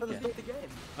 Jonathan beat the game.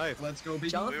 Nice. Let's go, baby.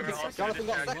 Jonathan, We were also Jonathan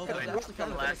got distracted second. by Actually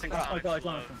kind of classic like Sonic God,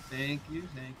 flow. Jonathan. Thank you,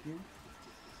 thank you.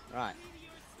 Right.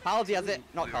 Halsey has it.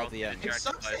 Not We were also Halsey, It distracted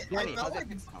sucks. by I Jenny felt has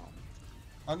like it. it's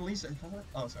Unleash. I felt like.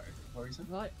 Oh, sorry. What were you saying?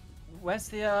 Right. Where's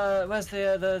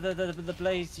the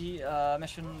blaze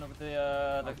mission of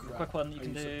the quick one you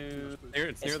can do?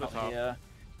 It's near the not top. here.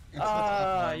 It's the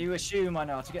top one. You assume I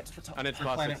know how to get to the top. And it's For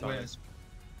classic Planet Sonic. Wiz.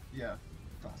 Yeah.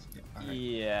 Classic. Yeah. Alright.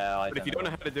 Yeah, I But if you don't know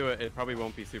how to do it, it probably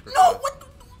won't be super No, fast. what?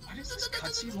 Why does this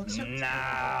cutscene look so? Nah,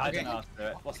 I don't know how to do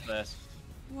it. What's this?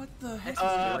 What the heck?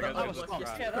 That That was was fun.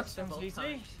 yeah, that sounds easy.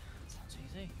 Sounds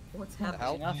easy. What's the hell?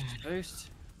 happening? Enough to boost.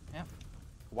 Yep.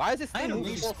 Why is this I thing moving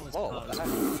unleashed so slow? What the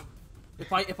heck?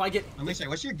 If I get Unleash, I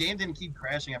wish your game didn't keep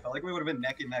crashing. I felt like we would have been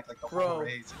neck and neck like the Bro. whole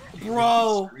race.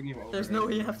 Bro. There's no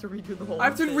way you have to redo the whole I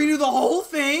have to thing. redo the whole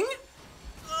thing?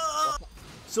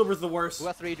 Silver's the worst. Who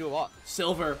has to redo what?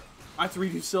 Silver. I have to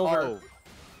redo Silver. Oh.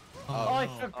 Oh, I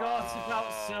forgot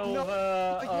about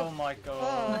Silver. Oh my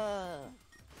god.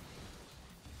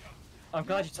 I'm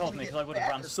glad you told me because I would have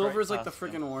ran straight Silver's like the past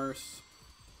him. freaking worst.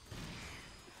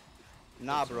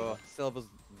 Nah, bro. Silver's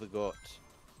the goat.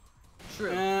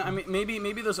 True. I mean,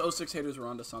 maybe those 06 haters were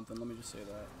onto something. Let me just say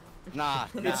that. Nah,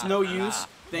 It's nah, no nah, use.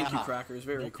 Thank you, nah. Crackers.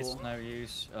 Very It's cool. no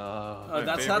use.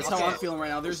 That's how I'm Okay. feeling right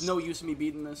now. There's no use in me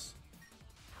beating this.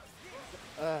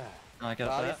 Can I get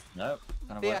Well, up there? if- No.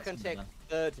 I think I can take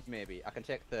third, maybe. I can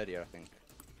take third here, I think.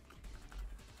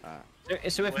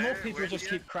 So if more Where- people where just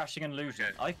do you- keep crashing and losing,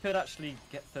 Okay. I could actually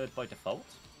get third by default.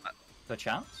 Per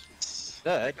chance.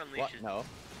 Third? Unleash What? is- No.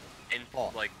 In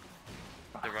Oh. like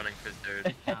the running for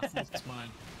third. It's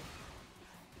mine.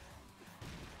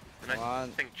 And I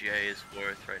One. think Jay is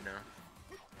fourth right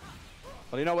now.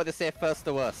 Well, you know what they say, first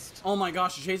to worst. Oh my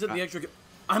gosh, Jay's at the extra.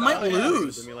 I might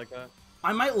lose. Me like that.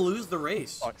 I might lose the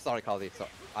race. Oh, sorry, Caldy. So,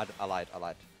 I lied.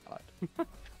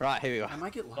 Right, here we go. I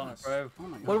might get Come on, lost. bro. Oh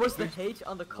my god. What was the hate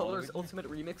on the Colors Ultimate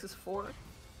remixes for?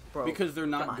 Bro, Because they're come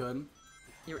not on. good.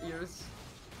 Your ears.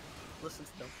 Listen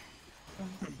to them.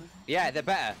 Yeah, they're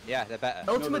better. Yeah, they're better.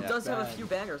 Ultimate they're does have a bad. few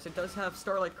bangers. It does have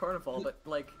Starlight Carnival, but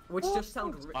like, which just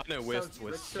sound Planet Wisp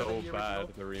was so bad,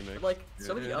 the remix. But, like,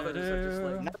 some of the others are just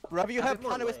like. No, Rob, you Have heard it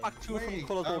more Planet Wisp way. Pack 2 from Wait,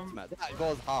 Colors Ultimate. That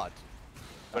goes hard.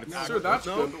 But it's Sure, that's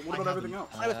good, but what about everything else?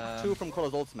 Planet Wisp Pack 2 from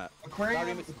Colors Ultimate. Aquarium,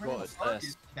 That remix is Aquarium good. Spark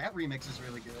is- that remix is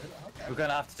really good. I like that. We're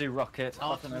gonna have to do Rocket. I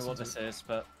I'll don't know what this is,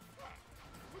 but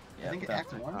I think yeah,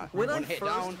 Act 1. When I One hit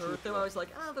first down, heard two them, I was like,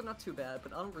 ah, they're not too bad.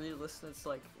 But on re-listen, it's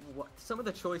like, what? Some of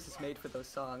the choices made for those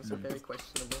songs are very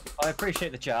questionable. I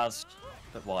appreciate the jazz,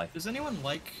 but why? Does anyone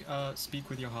like Speak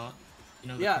With Your Heart? You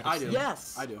know, the Yeah, I credits do. thing?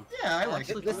 Yes. I do. Yeah, I like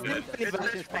Actually, it. this This is is good.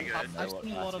 pretty It's pretty good. I've what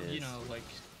seen a that lot of, is. you know, like,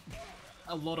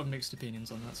 a lot of mixed opinions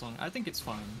on that song. I think it's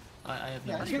fine. I have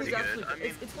no Yeah, I it's think pretty it's good. actually, I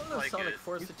mean, it's one of those like Sonic it.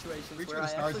 4 situations Reach where for I the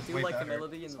Stars actually is do way like the better.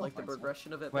 melody and It's like the all fine.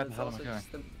 progression of it, Where but the it's hell am also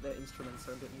I just the instruments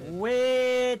are a bit mid.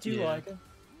 Where do you Yeah. like it?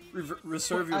 Reserve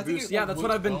Well, your I think boost. it Yeah, that's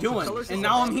what I've been worked doing, well for Colors and is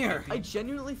now the I'm best. here. I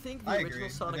genuinely think the I original agree.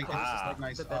 Sonic I think Colors it's is like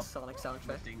nice the best Sonic soundtrack.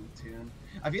 uplifting tune.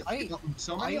 I feel like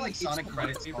so many like it's Sonic my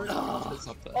credits. favorite are- because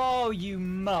of the- Oh, you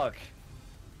mug!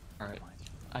 Alright.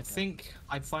 I think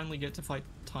I finally get to fight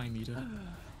Time Eater.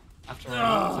 After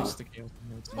Ah. I replace the Chaos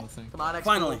Nodes and the thing. Come on,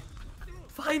 Finally.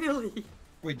 Finally!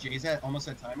 Wait, Jay's almost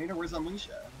at Time Eater? Where's Unleash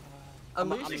at?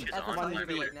 Unleash Unleash is is at the on Time Time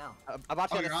Eater Eater. right now. I'm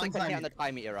actually Oh, you're on on the second time hit on the meter.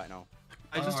 time meter right now.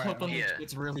 I just Alright, hope on yeah.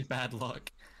 it's really bad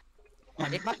luck.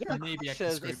 If I get Maybe I can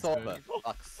crashes, scrape it's through over. it.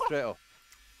 Like, straight up.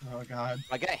 Oh god.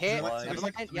 I get hit. There's every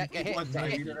like second, yeah, get hit. people at Get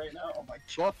Time hit. Eater right now. Oh my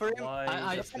Go for him. Why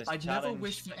I is this I'd never challenge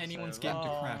wish for anyone's so game to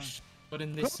long? crash, but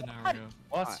in this scenario,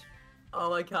 What? Alright. Oh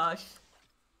my gosh.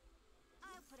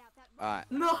 Alright.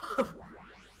 No!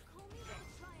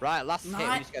 Right, last hit. We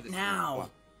Not need to get this now.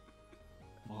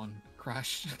 Come on,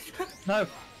 crash. No.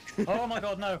 Oh my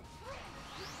god, no.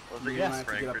 Well, the Yes. yes,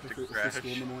 To get up Frankfurt for to crash.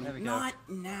 school in the morning. There we go. Not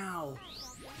now.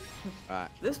 Alright,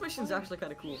 This mission's actually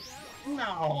kind of cool.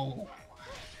 No.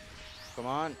 come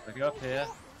on. I go up here.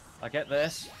 I get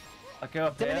this. I go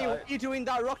up Danny, here. what are you doing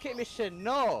that rocket mission?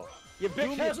 No! You blew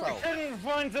Because I yourself. couldn't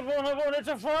find the one I wanted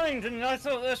to find, and I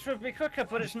thought this would be quicker,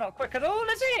 but it's not quick at all,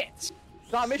 is it?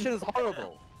 That mission is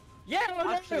horrible. Yeah, I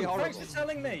know. Actually horrible. Thanks for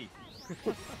telling me.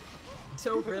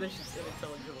 So British it's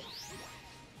unintelligible.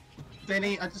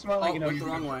 Danny, I just want to let Oh, you know went you the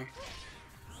wrong way.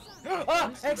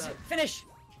 Ah, exit. Finish.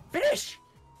 Finish.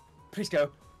 Please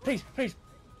go. Please, please.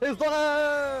 Who's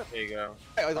done it? There you go.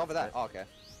 Hey, it's over there. Oh, okay.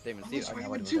 Didn't even see it. We're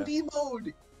where in do we 2D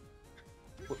mode.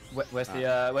 Where's where's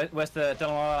the where's the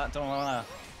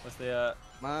where's the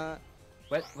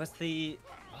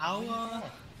How,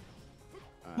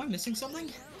 am I missing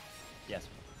something? yes.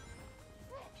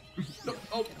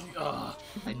 Oh,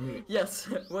 I knew it. Yes,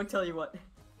 won't tell you what.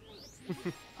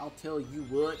 I'll tell you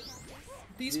what.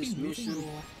 These This be moving mission-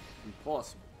 or...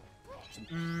 Impossible.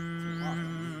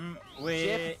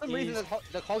 Yeah, for some reason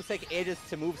the cogs take ages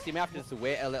to move, so you may have to just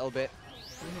wait a little bit.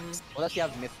 Unless you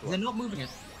have missed They're one. not moving it.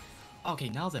 Okay,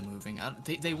 now they're moving.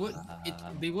 They weren't.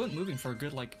 They weren't moving for a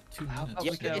good like 2 minutes. about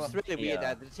Yeah, we go it's up really here? weird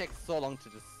that it takes so long to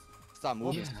just start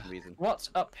moving for Yeah. some reason. What's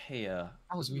up here?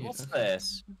 That was weird. What's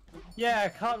this? Yeah,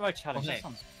 card ride challenge. Okay. That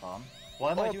sounds fun.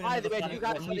 Why am I Oh, doing by another the way, Planet you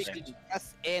guys One really music?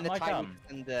 press A in the Am I time dumb?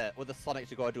 and with the Sonic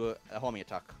to go do a homing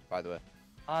attack, by the way.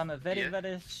 I'm a very, Yeah.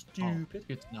 very stupid.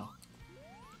 Good to know.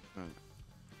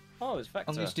 Oh, it's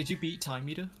Vector. Unleash, did you beat Time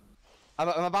Meter? I'm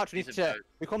about to need He's to about-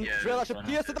 become yeah, drill that's to fine.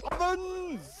 pierce the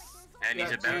heavens! And he's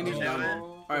Yeah, about to Andy's do done. it.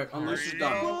 Alright, Unleash is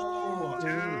done.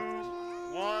 3, 2,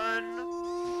 1.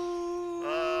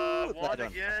 One done.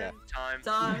 again. Okay. Time.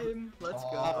 Time, let's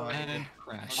go. And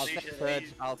crash. I'll take third.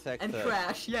 I'll take And third.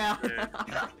 crash, yeah.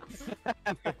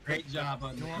 Great job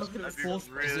on You know that. what? That'd be Fourth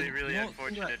really, president- really you know what?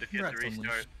 unfortunate if you had to Congrats,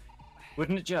 restart.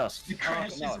 Wouldn't it just? The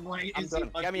crash no, is right I'm as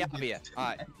done. he Get me fucking out of here. did.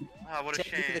 Alright. Ah, what a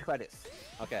Take me to the shame. credits.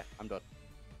 Okay, I'm done.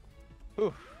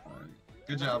 Whew.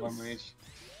 Good job, Unleash.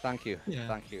 Thank you. Yeah.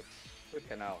 Thank you.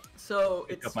 Okay, now. So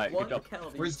Good it's job, mate, good one job.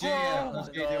 Kelvin. Where's Jay at? What's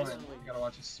Jay doing? You gotta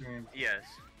watch his stream. Yes.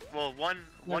 Well, one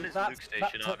is That- Luke's that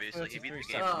station, took obviously. He beat the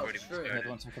 33 game seconds. before it even Oh, true. The other started.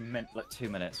 one took a minute, like 2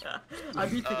 minutes. I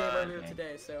beat the game earlier okay.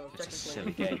 today, so It's a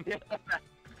silly technically. game.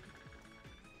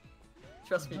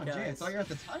 Trust me, Oh, Jay, I guys. thought you were at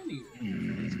the time meter.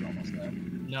 You're almost there.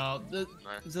 No,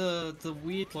 the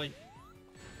weird like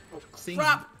thing.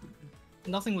 Crap!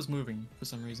 Nothing was moving for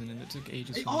some reason, and it took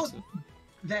ages Hey, for oh, me to.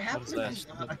 That What is happened this?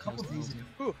 a couple days ago.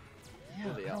 Whew. Yeah,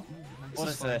 Bloody hell. What is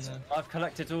This is fine, this? yeah. I've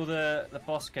collected all the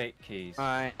boss gate keys.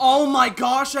 Alright. Oh my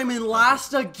gosh, I'm in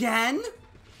last again?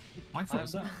 My fault.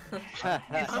 How's that?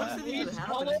 How did it even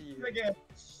happen to you? Again.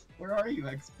 Where are you,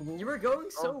 Expo? You were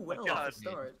going so Oh my well at God. the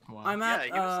start. Wow. I'm Yeah, at,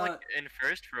 he was like in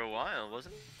first for a while,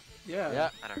 wasn't he? yeah. Yeah.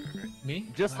 I don't remember. Me?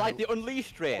 Just like the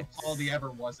Unleashed race. All the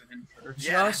ever wasn't in first.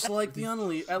 Yeah. Just like the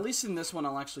Unleash. At least in this one,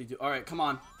 I'll actually do. Alright, come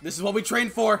on. This is what we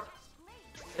trained for.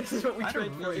 This is what we I don't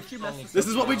trained for. really If you follow mess This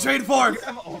is what we trained for.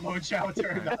 I'm almost Chow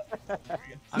turned up.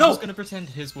 I'm No! just gonna pretend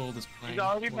his world is playing. He's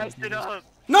already while messed he it is. up.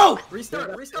 No!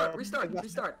 Restart, restart, restart,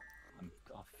 restart.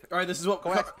 Alright, this is what.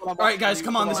 Go ahead, come on, Alright, guys, boss.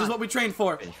 come on. Come This is on. what we trained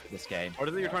for. Finish with this game. What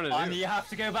is it you're trying to And do? you have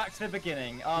to go back to the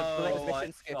beginning.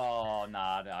 Oh,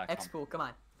 nah, I can't. Expo, come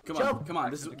on. Come on, come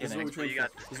on. This is what we Expo, trained you for.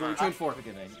 got This is what we trained for.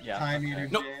 Beginning. Yeah. Time meter,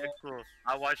 Nope. Jay. Cool.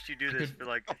 I watched you do this for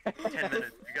like 10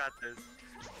 minutes. You got this.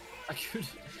 I could.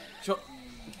 Show,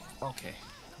 Okay.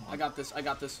 I got this. I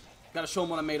got this. Gotta show them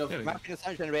what I'm made of. There we go. Mapping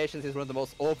Sonic Generations is one of the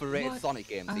most overrated What? Sonic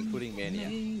games, including Mania.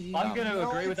 I'm going to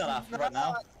agree with that after right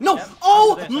now. No! Yep,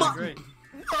 Oh after this, I my! agree.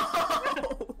 I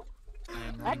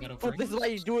am running out of But this is why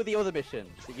you do with the other mission.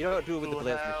 You don't do it with the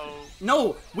Blaze mission. Wow.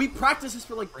 No! We practiced this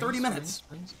for like 30 Springs, minutes.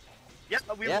 springs. Yeah,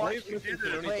 we Yeah. watched you do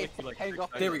this. Wait, hang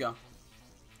off. There we go.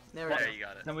 There we go. There, you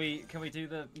got it. Can we do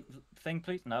the thing,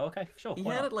 please? No, okay, sure. He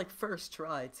why had not? it like first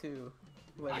try too.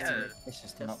 When Yeah. This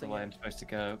is not the testing way it. I'm supposed to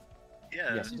go.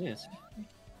 Yeah. Yes, it is.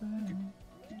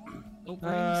 Oh,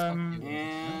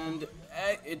 And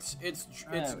it's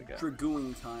There we go.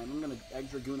 Dragoon time. I'm gonna egg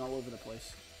Dragoon all over the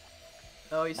place.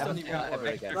 Oh, you still Haven't need got more. ever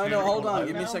again. No, no, hold on.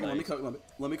 Give me a now, second. Let me mate. cook.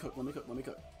 Let me cook. Let me cook. Let me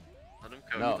cook. Let him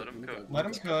cook. No. Let him cook. Let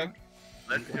him cook.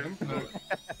 Let him cook.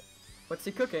 What's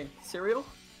he cooking? Cereal?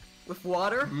 With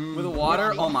water? With the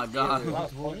water? Oh my god.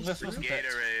 That's this wasn't it.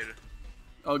 Gatorade.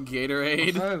 Oh,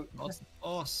 Gatorade. Bro, Boss,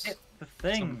 boss. hit the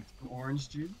thing. Some orange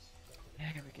juice.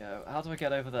 Here we go. How do I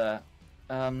get over there?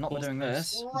 Not by Boss, doing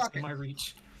this. It's in my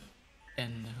reach.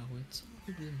 And now it's.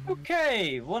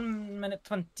 Okay, 1 minute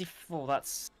 24.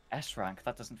 That's S rank.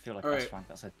 That doesn't feel like All right. S rank.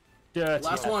 That's a dirty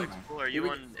Last S one. rank. Are you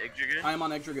on Egg Dragoon? I am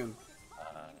on Egg Dragoon.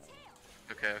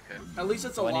 Okay, okay. At least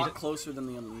it's a Do I need lot it? closer than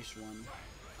the Unleashed one.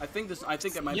 I think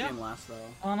it might be in last though.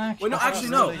 Oh, no, Wait, no, actually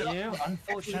no. You,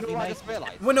 unfortunately, I mate. just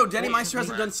realized. Wait, no, Danny Wait, Meister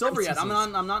hasn't wait. done silver yet. I'm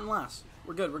Princesses. not in last.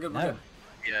 We're good. We're good. We're No.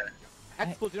 good. Yeah.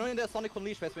 Expo, do you know in the Sonic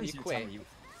Unleashed race when you Please quit? tell me you-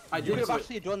 I You did. could have So,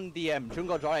 actually done the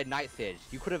Jungle Joyride Night stage.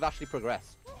 You could have actually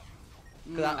progressed.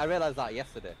 Because no. I realized that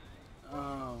yesterday.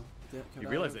 Oh. You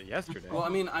realized it yesterday. Well, I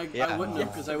mean, I Yeah. wouldn't have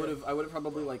because I would have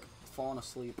probably like fallen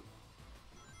asleep.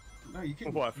 No, you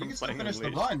can. What, You from can still playing finish the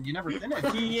Unleashed? run. You never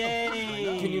finished.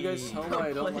 Yay! Can you guys tell why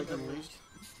I don't like Unleashed?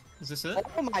 Is this it?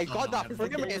 Oh my god, that no,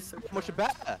 frame rate is so much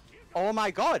better. Oh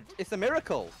my god, it's a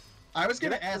miracle. I was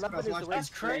gonna Yeah, ask, but I was Lemon is watching. That's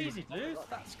crazy, dude.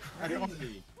 That's I didn't want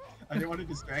crazy. I didn't want to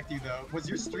distract you though. Was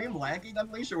your stream lagging,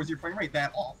 Unleashed, or was your frame rate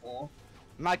that awful?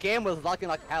 My game was lagging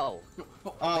like hell.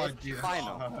 Oh, It's dear.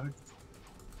 final.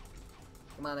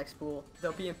 Come on, X-Pool.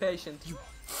 Don't be impatient.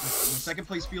 Second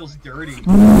place feels dirty.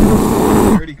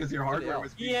 Dirty because your hardware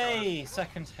was being Yay!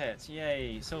 Second hit.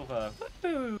 Yay! Silver.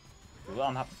 Woo! Well,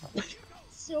 I'm happy.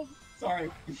 So sorry.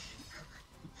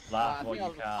 Laugh I what think you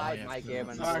I'll can. hide my game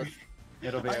and Sorry.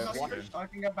 It'll be I thought you okay. were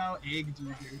talking about Egg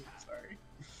Dragoon. Sorry.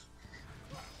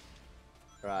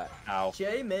 Right. Ow.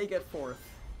 Jay may get 4th,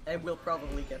 and will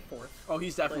probably get 4th. Oh,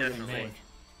 he's definitely getting Definitely. fourth.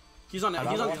 He's on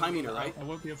time meter, right? I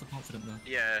won't be overconfident though.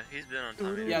 Yeah, he's been on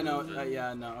time. Yeah, no,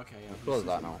 yeah, no, okay, yeah. Close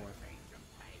that now.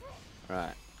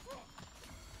 Right.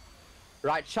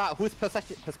 Right, chat, whose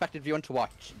perspective do you want to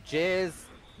watch? Jay's,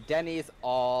 Denny's,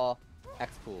 or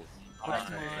X-Pool's?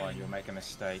 You'll make a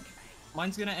mistake.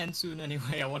 Mine's gonna end soon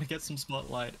anyway. I want to get some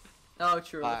spotlight. Oh,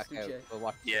 true. Let's do Okay, Jay. we'll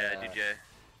watch. Yeah, DJ.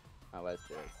 Oh, where's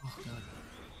Jay's? Oh, God.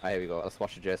 Ah, here we go. Let's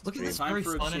watch Jay's Look at stream. this Time very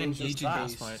for a fun and change of engaging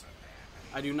boss pace. fight.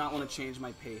 I do not want to change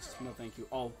my pace. No, thank you.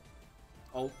 Oh.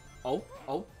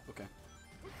 Okay.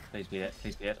 Please be it.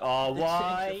 Please be it. Oh,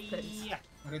 why?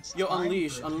 But it's Yo, time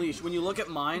Unleash. for- When you look at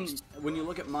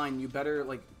mine, you better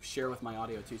like share with my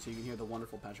audio too, so you can hear the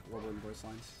wonderful Patrick Warburton voice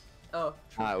lines. Oh,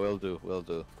 true. Ah, will do.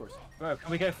 Of course. Bro,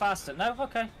 can we go faster? No?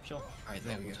 Okay, sure. Alright,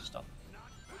 there we We'll go. just stop.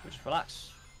 We'll just relax.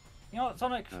 You know what,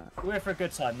 Sonic? We're here for a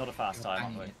good time, not a fast time,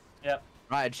 aren't we? Yep.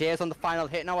 Right, Jay's on the final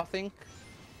hit now, I think.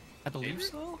 I believe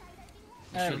so.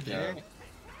 There we Should be. go.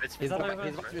 It's He's that about, over?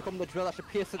 he's about to become the drill that should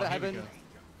pierce to the Oh, here we heavens. go.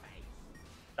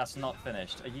 That's not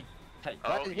finished. Are you... Hey, Oh,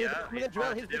 Right, he's yeah, becoming he's the drill.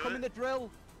 about He's to do becoming it. the drill.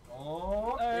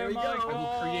 Oh, There we my go. I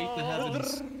will create the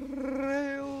heavens.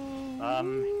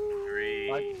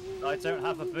 Three, I don't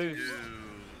have a boost.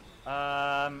 two,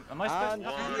 Am I supposed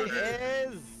And to... he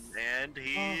is and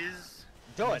he's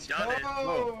done. done it.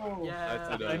 Oh, Yeah.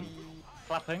 That's it.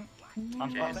 Clapping. I'm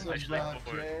Okay, clapping. so actually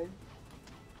four. Jay.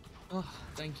 Oh,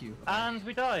 thank you. And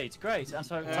we died. Great. And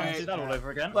so time to do that all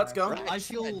over again. Let's go. I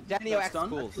feel Danny or That's done.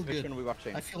 X-Pool's? feel Which good. one are we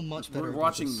watching? I feel much better. We're about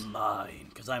watching this. mine,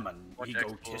 because I'm an Watch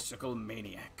egotistical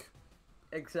maniac.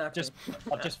 Exactly.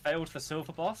 I've just failed for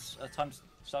silver boss. Time to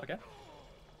start again.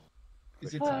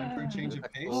 Is it time for a change of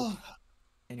pace? Oh.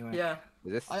 Anyway. Yeah.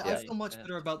 Is this? I yeah. feel much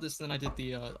better about this than I did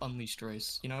the Unleashed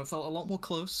race. You know, it felt a lot more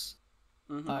close.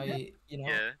 Mhm.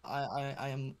 I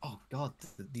am. Oh God,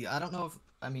 the I don't know if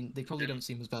I mean they probably don't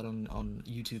seem as bad on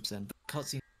YouTube's end, but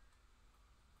cutscene.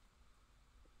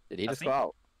 Did he I just think- go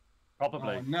out?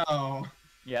 Probably. Oh, no.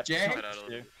 Yep. Jay? it's not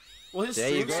you. Well, his There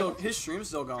you stream's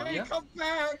still going. Jay, Yeah. come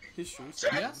back! His stream's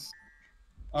Yes.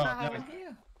 Oh, I'm no.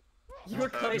 here. You were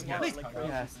cutting out Yes, like crazy.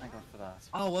 yes, thank God for that.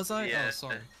 Oh, was I? Yeah. Oh,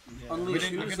 sorry. We Unleash.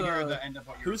 didn't Who's hear the end of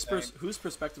what you were saying. whose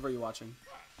perspective are you watching?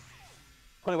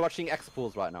 I'm watching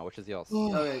X-Pool's right now, which is yours.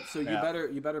 Okay, so Yeah.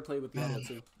 you better play with the audio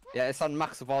too. Yeah, it's on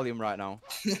max volume right now.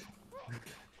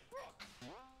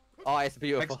 Oh, it's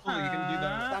beautiful. X-Pool, you can do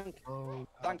that.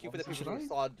 Thank you for the people who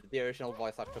saw the original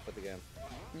voice actor for the game.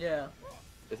 Yeah.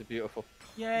 It's beautiful.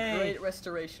 Yay! Great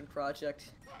restoration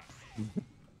project.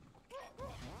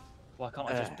 Why can't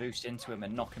I just boost into him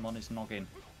and knock him on his noggin?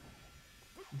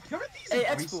 Hey,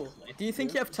 X-Pool, do you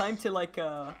think you have time to like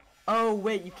Oh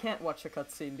wait, you can't watch a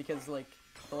cutscene because like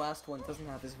the last one doesn't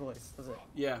have his voice, does it?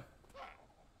 Yeah.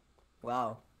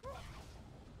 Wow.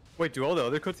 Wait, do all the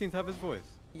other cutscenes have his voice?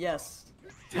 Yes.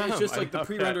 Yeah, it's just I like the thought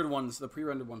that- pre-rendered ones. The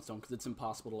pre-rendered ones don't, because it's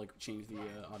impossible to like change the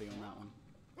audio in that one.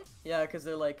 Yeah, because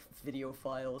they're like video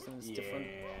files and it's different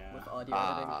with audio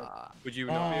editing. But... Would you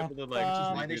not be able to like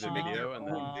Why just they do should the make video their and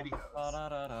own then?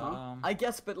 videos. I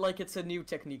guess, but like it's a new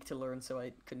technique to learn, so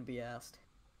I couldn't be asked.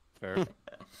 Fair.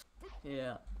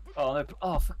 Yeah. Oh no!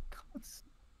 Oh, for God's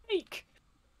sake!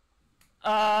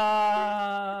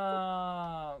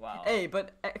 Wow. Hey,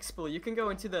 but X-Pool, you can go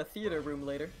into the theater room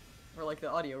later. or like the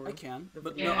audio room. I can, The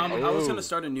but video no, room. I was gonna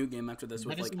start a new game after this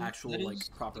with That is- like actual that like is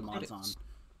proper the mods on. credits.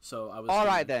 So I was. All gonna-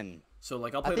 right then. So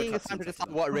like I'll I play think the it's time to cutscenes after decide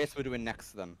that. what race we're doing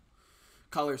next then.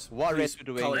 Colors. What please. race we're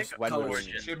doing Colors. when we're Colors.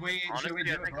 doing it. Should we Honestly, do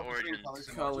I it think both between Origins. colors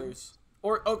and Colors.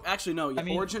 Or actually no, I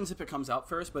mean- Origins if it comes out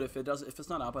first, but if it's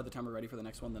not out by the time we're ready for the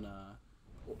next one, then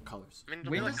Colors. I mean,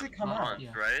 it'll When be like does a it come out? month,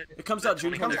 Yeah. right? It comes The out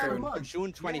June 23rd. 23rd.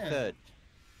 June 23rd.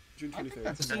 June I think 23rd.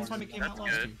 that's a Same time it came out That's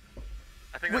last good. year.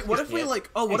 I think Wait, that's what good. if we like?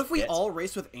 Oh, what if we Yes. all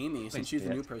race with Amy since Please she's the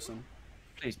be new it. person?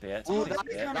 Please be it. Ooh, Please that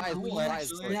be is it. kinda cool,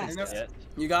 actually. Please Yeah. be it.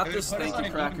 You got They this, put us thank on you,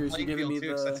 an crackers. even You're playing giving me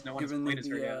field, too, since the no one's giving me played us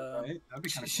the yet, right? That'd be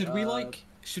kinda Should cool. we like?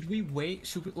 Should we wait?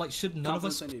 Should none of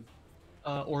us confidence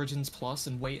I need. Origins Plus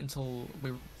and wait until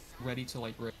we're ready to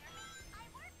like?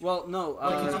 Well, no.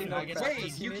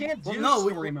 Wait, you can't do no,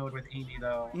 story mode with Amy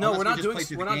though. No, unless we're we not just doing. play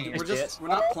through We're the not. game. We're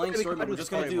not playing we story can mode. do We're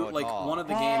just gonna story do mode. like Oh. one of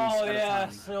the games Oh at a yeah,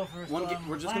 time. Silver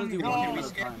We're just gonna do Slam. one Can game we at a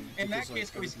skip? time. In that because, like, case,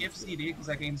 can we skip everything's CD because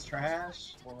that game's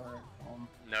trash? Or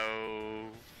No.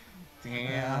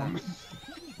 damn.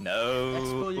 No.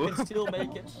 Expo, you can still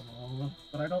make it.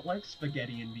 But I don't like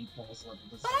spaghetti and meatballs.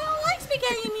 But I don't like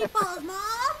spaghetti and meatballs,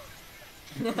 Mom.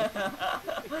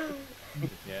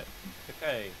 Yeah.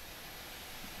 Okay.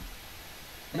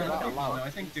 No, I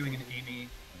think doing an Amy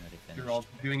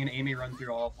doing an Amy run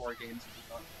through all 4 games would be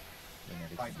fun.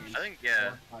 5 games. I think yeah.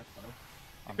 4, 5,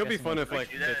 It could be fun if we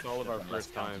like do that, it's all of our Less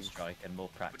first times. Counter-Strike and more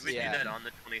Would practice. we Yeah. do that on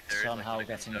the 23rd? Somehow like,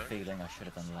 getting a so? feeling I should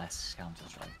have done less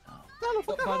Counter-Strike now.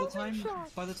 But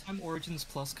by the time Origins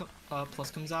Plus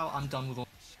comes out, I'm done with all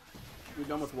You're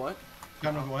done with what?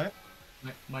 Done with what?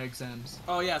 my exams.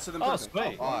 Oh yeah, so then Oh, perfect.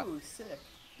 sweet. Ooh, sick.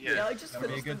 Yeah. I just That'll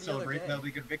be a finished good them the other celebration. day. That'll be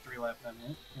a good victory lap then,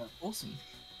 right? Yeah. Awesome.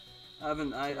 I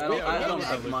haven't. I Wait, don't wait,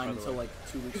 have wait, mine by the until way. like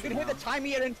 2 weeks You from can hit now. the time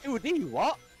meter in 2D.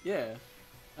 What? Yeah,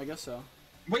 I guess so.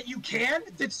 Wait, you can?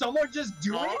 Did someone just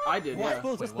do it? I did. What? Yeah.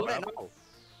 Cool, just do it now.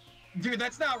 Dude,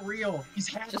 that's not real. He's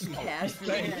hacking. Just cash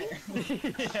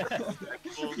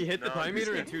He hit the No, time this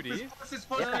meter in This 2D? is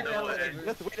supposed to be no way. elevated.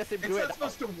 Just witness him It's do it. not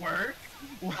supposed to work.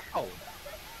 Wow.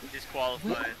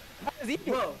 Disqualified. How is he?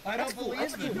 Whoa, I don't Expo, believe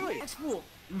Expo, you. doing? Expo.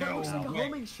 No That looks like a way.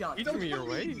 homing shot. You Give don't me your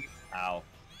believe way. me. Ow.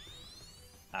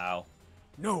 Ow.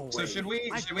 No So should we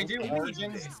do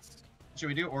Origins? Should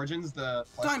we do Origins the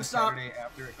Time the stop. Saturday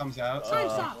after it comes out? Time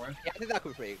so stop. before? Yeah, I think that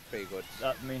could be pretty good.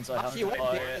 That means I have Actually, to what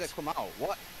buy day did it. it come out?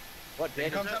 What day It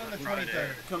did comes it out on the Friday.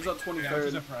 23rd. Comes out Yeah, which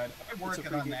is 23rd. a Friday. I'm It's a working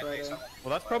on freaky that day. Friday. So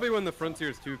Well, that's probably when the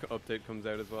Frontiers 2 update comes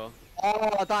out as well.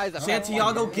 Oh, that is a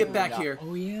Santiago, get back here.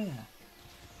 Oh yeah.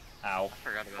 Ow. I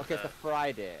forgot about Okay, it's a that.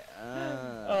 Friday.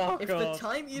 Oh If the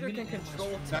time eater can control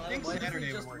I time, think why doesn't Saturday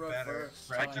he would just work better. reverse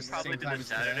Right? I time? could probably do time it as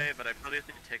today. Saturday, but I probably have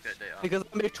to take that day off. Because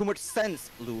that makes too much sense,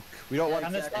 Luke. We don't want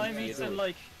And to this time meter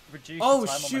like reduce Oh the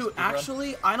time on my shoot! speedrun.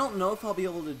 Actually, I don't know if I'll be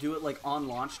able to do it like on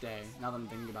launch day. Now that I'm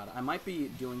thinking about it, I might be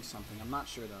doing something. I'm not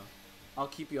sure though. I'll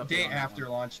keep you updated. Day on that after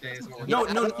one. launch day is what we're No,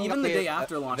 doing. no, even the day Yeah,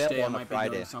 after launch available day, I on a might be doing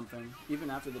Friday. something.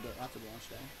 Even after the day after the launch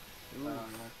day. Ooh.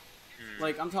 Hmm.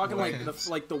 Like I'm talking like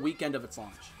Right. the weekend of its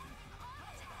launch.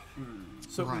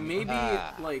 So Right. maybe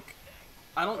Ah. like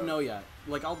I don't know yet.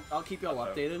 Like I'll keep y'all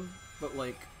updated, but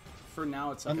like for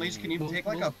now it's like Unleash, can you Well, take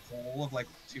like well- a poll of like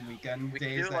 2 weekend We can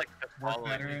days do, that like, the work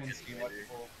following better and weekend, see maybe.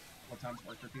 what times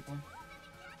work for people?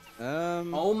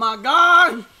 Oh my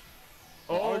god!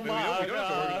 Oh we don't my have to god.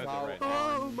 organize it right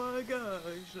now. Oh my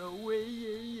gosh, away,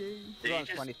 He, on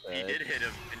just, 23rd. he did hit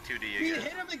him in 2D He again.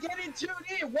 hit him again in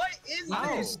 2D! What is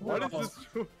Wow. this? What is this?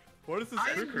 What is this?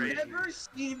 I've crazy. never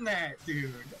seen that,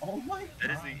 dude. Oh my god.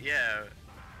 That is the yeah.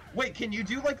 Wait, can you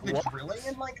do like the drilling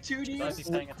in like 2D? Guys, he's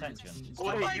paying attention. Oh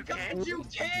Wait, my you god, can? you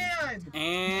can!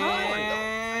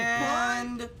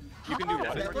 And You can do How?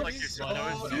 what? That Like looks your so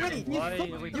son Wait, Why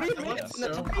are we You need to doing make this?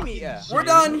 it on the time meter. we're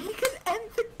done. He can end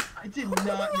the. I did not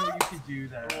know you could do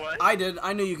that. What? I did.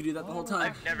 I knew you could do that the whole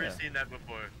time. I've never Yeah. seen that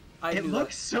before. I It knew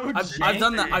looks so that. I've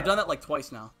done that. janky. I've done that like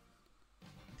twice now.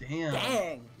 Damn.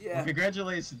 Dang. Yeah.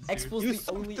 Congratulations, dude. Expo's You the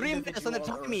spent only 3 minutes on the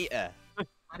individual time Earth. meter.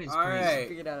 That is All crazy. right.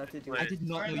 Figured out how to do I it. did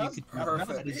not Sorry, know you that could do was- that. that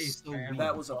was That is ace, so man. weird.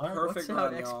 That was a What? perfect Watch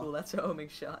out, run, y'all. Expo. That's a homing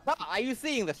shot. What? Are you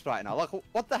seeing this right now? Like,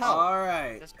 what the hell? All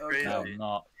right. That's Okay. crazy. No, I'm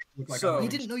not. Look like So- a I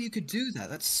didn't know you could do that.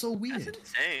 That's so That's weird.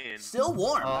 insane. Still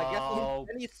warm. I guess Oh.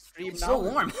 any stream now. Still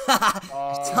warm.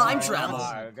 Oh Time my travel.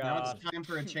 God. Now it's time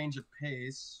for a change of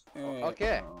pace.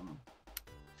 Okay.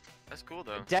 That's cool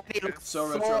though. Danny looks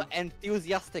So so, retro.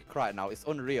 enthusiastic right now. It's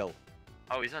unreal.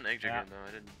 Oh, he's on egg Yeah. again though.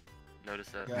 I didn't notice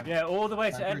that. Yeah. Yeah, all the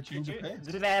way to Time for a Ed change of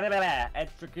pace.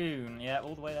 Dragoon. Yeah,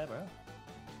 all the way there, bro.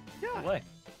 All the way.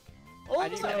 Oh,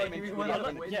 And you sorry, got do you him want into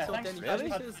to the- wait yeah, until thanks, Denny really?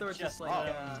 finishes, or just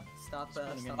like stop?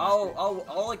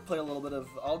 I'll like play a little bit of.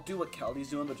 I'll do what Kelly's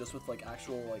doing, but just with like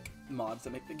actual like mods that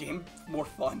make the game more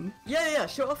fun. Yeah.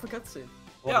 Show off a cutscene.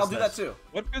 Yeah, I'll do that too.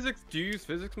 What physics? Do you use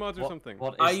physics mods or something?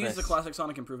 What is I use the this? classic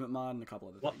Sonic Improvement mod and a couple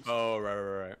other things. Oh,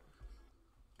 right.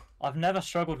 I've never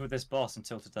struggled with this boss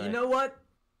until today. You know what?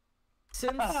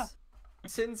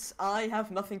 Since I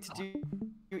have nothing to do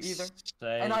either,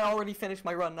 and I already finished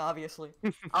my run, obviously,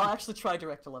 I'll actually try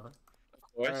Direct 11.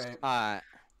 Alright.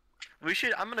 We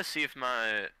should. I'm gonna see if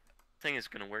my thing is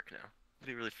gonna work now. It'd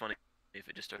be really funny if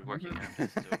it just started working after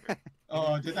this is over.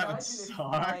 Oh, dude, that would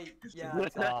suck. Yeah,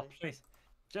 exactly. Oh, please.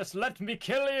 Just let me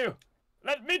kill you!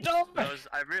 Let me die!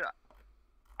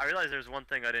 I realized there was one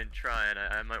thing I didn't try, and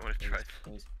I might want to try.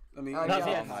 I mean,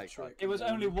 It was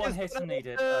only one hit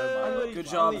needed. Oh my. Good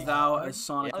job, thou, as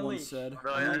Sonic once said.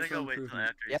 Bro, I think I'll wait till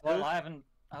after. Yeah, well, I haven't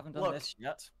done this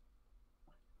yet.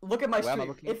 Look at my Where am I stream.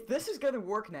 looking? If this is gonna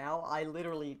work now, I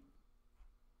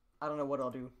don't know what I'll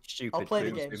do. Stupid. I'll play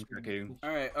the game.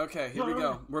 Alright, okay, here we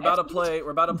go. We're about to play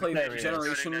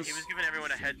Generations. He was giving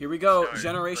everyone a head. Here we go, start,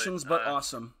 Generations but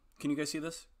awesome. Can you guys see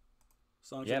this?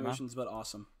 Sonic Yeah, man. Generations but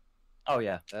awesome. Oh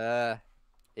yeah.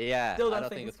 Yeah. Still I don't don't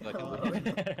think think it's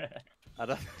it's working. I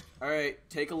don't. Alright,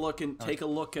 take a look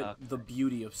at the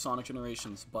beauty of Sonic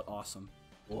Generations but awesome.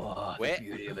 Wow, Wait. the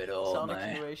beauty of it all, Sonic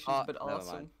man. Generations, but never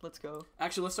awesome. mind. Let's go.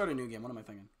 Actually, let's start a new game. What am I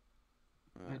thinking?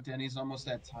 Denny's almost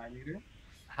at time eater.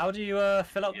 How do you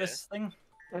fill out this thing?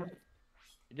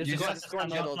 You just just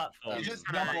stand on the platform. You just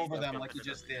jump over them like you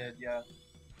just did, yeah.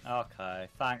 Okay,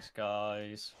 thanks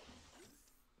guys.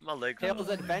 My leg. Tails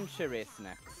Adventure Race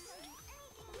next.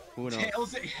 Who knows?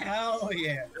 Tails, hell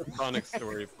yeah. Sonic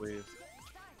story, please.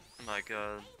 Oh my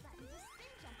god.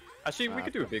 Actually, we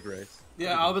could do a big race.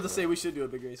 Yeah, I was about to say we should do a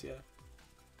big race, yeah.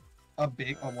 A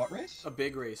what race? A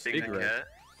big race. Big race.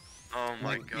 Oh my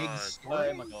Like, big god. story?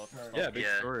 Oh my god. Yeah, big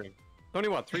story. It's only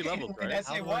what, 3 levels, When I right?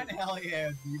 say one, hell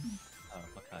yeah, dude. Oh,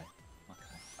 okay.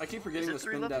 I keep forgetting Is the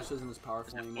it 3 spin levels? dash isn't as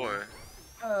powerful Is it anymore.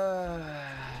 4?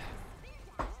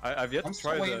 I've yet I'm to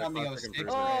still try waiting on the classic 06.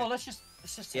 improvement. Oh, let's just.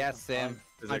 Yeah, Sam.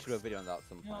 I Physics. should do a video on that at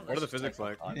some point. What are the physics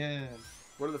like? Yeah.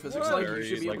 What are the physics What? like? You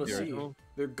should be Like able to the see. original?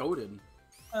 They're goated.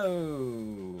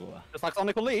 Oh. Just like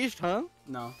Sonic Unleashed, huh?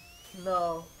 No.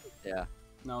 No. Yeah.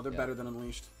 No, they're Yeah. better than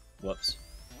Unleashed. Whoops.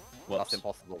 That's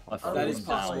impossible. I That is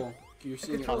fallen down. possible. You're The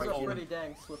seeing it controls right are here. pretty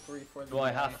dang slippery for the Do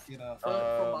I have? for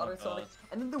Oh modern my Sonic. God.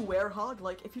 And then the Werehog,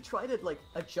 like if you try to like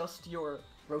adjust your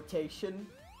rotation,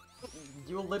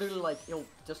 you'll literally like you'll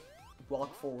just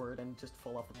walk forward and just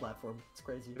fall off the platform. It's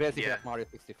crazy. Basically Yeah. like Mario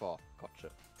 64. Gotcha.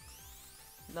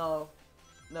 No,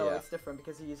 Yeah. it's different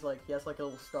because he has like a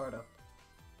little startup.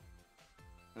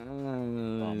 Oh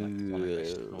my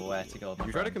god. Where to go? Did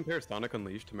you try to compare Sonic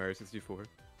Unleashed to Mario 64?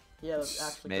 Yeah, that's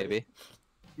actually Maybe.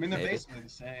 I mean, they're Maybe. basically the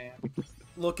same.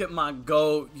 Look at my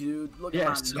goat, dude. Look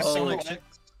Yeah, at it's my just goat. like-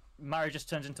 Mario just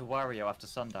turns into Wario after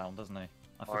sundown, doesn't he?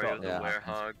 I Mario forgot. the Yeah.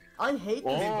 Werehog. I hate I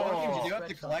this. mean, Oh. both games, you do have to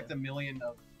Stretch collect something. a million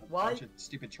of a Why? bunch of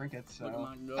stupid trinkets, so... Look at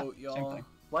my goat, Same y'all. thing.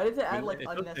 Why did they I add mean, like it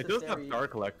does have unnecessary star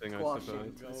collecting, I squashing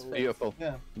suppose. to his face? Beautiful.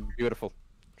 Yeah. Beautiful.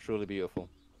 Truly beautiful.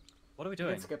 What are we We can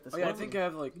doing? skip this. Oh yeah, I one. think I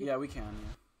have like, yeah, we can.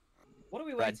 Yeah. What are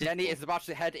we Right, waiting Denny for? is about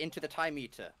to head into the time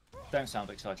meter. Don't sound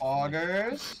excited.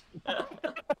 Augers,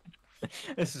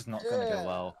 This is not gonna go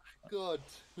well. Good.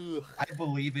 I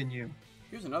believe in you.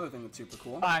 Here's another thing that's super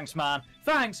cool. Thanks, man.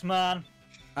 Thanks, man.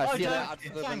 I see you don't- later,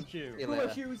 Absolutely. Thank you. See you Puma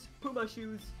later. shoes. Puma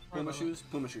shoes. Puma shoes,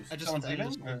 Puma shoes. I just Someone's I leaving,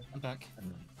 just- or- I'm back.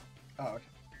 Oh, okay.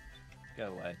 Go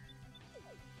away.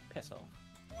 Piss off.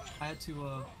 I had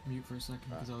to mute for a second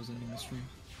because I was ending the stream.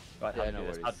 Right, how Yeah, do no we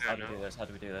do this? worries. How do we do this? How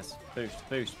do we do this? Boost,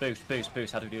 boost, boost, boost,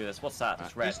 boost. How do we do this? What's that?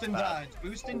 It's red. Boost and dodge.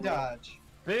 Boost and dodge.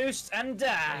 Boost and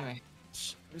dodge. Anyway.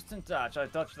 Boost and dodge. I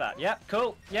dodged that. Yep,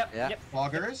 cool. Yep, Yeah. yep.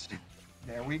 Augers.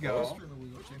 There we What go. stream are we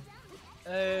watching?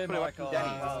 Oh my watching god.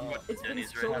 Denny's. It's been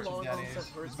Denny's so right now. long Denny's. since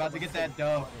I've heard He's about to someone get say that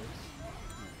dough.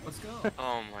 Let's go.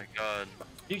 Oh my god.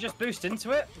 You just boost into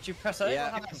it? Did you press A? Yeah.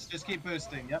 What happened? Yes, just keep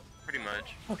boosting. Yep. Pretty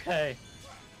much. Okay.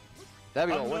 There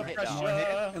we go, Under one hit down.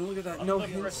 pressure. And look at that, Under no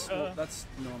hits. pressure. Well, that's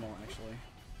normal, actually.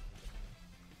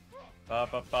 Ba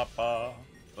ba ba ba.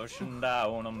 Pushing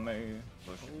down on me.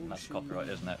 Pushing. That's copyright,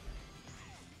 isn't it?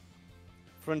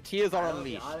 Frontiers are I don't-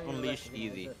 unleashed. I don't even Unleashed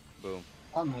recognize easy. it. Boom.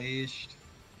 Unleashed.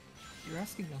 You're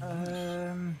asking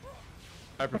them.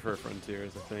 I prefer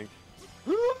Frontiers, I think.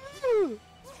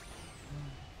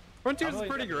 Frontiers is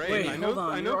pretty great. Wait, I know, hold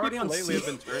on, I you're know already people on lately have sea-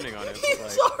 been turning on it. But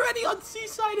He's like, already on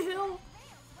Seaside Hill!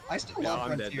 I still Yeah, love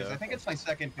I'm dead, Frontiers. though. I think it's my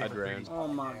second I'd favorite. ran. Oh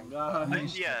my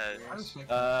god. Yeah. I respect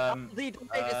Lead,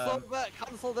 it's over.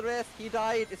 Cancel the race. He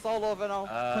died. It's all over now.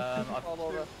 I've It's all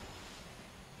over.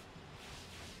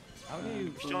 How do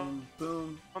you... Boom,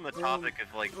 boom. On the boom, topic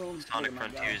of like boom. Sonic Oh my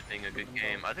Frontiers God. being a good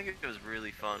game, I think it was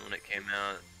really fun when it came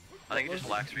out. I think it just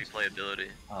lacks replayability.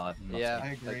 Yeah, I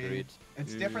agree. agreed.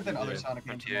 It's different than other Sonic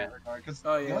games in that regard, because the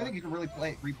only thing you can really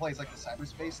replay is like the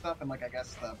cyberspace stuff and like I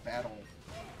guess the battle,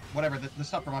 whatever the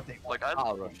stuff from update. Like I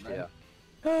Rush, yeah.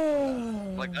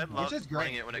 Like I loved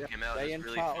playing it when it came out. It was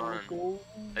really fun.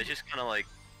 It's just kind of like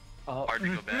hard to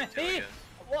go back to, I guess.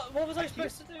 What was I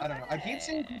supposed to do? I don't know. I keep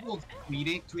seeing people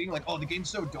tweeting like, "Oh, the game's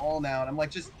so dull now," and I'm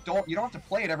like, just don't. You don't have to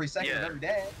play it every second of every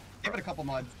day. Give it a couple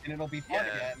months, and it'll be fun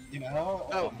again. You know?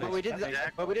 No, but we did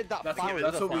that. But we did that. That's what we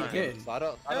did. So I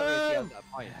don't really see at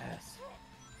that point.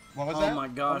 What was Oh that? my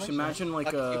gosh! Imagine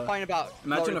like you're fine about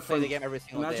imagine a play the game every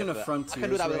single imagine day, a but Frontiers I can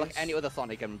do that with race. like any other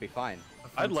Sonic game and be fine.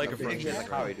 I'd like a Frontiers. Frontiers.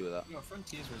 Like how we do that. No,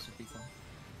 Frontiers race would be fun.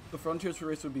 The Frontiers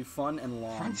race would be fun and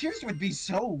long. Frontiers would be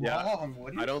so long.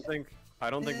 Wouldn't I it? don't think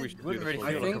we should do the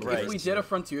I think if we did a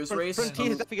Frontiers race, Frontiers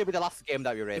is definitely gonna be the last game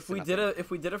that we race. if we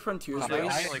did a Frontiers If it race,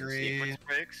 was like sequence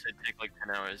breaks, it'd take like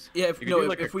 10 hours. yeah, You could do,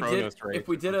 like, a if we Chronos did race if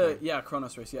we or did a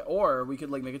Chronos race, yeah, or we could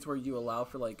like make it to where you allow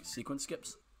for like sequence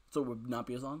skips, so it would not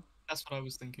be as long. That's what I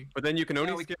was thinking. But then you can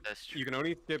only Yeah, skip. You can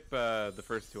only skip the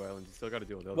first two islands. You still got to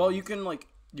deal with the other Well, ones. you can like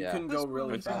you Yeah. can go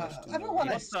really fast. I don't want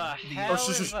to. What the hell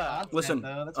is that? Listen,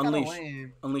 That's kinda unleash,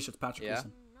 lame. unleash. It's Patrick. Yeah.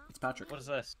 Listen, it's Patrick. What is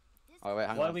this? Oh wait,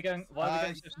 hang Why are on. we going? Why are we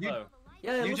going so slow?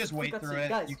 Yeah, You let's just wait flip that through scene. it.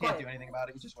 Guys, You can't quiet. do anything about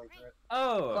it. You just wait through it.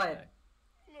 Oh, okay. Quiet.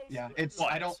 Yeah, it's.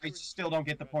 What? I still don't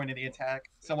get the point of the attack.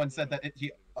 Someone said that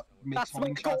he makes That's my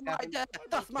homing goal shots right happen. there.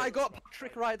 That's my goal,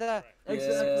 Patrick, right there.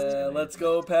 Yeah, let's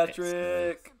go,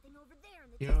 Patrick.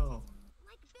 Yo.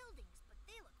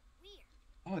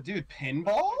 Oh, dude,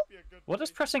 pinball? What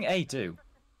does pressing A do?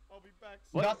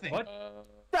 What? Nothing. What?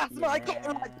 That's my goal.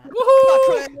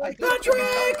 Woohoo!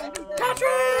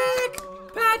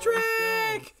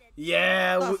 Patrick!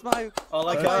 Yeah. That's my. All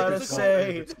I gotta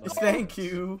say is thank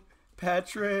you,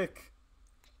 Patrick.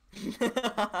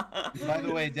 By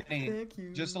the way, Denny,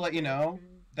 just to let you know,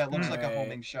 that looks like a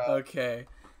homing shot. Okay.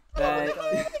 That's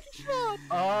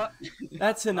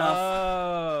enough.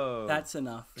 Oh. That's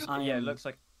enough. Yeah, it looks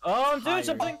like. Oh, I'm doing tired.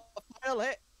 something. Final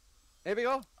hit. Here we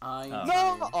go. I'm No!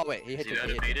 tired. Oh wait, he hit Did it. you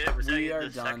He hit beat it? Was We that are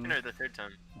the second done. or the third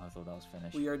time? I thought that was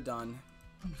finished. We are done.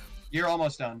 You're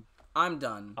almost done. I'm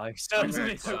done. I I'm still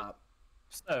gonna stop.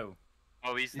 So.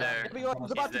 Oh, he's there. Here we go.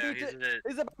 He's about to there. beat He's it. there.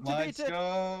 He's about to Let's beat it.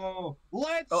 go.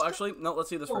 Let's. Oh, actually, no.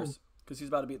 Let's see this first, because he's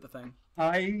about to beat the thing.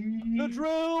 The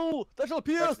drill. That shall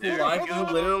pierce. There. Like you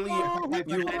literally, Yeah.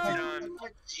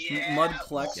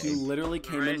 Mudplex, you literally The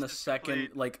came in race the is second,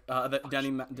 complete. like that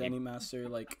Denny Master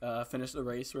finished the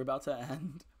race. We're about to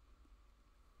end.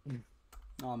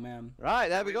 Oh man. Right,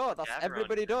 there we go. That's Dabber on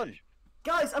everybody done. finish.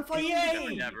 Guys, I'm finally in the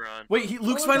game. Dabber on. Wait,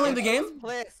 Luke's finally in the game. First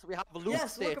place, we have Luke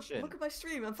Yes, Station. look at my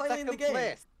stream. I'm finally in Second the game.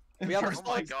 place, we have a Oh my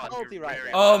solid God, penalty you're right very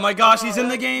there. Oh my gosh, he's in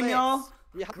the game, Place, y'all.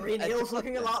 we have Green Hill's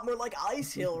looking a lot more like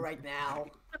Ice Hill right now.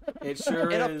 It sure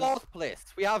In a is. fourth place,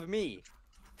 we have me.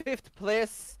 Fifth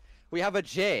place, we have a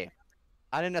J.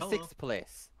 And in a sixth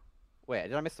place, wait,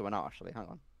 did I miss someone out actually? Hang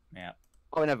on. Yeah.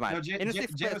 Oh, never mind. No, J- in a J-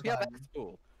 sixth J place, was we have behind.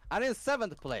 X-Pool. And in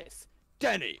seventh place,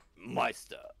 Denny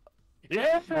Meister.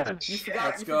 Yeah. You forgot, Let's you go.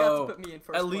 forgot to put me in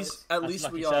first At least That's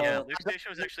we lucky all. Yeah, seven. Luke Station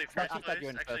was actually first I thought place. you were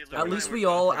in Actually, first Luke At and I least were we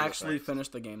all both in actually first.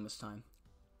 finished the game this time.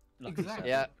 Exactly.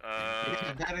 Yeah.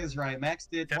 That is right. Max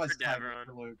did Except was for tied Daveron.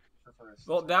 for Luke for first.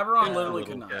 Well, Daveron Yeah, literally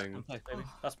little could not. thing. Baby.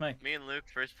 That's me. Me and Luke,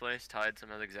 first place, tied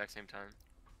somehow the exact same time.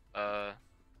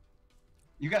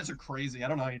 You guys are crazy. I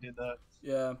don't know how you did that.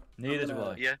 Yeah. Neither do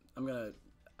I. Yeah. I'm gonna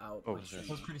out. Oh, my shit. stream.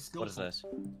 That was pretty skillful. What is this?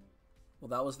 Well,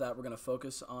 that was that. We're gonna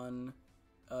focus on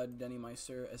Denny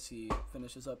Meister as he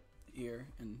finishes up here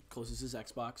and closes his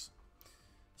Xbox.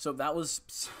 So that was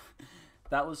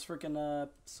freaking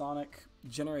Sonic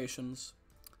Generations.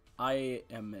 I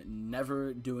am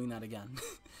never doing that again.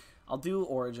 I'll do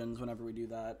Origins whenever we do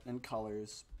that and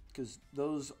Colors, because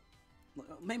those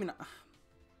maybe not.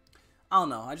 I don't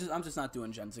know. I'm just not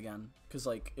doing gens again, because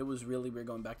like it was really weird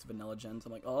going back to vanilla gens.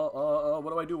 I'm like, what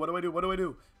do I do? What do I do? What do I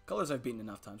do? Colors I've beaten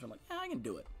enough times. I'm like, yeah, I can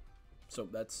do it. So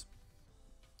that's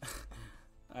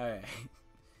all right.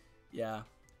 Yeah,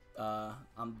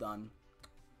 I'm done.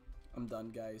 I'm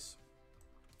done, guys.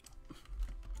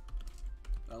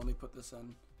 Let me put this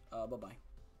in. Bye bye.